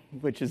again,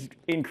 which is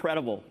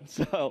incredible.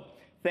 So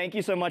thank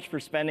you so much for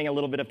spending a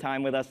little bit of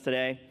time with us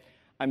today.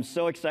 I'm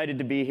so excited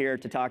to be here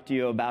to talk to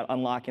you about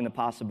unlocking the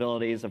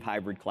possibilities of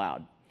hybrid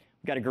cloud.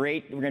 We're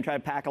going to try to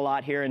pack a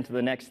lot here into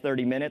the next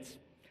 30 minutes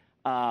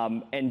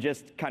and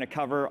just kind of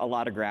cover a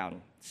lot of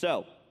ground.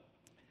 So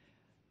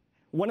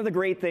one of the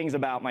great things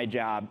about my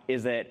job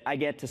is that I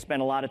get to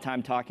spend a lot of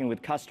time talking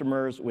with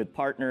customers, with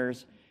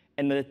partners,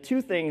 and the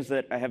two things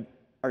that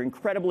are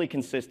incredibly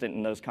consistent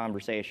in those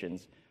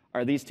conversations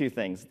are these two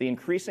things: the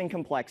increasing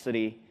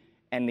complexity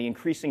and the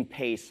increasing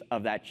pace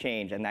of that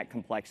change and that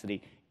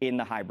complexity in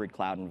the hybrid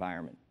cloud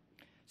environment.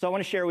 So I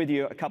want to share with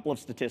you a couple of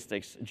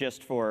statistics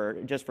just for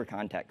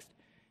context.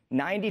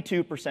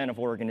 92% of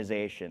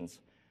organizations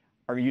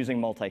are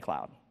using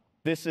multi-cloud.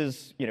 This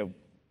is,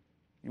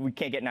 we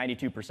can't get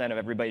 92% of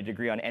everybody to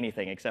agree on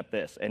anything except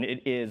this, and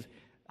it is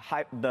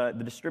the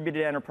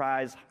distributed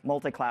enterprise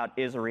multi-cloud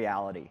is a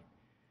reality.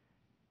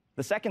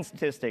 The second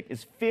statistic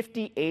is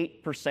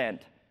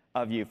 58%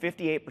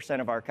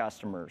 of our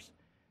customers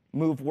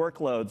move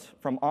workloads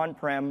from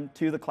on-prem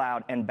to the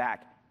cloud and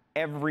back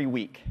every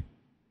week.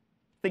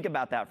 Think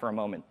about that for a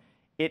moment.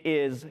 It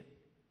is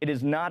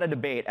not a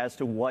debate as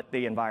to what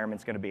the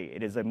environment's going to be.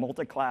 It is a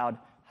multi-cloud,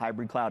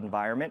 hybrid cloud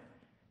environment,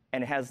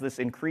 and it has this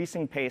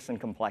increasing pace and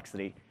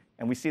complexity,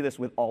 and we see this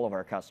with all of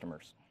our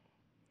customers.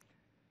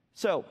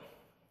 So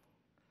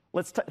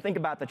let's think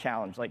about the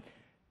challenge. Like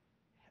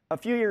a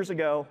few years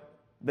ago,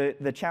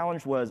 the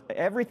challenge was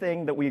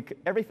everything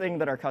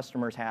that our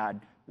customers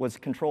had was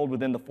controlled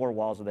within the four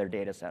walls of their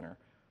data center.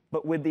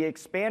 But with the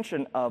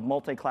expansion of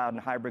multi-cloud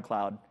and hybrid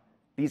cloud,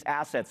 these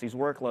assets, these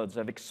workloads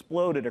have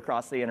exploded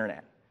across the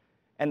internet.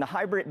 And the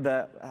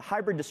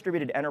hybrid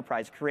distributed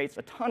enterprise creates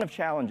a ton of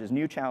challenges,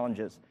 new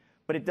challenges,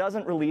 but it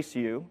doesn't release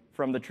you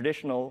from the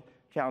traditional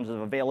challenges of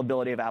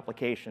availability of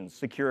applications,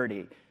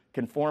 security,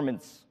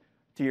 conformance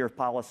to your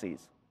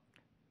policies.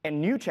 And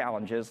new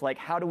challenges like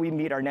how do we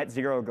meet our net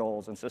zero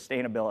goals and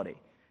sustainability.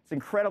 It's an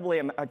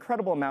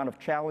incredible amount of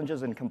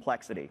challenges and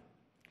complexity.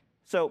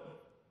 So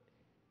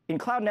in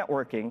cloud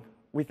networking,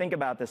 we think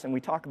about this and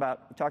we talk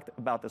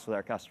about this with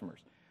our customers.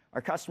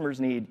 Our customers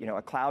need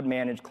a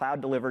cloud-managed,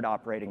 cloud-delivered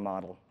operating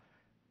model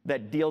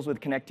that deals with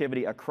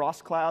connectivity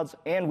across clouds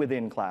and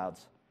within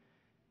clouds.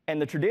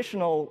 And the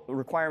traditional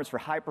requirements for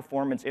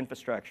high-performance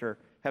infrastructure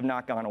have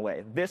not gone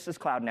away. This is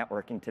cloud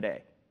networking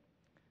today.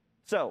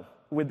 So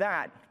with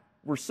that,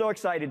 we're so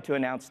excited to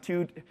announce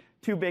two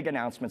big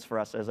announcements for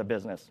us as a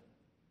business.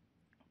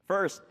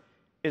 First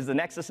is the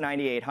Nexus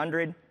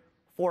 9800,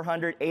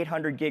 400,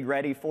 800 gig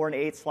ready, 4 and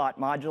 8 slot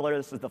modular.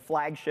 This is the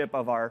flagship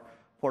of our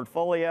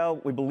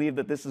portfolio. We believe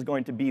that this is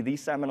going to be the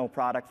seminal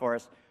product for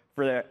us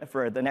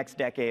for the next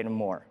decade and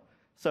more.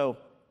 So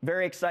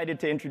very excited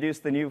to introduce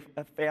the new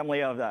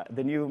family of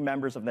the new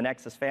members of the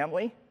Nexus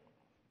family.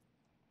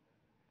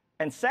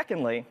 And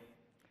secondly,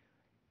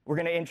 we're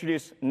going to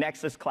introduce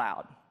Nexus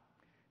Cloud.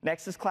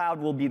 Nexus Cloud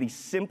will be the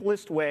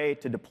simplest way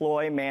to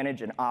deploy,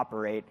 manage, and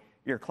operate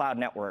your cloud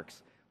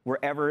networks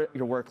wherever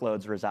your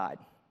workloads reside.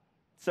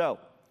 So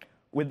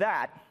with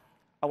that,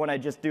 I want to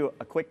just do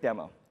a quick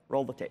demo.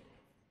 Roll the tape.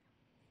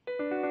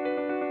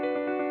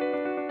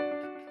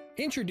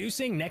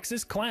 Introducing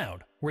Nexus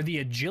Cloud, where the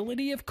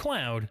agility of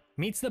cloud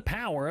meets the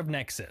power of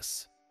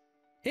Nexus.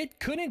 It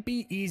couldn't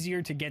be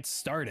easier to get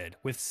started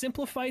with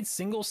simplified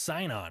single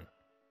sign-on.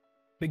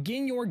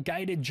 Begin your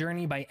guided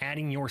journey by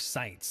adding your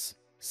sites.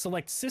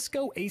 Select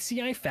Cisco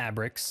ACI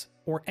Fabrics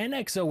or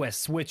NXOS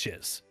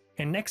switches,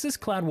 and Nexus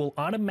Cloud will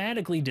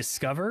automatically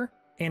discover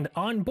and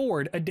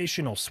onboard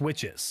additional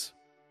switches.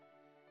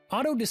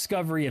 Auto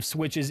discovery of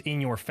switches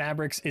in your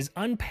fabrics is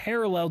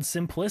unparalleled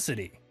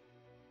simplicity.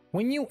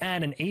 When you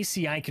add an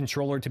ACI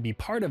controller to be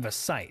part of a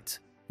site,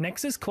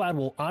 Nexus Cloud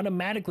will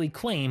automatically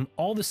claim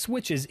all the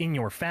switches in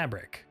your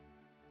fabric.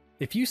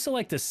 If you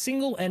select a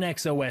single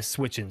NXOS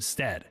switch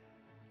instead,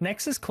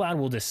 Nexus Cloud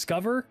will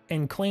discover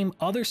and claim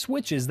other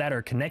switches that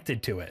are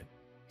connected to it,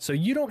 so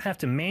you don't have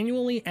to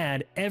manually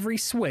add every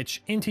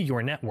switch into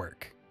your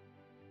network.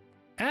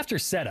 After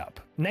setup,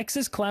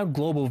 Nexus Cloud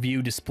Global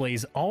View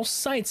displays all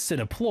sites to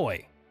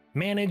deploy,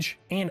 manage,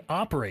 and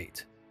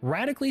operate,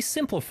 radically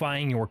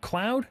simplifying your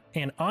cloud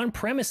and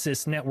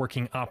on-premises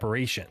networking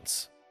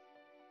operations.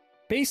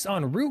 Based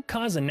on root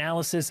cause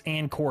analysis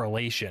and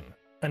correlation,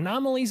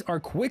 anomalies are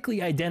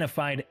quickly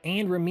identified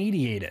and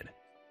remediated.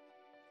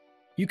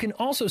 You can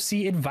also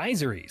see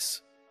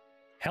advisories,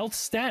 health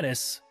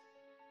status,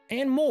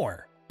 and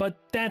more, but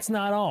that's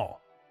not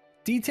all.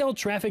 Detailed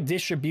traffic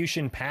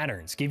distribution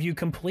patterns give you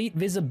complete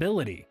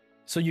visibility,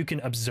 so you can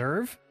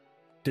observe,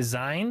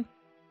 design,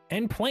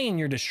 and plan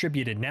your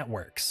distributed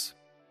networks.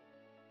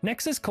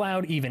 Nexus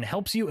Cloud even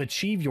helps you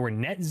achieve your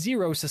net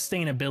zero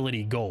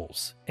sustainability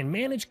goals and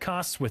manage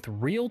costs with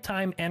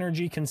real-time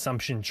energy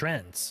consumption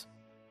trends.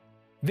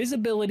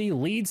 Visibility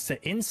leads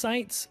to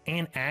insights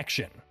and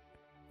action.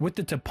 With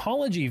the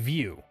topology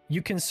view,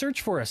 you can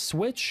search for a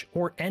switch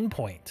or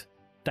endpoint,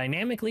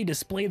 dynamically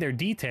display their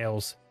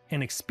details,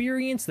 and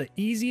experience the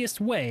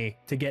easiest way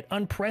to get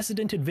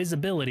unprecedented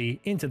visibility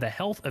into the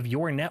health of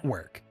your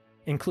network,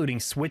 including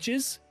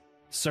switches,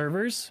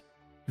 servers,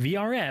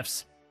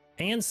 VRFs,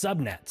 and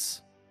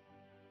subnets.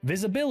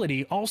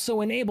 Visibility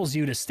also enables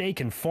you to stay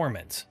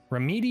conformant,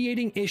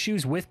 remediating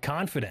issues with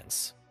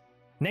confidence.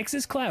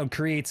 Nexus Cloud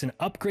creates an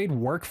upgrade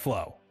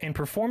workflow and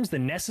performs the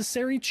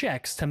necessary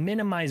checks to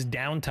minimize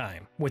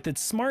downtime with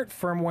its smart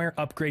firmware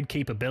upgrade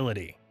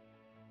capability.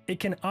 It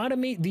can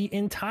automate the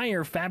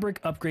entire fabric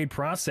upgrade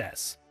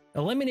process,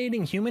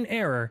 eliminating human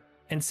error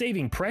and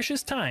saving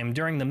precious time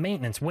during the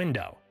maintenance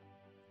window.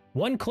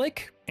 One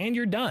click and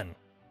you're done.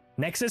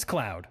 Nexus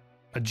Cloud.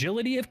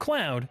 Agility of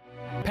cloud,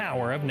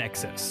 power of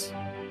Nexus.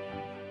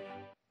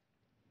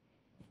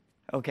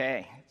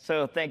 Okay,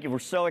 so thank you. We're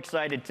so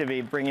excited to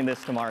be bringing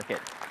this to market.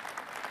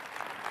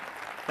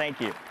 Thank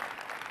you.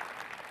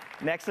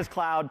 Nexus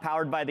Cloud,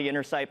 powered by the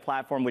Intersight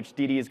platform, which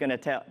Didi is going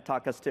to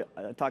talk us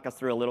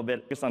through a little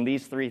bit, just on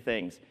these three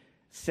things: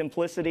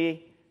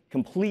 simplicity,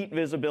 complete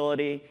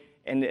visibility,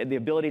 and the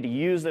ability to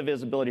use the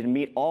visibility to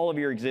meet all of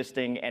your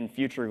existing and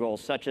future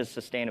goals, such as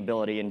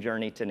sustainability and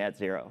journey to net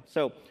zero.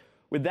 So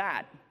with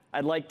that,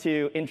 I'd like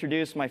to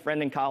introduce my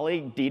friend and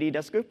colleague, Didi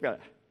Dasgupta.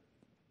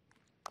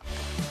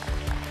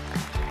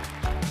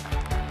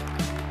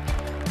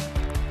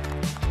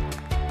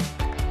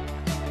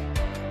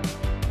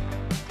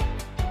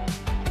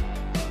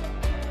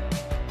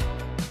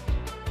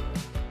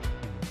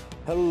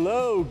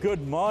 Hello,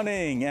 good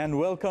morning, and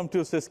welcome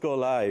to Cisco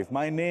Live.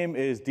 My name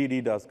is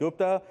Didi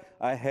Dasgupta.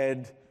 I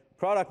head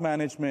product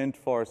management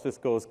for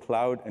Cisco's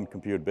cloud and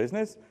compute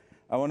business.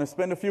 I want to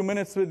spend a few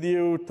minutes with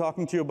you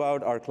talking to you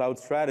about our cloud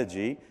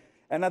strategy.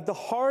 And at the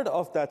heart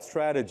of that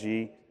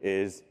strategy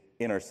is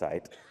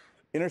Intersight.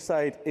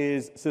 Intersight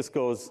is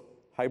Cisco's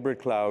hybrid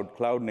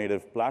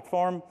cloud-native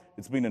platform.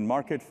 It's been in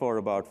market for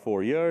about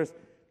 4 years,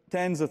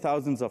 tens of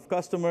thousands of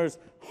customers,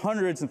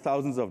 hundreds of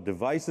thousands of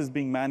devices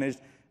being managed.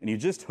 And you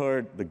just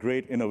heard the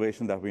great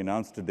innovation that we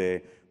announced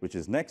today, which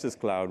is Nexus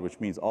Cloud, which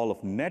means all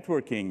of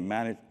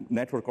networking,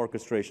 network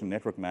orchestration,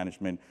 network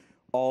management,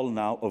 all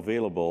now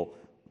available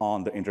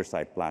on the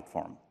Intersight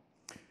platform.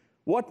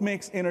 What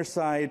makes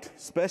Intersight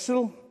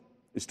special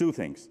is two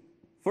things.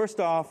 First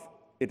off,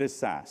 it is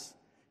SaaS,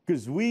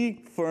 because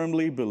we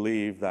firmly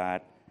believe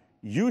that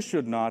you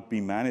should not be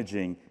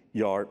managing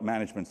your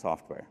management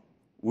software.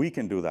 We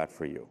can do that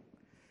for you.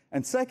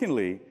 And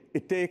secondly,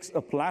 it takes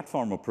a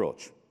platform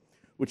approach.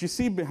 What you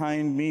see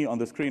behind me on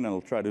the screen, and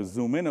I'll try to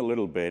zoom in a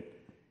little bit,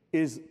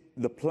 is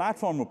the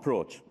platform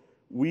approach.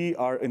 We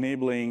are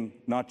enabling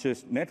not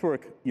just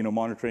network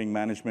monitoring,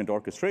 management,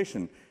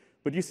 orchestration,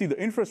 but you see the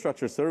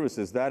infrastructure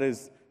services that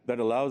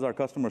allows our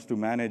customers to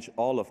manage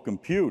all of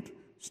compute,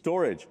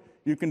 storage,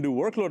 You can do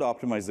workload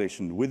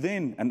optimization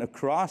within and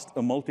across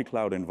a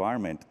multi-cloud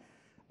environment.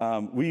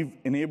 We've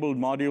enabled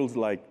modules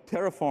like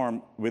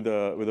Terraform with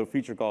a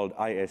feature called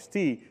IST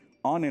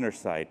on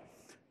Intersight.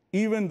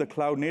 Even the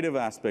cloud-native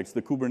aspects,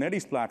 the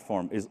Kubernetes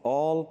platform, is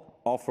all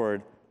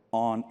offered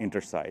on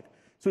Intersight.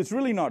 So it's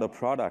really not a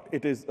product.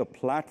 It is a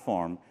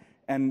platform.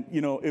 And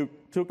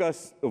it took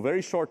us a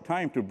very short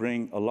time to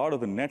bring a lot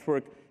of the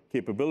network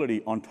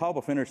capability on top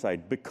of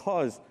Intersight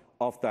because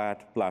of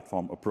that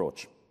platform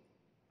approach.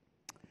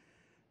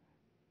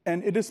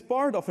 And it is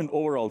part of an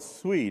overall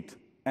suite,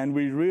 and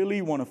we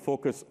really want to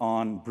focus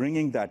on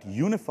bringing that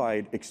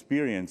unified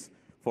experience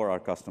for our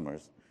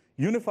customers.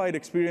 Unified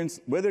experience,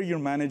 whether you're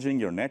managing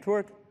your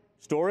network,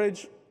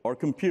 storage, or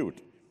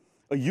compute.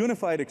 A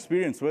unified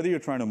experience, whether you're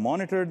trying to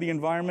monitor the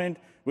environment,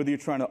 whether you're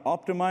trying to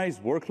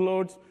optimize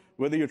workloads,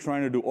 whether you're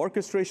trying to do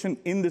orchestration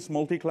in this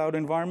multi-cloud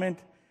environment,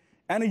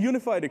 and a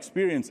unified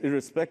experience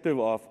irrespective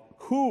of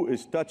who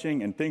is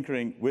touching and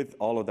tinkering with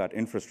all of that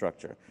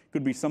infrastructure.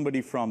 Could be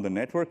somebody from the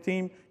network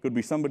team, could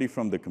be somebody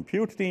from the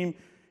compute team,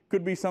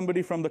 could be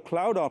somebody from the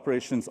cloud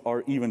operations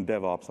or even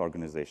DevOps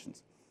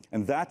organizations.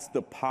 And that's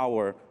the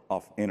power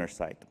of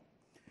Intersight.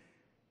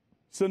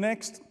 So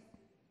next,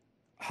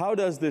 how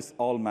does this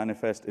all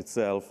manifest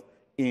itself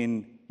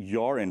in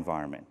your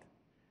environment?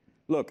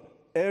 Look,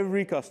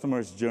 every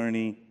customer's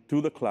journey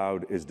to the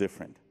cloud is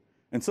different.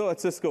 And so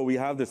at Cisco, we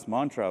have this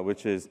mantra,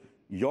 which is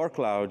your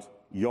cloud,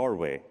 your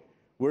way.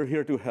 We're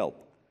here to help.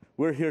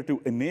 We're here to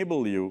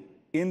enable you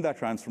in that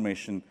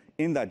transformation,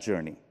 in that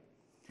journey.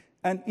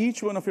 And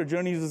each one of your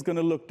journeys is going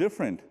to look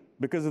different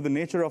because of the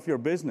nature of your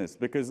business,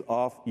 because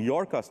of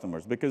your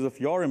customers, because of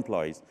your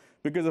employees,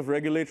 because of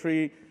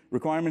regulatory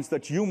requirements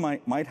that you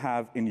might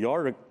have in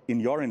your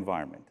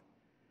environment.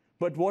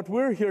 But what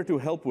we're here to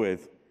help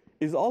with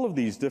is all of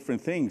these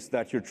different things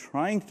that you're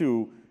trying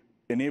to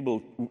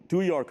enable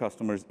to your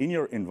customers in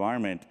your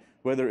environment,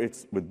 whether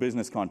it's with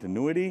business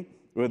continuity,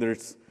 whether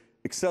it's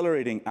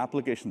accelerating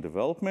application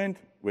development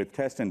with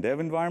test and dev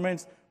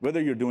environments,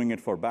 whether you're doing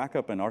it for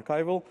backup and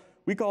archival.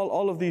 We call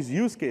all of these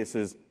use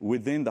cases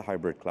within the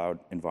hybrid cloud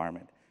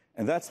environment.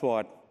 And that's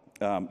what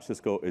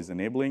Cisco is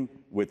enabling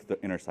with the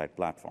Intersight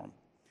platform.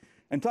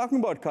 And talking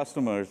about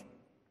customers,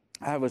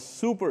 I have a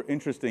super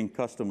interesting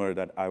customer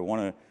that I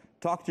want to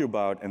talk to you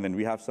about, and then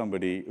we have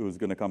somebody who's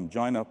going to come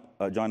join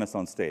us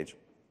on stage.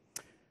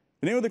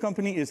 The name of the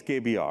company is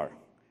KBR,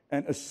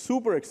 and a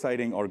super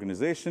exciting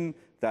organization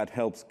that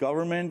helps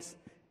governments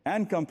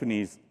and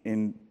companies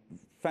in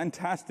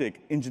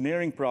fantastic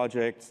engineering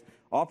projects,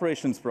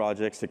 operations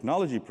projects,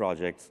 technology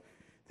projects,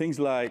 things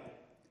like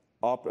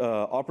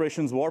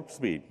Operations Warp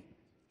Speed,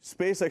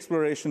 space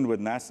exploration with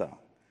NASA,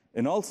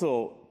 and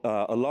also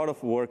a lot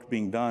of work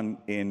being done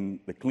in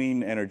the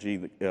clean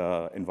energy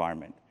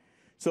environment.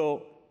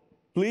 So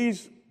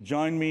please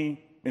join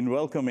me in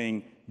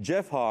welcoming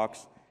Jeff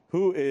Hawks,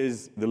 who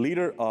is the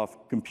leader of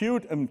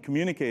Compute and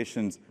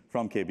Communications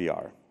from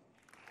KBR.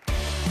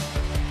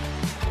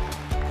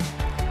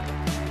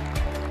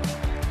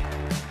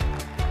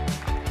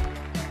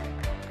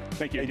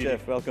 Thank you, Hey, Didi.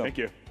 Jeff, welcome. Thank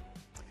you.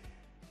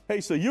 Hey,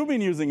 so you've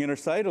been using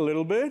Intersight a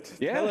little bit.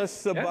 Yeah. Tell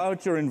us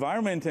about your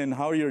environment and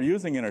how you're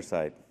using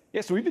Intersight.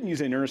 Yeah, so we've been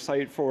using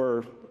Intersight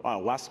for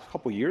last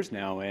couple years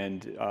now,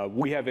 and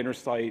we have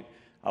Intersight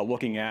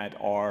looking at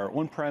our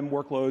on-prem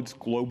workloads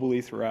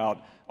globally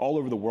throughout all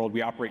over the world.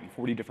 We operate in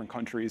 40 different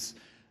countries.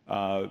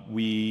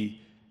 We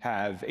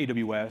have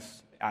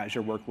AWS,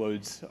 Azure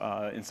workloads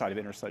inside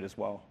of Intersight as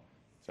well.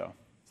 So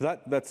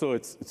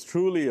it's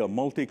truly a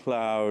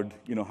multi-cloud,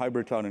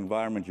 hybrid cloud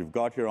environment. You've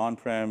got your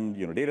on-prem,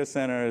 data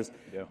centers,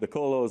 the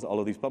colos, all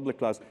of these public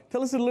clouds.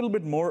 Tell us a little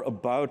bit more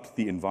about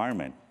the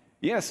environment.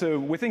 Yeah, so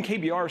within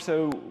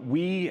KBR,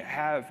 we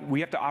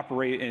have to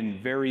operate in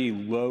very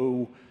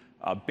low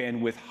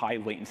bandwidth, high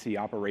latency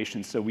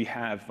operations. So we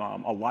have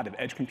a lot of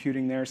edge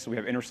computing there. So we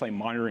have Intersight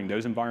monitoring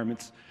those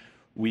environments.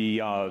 We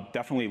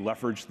definitely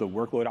leverage the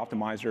workload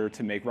optimizer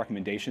to make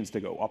recommendations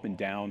to go up and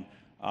down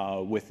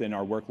within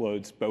our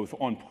workloads, both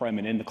on-prem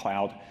and in the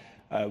cloud.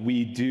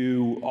 We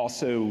do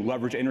also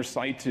leverage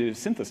Intersight to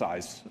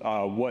synthesize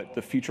what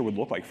the future would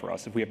look like for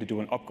us if we have to do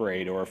an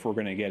upgrade or if we're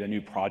going to get a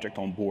new project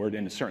on board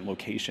in a certain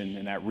location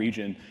in that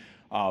region.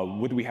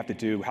 What do we have to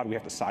do? How do we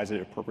have to size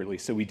it appropriately?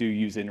 So we do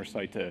use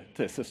Intersight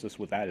to assist us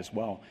with that as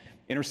well.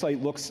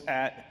 Intersight looks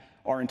at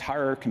our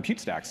entire compute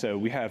stack. So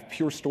we have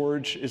Pure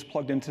Storage is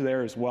plugged into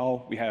there as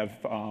well. We have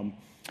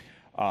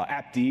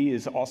AppD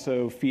is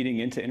also feeding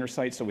into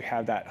Intersight, so we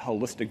have that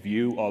holistic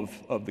view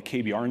of the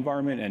KBR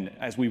environment. And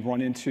as we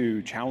run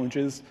into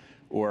challenges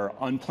or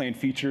unplanned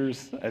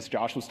features, as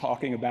Josh was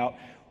talking about,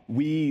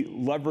 we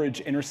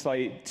leverage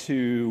Intersight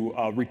to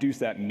reduce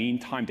that mean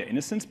time to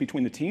innocence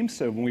between the teams.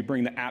 So when we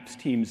bring the apps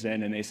teams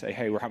in and they say,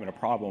 hey, we're having a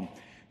problem,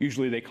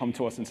 usually they come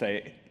to us and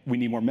say, we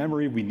need more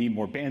memory, we need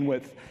more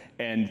bandwidth,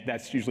 and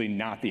that's usually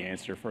not the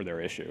answer for their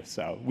issue.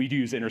 So we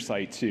use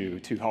Intersight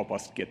to help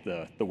us get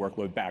the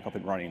workload back up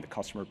and running, the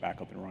customer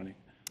back up and running.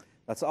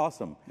 That's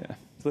awesome. Yeah.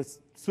 So let's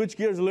switch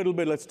gears a little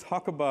bit. Let's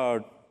talk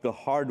about the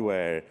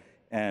hardware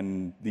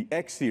and the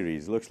X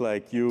series. Looks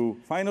like you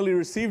finally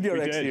received your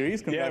X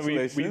series.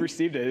 Congratulations. Yeah, we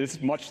received it.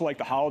 It's much like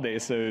the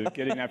holidays, so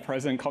getting that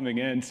present coming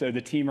in. So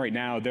the team right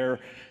now, they're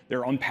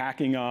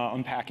unpacking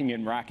it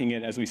and racking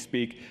it as we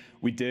speak.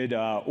 We did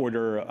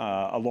order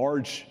a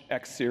large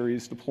X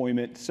series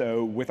deployment.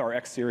 So with our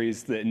X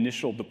series, the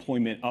initial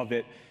deployment of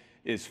it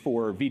is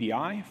for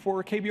VDI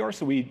for KBR.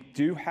 So we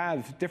do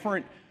have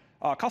different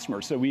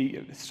customers. So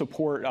we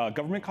support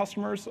government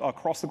customers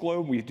across the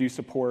globe. We do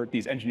support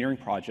these engineering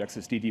projects,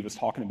 as Didi was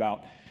talking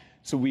about.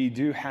 So we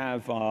do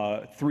have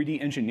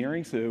 3D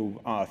engineering,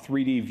 so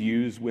 3D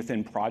views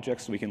within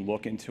projects, so we can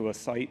look into a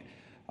site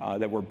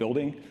that we're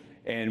building,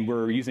 and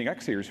we're using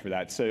X Series for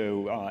that.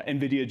 So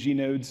NVIDIA G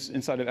nodes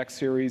inside of X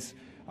Series.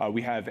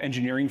 We have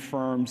engineering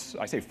firms,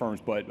 I say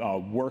firms, but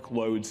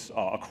workloads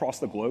across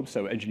the globe,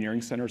 so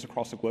engineering centers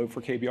across the globe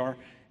for KBR.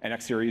 And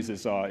X Series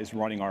is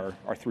running our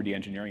 3D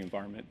engineering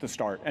environment to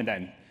start, and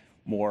then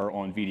more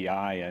on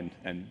VDI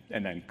and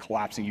then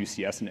collapsing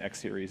UCS into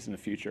X Series in the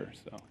future.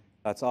 So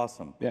that's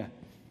awesome. Yeah.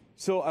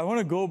 So I want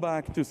to go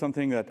back to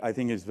something that I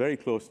think is very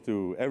close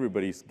to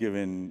everybody's,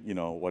 given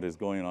what is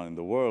going on in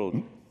the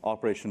world,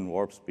 Operation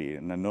Warp Speed.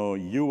 And I know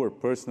you were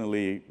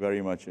personally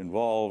very much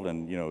involved,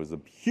 and it was a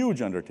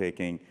huge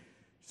undertaking.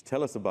 Just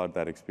tell us about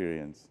that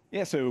experience.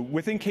 Yeah, so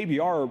within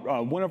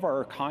KBR, one of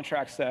our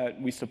contracts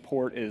that we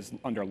support is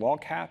under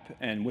LogCAP,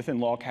 and within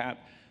LogCAP,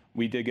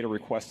 we did get a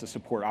request to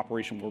support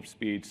Operation Warp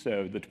Speed,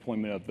 so the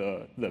deployment of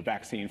the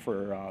vaccine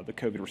for the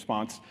COVID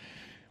response.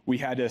 We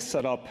had to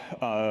set up,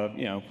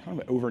 kind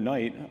of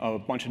overnight, a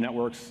bunch of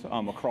networks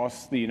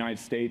across the United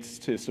States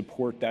to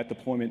support that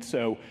deployment.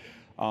 So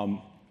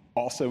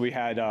also we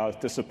had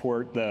to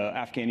support the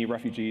Afghani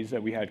refugees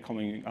that we had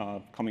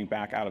coming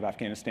back out of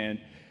Afghanistan.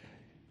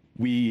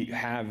 We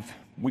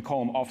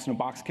call them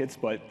office-in-a-box kits,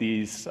 but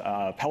these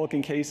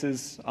Pelican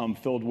cases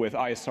filled with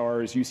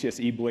ISRs,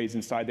 UCS blades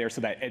inside there,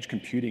 so that edge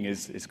computing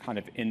is kind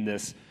of in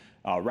this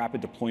rapid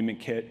deployment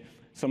kit.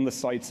 Some of the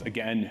sites,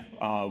 again,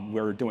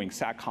 we're doing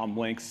SATCOM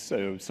links,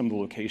 so some of the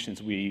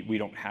locations we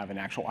don't have an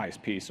actual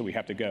ISP, so we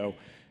have to go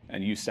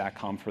and use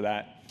SATCOM for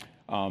that.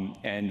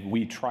 And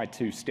we try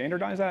to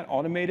standardize that,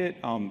 automate it,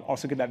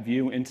 also get that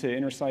view into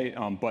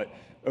Intersight, but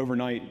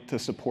overnight to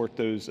support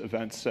those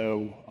events.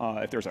 So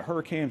if there's a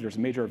hurricane, if there's a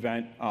major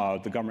event,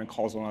 the government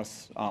calls on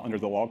us under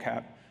the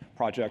LogCAP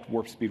project.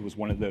 Warp Speed was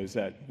one of those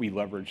that we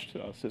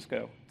leveraged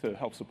Cisco to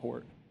help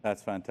support.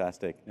 That's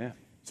fantastic. Yeah.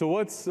 So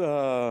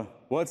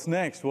what's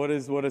next? What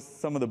is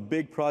some of the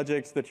big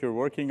projects that you're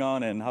working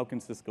on, and how can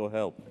Cisco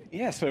help?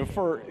 Yeah, so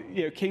for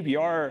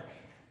KBR,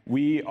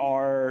 we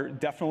are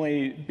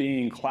definitely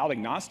being cloud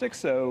agnostic.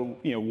 So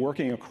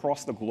working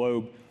across the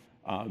globe.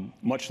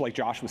 Much like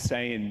Josh was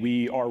saying,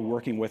 we are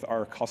working with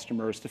our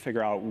customers to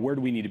figure out where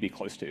do we need to be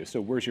close to.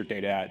 So where's your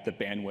data at, the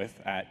bandwidth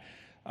at?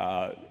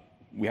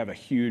 We have a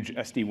huge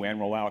SD-WAN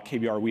rollout.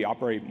 KBR, we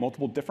operate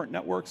multiple different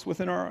networks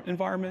within our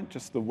environment,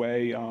 just the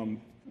way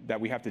that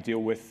we have to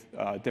deal with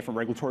different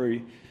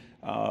regulatory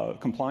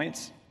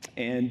compliance.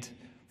 And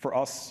for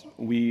us,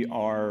 we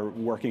are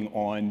working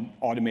on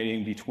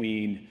automating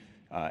between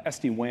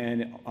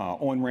SD-WAN,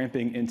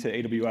 on-ramping into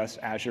AWS,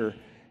 Azure,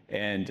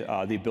 and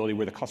the ability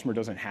where the customer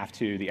doesn't have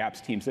to, the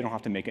apps teams, they don't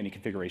have to make any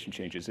configuration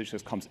changes. It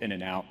just comes in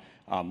and out,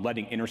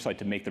 letting Intersight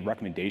to make the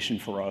recommendation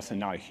for us and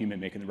not a human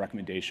making the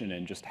recommendation,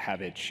 and just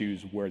have it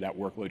choose where that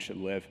workload should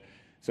live.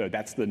 So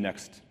that's the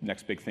next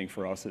big thing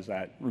for us, is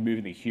that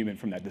removing the human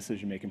from that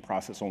decision-making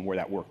process on where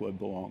that workload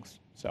belongs.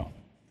 So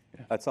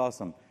yeah. That's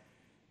awesome.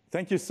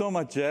 Thank you so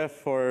much, Jeff,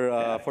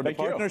 for the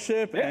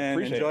partnership,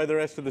 and enjoy the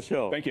rest of the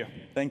show. Thank you.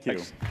 Thank you.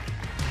 Thanks.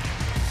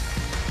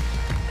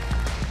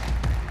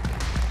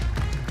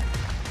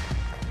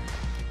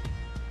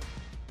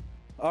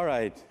 All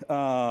right.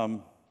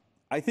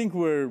 I think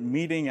we're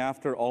meeting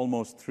after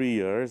almost 3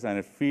 years, and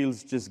it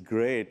feels just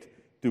great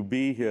to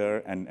be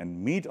here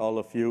and meet all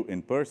of you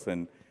in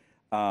person.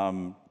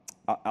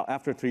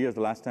 After 3 years,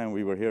 the last time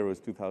we were here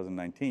was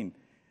 2019.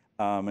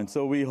 And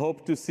so we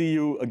hope to see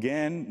you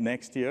again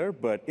next year.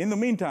 But in the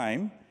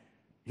meantime,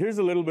 here's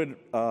a little bit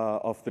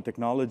of the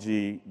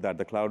technology that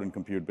the cloud and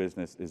compute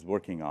business is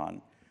working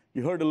on.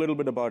 You heard a little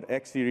bit about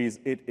X Series.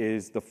 It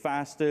is the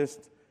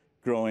fastest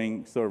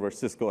growing server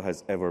Cisco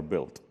has ever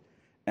built.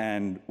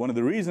 And one of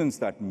the reasons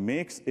that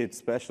makes it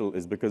special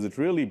is because it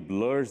really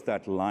blurs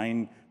that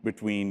line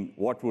between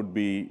what would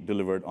be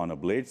delivered on a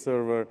blade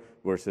server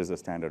versus a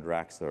standard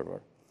rack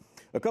server.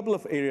 A couple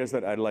of areas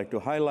that I'd like to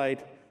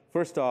highlight.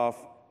 First off,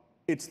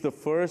 it's the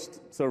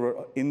first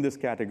server in this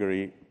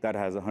category that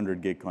has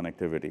 100 gig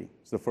connectivity.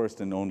 It's the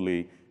first and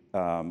only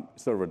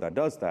server that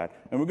does that.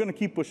 And we're going to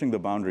keep pushing the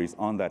boundaries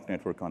on that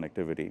network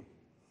connectivity.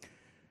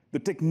 The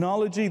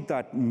technology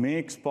that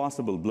makes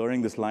possible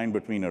blurring this line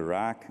between a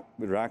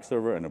rack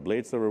server and a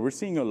blade server, we're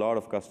seeing a lot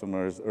of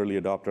customers,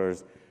 early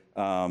adopters,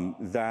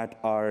 that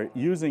are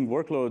using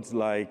workloads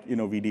like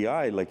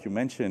VDI, like you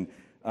mentioned,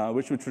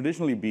 which would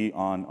traditionally be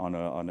on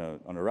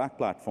a rack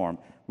platform.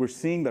 We're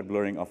seeing that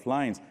blurring of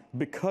lines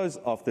because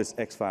of this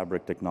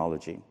X-Fabric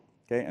technology.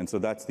 Okay? And so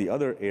that's the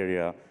other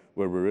area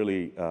where we're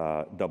really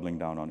doubling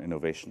down on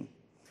innovation.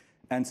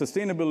 And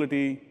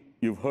sustainability,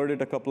 you've heard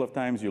it a couple of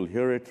times, you'll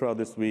hear it throughout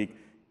this week,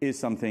 is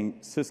something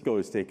Cisco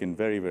has taken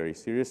very, very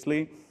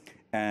seriously.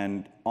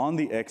 And on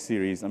the X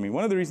series, I mean,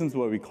 one of the reasons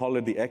why we call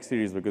it the X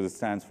series because it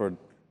stands for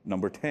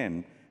number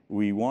 10.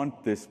 We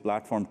want this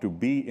platform to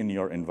be in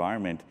your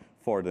environment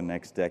for the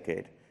next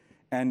decade.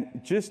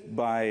 And just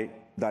by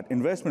that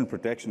investment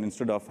protection,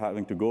 instead of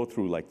having to go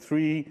through like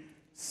 3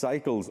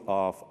 cycles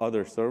of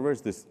other servers,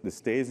 this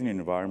stays in your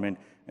environment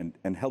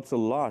and helps a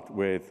lot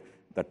with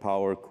that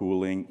power,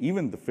 cooling,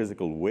 even the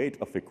physical weight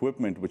of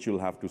equipment, which you'll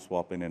have to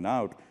swap in and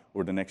out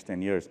over the next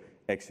 10 years.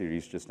 X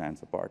series just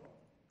stands apart.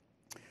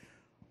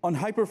 On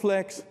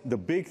HyperFlex, the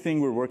big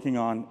thing we're working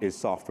on is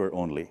software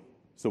only.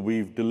 So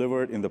we've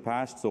delivered in the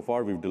past, so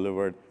far we've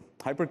delivered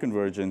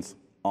hyperconvergence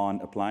on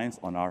appliance,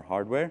 on our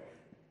hardware.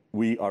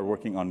 We are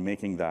working on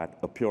making that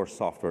a pure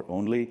software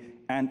only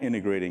and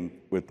integrating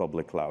with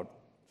public cloud.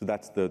 So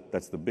that's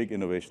the big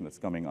innovation that's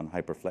coming on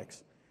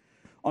HyperFlex.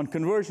 On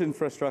converged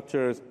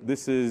infrastructures,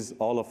 this is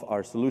all of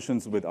our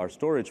solutions with our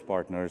storage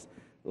partners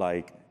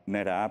like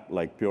NetApp,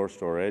 like Pure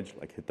Storage,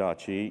 like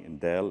Hitachi and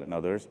Dell and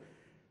others.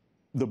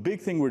 The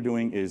big thing we're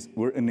doing is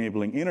we're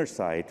enabling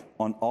Intersight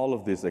on all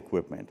of this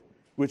equipment,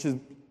 which has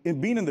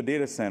been in the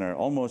data center,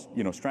 almost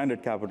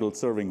stranded capital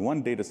serving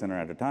one data center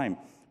at a time.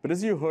 But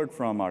as you heard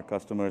from our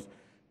customers,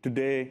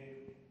 today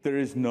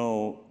there's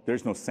no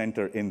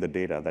center in the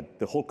data. That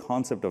the whole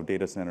concept of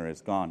data center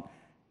is gone.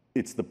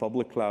 It's the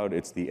public cloud,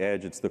 it's the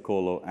edge, it's the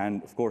colo,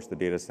 and of course the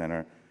data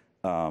center.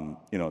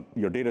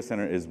 Your data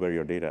center is where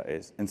your data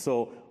is. And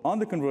so on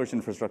the converged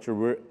infrastructure,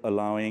 we're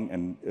allowing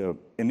and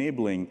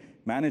enabling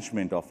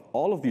management of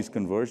all of these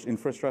converged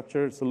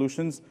infrastructure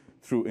solutions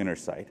through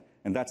Intersight.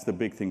 And that's the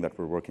big thing that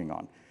we're working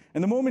on.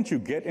 And the moment you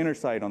get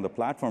Intersight on the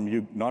platform,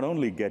 you not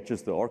only get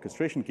just the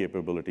orchestration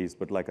capabilities,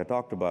 but like I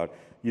talked about,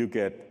 you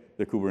get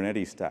the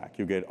Kubernetes stack,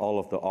 you get all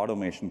of the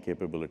automation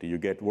capability, you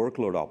get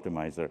workload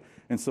optimizer.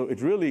 And so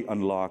it really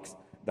unlocks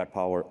that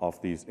power of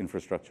these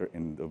infrastructure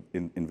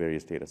in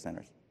various data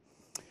centers.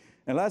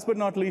 And last but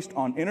not least,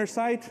 on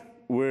Intersight,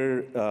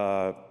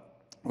 we're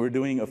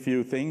doing a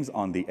few things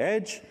on the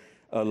edge.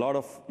 A lot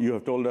of you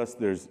have told us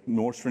there's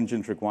more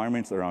stringent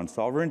requirements around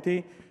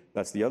sovereignty.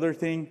 That's the other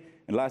thing.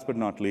 And last but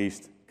not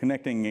least,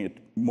 connecting it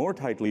more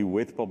tightly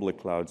with public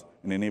clouds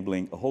and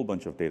enabling a whole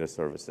bunch of data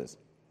services.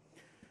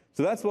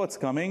 So that's what's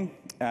coming.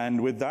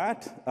 And with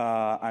that,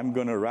 I'm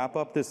going to wrap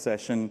up this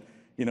session.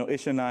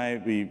 Ish and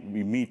I, we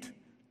meet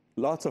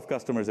lots of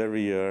customers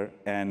every year,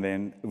 and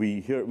then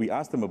we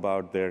ask them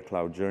about their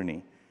cloud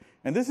journey.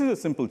 And this is a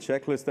simple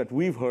checklist that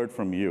we've heard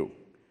from you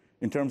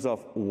in terms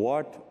of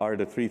what are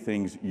the 3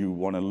 things you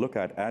want to look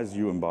at as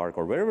you embark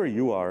or wherever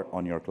you are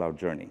on your cloud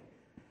journey.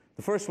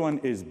 The first one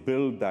is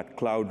build that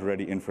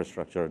cloud-ready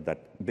infrastructure.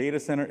 That data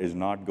center is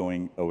not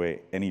going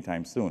away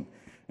anytime soon.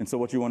 And so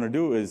what you want to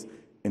do is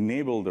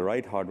enable the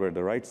right hardware,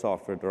 the right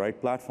software, the right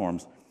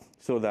platforms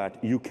so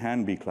that you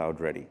can be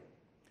cloud-ready.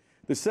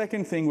 The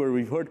second thing where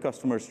we've heard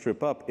customers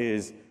trip up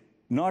is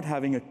not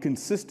having a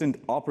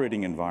consistent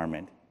operating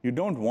environment. You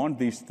don't want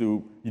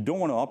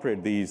to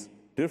operate these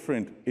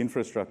different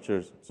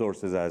infrastructure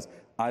sources as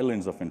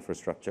islands of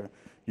infrastructure.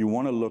 You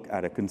want to look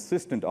at a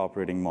consistent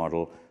operating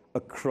model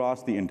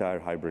across the entire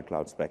hybrid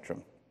cloud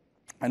spectrum.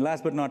 And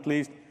last but not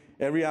least,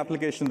 every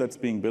application that's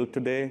being built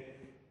today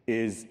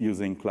is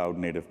using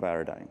cloud-native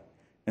paradigm.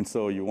 And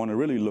so you want to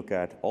really look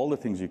at all the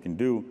things you can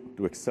do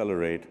to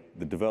accelerate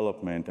the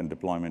development and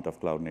deployment of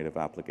cloud-native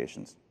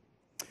applications.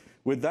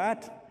 With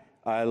that,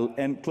 I'll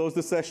close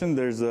the session.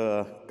 There's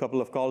a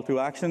couple of call to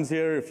actions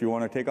here. If you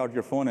want to take out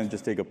your phone and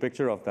just take a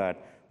picture of that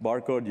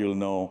barcode, you'll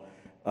know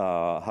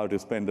how to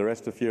spend the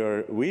rest of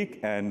your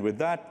week. And with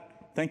that,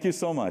 thank you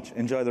so much.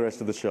 Enjoy the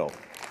rest of the show.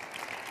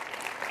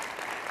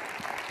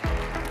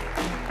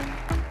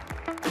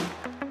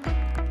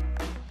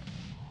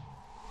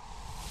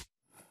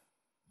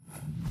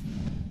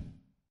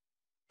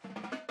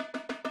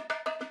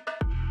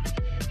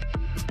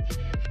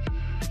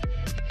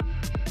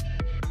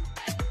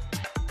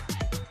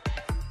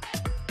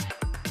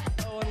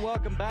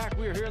 Welcome back.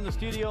 We are here in the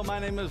studio. My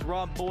name is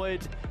Rob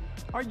Boyd.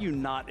 Are you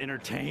not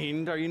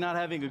entertained? Are you not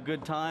having a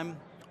good time?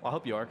 Well, I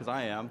hope you are, because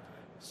I am.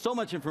 So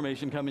much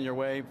information coming your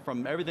way,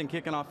 from everything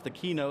kicking off the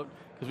keynote,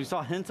 because we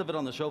saw hints of it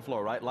on the show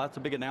floor, right? Lots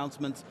of big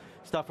announcements,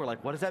 stuff we're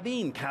like, what does that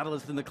mean?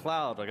 Catalyst in the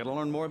cloud, I got to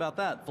learn more about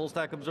that. Full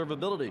stack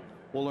observability,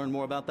 we'll learn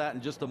more about that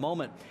in just a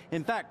moment.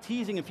 In fact,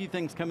 teasing a few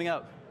things coming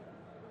up.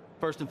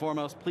 First and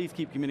foremost, please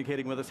keep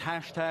communicating with us.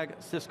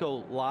 Hashtag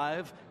Cisco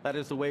Live. That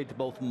is the way to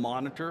both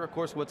monitor, of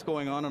course, what's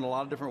going on in a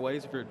lot of different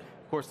ways, if you're,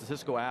 of course, the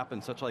Cisco app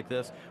and such like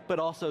this, but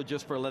also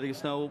just for letting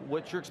us know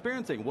what you're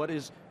experiencing. What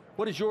is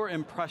your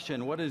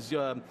impression? What is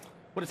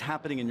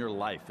happening in your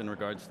life in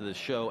regards to this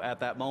show at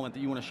that moment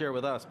that you want to share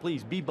with us?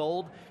 Please be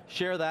bold,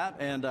 share that,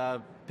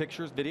 and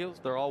pictures,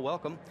 videos, they're all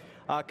welcome.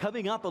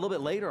 Coming up a little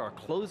bit later, our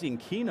closing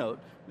keynote.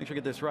 Make sure I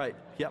get this right.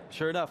 Yep,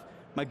 sure enough,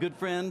 my good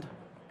friend,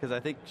 because I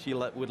think she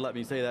would let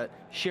me say that,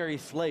 Sherry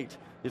Slate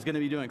is going to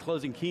be doing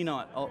closing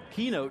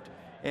keynote,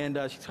 and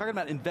she's talking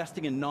about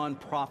investing in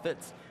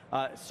nonprofits.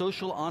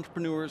 Social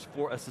Entrepreneurs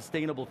for a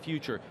Sustainable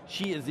Future.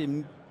 She is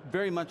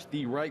very much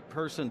the right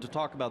person to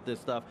talk about this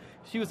stuff.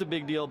 She was a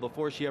big deal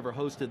before she ever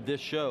hosted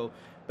this show,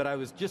 but I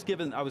was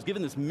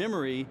given this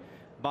memory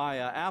by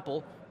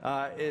Apple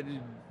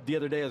the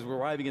other day as we were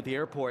arriving at the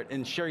airport,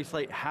 and Sherry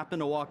Slate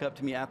happened to walk up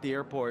to me at the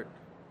airport,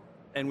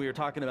 and we were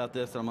talking about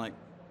this, and I'm like,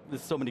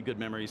 there's so many good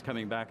memories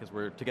coming back as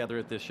we're together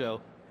at this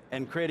show.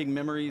 And creating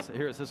memories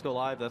here at Cisco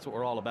Live, that's what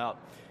we're all about.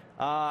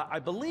 I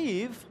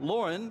believe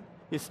Lauren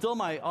is still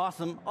my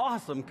awesome,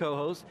 awesome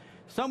co-host,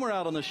 somewhere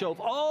out on the show.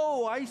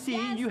 Oh, I see.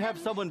 Yes, you have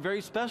someone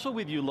very special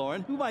with you,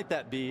 Lauren. Who might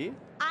that be?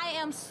 I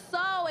am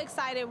so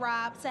excited,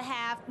 Rob, to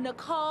have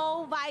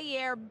Nicole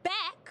Valle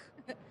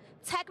back,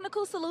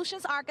 Technical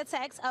Solutions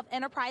Architects of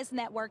Enterprise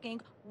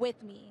Networking,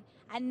 with me.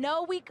 I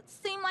know we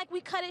seemed like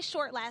we cut it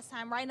short last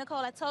time, right, Nicole?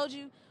 I told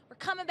you we're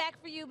coming back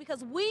for you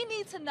because we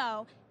need to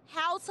know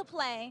how to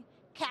play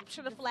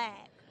Capture the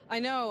Flag. I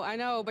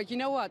know, but you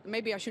know what?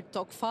 Maybe I should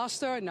talk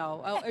faster.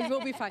 No, it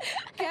will be fine.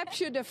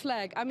 Capture the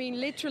flag. I mean,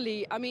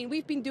 literally,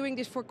 we've been doing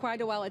this for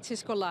quite a while at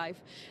Cisco Live,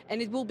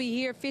 and it will be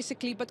here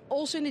physically, but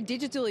also in a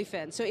digital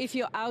event. So if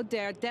you're out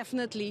there,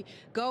 definitely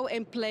go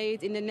and play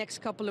it in the next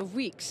couple of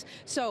weeks.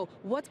 So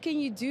what can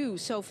you do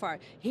so far?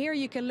 Here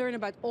you can learn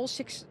about all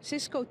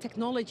Cisco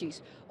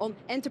technologies on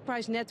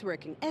enterprise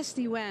networking,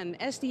 SD-WAN,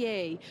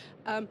 SDA,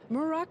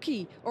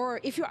 Meraki, or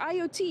if you're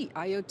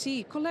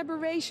IoT,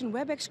 collaboration,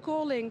 WebEx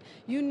calling,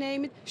 you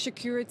name it,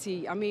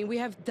 security. I mean, we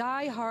have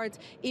die-hard,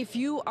 if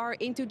you are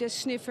into the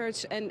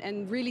sniffers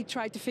and really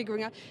try to figure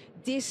out,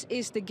 this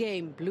is the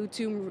game. Blue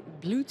team,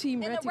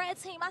 and the red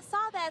team, I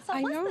saw that. So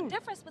what's the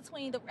difference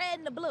between the red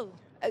and the blue?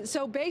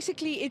 So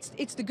basically,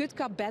 it's the good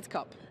cop, bad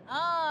cop.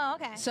 Oh,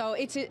 okay. So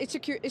it's a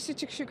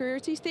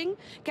security thing.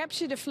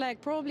 Capture the flag.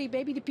 Probably,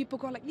 maybe the people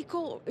go like,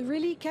 Nicole,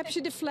 really?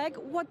 Capture the flag?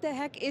 What the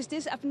heck is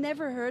this? I've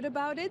never heard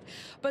about it.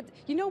 But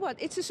you know what?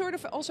 It's a sort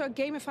of also a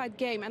gamified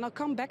game, and I'll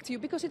come back to you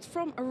because it's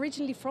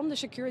originally from the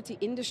security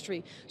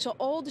industry. So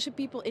all the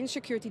people in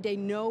security, they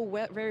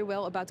know very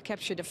well about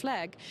Capture the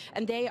Flag,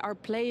 and they are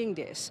playing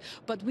this.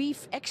 But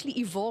we've actually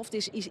evolved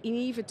this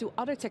even to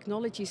other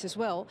technologies as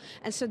well,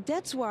 and so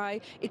that's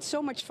why it's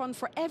so much fun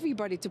for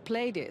everybody to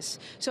play this.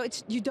 So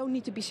you don't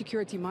need to be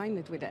security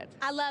minded with that.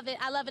 I love it.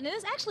 And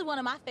it's actually one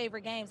of my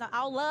favorite games.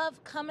 I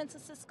love coming to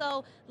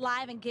Cisco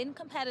Live and getting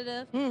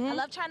competitive. I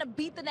love trying to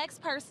beat the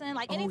next person.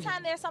 Like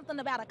anytime there's something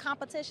about a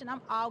competition,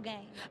 I'm all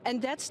game.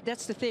 And that's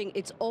the thing.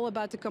 It's all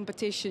about the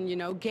competition, you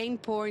know, gain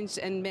points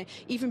and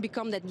even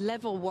become that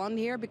level 1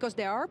 here, because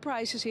there are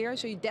prizes here,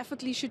 so you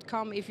definitely should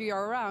come if you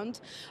are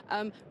around.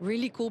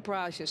 Really cool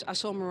prizes. I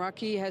saw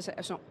Meraki has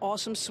some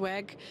awesome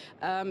swag,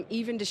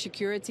 even the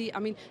security. I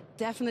mean,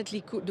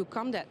 definitely do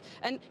come that.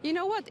 And you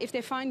know what? If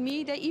they find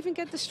me, they even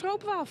get the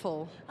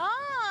stroopwafel.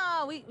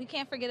 Oh, we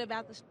can't forget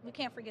about this. We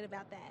can't forget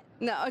about that.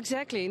 No,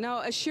 exactly. No,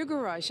 a sugar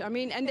rush. I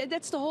mean, and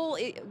that's the whole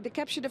the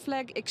Capture the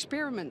Flag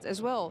experiment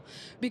as well,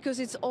 because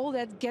it's all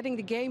that getting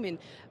the game in.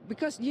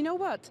 Because you know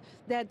what?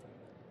 That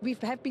we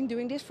have been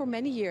doing this for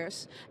many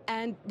years,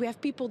 and we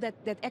have people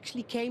that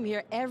actually came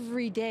here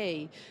every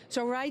day.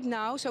 So right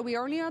now, so we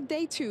are only on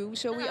day 2,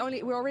 so we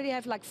already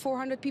have like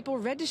 400 people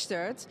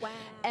registered. Wow.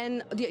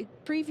 And the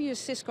previous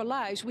Cisco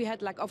Lives, we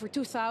had like over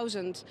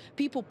 2,000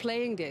 people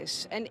playing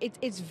this, and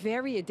it's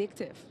very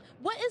addictive.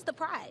 What is the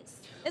prize?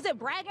 Is it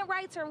bragging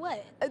rights or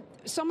what?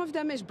 Some of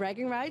them is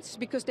bragging rights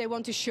because they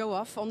want to show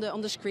off on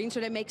the screen, so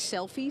they make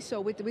selfies.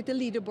 So with the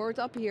leaderboard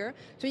up here,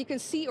 so you can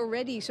see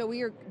already. So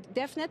we are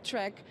DevNet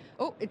track.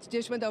 Oh, it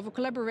just went over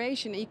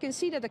collaboration. And you can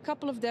see that a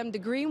couple of them, the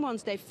green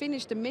ones, they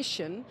finished the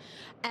mission,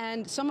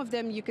 and some of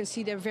them you can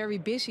see they're very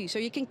busy. So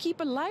you can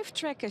keep a live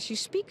track as you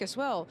speak as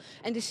well,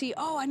 and they see,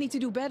 oh, I need to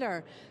do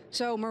better.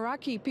 So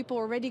Meraki, people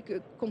already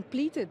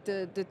completed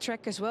the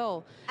track as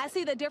well. I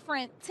see the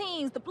different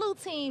teams. The blue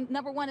team,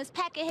 number 1 is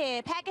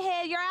Pack-Ahead.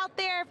 Pack-Ahead, you're out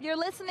there. If you're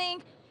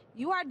listening,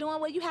 you are doing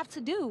what you have to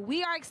do.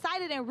 We are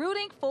excited and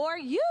rooting for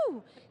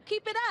you.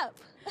 Keep it up.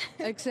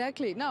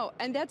 Exactly. No,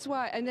 and that's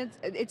why, and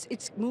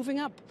it's moving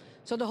up.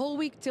 So the whole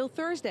week till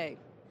Thursday.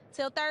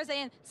 Till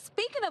Thursday. And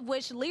speaking of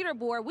which,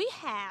 leaderboard, we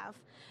have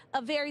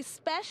a very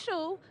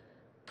special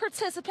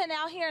participant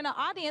out here in the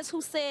audience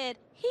who said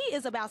he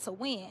is about to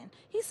win.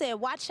 He said,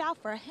 watch out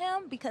for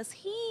him because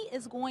he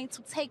is going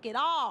to take it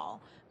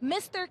all.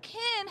 Mr.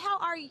 Ken, how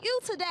are you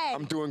today?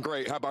 I'm doing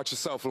great. How about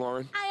yourself,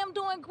 Lauren? I am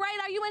doing great.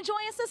 Are you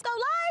enjoying Cisco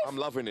Live? I'm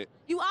loving it.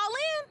 You all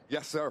in?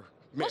 Yes, sir.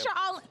 What's your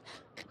all in?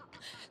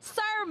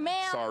 Sir,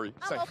 ma'am. Sorry.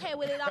 I'm okay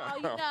with it all,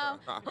 you know.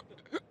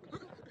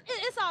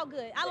 It's all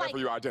good. I Whatever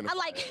you identify.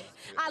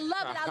 I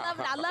love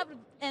it. I love it.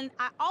 And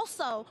I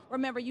also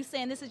remember you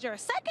saying this is your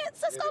second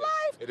Cisco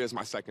Live? It is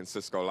my second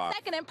Cisco Live.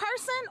 Second in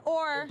person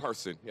or? In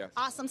person, yes.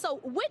 Awesome.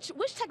 So which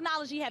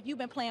technology have you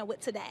been playing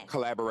with today?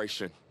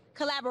 Collaboration.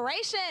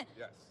 Collaboration?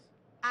 Yes.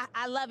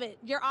 I love it.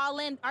 You're all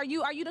in. Are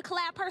you the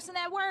collab person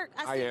at work?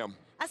 I am.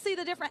 I see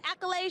the different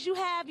accolades you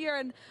have.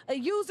 You're a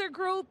user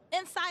group,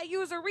 inside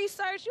user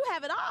research. You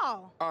have it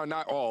all.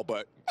 Not all,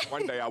 but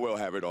one day I will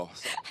have it all.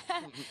 So.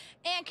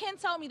 And Ken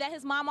told me that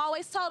his mom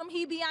always told him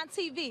he'd be on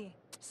TV.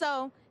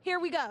 So here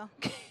we go.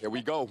 Here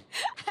we go.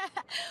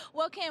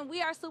 Well, Ken,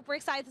 we are super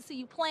excited to see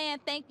you playing.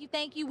 Thank you,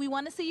 thank you. We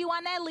want to see you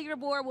on that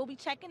leaderboard. We'll be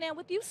checking in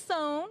with you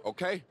soon.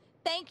 Okay.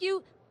 Thank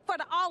you for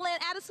the all-in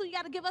attitude. You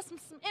got to give us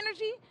some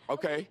energy.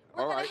 Okay.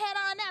 We're All going right. to head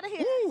on out of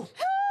here. Woo!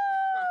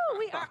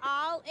 We are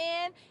all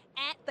in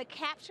at the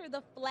Capture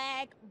the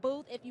Flag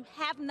booth. If you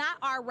have not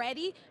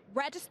already,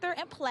 register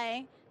and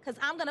play, because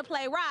I'm going to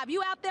play. Rob,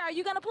 you out there? Are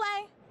you going to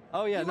play?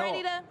 Oh yeah, You no,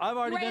 ready to, I've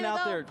already you ready been to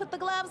out go there. Put the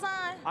gloves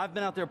on. I've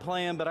been out there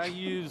playing, but I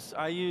use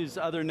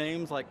other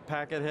names like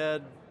Packet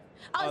Head.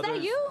 Oh, is that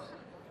others. you?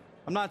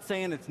 I'm not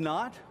saying it's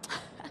not.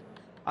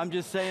 I'm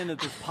just saying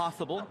that it's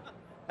possible.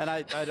 And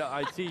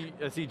I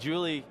see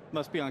Julie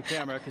must be on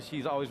camera because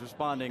she's always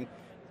responding,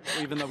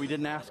 even though we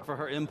didn't ask for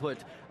her input.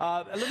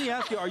 Let me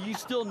ask you: Are you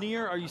still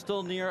near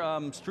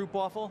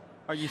Stroopwafel?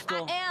 Are you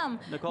still? I am.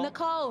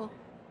 Nicole.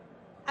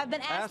 I've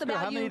been asked Ask her about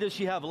how you. many does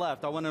she have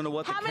left? I want to know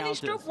what How the many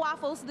count is.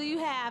 stroopwafels do you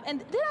have? And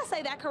did I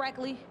say that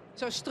correctly?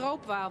 So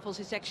stroopwafels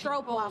is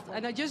actually called,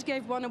 and I just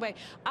gave one away.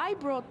 I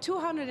brought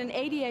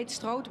 288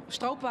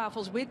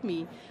 stroopwafels with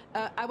me.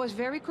 I was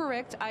very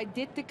correct. I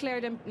did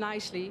declare them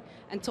nicely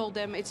and told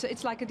them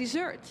it's like a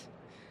dessert.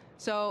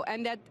 So,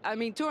 and that, I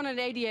mean,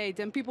 288,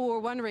 and people were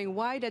wondering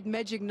why that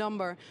magic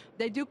number.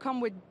 They do come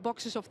with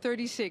boxes of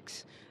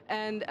 36.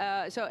 And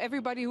so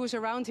everybody who's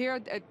around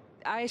here,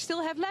 I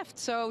still have left,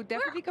 so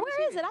definitely come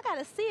see Where is it? I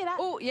gotta see it.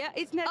 Oh yeah,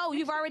 it's not. Oh,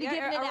 you've already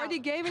given it out. I already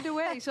gave it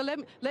away. So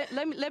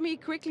let me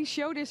quickly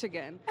show this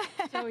again.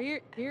 So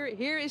here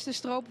is the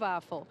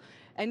stroopwafel,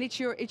 and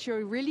it's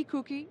your really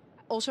cookie,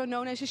 also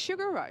known as a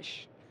sugar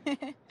rush.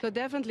 So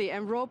definitely,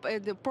 and Rob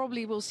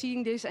probably will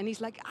seeing this, and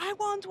he's like, I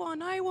want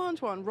one, I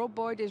want one. Rob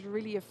Boyd is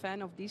really a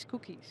fan of these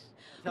cookies.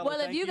 Well,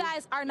 if you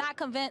guys are not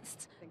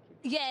convinced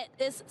yet,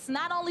 it's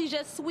not only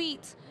just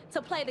sweet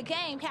to play the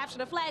game, Capture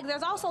the Flag,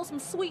 there's also some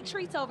sweet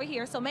treats over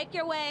here. So make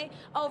your way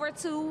over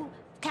to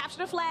Capture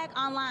the Flag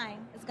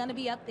online. It's going to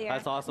be up there.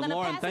 That's awesome.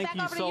 Lauren, thank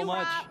you so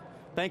much.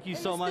 Thank you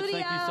so much.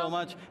 Thank you so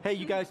much. Hey,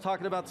 you guys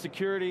talking about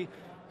security.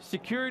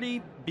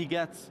 Security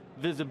begets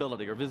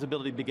visibility, or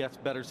visibility begets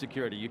better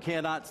security. You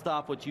cannot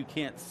stop what you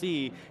can't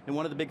see. And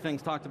one of the big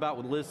things talked about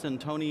with Liz and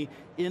Tony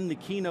in the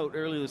keynote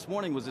earlier this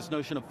morning was this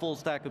notion of full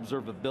stack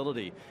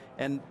observability.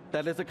 And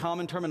that is a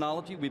common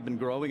terminology. We've been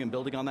growing and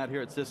building on that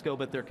here at Cisco,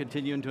 but they're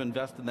continuing to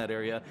invest in that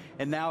area.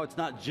 And now it's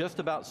not just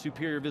about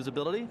superior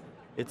visibility,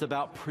 it's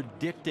about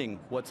predicting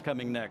what's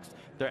coming next.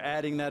 They're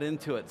adding that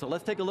into it. So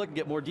let's take a look and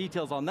get more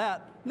details on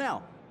that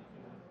now.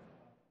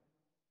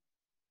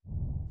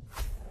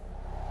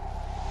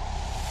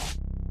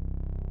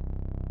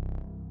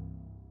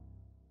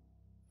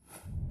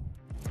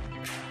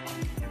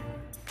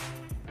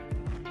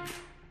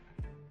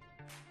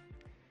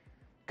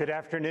 Good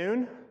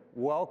afternoon.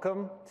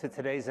 Welcome to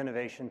today's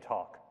Innovation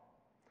Talk.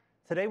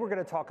 Today we're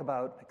going to talk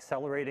about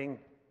accelerating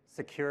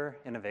secure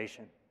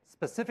innovation.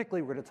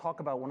 Specifically, we're going to talk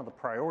about one of the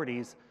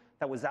priorities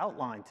that was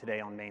outlined today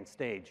on main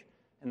stage,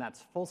 and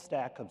that's full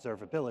stack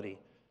observability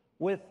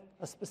with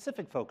a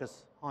specific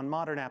focus on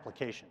modern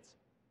applications.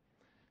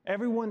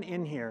 Everyone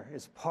in here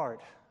is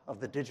part of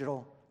the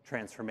digital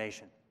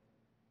transformation.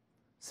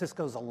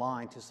 Cisco's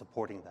aligned to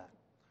supporting that,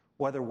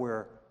 whether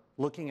we're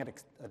looking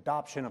at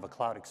adoption of a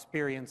cloud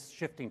experience,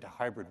 shifting to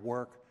hybrid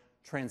work,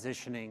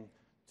 transitioning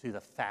to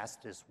the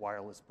fastest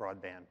wireless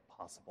broadband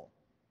possible.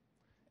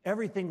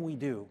 Everything we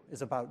do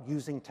is about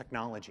using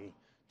technology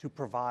to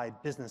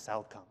provide business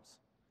outcomes.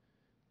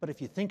 But if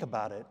you think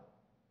about it,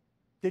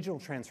 digital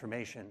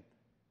transformation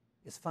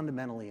is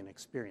fundamentally an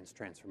experience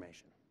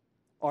transformation.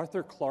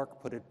 Arthur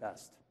Clarke put it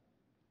best.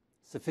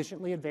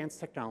 Sufficiently advanced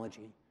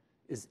technology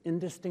is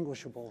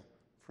indistinguishable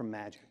from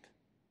magic.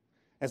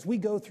 As we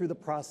go through the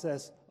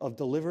process of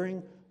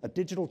delivering a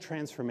digital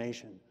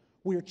transformation,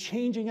 we're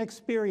changing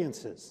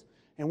experiences,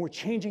 and we're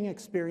changing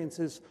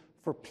experiences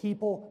for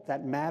people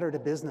that matter to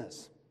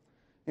business.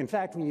 In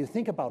fact, when you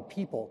think about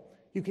people,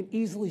 you can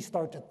easily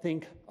start to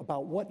think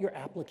about what your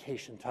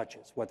application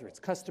touches, whether it's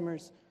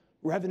customers,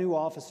 revenue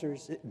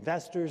officers,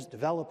 investors,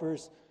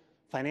 developers,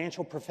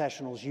 financial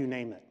professionals, you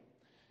name it.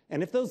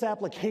 And if those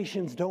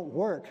applications don't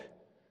work,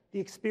 the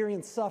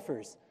experience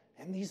suffers,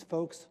 and these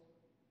folks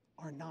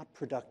are not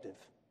productive.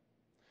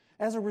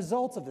 As a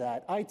result of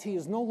that, IT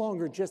is no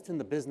longer just in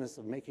the business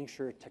of making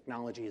sure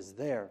technology is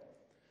there,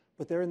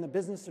 but they're in the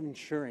business of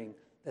ensuring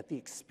that the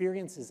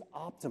experience is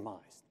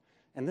optimized.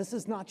 And this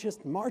is not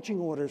just marching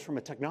orders from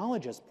a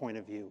technologist's point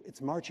of view, it's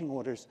marching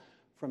orders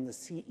from the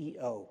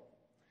CEO.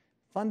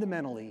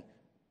 Fundamentally,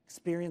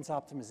 experience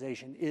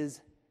optimization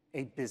is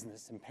a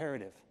business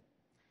imperative.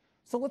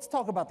 So let's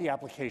talk about the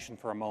application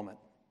for a moment.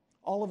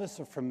 All of us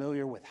are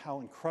familiar with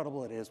how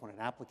incredible it is when an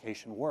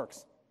application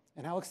works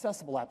and how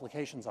accessible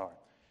applications are.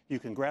 You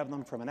can grab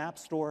them from an app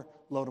store,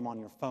 load them on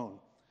your phone.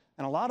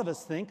 And a lot of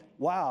us think,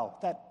 wow,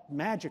 that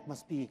magic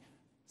must be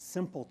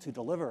simple to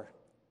deliver,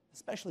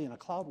 especially in a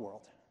cloud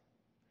world.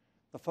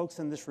 The folks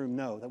in this room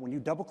know that when you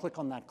double-click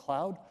on that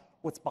cloud,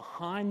 what's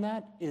behind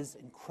that is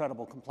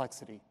incredible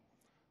complexity.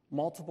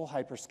 Multiple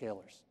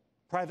hyperscalers,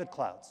 private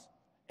clouds,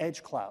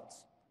 edge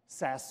clouds,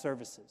 SaaS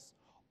services,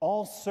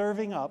 all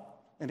serving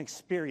up an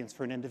experience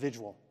for an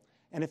individual.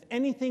 And if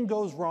anything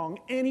goes wrong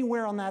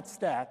anywhere on that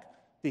stack,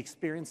 the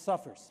experience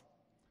suffers.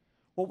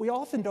 What we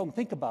often don't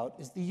think about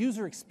is the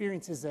user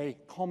experience is a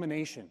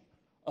culmination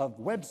of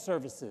web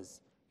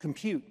services,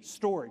 compute,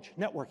 storage,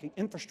 networking,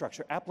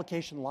 infrastructure,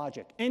 application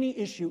logic. Any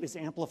issue is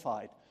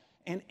amplified,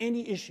 and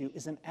any issue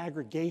is an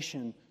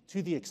aggregation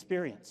to the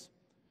experience.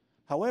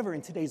 However,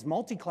 in today's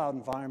multi-cloud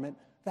environment,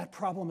 that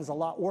problem is a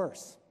lot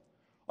worse.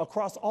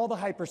 Across all the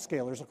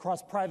hyperscalers,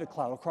 across private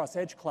cloud, across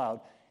edge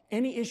cloud,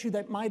 any issue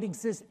that might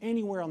exist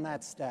anywhere on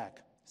that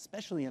stack,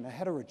 especially in a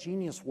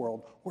heterogeneous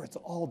world where it's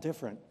all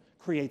different,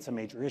 creates a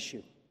major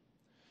issue.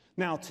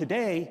 Now,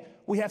 today,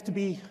 we have to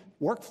be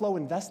workflow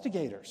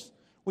investigators.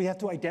 We have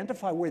to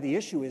identify where the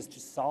issue is to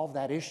solve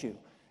that issue.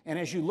 And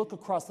as you look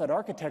across that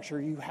architecture,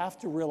 you have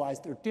to realize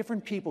there are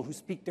different people who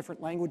speak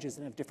different languages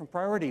and have different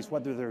priorities,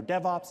 whether they're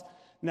DevOps,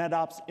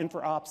 NetOps,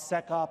 InfraOps,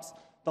 SecOps,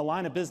 the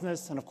line of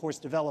business, and of course,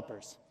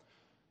 developers.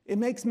 It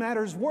makes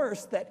matters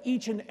worse that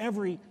each and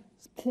every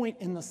point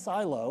in the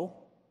silo,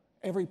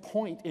 every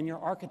point in your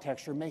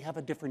architecture may have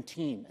a different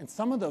team. And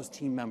some of those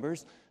team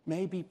members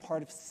may be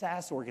part of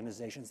SaaS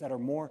organizations that are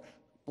more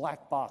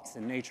black box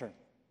in nature.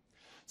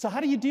 So how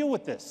do you deal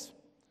with this?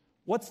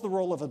 What's the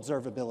role of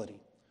observability?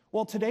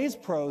 Well, today's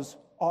pros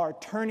are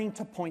turning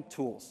to point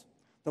tools.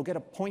 They'll get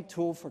a point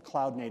tool for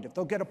cloud native.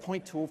 They'll get a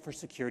point tool for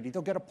security.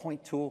 They'll get a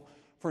point tool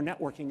for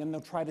networking, and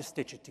they'll try to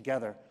stitch it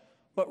together.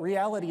 But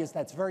reality is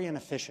that's very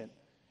inefficient.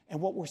 And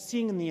what we're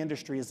seeing in the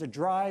industry is a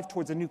drive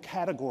towards a new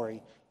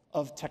category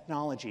of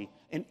technology,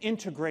 an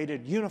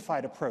integrated,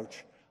 unified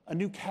approach, a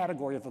new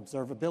category of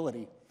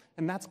observability,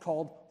 and that's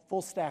called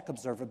full stack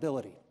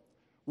observability.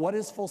 What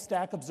is full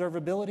stack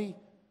observability?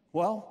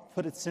 Well,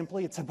 put it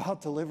simply, it's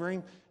about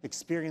delivering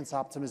experience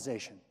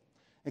optimization.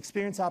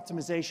 Experience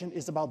optimization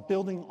is about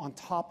building on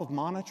top of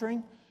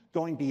monitoring,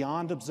 going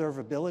beyond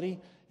observability,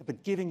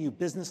 but giving you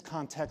business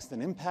context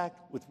and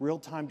impact with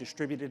real-time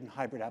distributed and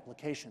hybrid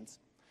applications.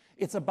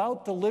 It's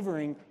about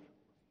delivering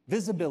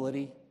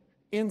visibility,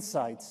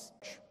 insights.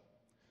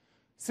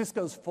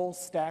 Cisco's full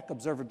stack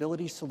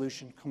observability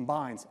solution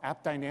combines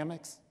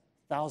AppDynamics,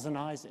 Thousand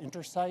Eyes,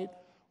 Intersight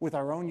with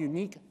our own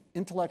unique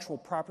intellectual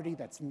property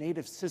that's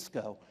native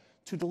Cisco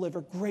to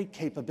deliver great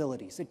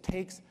capabilities. It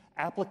takes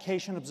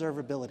application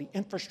observability,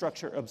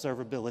 infrastructure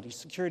observability,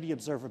 security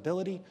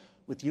observability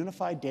with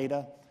unified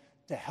data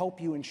to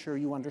help you ensure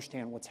you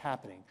understand what's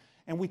happening.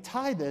 And we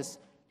tie this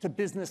to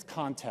business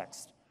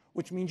context,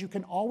 which means you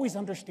can always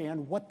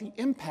understand what the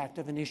impact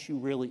of an issue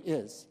really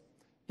is.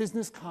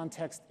 Business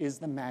context is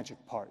the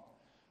magic part.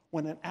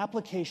 When an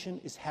application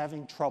is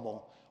having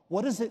trouble,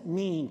 what does it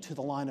mean to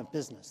the line of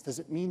business? Does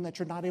it mean that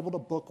you're not able to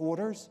book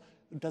orders?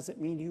 Does it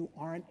mean you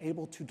aren't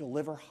able to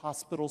deliver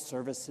hospital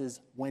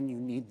services when you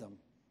need them?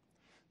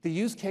 The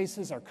use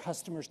cases our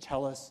customers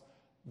tell us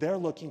they're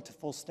looking to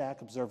full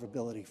stack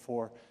observability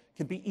for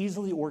can be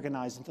easily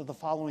organized into the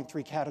following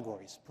three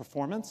categories: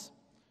 performance,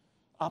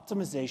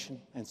 optimization,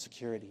 and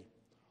security.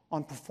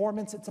 On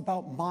performance, it's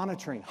about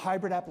monitoring,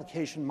 hybrid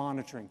application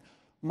monitoring,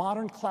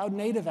 modern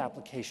cloud-native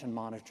application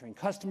monitoring,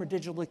 customer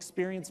digital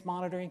experience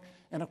monitoring,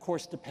 and of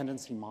course,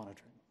 dependency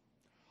monitoring.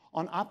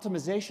 On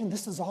optimization,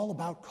 this is all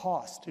about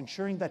cost,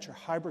 ensuring that your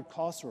hybrid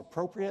costs are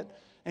appropriate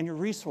and your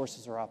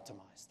resources are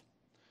optimized.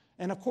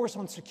 And of course,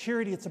 on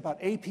security, it's about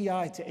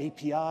API to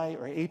API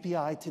or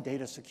API to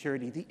data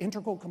security, the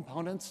integral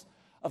components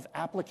of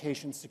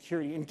application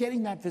security, and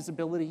getting that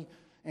visibility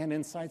and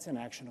insights and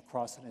action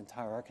across an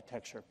entire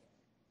architecture.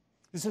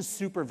 This is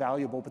super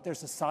valuable, but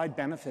there's a side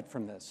benefit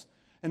from this,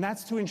 and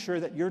that's to ensure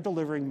that you're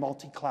delivering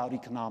multi-cloud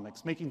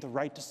economics, making the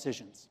right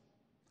decisions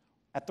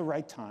at the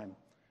right time,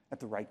 at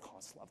the right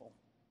cost level.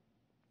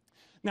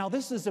 Now,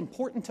 this is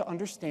important to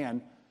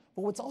understand,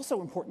 but what's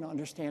also important to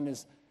understand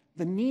is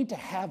the need to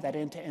have that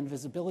end-to-end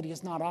visibility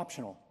is not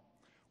optional.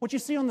 What you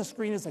see on the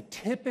screen is a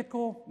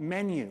typical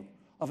menu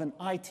of an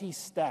IT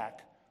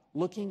stack,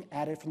 looking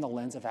at it from the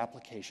lens of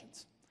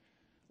applications.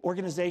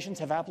 Organizations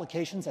have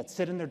applications that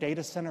sit in their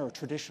data center or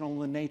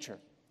traditional in nature.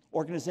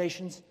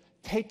 Organizations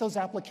take those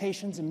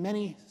applications in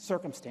many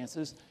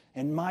circumstances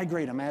and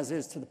migrate them as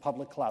is to the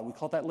public cloud. We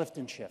call that lift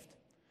and shift.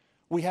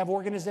 We have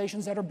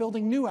organizations that are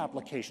building new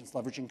applications,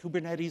 leveraging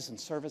Kubernetes and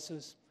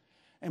services.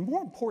 And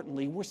more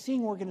importantly, we're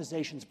seeing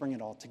organizations bring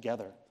it all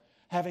together,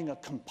 having a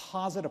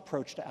composite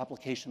approach to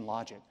application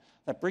logic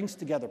that brings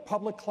together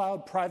public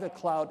cloud, private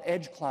cloud,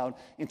 edge cloud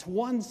into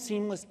one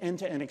seamless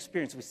end-to-end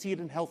experience. We see it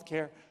in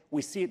healthcare,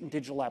 we see it in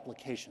digital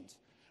applications.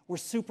 We're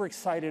super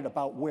excited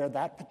about where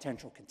that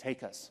potential can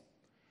take us.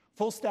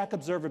 Full stack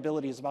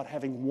observability is about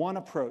having one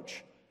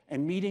approach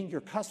and meeting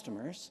your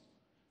customers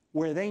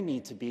where they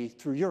need to be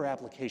through your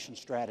application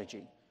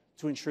strategy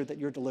to ensure that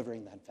you're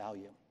delivering that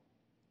value.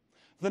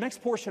 For the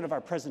next portion of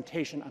our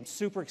presentation, I'm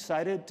super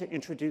excited to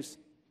introduce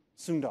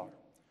Sundar.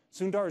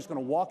 Sundar is going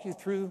to walk you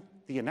through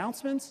the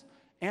announcements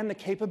and the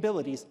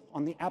capabilities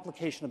on the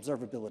application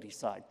observability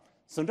side.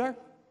 Sundar?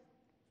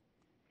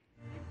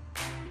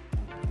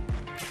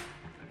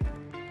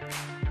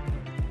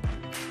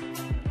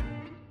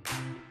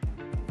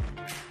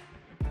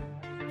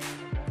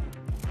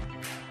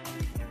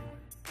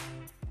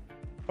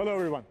 Hello,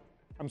 everyone.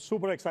 I'm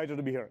super excited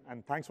to be here,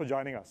 and thanks for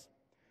joining us.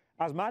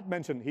 As Matt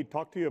mentioned, he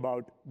talked to you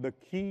about the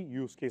key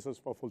use cases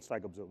for full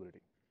stack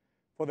observability.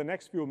 For the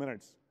next few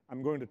minutes,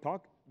 I'm going to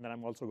talk, and then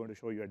I'm also going to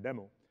show you a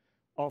demo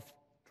of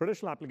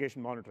traditional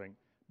application monitoring,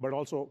 but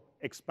also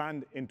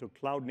expand into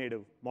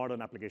cloud-native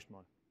modern application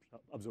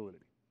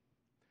observability.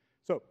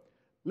 So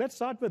let's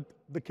start with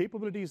the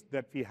capabilities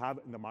that we have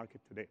in the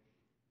market today.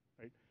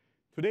 Right?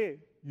 Today,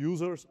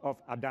 users of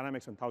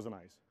AppDynamics and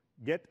ThousandEyes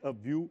get a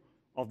view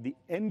of the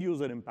end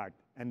user impact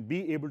and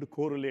be able to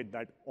correlate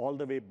that all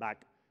the way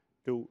back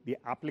to the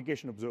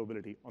application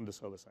observability on the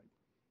server side.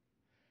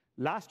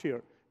 Last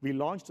year, we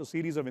launched a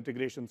series of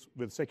integrations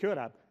with Secure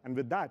App, and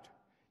with that,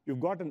 you've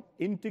got an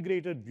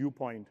integrated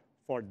viewpoint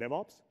for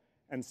DevOps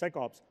and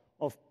SecOps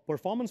of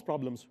performance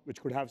problems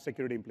which could have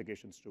security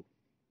implications too.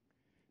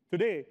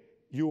 Today,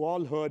 you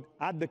all heard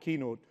at the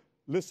keynote,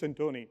 Liz and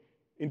Tony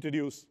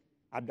introduce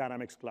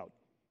AppDynamics Cloud.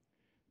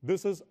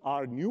 This is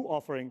our new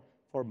offering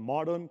for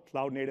modern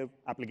cloud-native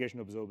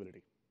application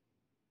observability.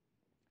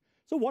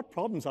 So what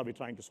problems are we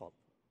trying to solve?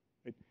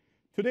 Right?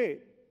 Today,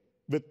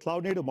 with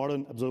cloud-native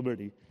modern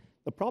observability,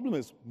 the problem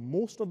is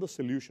most of the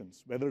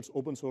solutions, whether it's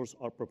open source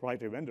or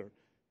proprietary vendor,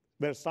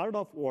 where started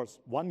off was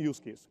one use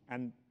case,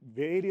 and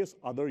various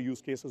other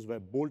use cases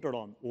were bolted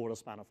on over a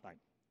span of time.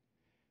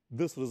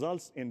 This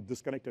results in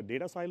disconnected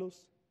data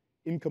silos,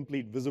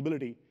 incomplete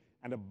visibility,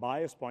 and a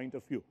biased point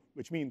of view,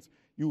 which means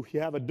you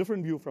have a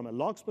different view from a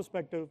logs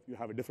perspective, you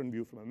have a different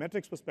view from a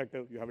metrics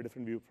perspective, you have a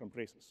different view from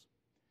traces.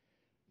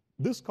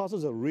 This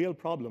causes a real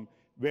problem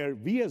where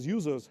we as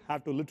users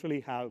have to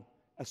literally have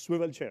a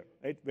swivel chair,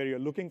 right, where you're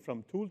looking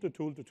from tool to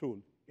tool to tool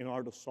in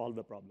order to solve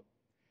the problem.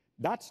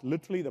 That's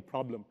literally the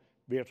problem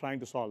we are trying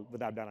to solve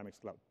with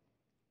AppDynamics Cloud.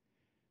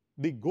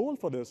 The goal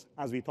for this,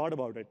 as we thought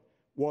about it,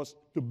 was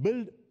to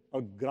build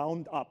a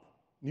ground-up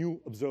new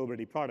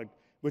observability product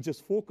which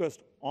is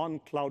focused on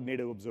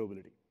cloud-native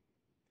observability.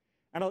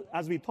 And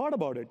as we thought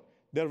about it,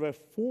 there were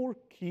 4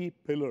 key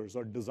pillars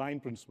or design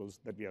principles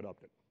that we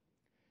adopted.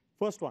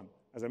 First one,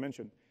 as I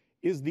mentioned,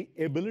 is the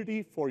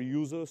ability for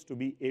users to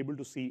be able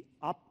to see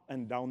up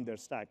and down their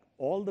stack,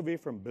 all the way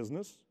from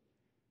business,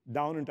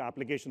 down into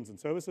applications and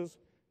services,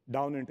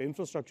 down into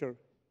infrastructure,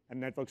 and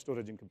network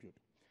storage and compute.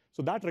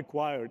 So that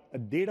required a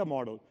data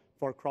model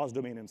for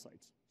cross-domain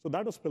insights. So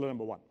that was pillar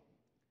number 1.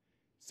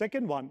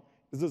 Second one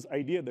is this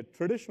idea that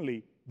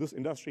traditionally, this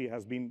industry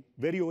has been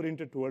very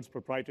oriented towards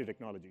proprietary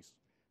technologies.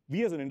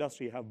 We as an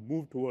industry have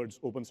moved towards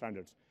open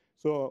standards.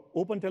 So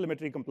open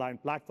telemetry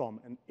compliant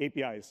platform and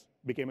APIs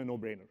became a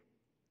no-brainer.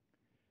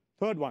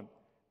 Third one,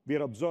 we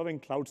are observing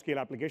cloud scale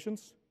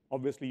applications.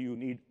 Obviously, you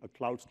need a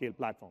cloud scale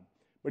platform.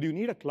 But you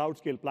need a cloud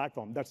scale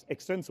platform that's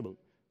extensible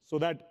so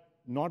that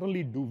not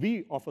only do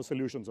we offer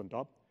solutions on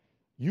top,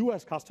 you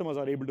as customers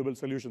are able to build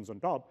solutions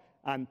on top,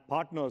 and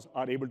partners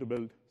are able to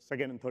build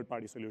second and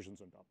third-party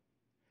solutions on top.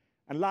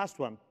 And last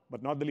one,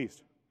 but not the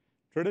least,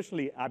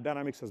 traditionally,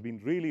 AppDynamics has been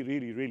really,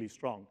 really, really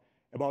strong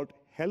about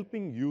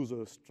helping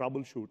users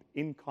troubleshoot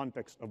in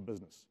context of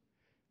business.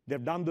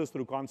 They've done this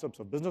through concepts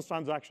of business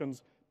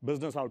transactions,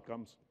 business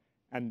outcomes,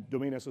 and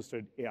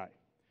domain-assisted AI.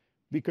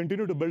 We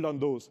continue to build on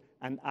those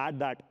and add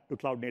that to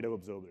cloud-native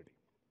observability.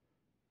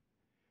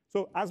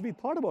 So as we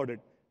thought about it,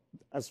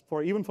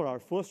 even for our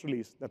first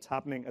release that's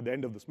happening at the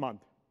end of this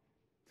month,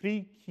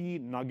 3 key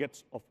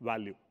nuggets of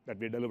value that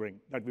we're delivering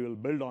that we will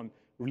build on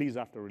release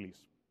after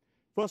release.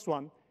 First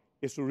one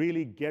is to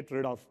really get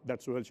rid of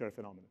that swivel chair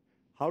phenomenon.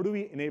 How do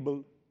we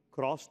enable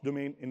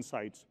cross-domain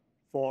insights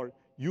for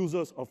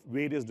users of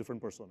various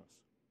different personas?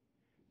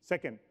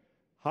 Second,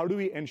 how do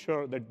we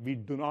ensure that we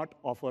do not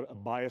offer a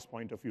biased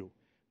point of view?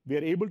 We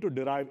are able to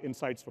derive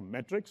insights from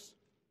metrics,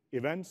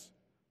 events,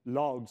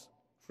 logs,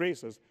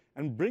 traces,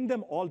 and bring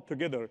them all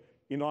together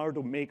in order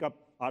to make up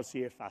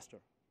RCA faster.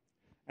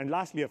 And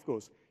lastly, of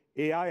course,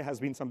 AI has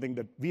been something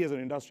that we as an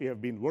industry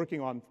have been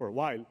working on for a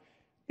while.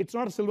 It's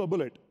not a silver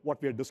bullet.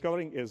 What we are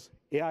discovering is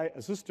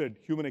AI-assisted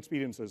human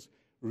experiences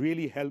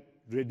really help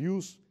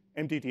reduce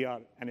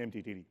MTTR and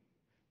MTTD.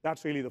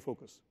 That's really the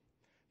focus.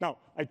 Now,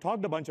 I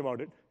talked a bunch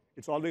about it.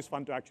 It's always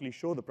fun to actually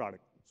show the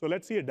product. So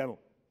let's see a demo.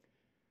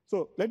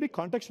 So let me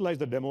contextualize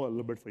the demo a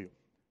little bit for you.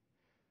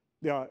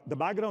 The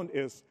background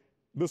is,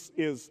 this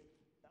is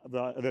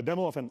the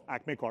demo of an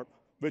Acme Corp,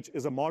 which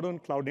is a modern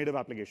cloud-native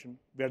application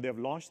where they have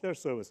launched their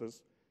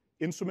services,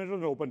 instrumented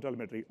in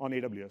OpenTelemetry on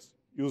AWS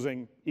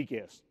using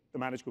EKS, the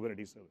managed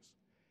Kubernetes service.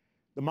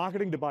 The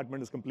marketing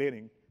department is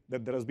complaining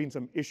that there has been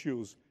some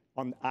issues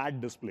on ad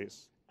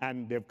displays,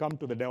 and they've come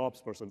to the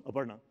DevOps person,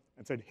 Aparna,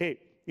 and said, hey,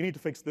 you need to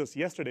fix this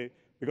yesterday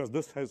because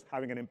this is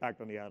having an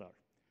impact on the ARR.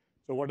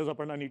 So what does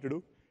Aparna need to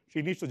do?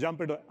 She needs to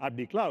jump into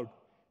AppD Cloud,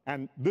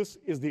 and this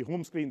is the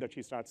home screen that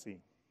she starts seeing.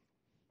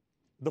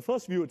 The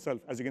first view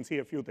itself, as you can see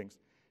a few things,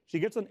 she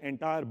gets an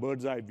entire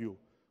bird's eye view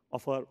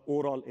of her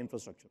overall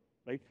infrastructure,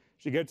 right?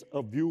 She gets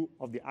a view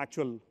of the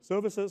actual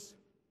services,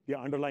 the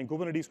underlying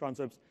Kubernetes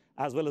concepts,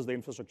 as well as the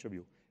infrastructure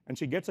view. And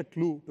she gets a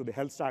clue to the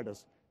health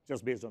status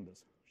just based on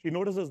this. She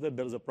notices that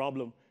there is a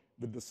problem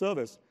with the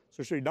service,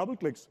 so she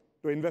double-clicks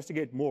to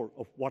investigate more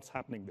of what's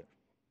happening there,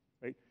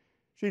 right?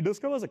 She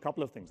discovers a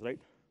couple of things, right?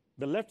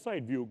 The left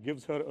side view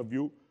gives her a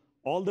view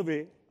all the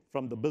way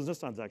from the business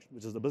transaction,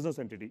 which is the business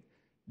entity,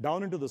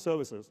 down into the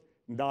services,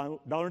 down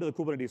into the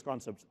Kubernetes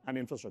concepts and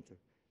infrastructure.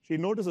 She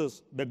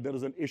notices that there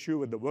is an issue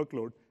with the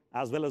workload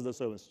as well as the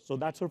service. So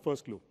that's her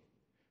first clue.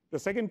 The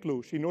second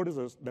clue, she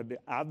notices that the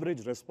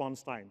average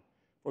response time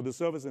for the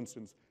service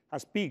instance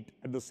has peaked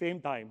at the same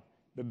time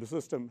that the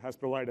system has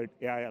provided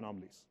AI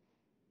anomalies.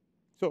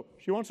 So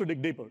she wants to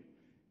dig deeper,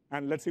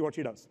 and let's see what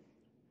she does.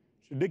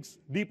 She digs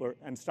deeper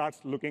and starts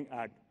looking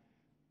at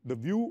the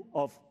view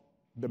of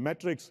the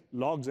metrics,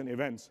 logs, and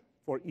events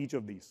for each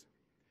of these.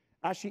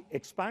 As she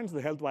expands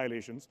the health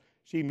violations,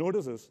 she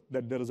notices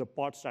that there is a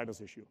pod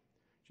status issue.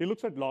 She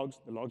looks at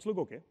logs, the logs look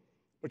okay,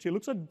 but she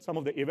looks at some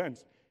of the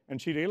events,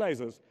 and she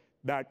realizes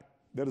that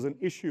there is an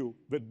issue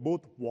with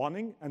both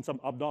warning and some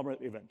abnormal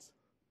events.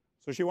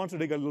 So she wants to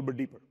dig a little bit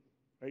deeper,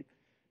 right?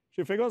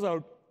 She figures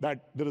out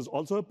that there is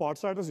also a pod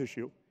status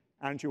issue,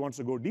 and she wants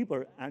to go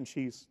deeper, and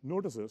she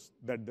notices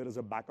that there is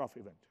a backoff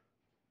event.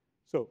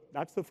 So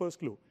that's the first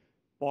clue.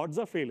 Pods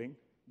are failing,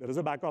 there is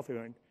a backoff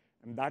event,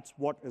 and that's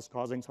what is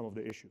causing some of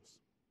the issues,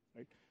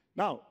 right?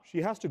 Now, she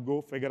has to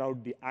go figure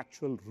out the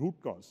actual root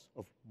cause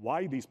of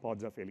why these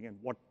pods are failing and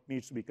what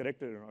needs to be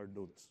corrected in order to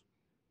do this,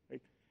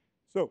 right?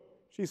 So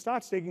she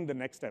starts taking the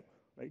next step,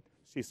 right?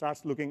 She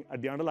starts looking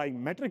at the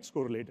underlying metrics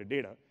correlated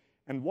data,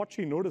 and what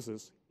she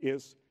notices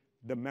is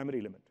the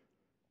memory limit.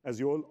 As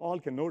you all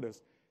can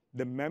notice,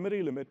 the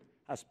memory limit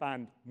has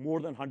spanned more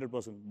than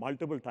 100%,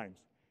 multiple times,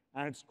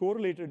 and it's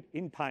correlated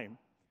in time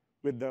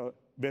with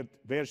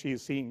where she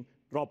is seeing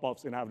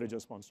drop-offs in average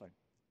response time.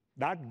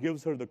 That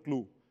gives her the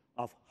clue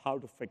of how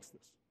to fix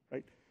this,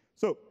 right?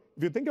 So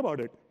if you think about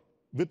it,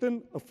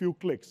 within a few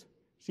clicks,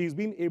 she's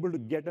been able to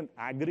get an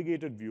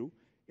aggregated view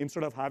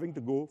instead of having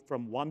to go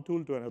from one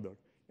tool to another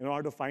in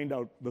order to find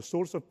out the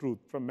source of truth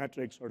from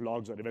metrics or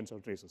logs or events or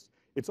traces.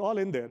 It's all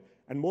in there,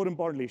 and more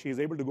importantly, she's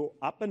able to go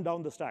up and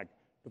down the stack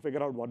to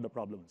figure out what the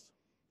problem is.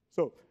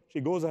 So she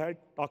goes ahead,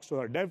 talks to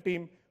her dev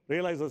team,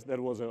 realizes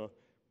there was a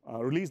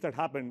release that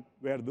happened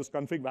where this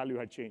config value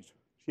had changed.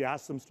 She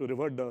asks them to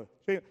revert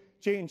the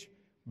change,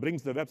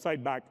 brings the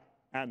website back,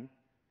 and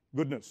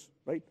goodness,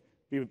 right?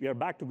 We are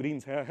back to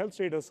Green's health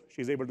status.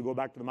 She's able to go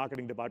back to the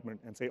marketing department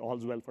and say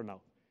all's well for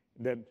now.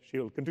 And then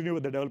she'll continue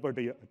with the developer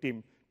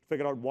team to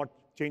figure out what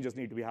changes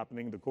need to be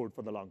happening in the code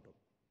for the long term,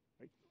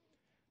 right?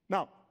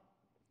 Now,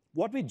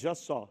 what we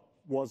just saw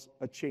was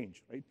a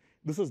change, right?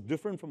 This is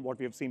different from what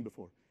we have seen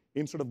before.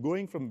 Instead of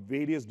going from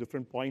various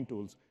different point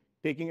tools,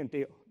 taking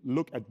a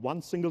look at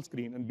one single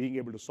screen and being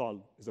able to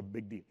solve is a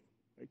big deal,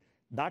 right?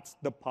 That's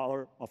the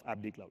power of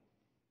AppD Cloud.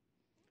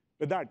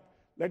 With that,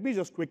 let me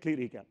just quickly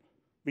recap.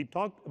 We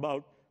talked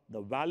about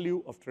the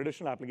value of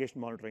traditional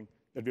application monitoring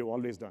that we've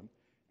always done,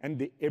 and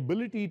the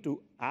ability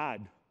to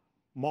add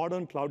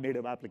modern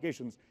cloud-native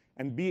applications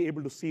and be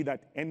able to see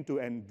that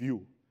end-to-end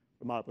view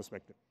from our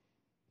perspective.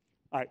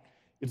 All right,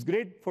 it's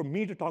great for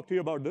me to talk to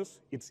you about this.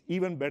 It's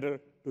even better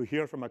to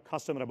hear from a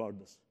customer about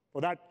this.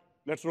 For that,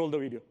 let's roll the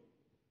video.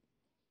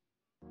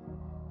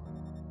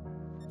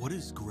 What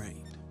is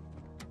great?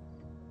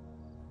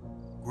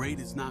 Great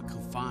is not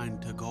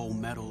confined to gold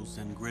medals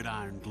and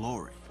gridiron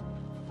glory.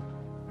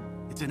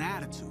 It's an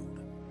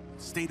attitude,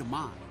 state of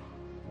mind.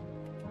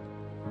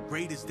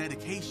 Great is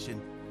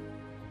dedication,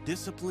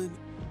 discipline,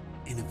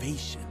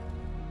 innovation.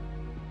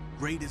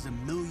 Great is a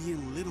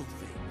million little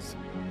things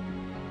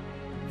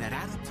that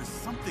add up to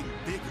something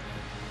bigger.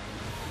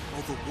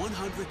 Over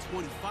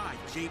 125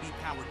 JD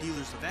Power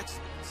Dealers of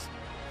Excellence,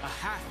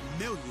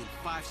 500,000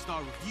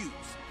 5-star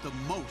reviews, the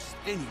most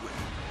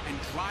anywhere, and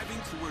driving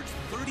towards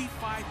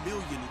 35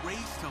 million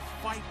ways to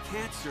fight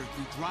cancer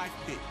through Drive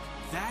Big.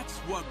 That's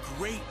what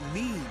great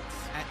means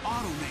at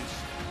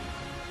AutoNation.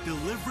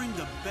 Delivering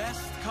the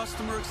best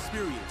customer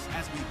experience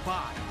as we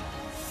buy,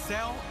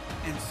 sell,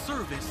 and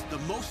service the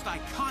most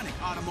iconic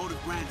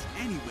automotive brands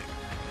anywhere.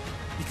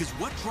 Because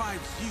what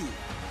drives you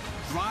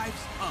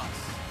drives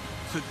us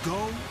to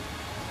go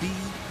be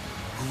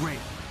great.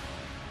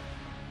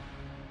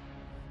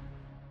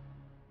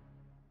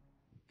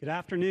 Good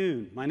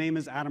afternoon. My name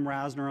is Adam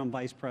Rasner. I'm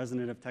Vice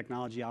President of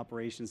Technology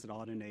Operations at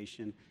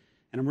AutoNation.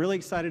 And I'm really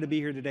excited to be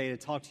here today to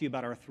talk to you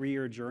about our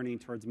 3-year journey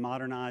towards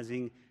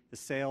modernizing the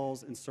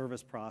sales and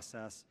service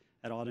process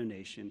at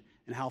AutoNation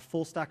and how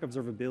full stack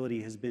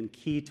observability has been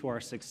key to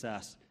our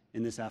success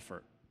in this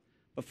effort.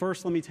 But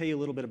first, let me tell you a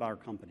little bit about our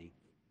company.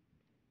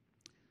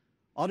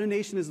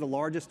 AutoNation is the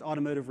largest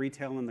automotive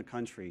retailer in the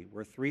country.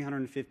 We're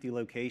 350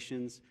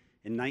 locations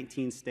in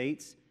 19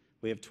 states.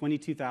 We have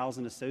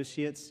 22,000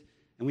 associates.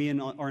 And we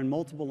are in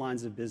multiple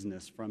lines of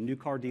business, from new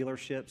car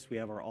dealerships. We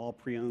have our all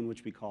pre-owned,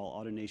 which we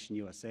call AutoNation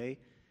USA.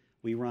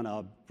 We run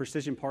a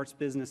precision parts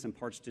business and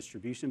parts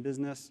distribution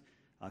business,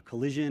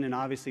 collision, and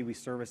obviously we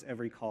service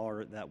every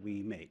car that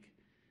we make.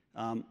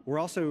 We're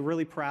also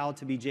really proud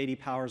to be J.D.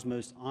 Power's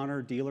most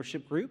honored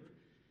dealership group,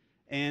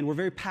 and we're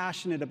very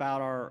passionate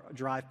about our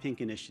Drive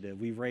Pink initiative.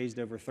 We've raised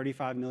over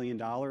 $35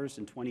 million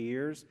in 20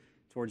 years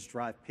towards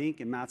Drive Pink,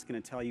 and Matt's going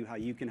to tell you how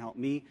you can help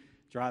me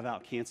drive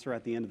out cancer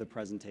at the end of the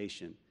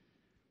presentation.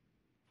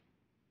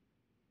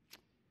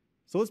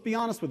 So let's be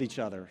honest with each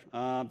other.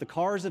 The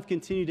cars have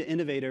continued to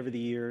innovate over the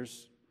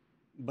years,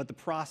 but the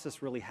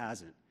process really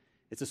hasn't.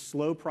 It's a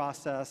slow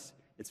process.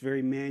 It's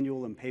very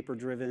manual and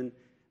paper-driven.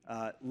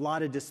 A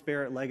lot of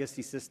disparate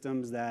legacy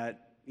systems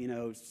that,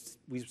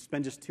 we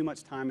spend just too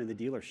much time in the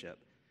dealership.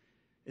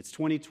 It's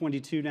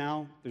 2022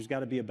 now. There's got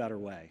to be a better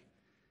way.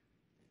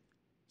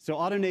 So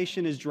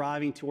AutoNation is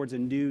driving towards a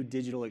new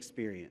digital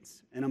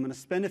experience. And I'm going to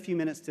spend a few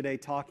minutes today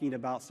talking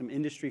about some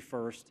industry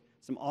first,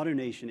 some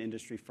AutoNation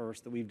industry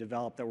first that we've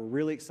developed that we're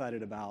really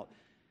excited about.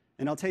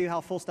 And I'll tell you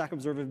how full stack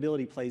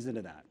observability plays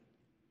into that.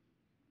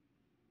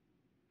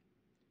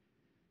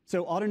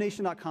 So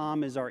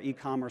AutoNation.com is our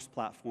e-commerce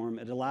platform.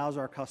 It allows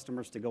our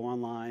customers to go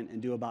online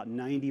and do about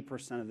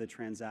 90% of the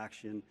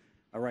transaction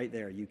right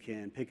there. You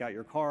can pick out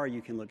your car,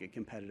 you can look at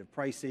competitive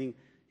pricing,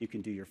 you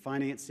can do your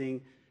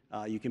financing,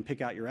 you can pick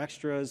out your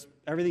extras,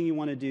 everything you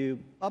want to do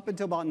up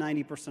until about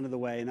 90% of the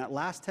way. And that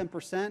last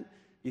 10%,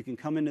 you can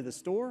come into the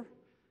store,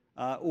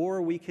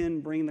 or we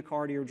can bring the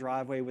car to your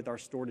driveway with our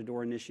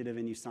store-to-door initiative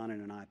and you sign in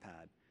an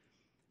iPad.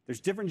 There's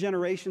different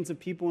generations of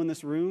people in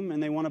this room,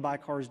 and they want to buy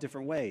cars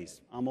different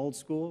ways. I'm old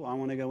school. I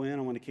want to go in,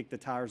 I want to kick the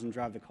tires and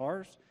drive the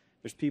cars.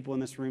 There's people in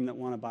this room that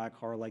want to buy a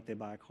car like they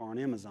buy a car on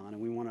Amazon, and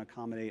we want to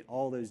accommodate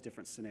all those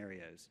different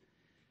scenarios.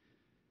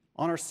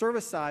 On our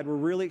service side, we're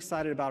really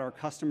excited about our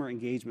customer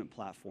engagement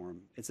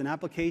platform. It's an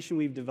application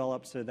we've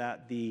developed so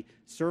that the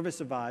service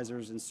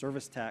advisors and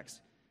service techs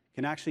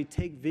can actually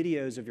take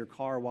videos of your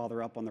car while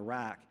they're up on the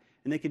rack,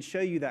 and they can show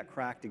you that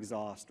cracked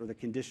exhaust or the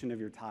condition of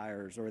your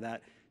tires or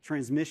that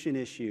transmission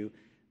issue,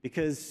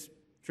 because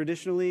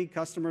traditionally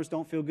customers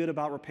don't feel good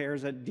about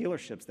repairs at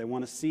dealerships. They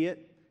want to see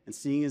it, and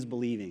seeing is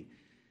believing.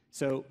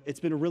 So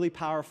it's been a really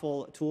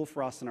powerful tool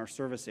for us in our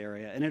service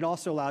area, and it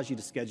also allows you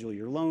to schedule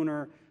your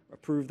loaner,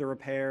 approve the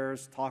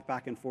repairs, talk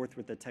back and forth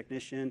with the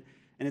technician,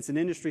 and it's an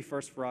industry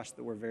first for us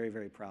that we're very,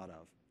 very proud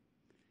of.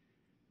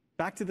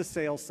 Back to the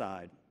sales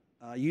side.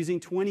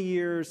 Using 20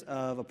 years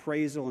of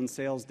appraisal and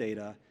sales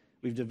data,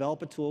 we've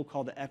developed a tool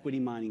called the Equity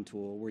Mining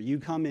Tool, where you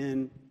come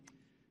in,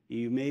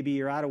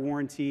 you're out of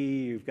warranty,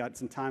 you've got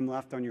some time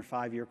left on your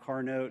 5-year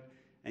car note,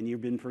 and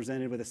you've been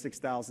presented with a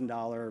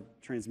 $6,000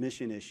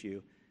 transmission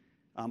issue.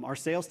 Our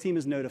sales team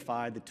is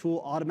notified. The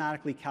tool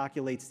automatically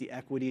calculates the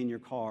equity in your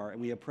car,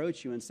 and we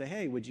approach you and say,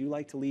 hey, would you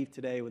like to leave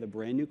today with a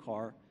brand new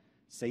car,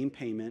 same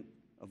payment,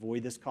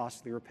 avoid this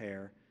costly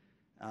repair?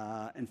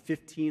 And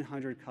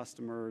 1,500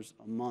 customers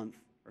a month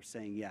are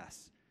saying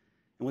yes.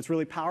 And what's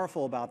really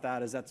powerful about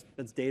that is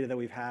that's data that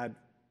we've had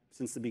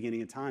since the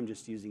beginning of time,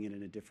 just using it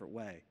in a different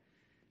way.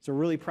 So we're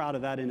really proud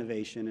of that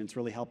innovation, and it's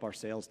really helped our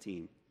sales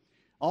team.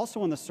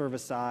 Also on the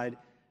service side,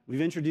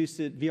 we've introduced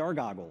VR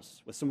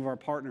goggles with some of our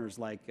partners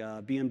like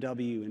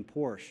BMW and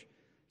Porsche.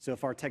 So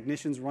if our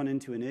technicians run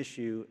into an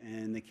issue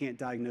and they can't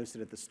diagnose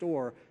it at the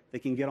store, they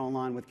can get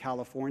online with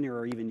California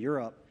or even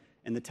Europe,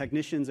 and the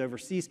technicians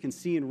overseas can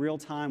see in real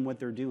time what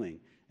they're doing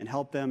and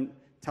help them,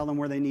 tell them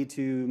where they need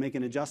to make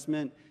an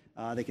adjustment.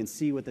 They can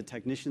see what the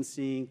technician's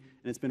seeing,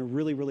 and it's been a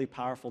really, really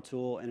powerful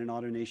tool and an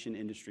AutoNation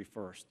industry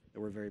first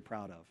that we're very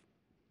proud of.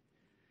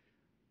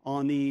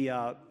 On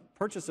the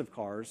purchase of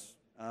cars,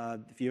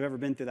 if you've ever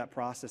been through that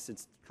process,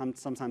 it's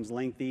sometimes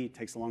lengthy. It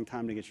takes a long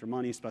time to get your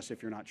money, especially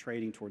if you're not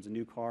trading towards a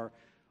new car.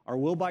 Our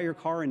We'll Buy Your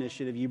Car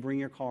initiative, you bring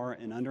your car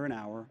in under an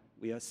hour,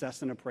 we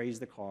assess and appraise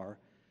the car,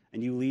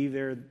 and you leave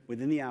there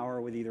within the hour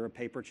with either a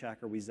paper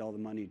check or we Zelle the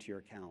money to your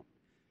account.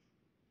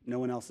 No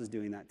one else is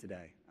doing that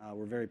today.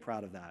 We're very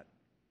proud of that.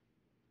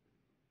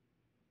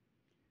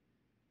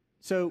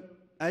 So,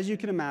 as you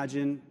can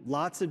imagine,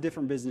 lots of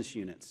different business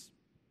units.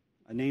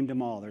 I named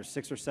them all. There's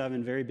 6 or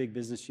 7 very big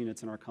business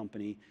units in our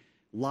company.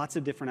 Lots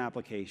of different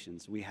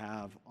applications. We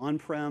have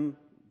on-prem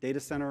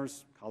data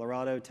centers,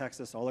 Colorado,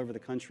 Texas, all over the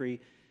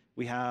country.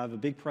 We have a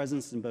big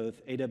presence in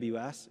both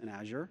AWS and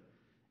Azure.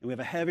 And we have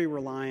a heavy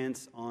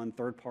reliance on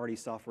third-party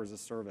software as a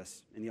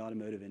service in the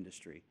automotive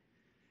industry.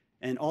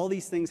 And all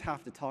these things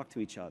have to talk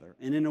to each other.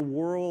 And in a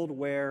world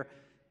where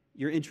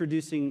you're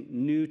introducing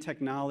new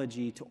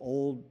technology to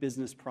old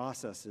business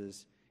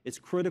processes, it's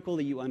critical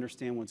that you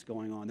understand what's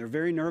going on. They're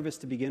very nervous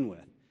to begin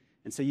with.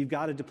 And so you've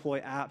got to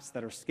deploy apps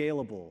that are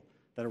scalable,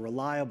 that are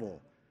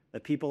reliable,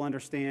 that people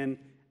understand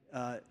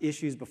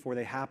issues before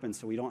they happen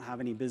so we don't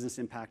have any business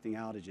impacting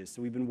outages.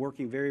 So we've been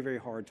working very, very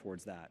hard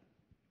towards that.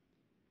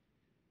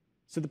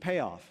 So the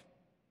payoff.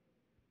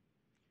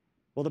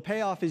 Well, the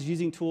payoff is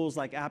using tools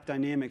like App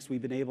Dynamics.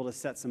 We've been able to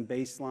set some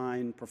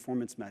baseline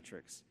performance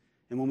metrics.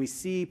 And when we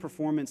see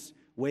performance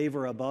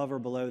waver above or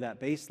below that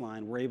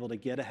baseline, we're able to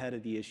get ahead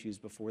of the issues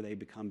before they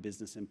become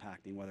business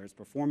impacting, whether it's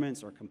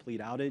performance or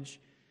complete outage.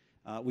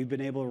 We've been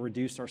able to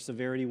reduce our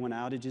severity when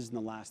outages in the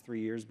last 3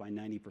 years by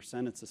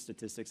 90%. It's a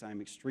statistics I'm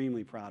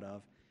extremely proud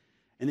of.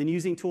 And then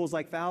using tools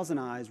like Thousand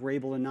Eyes, we're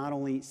able to not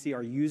only see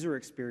our user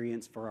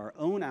experience for our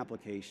own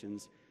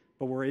applications,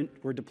 but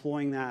we're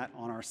deploying that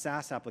on our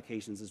SaaS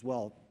applications as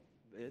well,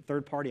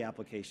 third-party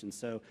applications.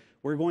 So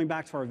we're going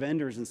back to our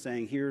vendors and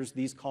saying, here's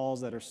these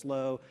calls that are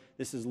slow,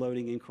 this is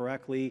loading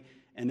incorrectly,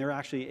 and they're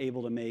actually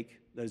able to make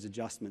those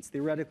adjustments.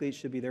 Theoretically, it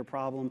should be their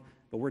problem,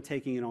 but we're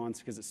taking it on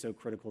because it's so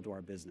critical to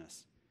our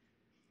business.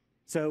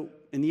 So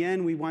in the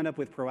end, we wind up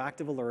with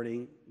proactive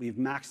alerting. We've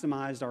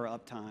maximized our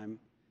uptime.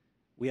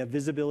 We have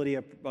visibility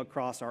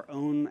across our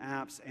own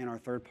apps and our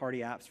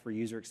third-party apps for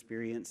user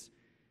experience.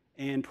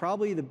 And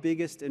probably the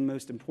biggest and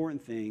most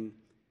important thing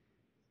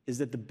is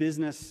that the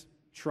business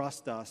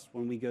trusts us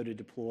when we go to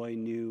deploy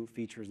new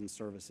features and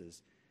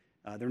services.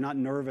 They're not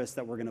nervous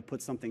that we're going to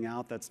put something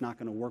out that's not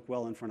going to work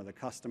well in front of the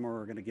customer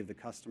or going to give the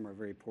customer a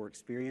very poor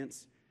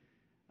experience.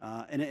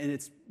 And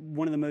it's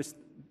one of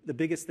the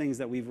biggest things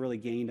that we've really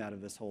gained out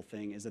of this whole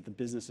thing is that the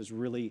business is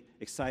really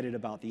excited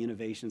about the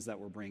innovations that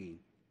we're bringing.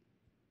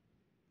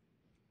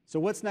 So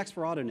what's next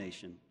for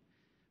AutoNation?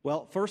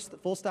 Well, first,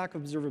 full stack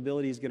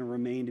observability is going to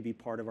remain to be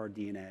part of our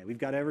DNA. We've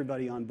got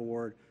everybody on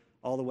board,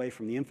 all the way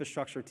from the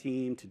infrastructure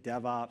team to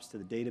DevOps to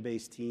the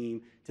database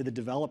team to the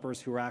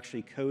developers who are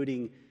actually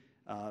coding.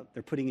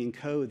 They're putting in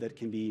code that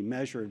can be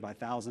measured by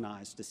thousand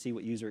eyes to see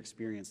what user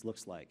experience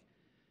looks like.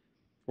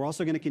 We're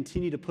also going to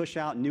continue to push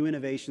out new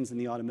innovations in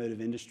the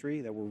automotive industry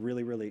that we're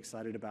really, really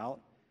excited about.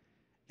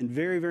 And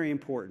very, very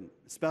important,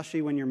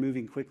 especially when you're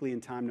moving quickly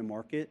in time to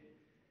market,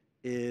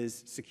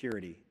 is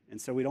security. And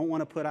so we don't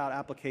want to put out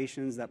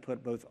applications that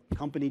put both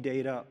company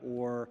data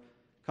or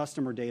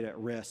customer data at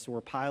risk. So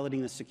we're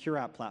piloting the Secure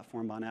App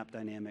platform on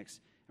AppDynamics,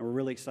 and we're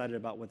really excited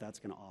about what that's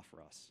going to offer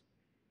us.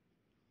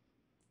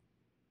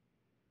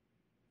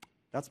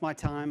 That's my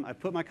time. I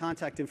put my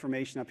contact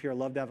information up here. I'd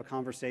love to have a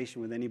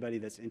conversation with anybody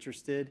that's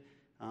interested.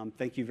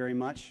 Thank you very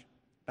much.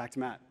 Back to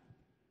Matt.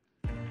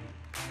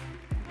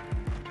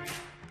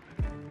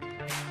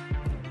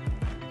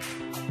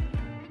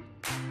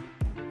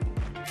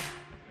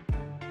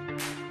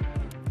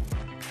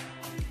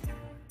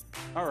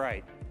 All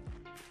right.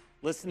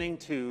 Listening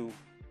to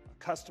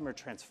a customer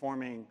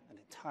transforming an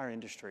entire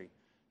industry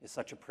is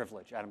such a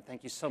privilege. Adam,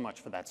 thank you so much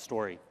for that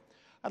story.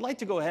 I'd like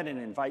to go ahead and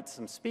invite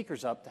some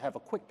speakers up to have a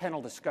quick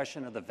panel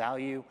discussion of the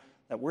value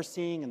that we're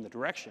seeing and the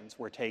directions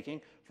we're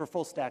taking for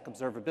full stack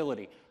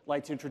observability. I'd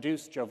like to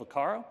introduce Joe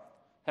Vaccaro,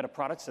 Head of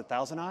Products at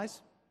Thousand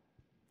Eyes.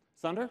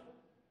 Sunder,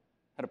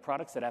 Head of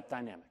Products at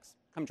AppDynamics.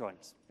 Come join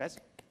us, guys.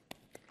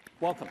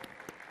 Welcome.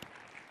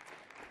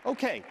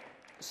 Okay,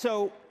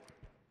 so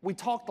we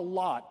talked a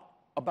lot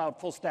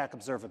about full stack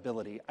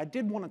observability. I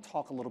did want to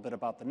talk a little bit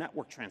about the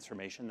network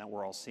transformation that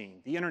we're all seeing,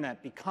 the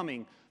internet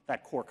becoming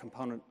that core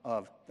component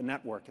of the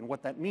network and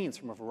what that means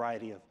from a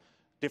variety of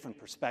different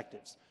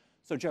perspectives.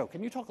 So Joe,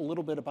 can you talk a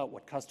little bit about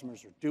what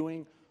customers are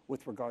doing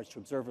with regards to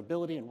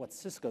observability and what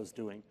Cisco's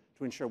doing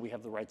to ensure we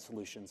have the right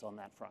solutions on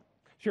that front?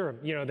 Sure,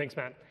 thanks,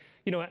 Matt.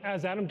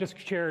 As Adam just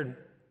shared,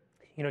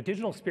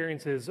 digital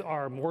experiences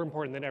are more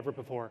important than ever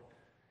before,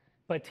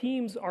 but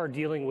teams are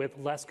dealing with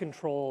less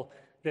control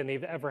than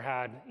they've ever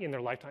had in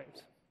their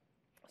lifetimes.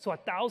 So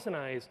at Thousand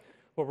Eyes,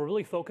 what we're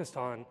really focused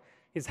on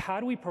is how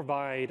do we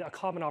provide a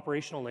common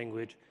operational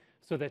language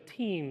so that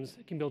teams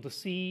can be able to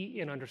see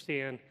and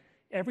understand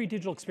every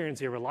digital experience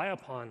they rely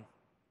upon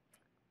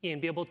and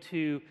be able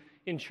to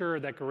ensure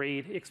that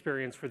great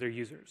experience for their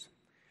users.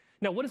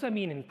 Now, what does that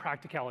mean in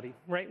practicality,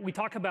 right? We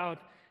talk about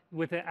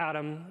with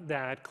Adam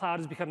that cloud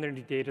has become their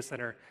new data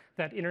center,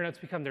 that internet's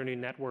become their new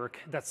network,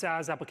 that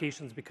SaaS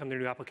applications become their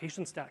new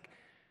application stack.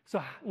 So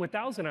with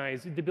Thousand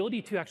Eyes, the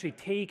ability to actually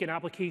take an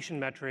application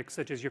metric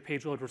such as your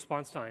page load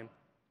response time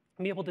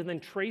and be able to then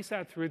trace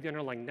that through the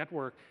underlying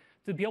network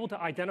to be able to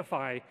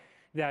identify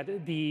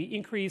that the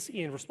increase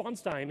in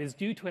response time is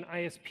due to an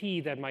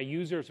ISP that my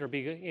users are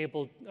being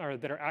able or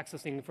that are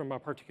accessing from a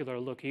particular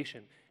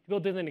location. To be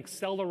able to then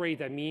accelerate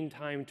that mean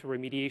time to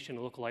remediation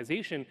and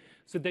localization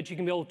so that you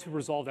can be able to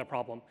resolve that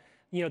problem.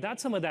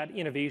 That's some of that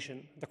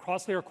innovation, the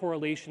cross-layer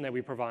correlation that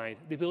we provide,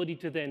 the ability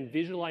to then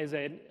visualize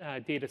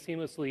that data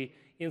seamlessly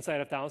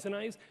inside of Thousand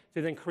Eyes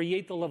to then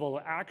create the level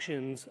of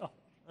actions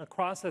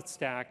across that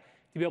stack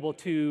to be able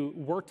to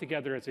work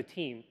together as a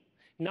team.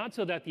 Not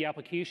so that the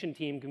application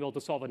team can be able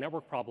to solve a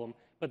network problem,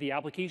 but the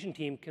application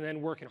team can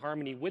then work in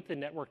harmony with the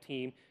network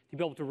team to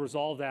be able to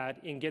resolve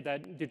that and get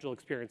that digital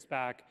experience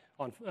back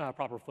on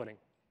proper footing.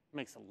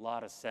 Makes a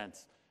lot of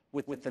sense.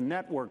 With the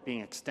network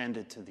being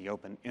extended to the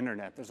open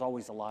internet, there's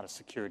always a lot of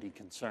security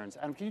concerns.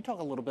 Adam, can you talk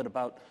a little bit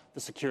about the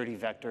security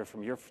vector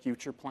from your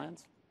future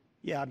plans?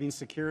 Yeah,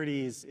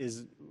 security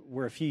is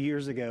where a few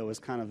years ago was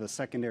kind of a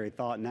secondary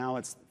thought. Now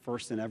it's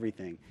first in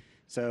everything.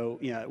 So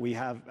we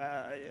have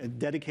a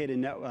dedicated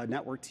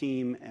network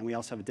team, and we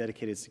also have a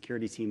dedicated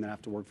security team that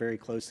have to work very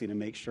closely to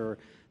make sure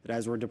that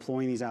as we're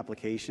deploying these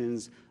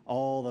applications,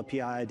 all the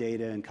PII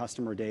data and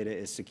customer data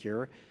is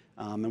secure.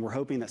 And we're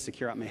hoping that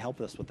Secure App may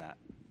help us with that.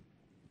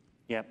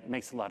 Yeah, it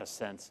makes a lot of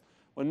sense.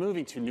 When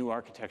moving to new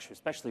architecture,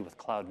 especially with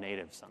cloud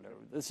native, Sunder,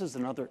 this is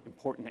another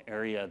important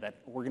area that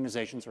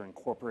organizations are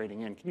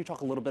incorporating in. Can you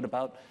talk a little bit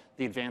about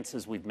the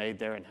advances we've made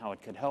there and how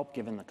it could help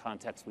given the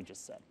context we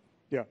just said?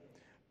 Yeah.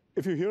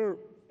 If you hear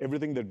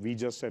everything that we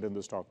just said in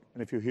this talk,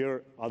 and if you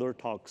hear other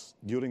talks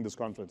during this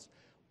conference,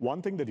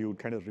 one thing that you would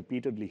kind of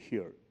repeatedly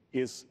hear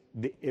is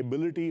the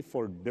ability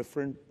for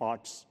different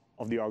parts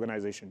of the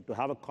organization to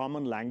have a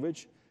common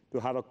language to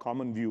have a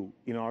common view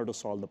in order to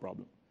solve the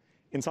problem.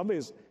 In some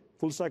ways,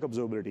 full stack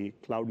observability,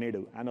 cloud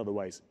native and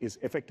otherwise, is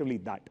effectively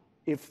that.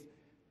 If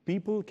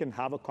people can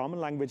have a common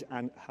language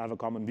and have a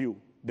common view,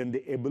 then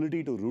the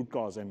ability to root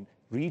cause and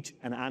reach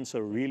an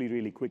answer really,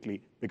 really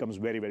quickly becomes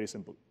very, very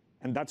simple.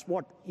 And that's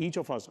what each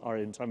of us are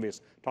in some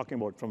ways talking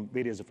about from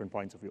various different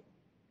points of view.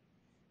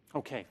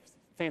 Okay,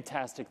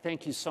 fantastic.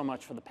 Thank you so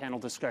much for the panel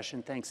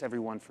discussion. Thanks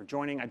everyone for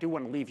joining. I do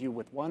want to leave you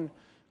with one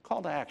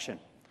call to action.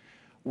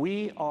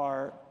 We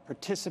are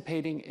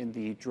participating in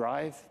the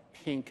Drive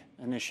Pink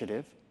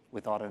initiative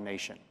with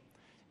AutoNation.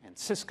 And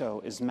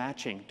Cisco is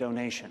matching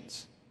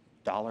donations,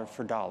 dollar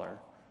for dollar,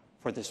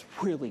 for this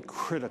really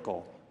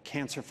critical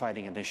cancer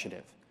fighting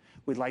initiative.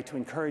 We'd like to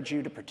encourage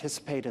you to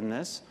participate in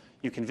this.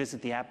 You can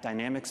visit the App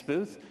Dynamics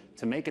booth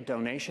to make a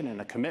donation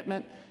and a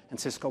commitment, and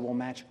Cisco will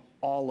match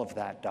all of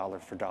that dollar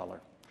for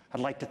dollar. I'd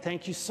like to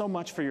thank you so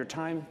much for your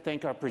time.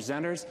 Thank our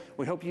presenters.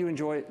 We hope you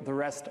enjoy the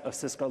rest of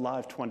Cisco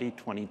Live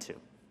 2022.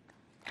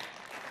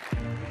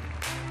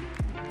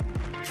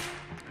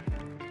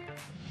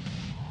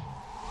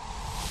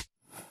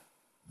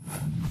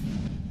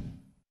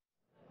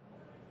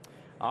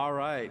 All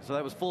right, so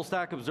that was full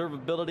stack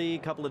observability, a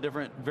couple of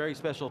different very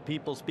special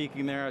people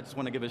speaking there. I just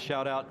want to give a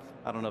shout out.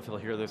 I don't know if he'll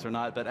hear this or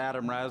not, but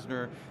Adam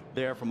Rasner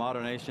there from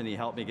AutoNation, he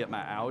helped me get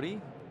my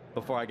Audi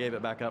before I gave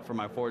it back up for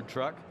my Ford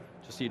truck,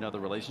 just so you know the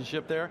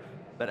relationship there.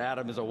 But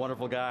Adam is a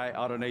wonderful guy,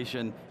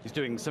 AutoNation. He's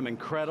doing some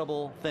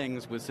incredible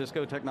things with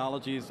Cisco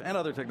technologies and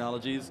other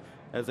technologies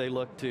as they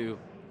look to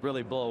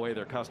really blow away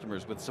their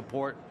customers with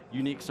support,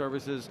 unique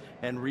services,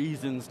 and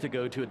reasons to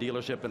go to a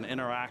dealership and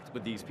interact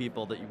with these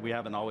people that we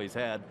haven't always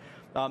had.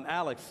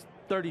 Alex,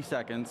 30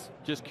 seconds,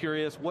 just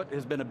curious, what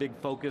has been a big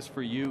focus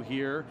for you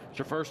here? It's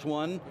your first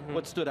one.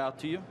 What stood out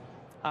to you?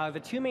 The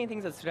two main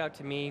things that stood out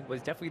to me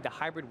was definitely the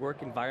hybrid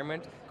work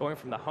environment, going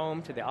from the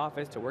home to the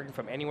office to working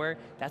from anywhere.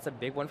 That's a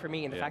big one for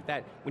me, and the fact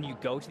that when you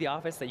go to the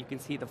office that you can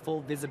see the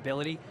full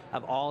visibility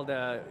of all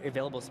the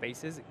available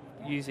spaces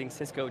using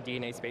Cisco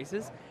DNA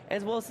spaces,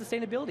 as well as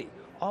sustainability.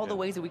 All the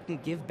ways that we can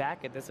give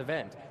back at this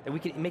event, that we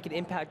can make an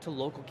impact to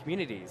local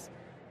communities.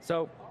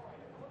 So,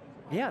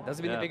 yeah, those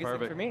have been the biggest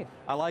thing for me.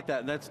 I like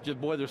that, and that's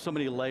just, boy, there's so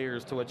many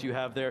layers to what you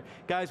have there.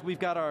 Guys, we've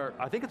got our,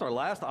 I think it's our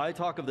last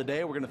iTalk of the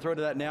day. We're going to throw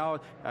to that now.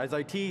 As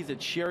I tease,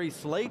 it's Sherry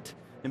Slate,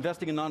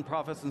 investing in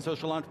nonprofits and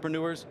social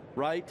entrepreneurs,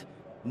 right?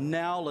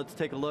 Now let's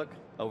take a look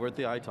over at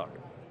the iTalk.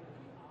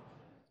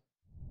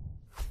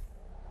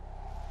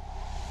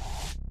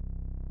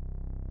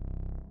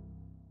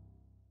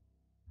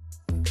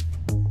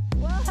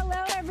 Well,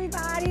 hello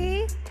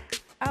everybody.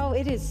 Oh,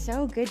 it is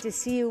so good to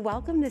see you.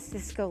 Welcome to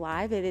Cisco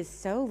Live. It is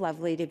so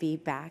lovely to be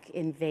back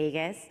in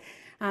Vegas.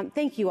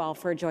 Thank you all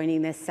for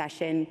joining this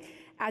session.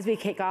 As we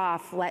kick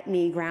off, let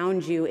me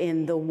ground you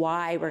in the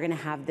why we're going to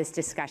have this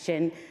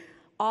discussion.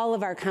 All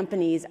of our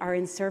companies are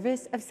in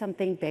service of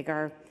something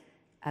bigger,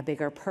 a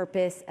bigger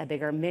purpose, a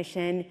bigger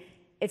mission.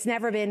 It's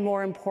never been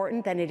more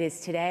important than it is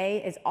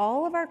today, as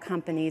all of our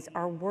companies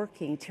are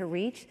working to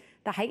reach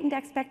the heightened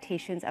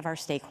expectations of our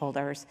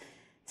stakeholders.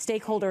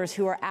 Stakeholders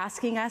who are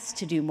asking us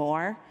to do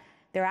more.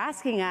 They're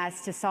asking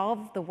us to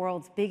solve the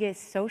world's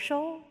biggest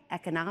social,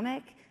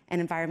 economic,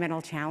 and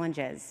environmental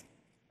challenges.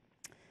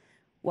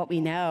 What we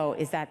know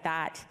is that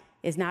that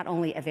is not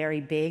only a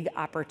very big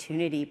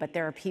opportunity, but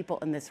there are people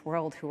in this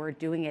world who are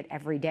doing it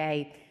every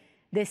day.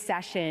 This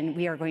session,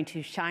 we are going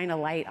to shine a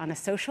light on a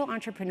social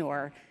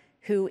entrepreneur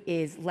who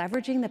is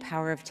leveraging the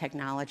power of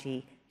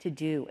technology to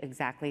do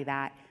exactly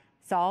that,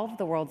 solve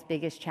the world's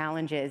biggest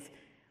challenges.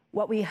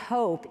 What we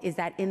hope is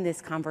that in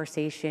this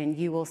conversation,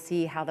 you will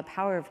see how the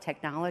power of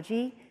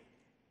technology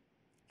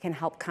can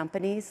help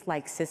companies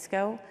like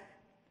Cisco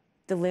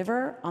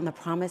deliver on the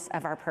promise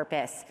of our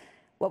purpose.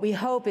 What we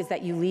hope is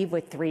that you leave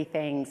with three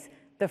things.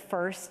 The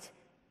first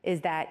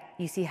is that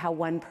you see how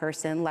one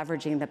person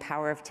leveraging the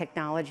power of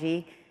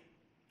technology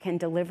can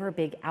deliver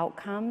big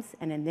outcomes,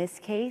 and in this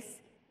case,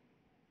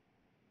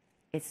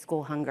 it's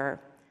school hunger.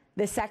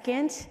 The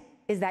second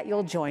is that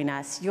you'll join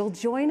us. You'll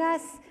join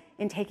us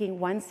in taking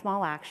one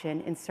small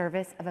action in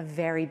service of a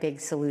very big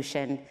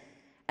solution.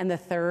 And the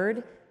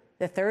third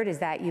is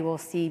that you will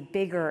see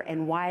bigger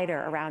and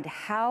wider around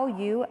how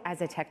you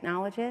as a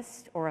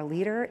technologist or a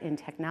leader in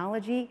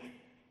technology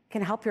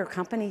can help your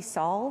company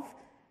solve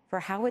for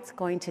how it's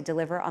going to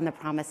deliver on the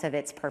promise of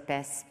its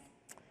purpose.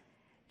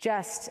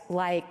 Just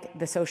like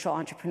the social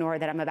entrepreneur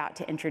that I'm about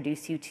to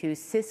introduce you to,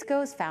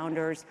 Cisco's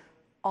founders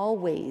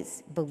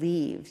always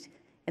believed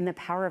in the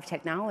power of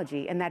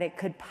technology and that it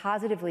could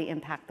positively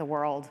impact the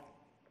world.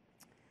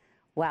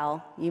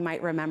 Well, you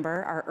might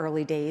remember our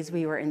early days.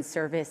 We were in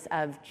service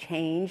of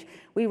change.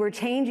 We were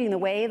changing the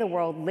way the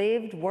world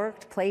lived,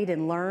 worked, played,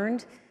 and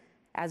learned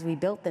as we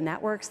built the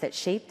networks that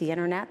shaped the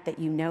internet that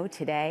you know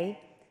today.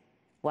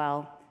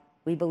 Well,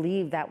 we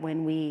believe that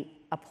when we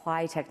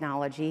apply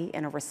technology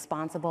in a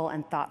responsible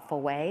and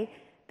thoughtful way,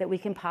 that we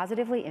can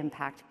positively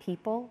impact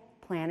people,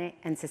 planet,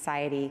 and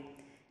society.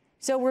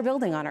 So we're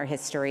building on our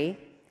history.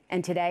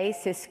 And today,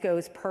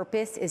 Cisco's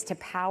purpose is to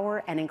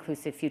power an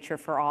inclusive future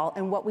for all.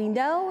 And what we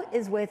know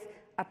is with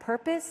a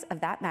purpose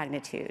of that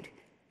magnitude,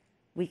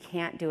 we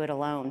can't do it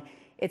alone.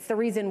 It's the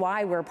reason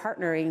why we're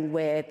partnering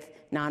with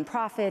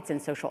nonprofits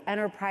and social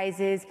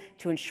enterprises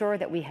to ensure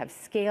that we have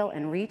scale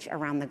and reach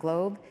around the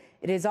globe.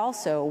 It is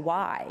also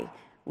why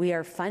we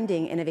are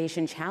funding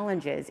innovation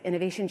challenges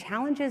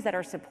that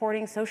are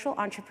supporting social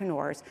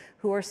entrepreneurs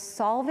who are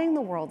solving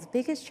the world's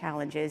biggest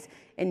challenges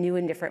in new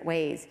and different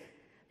ways.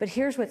 But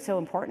here's what's so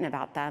important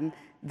about them.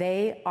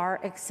 They are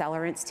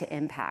accelerants to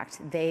impact.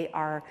 They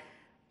are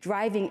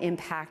driving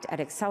impact at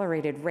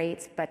accelerated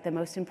rates, but the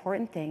most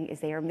important thing is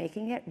they are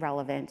making it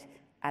relevant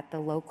at the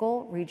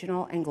local,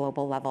 regional, and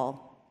global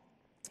level.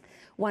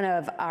 One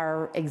of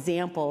our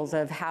examples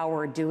of how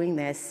we're doing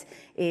this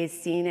is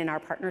seen in our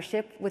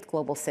partnership with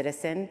Global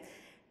Citizen.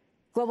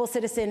 Global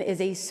Citizen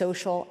is a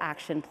social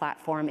action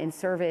platform in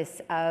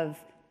service of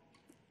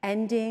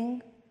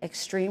ending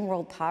extreme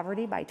world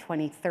poverty by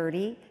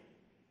 2030.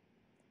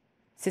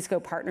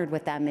 Cisco partnered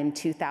with them in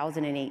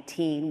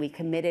 2018. We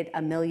committed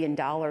 $1 million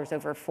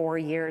over 4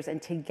 years,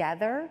 and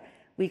together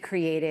we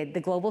created the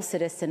Global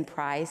Citizen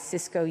Prize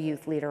Cisco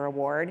Youth Leader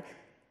Award.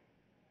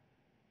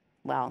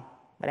 Well,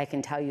 what I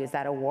can tell you is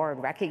that award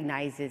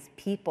recognizes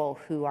people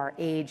who are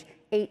age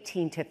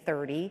 18 to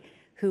 30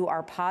 who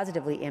are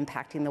positively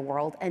impacting the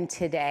world. And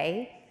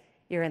today,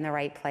 you're in the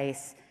right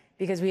place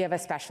because we have a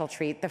special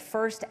treat. The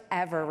first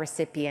ever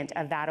recipient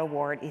of that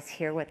award is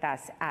here with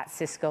us at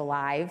Cisco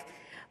Live.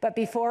 But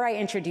before I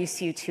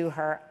introduce you to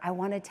her, I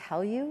want to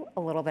tell you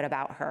a little bit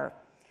about her.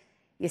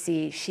 You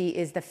see, she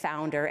is the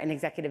founder and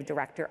executive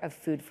director of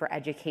Food for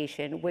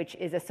Education, which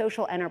is a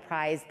social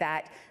enterprise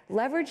that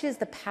leverages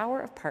the power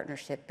of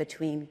partnership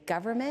between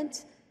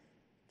government,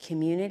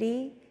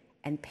 community,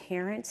 and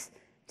parents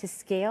to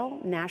scale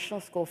national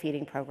school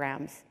feeding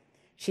programs.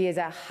 She is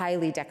a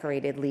highly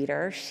decorated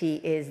leader. She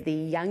is the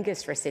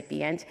youngest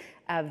recipient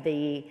of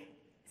the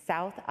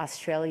South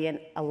Australian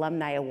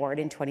Alumni Award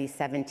in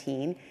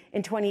 2017.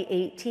 In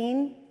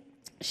 2018,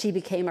 she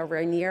became a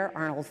Rainier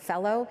Arnold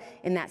Fellow.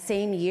 In that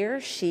same year,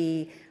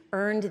 she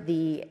earned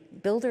the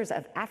Builders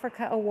of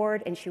Africa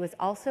Award, and she was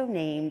also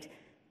named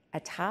a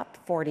top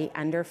 40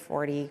 under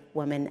 40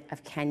 woman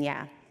of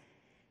Kenya.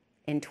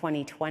 In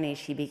 2020,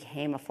 she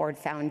became a Ford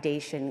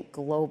Foundation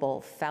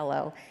Global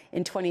Fellow.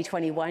 In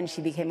 2021,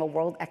 she became a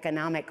World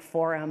Economic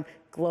Forum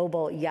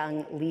Global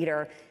Young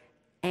Leader.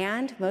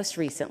 And most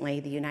recently,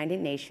 the United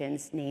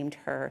Nations named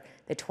her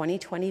the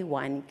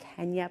 2021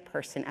 Kenya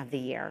Person of the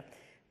Year.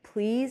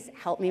 Please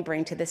help me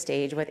bring to the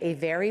stage with a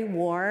very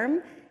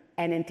warm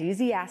and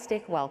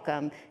enthusiastic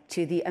welcome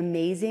to the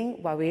amazing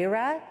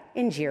Wawira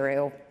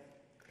Njiru.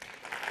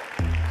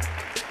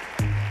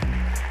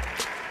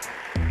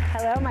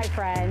 Hello, my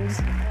friend.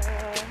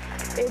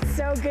 It's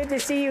so good to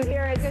see you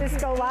here at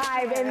Cisco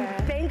Live, and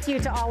thank you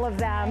to all of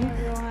them. Hi,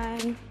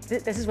 everyone.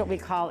 This is what we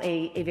call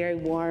a very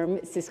warm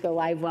Cisco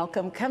Live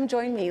welcome. Come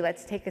join me.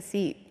 Let's take a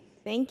seat.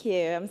 Thank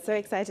you. I'm so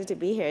excited to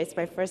be here. It's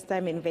my first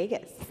time in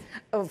Vegas.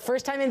 Oh,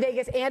 first time in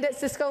Vegas and at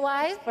Cisco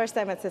Live? First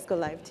time at Cisco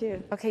Live,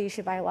 too. Okay, you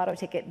should buy a lotto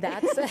ticket.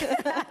 That's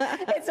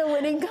it's a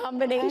winning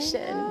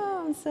combination. I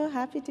know. I'm so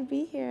happy to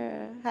be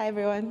here. Hi,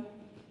 everyone.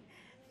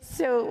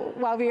 So,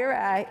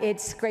 Wawira,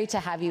 it's great to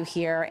have you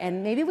here.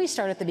 And maybe we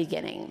start at the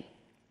beginning.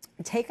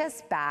 Take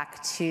us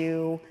back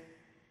to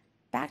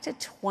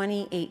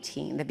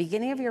 2018, the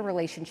beginning of your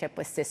relationship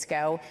with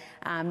Cisco.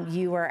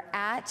 You were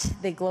at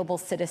the Global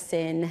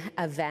Citizen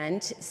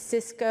event.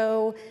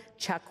 Cisco,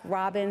 Chuck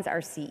Robbins, our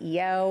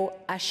CEO,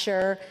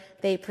 Usher,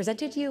 they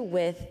presented you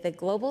with the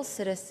Global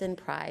Citizen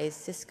Prize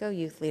Cisco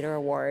Youth Leader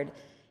Award.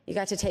 You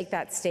got to take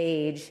that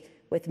stage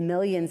with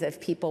millions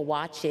of people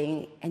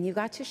watching, and you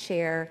got to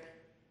share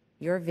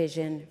your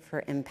vision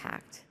for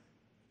impact.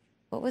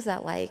 What was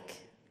that like?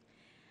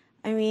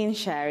 I mean,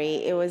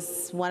 Shari, it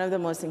was one of the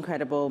most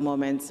incredible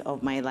moments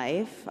of my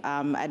life.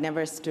 I'd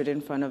never stood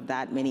in front of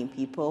that many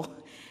people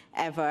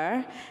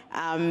ever.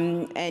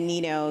 And,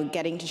 you know,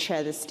 getting to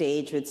share the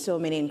stage with so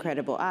many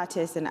incredible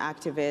artists and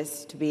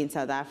activists, to be in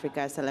South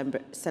Africa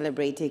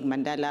celebrating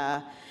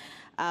Mandela,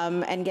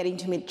 and getting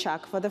to meet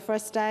Chuck for the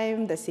first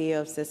time, the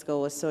CEO of Cisco,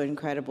 was so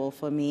incredible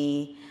for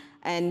me.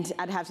 And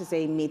I'd have to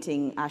say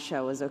meeting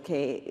Asha was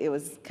okay. It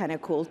was kind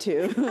of cool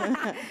too.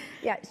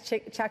 Yeah,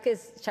 Chuck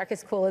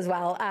is cool as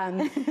well.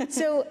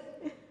 So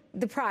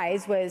the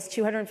prize was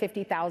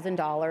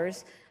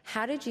 $250,000.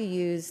 How did you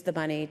use the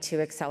money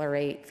to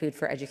accelerate Food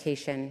for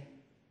Education?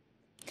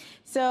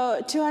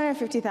 So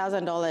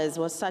 $250,000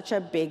 was such a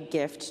big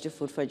gift to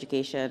Food for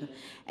Education,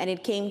 and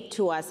it came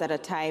to us at a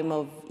time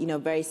of, you know,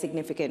 very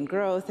significant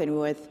growth, and we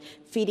were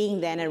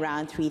feeding then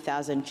around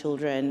 3,000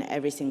 children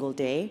every single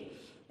day.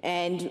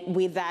 And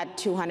with that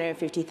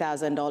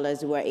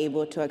 $250,000, we were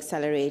able to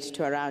accelerate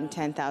to around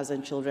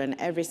 10,000 children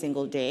every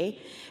single day.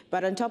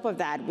 But on top of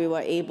that, we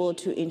were able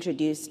to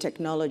introduce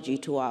technology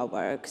to our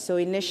work. So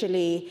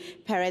initially,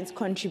 parents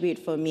contribute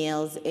for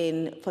meals.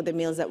 For the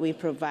meals that we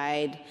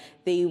provide,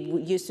 they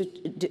used to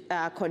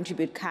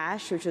contribute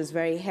cash, which was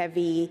very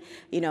heavy,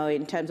 you know,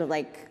 in terms of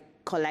like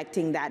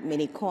collecting that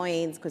many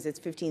coins, because it's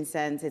 15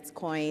 cents, it's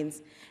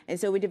coins. And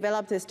so we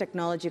developed this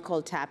technology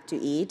called Tap to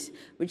Eat,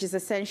 which is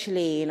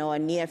essentially, a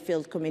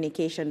near-field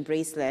communication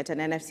bracelet, an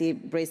NFC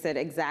bracelet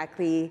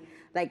exactly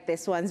like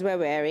this ones we're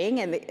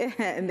wearing,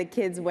 and the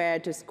kids wear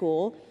to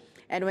school.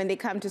 And when they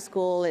come to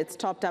school, it's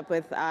topped up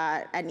with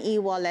an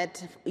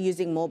e-wallet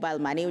using mobile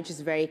money, which is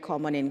very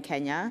common in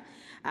Kenya,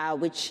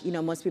 which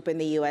most people in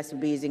the US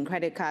would be using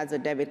credit cards or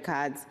debit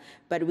cards.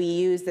 But we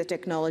use the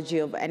technology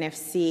of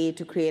NFC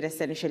to create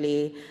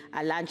essentially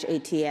a lunch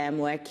ATM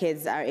where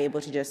kids are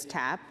able to just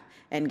tap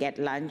and get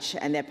lunch,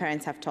 and their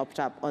parents have topped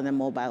up on the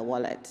mobile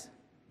wallet.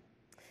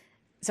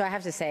 So I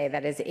have to say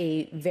that is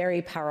a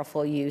very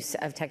powerful use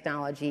of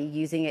technology,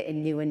 using it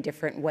in new and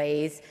different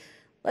ways.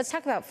 Let's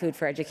talk about food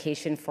for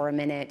education for a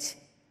minute.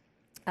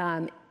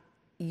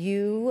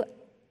 You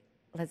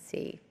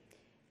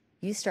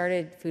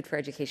started Food for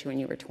Education when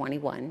you were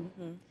 21.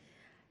 Mm-hmm.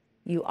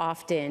 You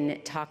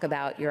often talk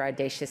about your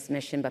audacious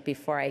mission, but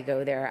before I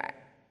go there,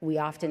 we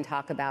often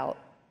talk about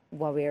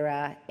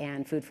Wawira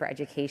and Food for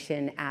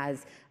Education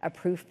as a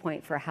proof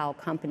point for how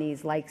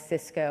companies like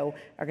Cisco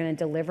are going to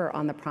deliver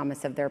on the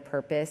promise of their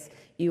purpose.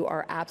 You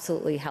are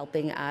absolutely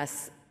helping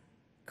us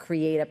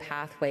create a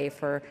pathway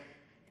for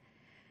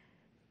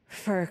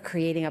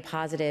creating a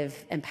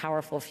positive and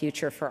powerful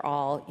future for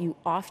all. You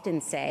often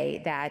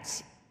say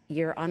that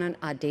you're on an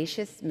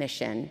audacious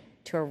mission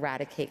to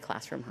eradicate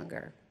classroom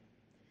hunger.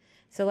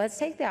 So let's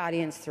take the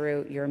audience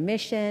through your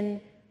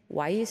mission,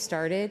 why you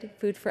started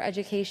Food for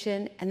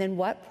Education, and then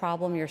what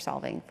problem you're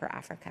solving for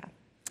Africa.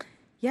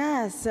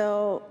 Yeah,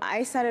 so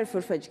I started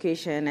Food for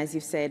Education, as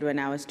you said, when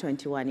I was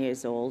 21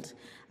 years old.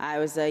 I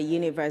was a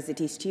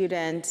university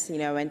student.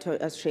 I went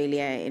to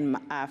Australia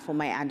for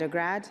my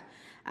undergrad.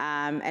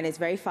 And it's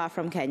very far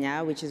from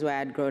Kenya, which is where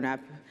I'd grown up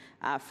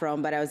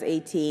from, but I was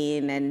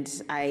 18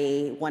 and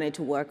I wanted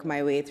to work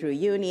my way through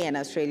uni, and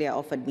Australia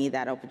offered me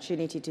that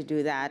opportunity to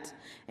do that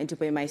and to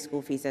pay my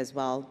school fees as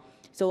well.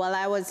 So while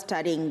I was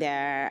studying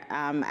there,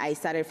 I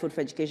started Food for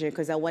Education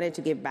because I wanted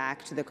to give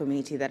back to the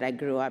community that I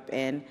grew up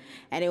in.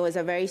 And it was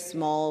a very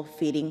small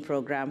feeding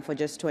program for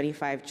just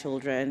 25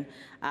 children,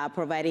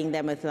 providing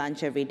them with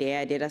lunch every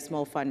day. I did a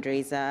small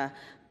fundraiser,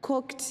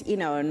 cooked,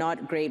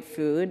 not great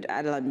food,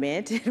 I'll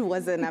admit.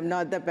 I'm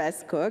not the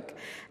best cook.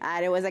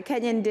 And it was a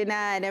Kenyan dinner,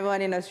 and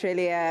everyone in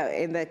Australia,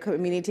 in the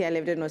community I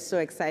lived in, was so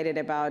excited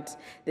about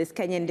this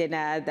Kenyan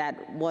dinner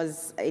that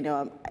was,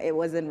 it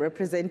wasn't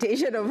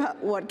representation of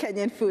what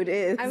Kenyan food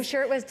is. I'm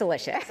sure it was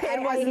delicious.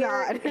 It was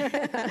not.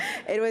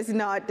 It was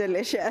not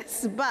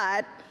delicious,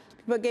 but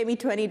people gave me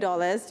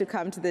 $20 to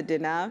come to the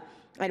dinner.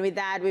 And with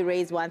that, we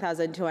raised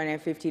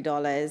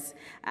 $1,250.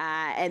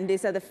 And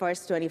these are the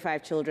first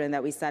 25 children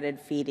that we started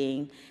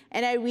feeding.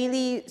 And I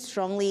really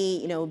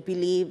strongly,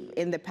 believe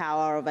in the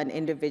power of an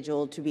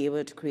individual to be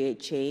able to create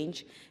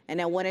change.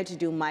 And I wanted to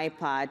do my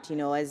part,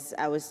 as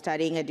I was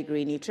studying a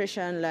degree in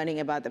nutrition, learning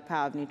about the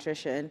power of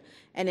nutrition,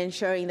 and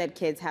ensuring that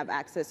kids have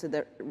access to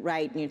the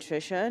right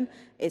nutrition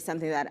is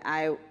something that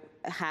I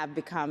have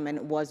become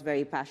and was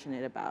very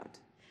passionate about.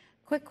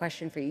 Quick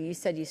question for you. You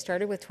said you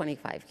started with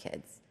 25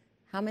 kids.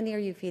 How many are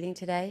you feeding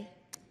today?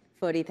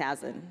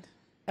 40,000.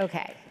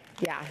 Okay,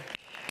 yeah.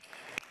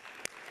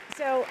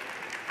 So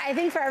I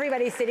think for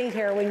everybody sitting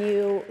here, when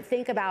you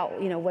think about,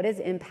 what does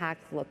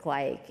impact look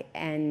like?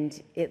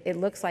 And it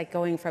looks like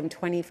going from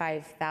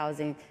 25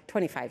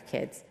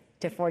 kids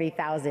to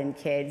 40,000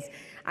 kids.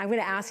 I'm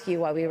gonna ask you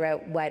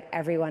what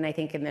everyone I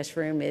think in this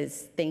room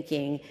is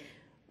thinking,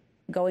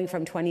 going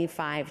from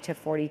 25 to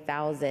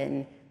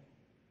 40,000,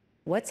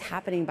 what's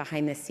happening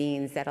behind the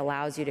scenes that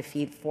allows you to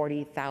feed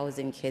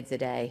 40,000 kids a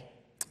day?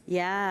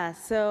 Yeah,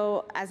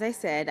 so as I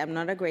said, I'm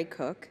not a great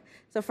cook.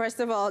 So first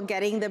of all,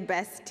 getting the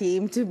best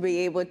team to be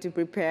able to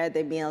prepare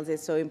the meals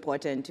is so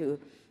important to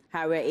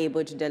how we're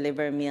able to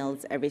deliver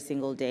meals every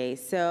single day.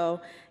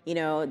 So,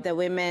 the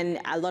women,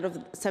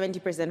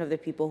 70% of the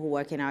people who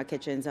work in our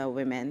kitchens are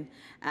women,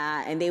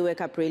 and they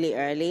wake up really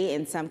early.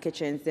 In some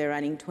kitchens, they're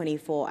running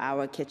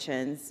 24-hour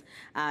kitchens,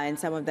 and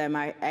some of them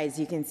are, as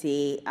you can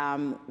see,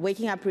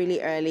 waking up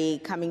really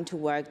early, coming to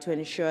work to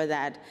ensure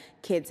that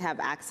kids have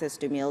access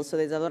to meals. So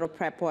there's a lot of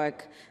prep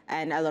work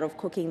and a lot of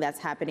cooking that's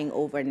happening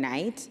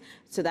overnight,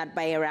 so that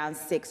by around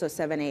 6 or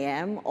 7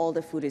 a.m., all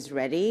the food is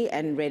ready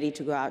and ready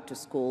to go out to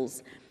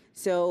schools.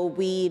 So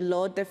we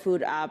load the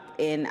food up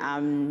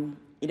in,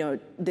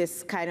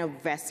 this kind of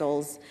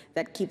vessels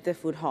that keep the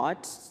food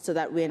hot, so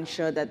that we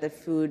ensure that the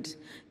food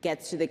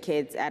gets to the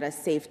kids at a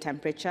safe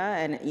temperature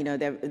and,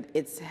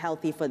 it's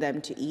healthy for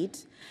them to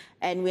eat.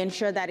 And we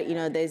ensure that,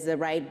 there's the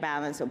right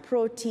balance of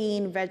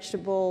protein,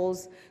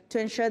 vegetables, to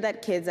ensure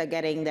that kids are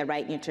getting the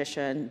right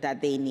nutrition that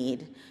they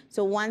need.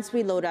 So once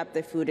we load up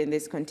the food in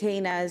these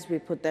containers, we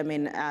put them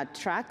in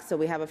trucks. So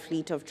we have a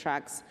fleet of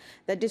trucks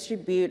that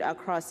distribute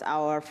across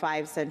our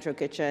 5 central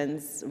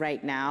kitchens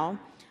right now.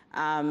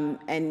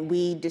 And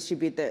we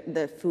distribute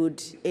the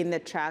food in the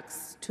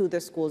trucks to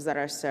the schools that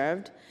are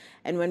served.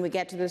 And when we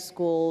get to the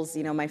schools,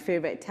 my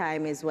favorite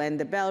time is when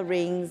the bell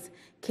rings,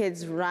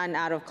 kids run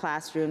out of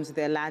classrooms with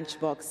their lunch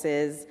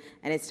boxes,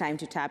 and it's time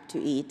to tap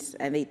to eat.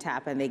 And they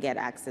tap and they get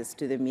access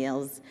to the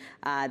meals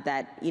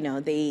that,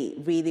 they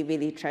really,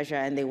 really treasure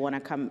and they want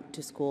to come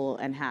to school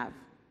and have.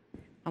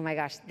 Oh my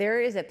gosh,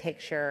 there is a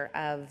picture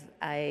of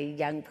a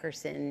young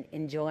person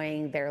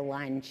enjoying their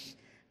lunch.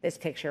 This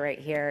picture right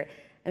here.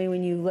 I mean,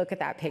 when you look at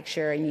that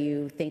picture and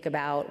you think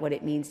about what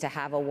it means to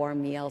have a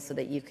warm meal so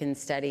that you can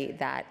study,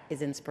 that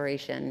is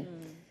inspiration.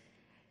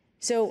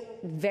 So,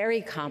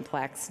 very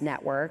complex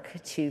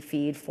network to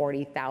feed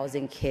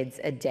 40,000 kids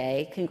a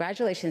day.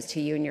 Congratulations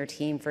to you and your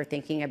team for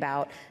thinking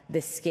about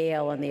the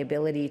scale and the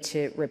ability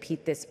to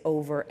repeat this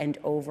over and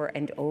over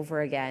and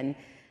over again.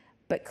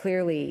 But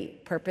clearly,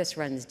 purpose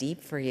runs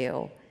deep for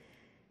you.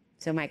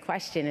 So my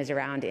question is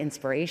around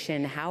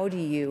inspiration. How do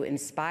you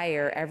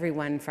inspire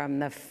everyone from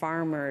the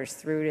farmers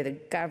through to the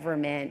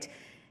government,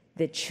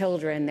 the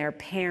children, their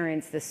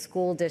parents, the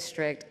school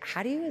district?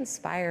 How do you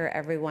inspire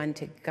everyone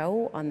to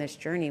go on this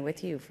journey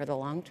with you for the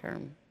long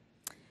term?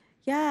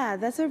 Yeah,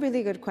 that's a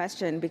really good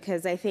question,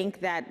 because I think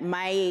that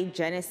my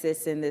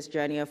genesis in this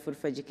journey of Food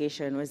for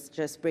Education was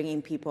just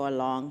bringing people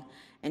along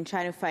and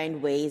trying to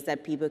find ways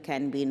that people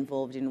can be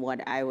involved in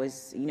what I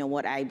was,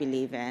 what I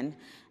believe in.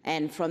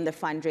 And from the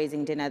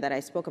fundraising dinner that I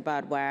spoke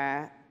about,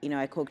 where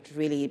I cooked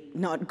really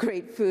not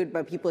great food,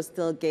 but people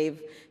still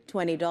gave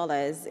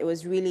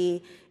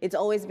 $20. It's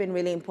always been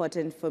really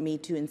important for me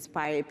to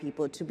inspire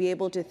people to be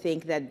able to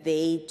think that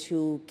they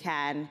too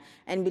can,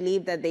 and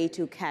believe that they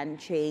too can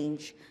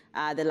change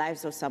the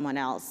lives of someone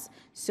else.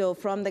 So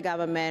from the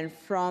government,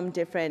 from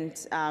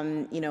different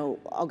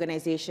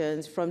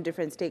organizations, from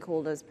different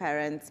stakeholders,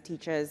 parents,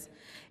 teachers,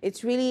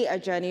 it's really a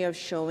journey of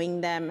showing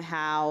them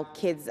how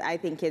I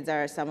think kids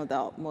are some of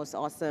the most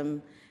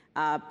awesome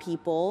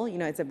people.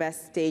 It's the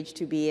best stage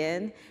to be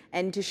in,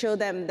 and to show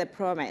them the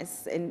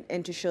promise,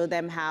 and to show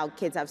them how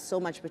kids have so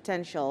much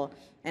potential,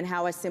 and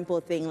how a simple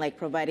thing like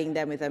providing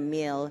them with a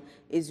meal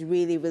is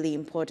really, really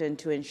important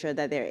to ensure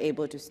that they're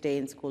able to stay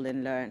in school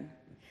and learn.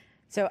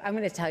 So I'm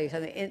going to tell you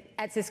something.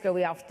 At Cisco,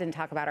 we often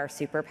talk about our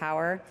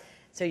superpower.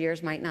 So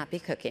yours might not be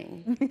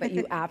cooking, but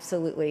you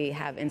absolutely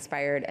have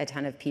inspired a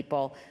ton of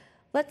people.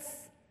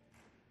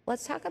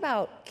 Let's talk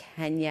about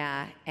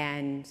Kenya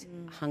and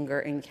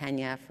hunger in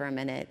Kenya for a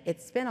minute.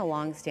 It's been a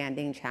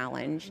long-standing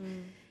challenge,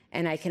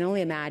 and I can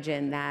only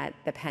imagine that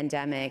the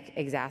pandemic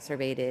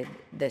exacerbated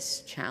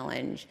this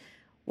challenge.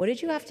 What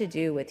did you have to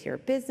do with your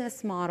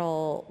business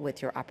model,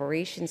 with your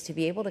operations, to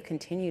be able to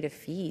continue to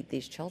feed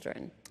these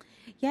children?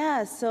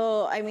 Yeah,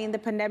 so the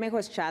pandemic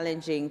was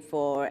challenging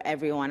for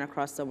everyone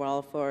across the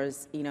world, for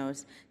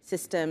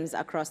systems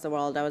across the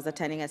world. I was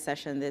attending a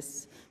session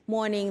this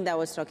morning that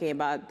was talking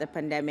about the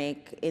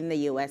pandemic in the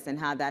US and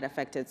how that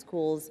affected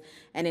schools.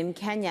 And in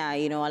Kenya,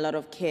 a lot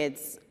of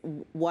kids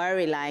were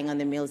relying on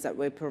the meals that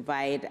we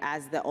provide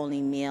as the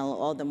only meal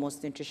or the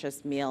most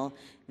nutritious meal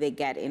they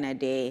get in a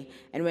day.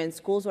 And when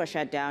schools were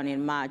shut down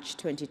in March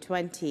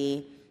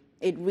 2020,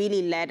 it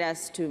really led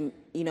us to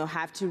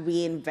have to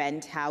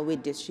reinvent how we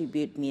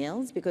distribute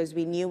meals, because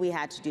we knew we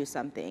had to do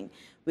something.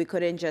 We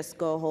couldn't just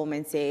go home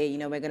and say,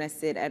 we're going to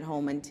sit at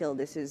home until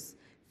this is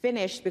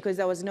finished, because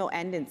there was no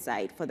end in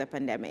sight for the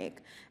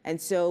pandemic.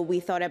 And so we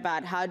thought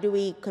about, how do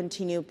we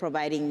continue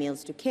providing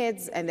meals to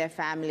kids and their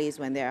families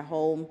when they're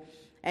home?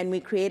 And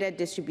we created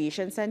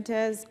distribution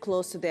centers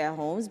close to their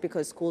homes,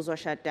 because schools were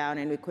shut down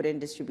and we couldn't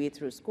distribute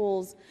through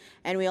schools.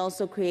 And we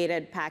also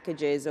created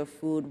packages of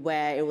food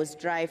where it was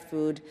dry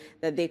food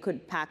that they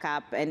could pack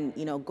up and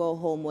go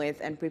home with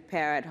and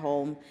prepare at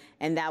home.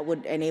 And that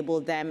would enable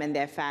them and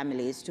their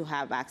families to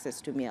have access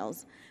to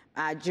meals.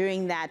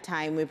 During that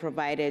time, we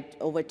provided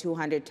over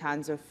 200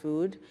 tons of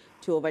food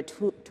to over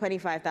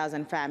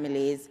 25,000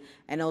 families,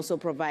 and also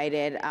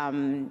provided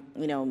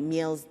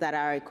meals that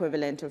are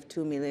equivalent of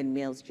 2 million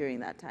meals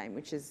during that time,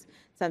 which is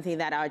something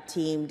that our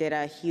team did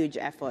a huge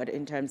effort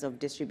in terms of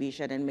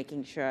distribution and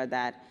making sure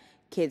that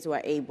kids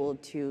were able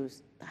to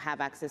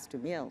have access to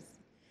meals.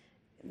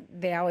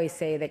 They always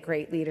say that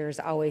great leaders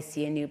always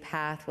see a new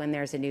path when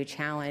there's a new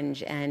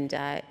challenge, and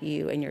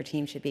you and your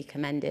team should be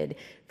commended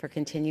for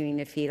continuing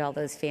to feed all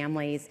those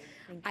families.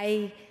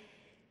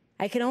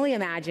 I can only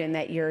imagine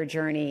that your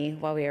journey,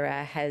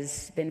 Wawira,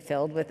 has been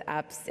filled with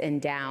ups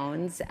and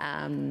downs.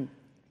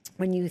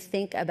 When you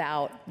think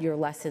about your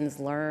lessons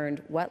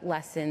learned, what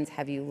lessons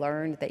have you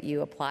learned that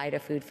you apply to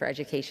Food for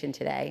Education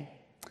today?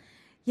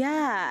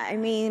 Yeah,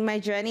 my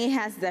journey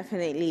has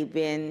definitely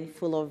been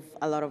full of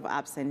a lot of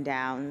ups and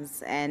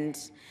downs. And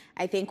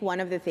I think one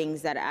of the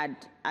things that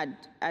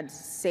I'd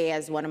say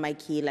as one of my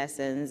key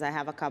lessons, I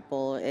have a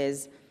couple,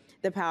 is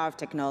the power of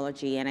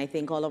technology. And I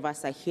think all of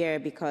us are here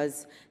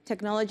because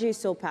technology is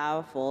so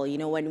powerful.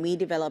 When we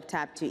developed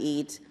Tap to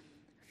Eat,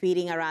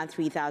 feeding around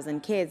 3,000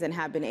 kids and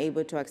have been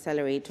able to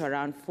accelerate to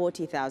around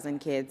 40,000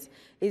 kids,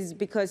 is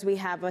because we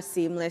have a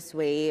seamless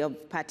way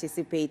of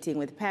participating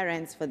with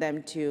parents for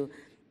them to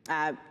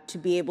to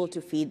be able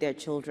to feed their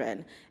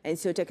children. And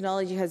so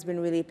technology has been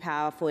really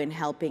powerful in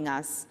helping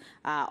us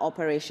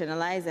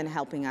operationalize and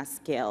helping us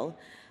scale.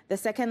 The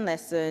second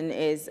lesson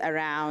is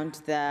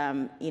around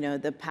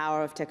the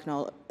power of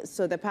technology.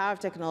 So the power of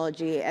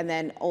technology, and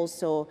then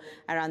also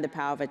around the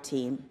power of a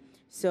team.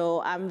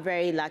 So I'm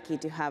very lucky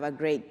to have a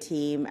great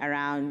team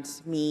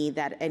around me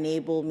that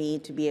enable me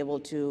to be able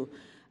to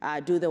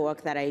do the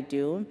work that I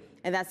do.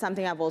 And that's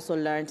something I've also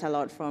learned a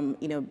lot from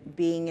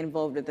being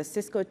involved with the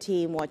Cisco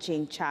team,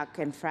 watching Chuck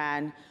and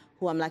Fran,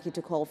 who I'm lucky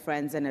to call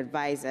friends and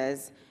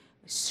advisors,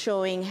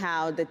 showing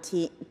how the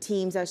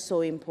teams are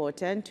so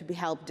important to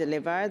help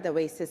deliver. The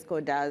way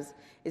Cisco does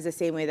is the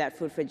same way that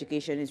Food for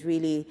Education is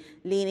really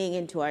leaning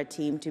into our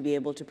team to be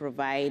able to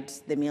provide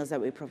the meals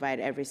that we provide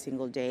every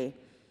single day.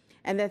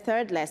 And the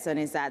third lesson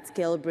is that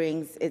scale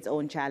brings its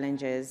own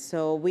challenges.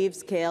 So we've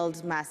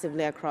scaled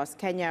massively across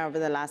Kenya over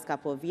the last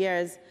couple of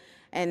years.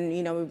 And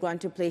we've gone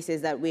to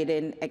places that we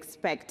didn't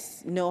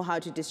know how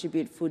to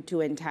distribute food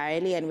to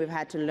entirely, and we've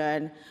had to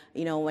learn,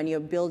 when you're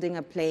building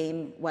a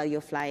plane while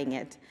you're flying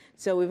it.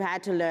 So we've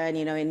had to learn,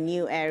 in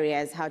new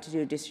areas how to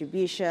do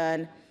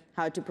distribution,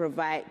 how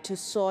to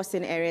source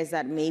in areas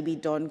that maybe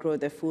don't grow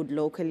the food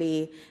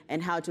locally,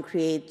 and how to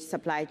create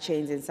supply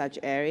chains in such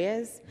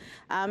areas.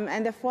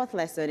 And the fourth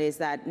lesson is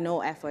that no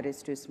effort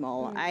is too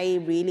small.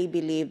 I really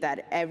believe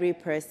that every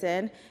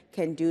person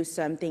can do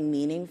something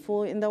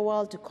meaningful in the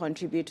world to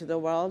contribute to the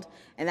world.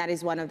 And that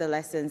is one of the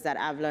lessons that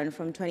I've learned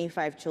from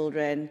 25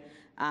 children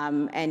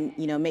and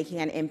making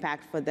an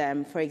impact for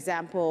them. For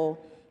example,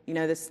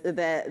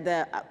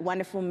 the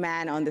wonderful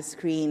man on the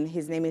screen,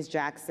 his name is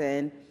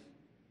Jackson.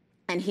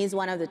 And he's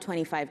one of the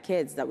 25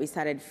 kids that we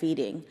started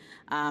feeding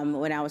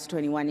when I was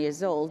 21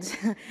 years old.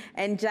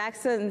 And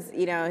Jackson's,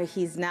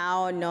 he's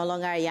now no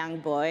longer a young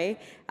boy.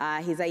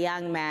 He's a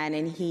young man,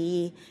 and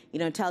he,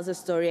 tells a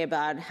story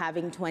about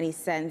having 20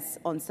 cents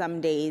on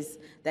some days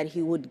that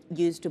he would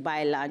use to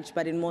buy lunch,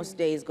 but in most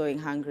days going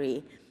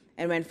hungry.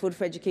 And when Food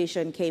for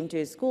Education came to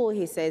his school,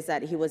 he says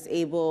that he was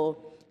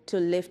able to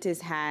lift his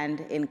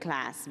hand in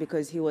class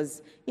because he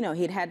was,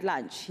 he'd had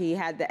lunch. He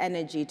had the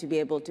energy to be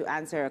able to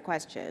answer a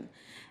question.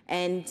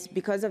 And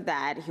because of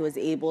that, he was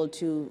able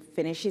to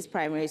finish his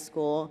primary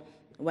school,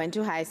 went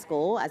to high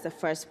school as the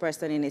first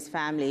person in his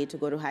family to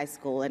go to high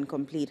school and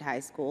complete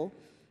high school,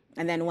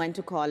 and then went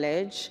to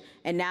college.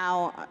 And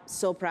now,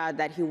 so proud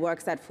that he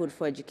works at Food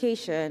for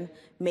Education,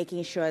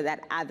 making sure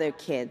that other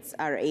kids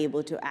are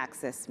able to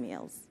access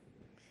meals.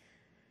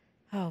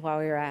 Oh, while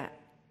we were at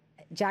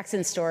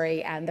Jackson's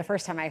story, and the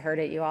first time I heard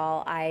it, you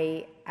all,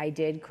 I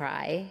did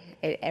cry.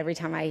 Every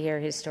time I hear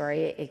his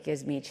story, it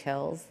gives me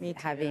chills. Me too.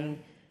 Having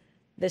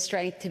the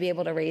strength to be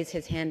able to raise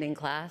his hand in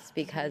class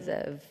because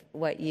of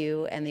what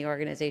you and the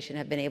organization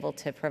have been able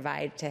to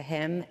provide to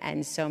him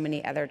and so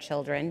many other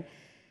children.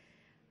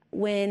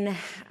 When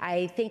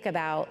I think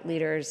about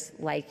leaders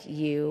like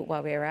you,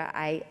 Wawira,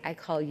 I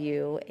call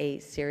you a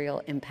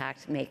serial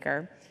impact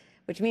maker,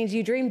 which means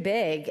you dream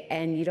big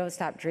and you don't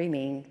stop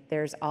dreaming.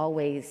 There's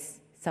always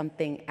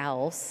something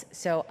else.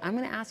 So I'm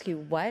going to ask you,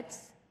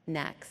 what's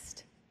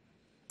next?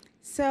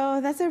 So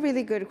that's a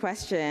really good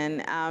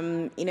question.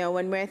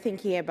 When we're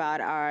thinking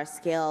about our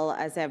scale,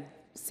 as I've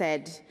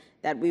said,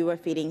 that we were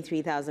feeding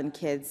 3,000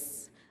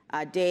 kids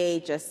a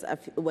day just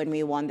when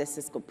we won the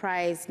Cisco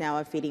Prize. Now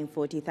we're feeding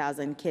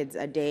 40,000 kids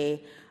a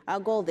day. Our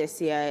goal this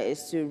year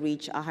is to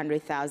reach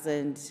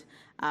 100,000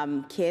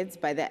 kids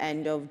by the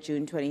end of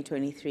June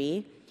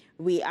 2023.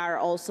 We are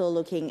also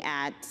looking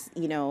at,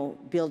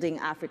 building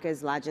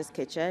Africa's largest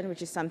kitchen,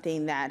 which is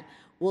something that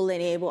will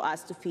enable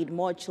us to feed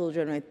more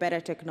children with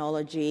better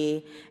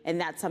technology, and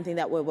that's something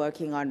that we're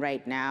working on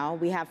right now.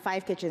 We have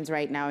 5 kitchens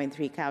right now in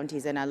 3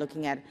 counties and are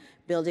looking at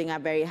building a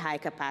very high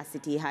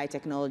capacity, high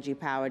technology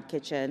powered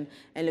kitchen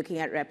and looking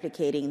at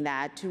replicating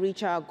that to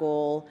reach our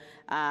goal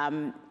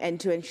and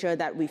to ensure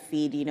that we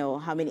feed,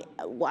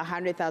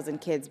 100,000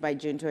 kids by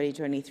June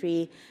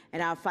 2023.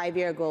 And our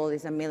 5-year goal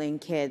is 1 million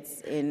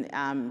kids in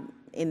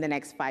the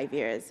next 5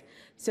 years.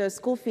 So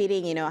school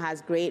feeding,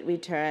 has great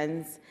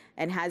returns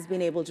and has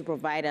been able to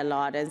provide a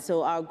lot. And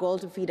so our goal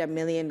to feed 1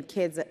 million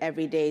kids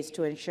every day is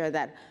to ensure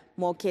that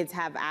more kids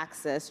have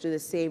access to the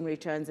same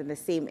returns and the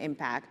same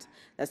impact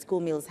that school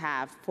meals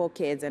have for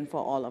kids and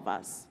for all of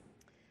us.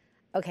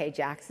 Okay,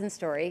 Jackson's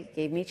story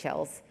gave me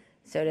chills.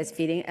 So does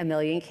feeding 1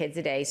 million kids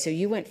a day. So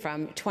you went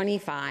from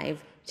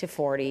 25 to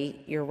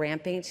 40, you're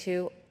ramping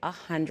to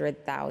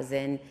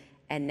 100,000,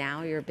 and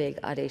now your big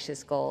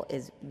audacious goal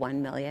is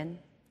 1 million?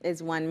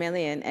 Is 1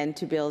 million, and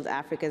to build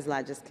Africa's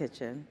largest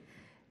kitchen.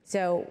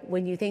 So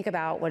when you think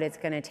about what it's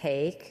going to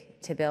take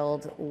to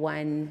build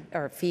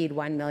feed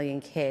 1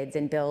 million kids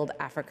and build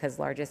Africa's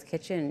largest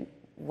kitchen,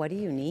 what do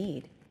you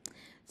need?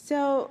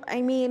 So,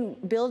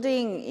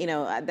 building,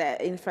 the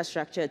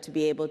infrastructure to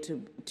be able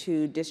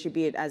to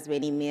distribute as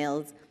many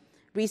meals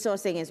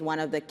resourcing is one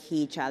of the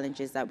key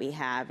challenges that we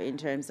have in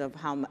terms of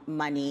how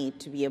money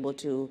to be able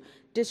to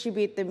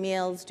distribute the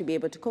meals, to be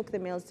able to cook the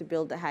meals, to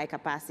build the high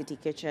capacity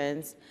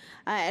kitchens,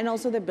 and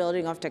also the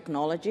building of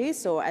technology.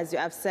 So as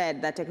I've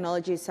said, that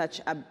technology is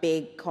such a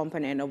big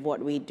component of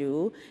what we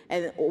do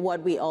and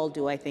what we all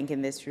do, I think,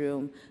 in this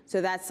room.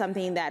 So that's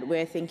something that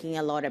we're thinking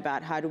a lot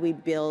about. How do we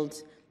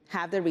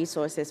have the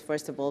resources,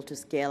 first of all, to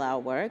scale our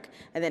work,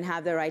 and then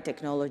have the right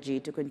technology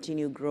to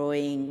continue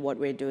growing what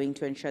we're doing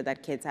to ensure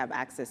that kids have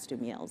access to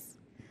meals.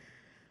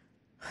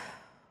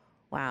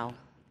 Wow.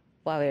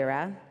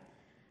 Wawira,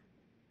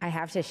 I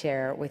have to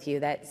share with you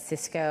that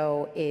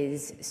Cisco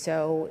is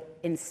so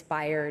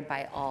inspired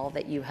by all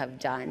that you have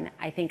done.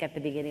 I think at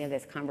the beginning of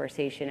this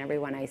conversation,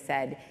 everyone I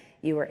said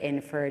you were in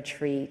for a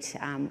treat.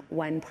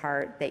 One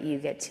part that you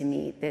get to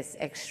meet this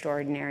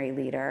extraordinary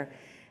leader.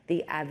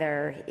 The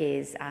other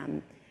is,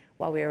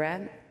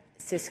 Wawira,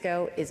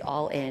 Cisco is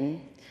all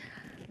in.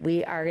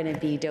 We are going to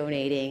be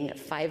donating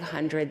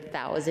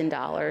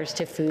 $500,000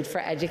 to Food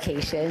for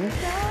Education.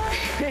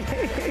 It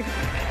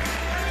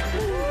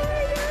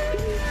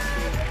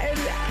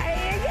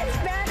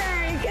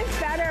gets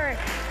better.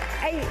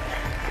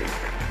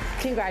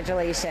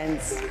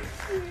 Congratulations.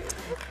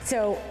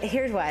 So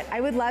here's what I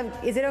would love.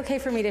 Is it okay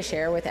for me to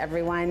share with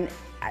everyone?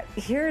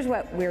 Here's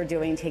what we're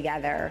doing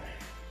together.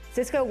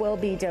 Cisco will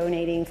be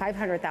donating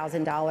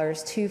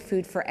 $500,000 to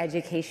Food for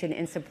Education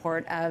in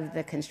support of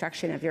the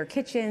construction of your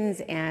kitchens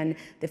and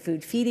the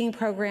food feeding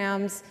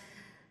programs.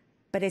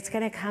 But it's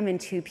going to come in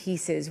two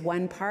pieces.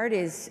 One part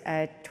is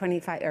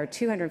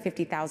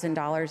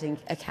 $250,000 in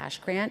a cash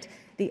grant.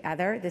 The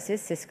other, this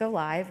is Cisco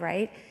Live,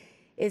 right,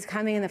 is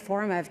coming in the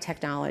form of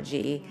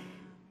technology.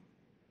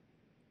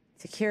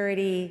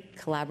 Security,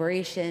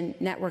 collaboration,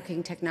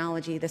 networking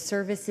technology, the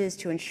services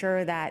to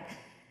ensure that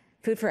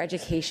Food for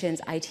Education's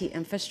IT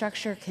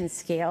infrastructure can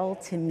scale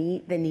to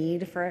meet the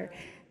need for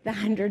the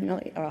 100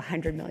 million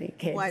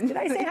kids. Did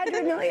I say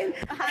 100 million?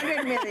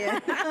 100 million.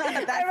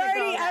 I've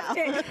already upped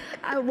it.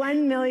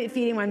 1 million,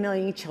 feeding 1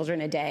 million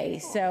children a day.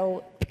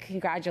 So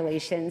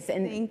congratulations,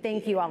 and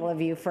thank you all of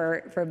you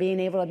for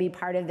being able to be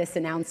part of this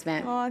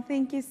announcement. Oh,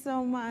 thank you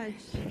so much.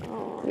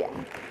 Oh. Yeah.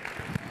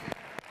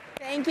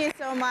 Thank you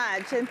so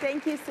much, and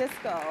thank you,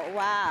 Cisco.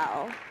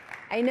 Wow.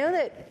 I know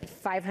that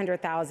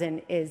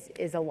 500,000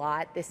 is a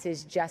lot. This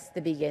is just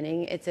the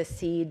beginning. It's a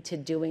seed to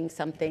doing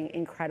something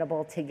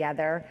incredible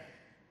together.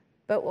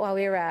 But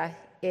Wawira,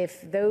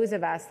 if those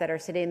of us that are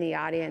sitting in the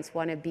audience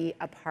want to be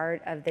a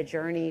part of the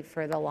journey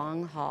for the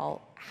long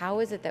haul, how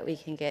is it that we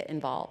can get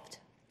involved?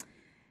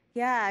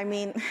 Yeah, I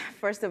mean,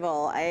 first of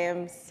all, I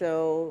am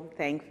so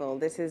thankful.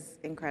 This is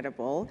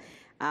incredible.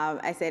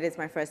 I said it's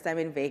my first time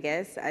in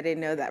Vegas. I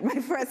didn't know that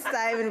my first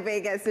time in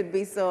Vegas would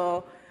be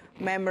so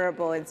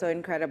memorable and so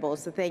incredible.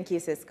 So thank you,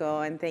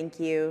 Cisco, and thank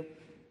you,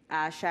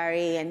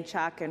 Shari and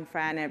Chuck and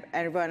Fran and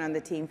everyone on the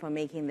team for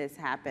making this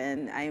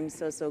happen. I am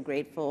so, so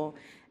grateful.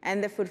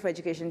 And the Food for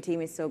Education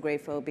team is so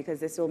grateful because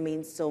this will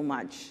mean so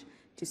much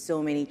to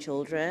so many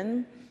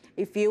children.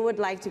 If you would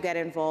like to get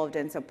involved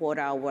and support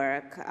our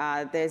work,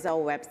 there's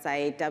our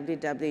website,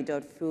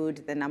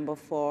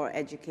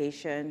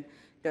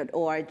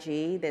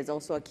 www.food4education.org. There's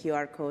also a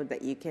QR code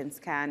that you can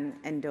scan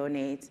and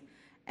donate.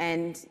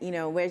 And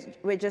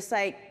we're just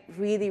like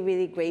really,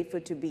 really grateful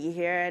to be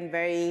here, and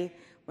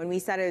when we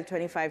started with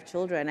 25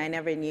 children, I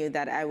never knew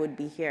that I would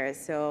be here.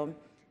 So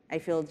I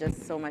feel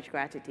just so much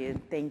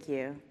gratitude. Thank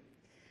you.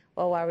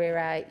 Well,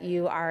 Wawira,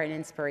 you are an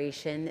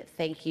inspiration.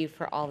 Thank you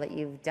for all that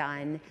you've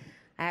done.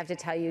 I have to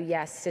tell you,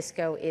 yes,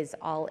 Cisco is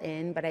all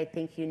in, but I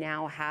think you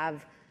now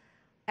have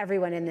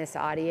everyone in this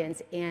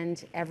audience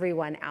and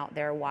everyone out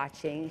there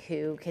watching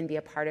who can be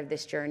a part of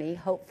this journey.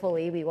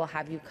 Hopefully, we will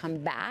have you come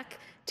back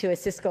to a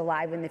Cisco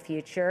Live in the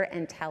future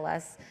and tell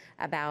us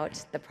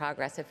about the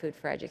progress of Food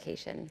for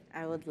Education.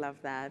 I would love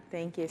that.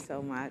 Thank you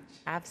so much.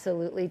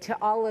 Absolutely. To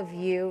all of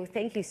you,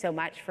 thank you so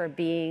much for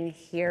being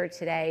here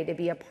today to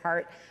be a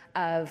part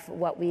of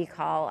what we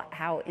call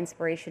how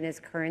inspiration is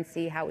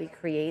currency, how we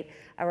create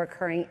a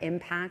recurring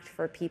impact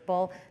for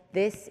people.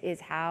 This is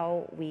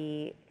how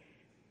we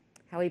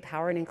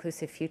power an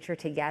inclusive future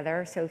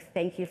together. So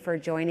thank you for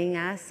joining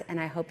us, and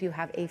I hope you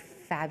have a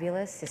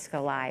fabulous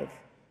Cisco Live.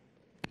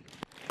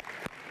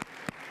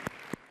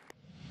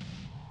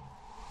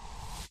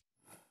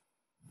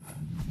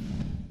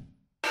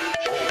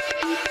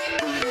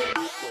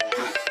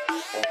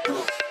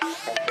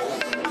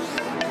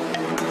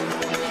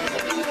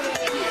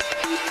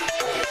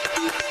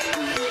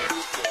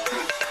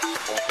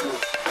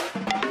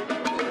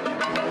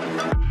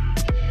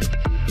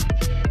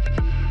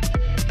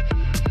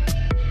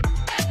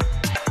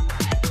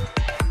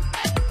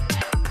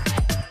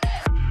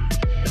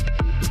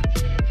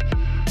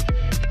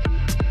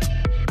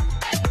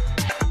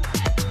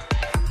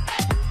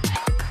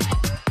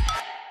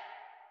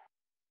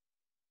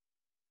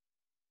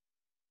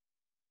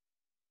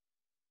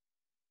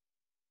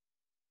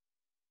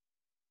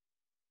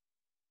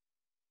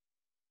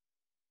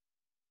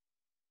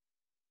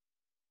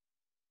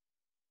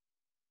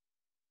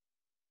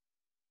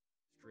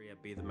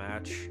 At Be the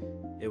Match.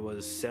 It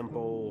was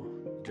simple,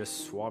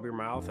 just swab your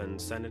mouth and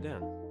send it in.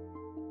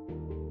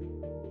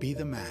 Be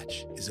the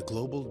Match is a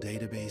global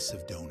database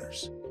of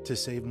donors. To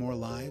save more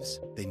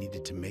lives, they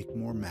needed to make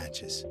more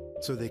matches.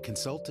 So they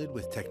consulted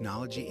with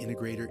technology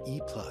integrator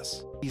E+.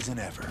 Than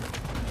ever.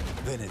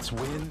 Then it's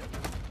win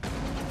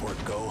or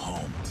go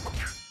home.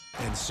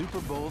 And Super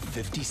Bowl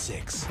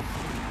 56.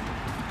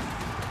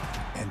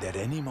 And at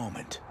any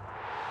moment,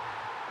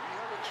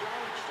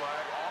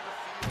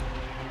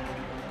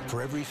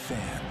 for every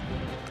fan,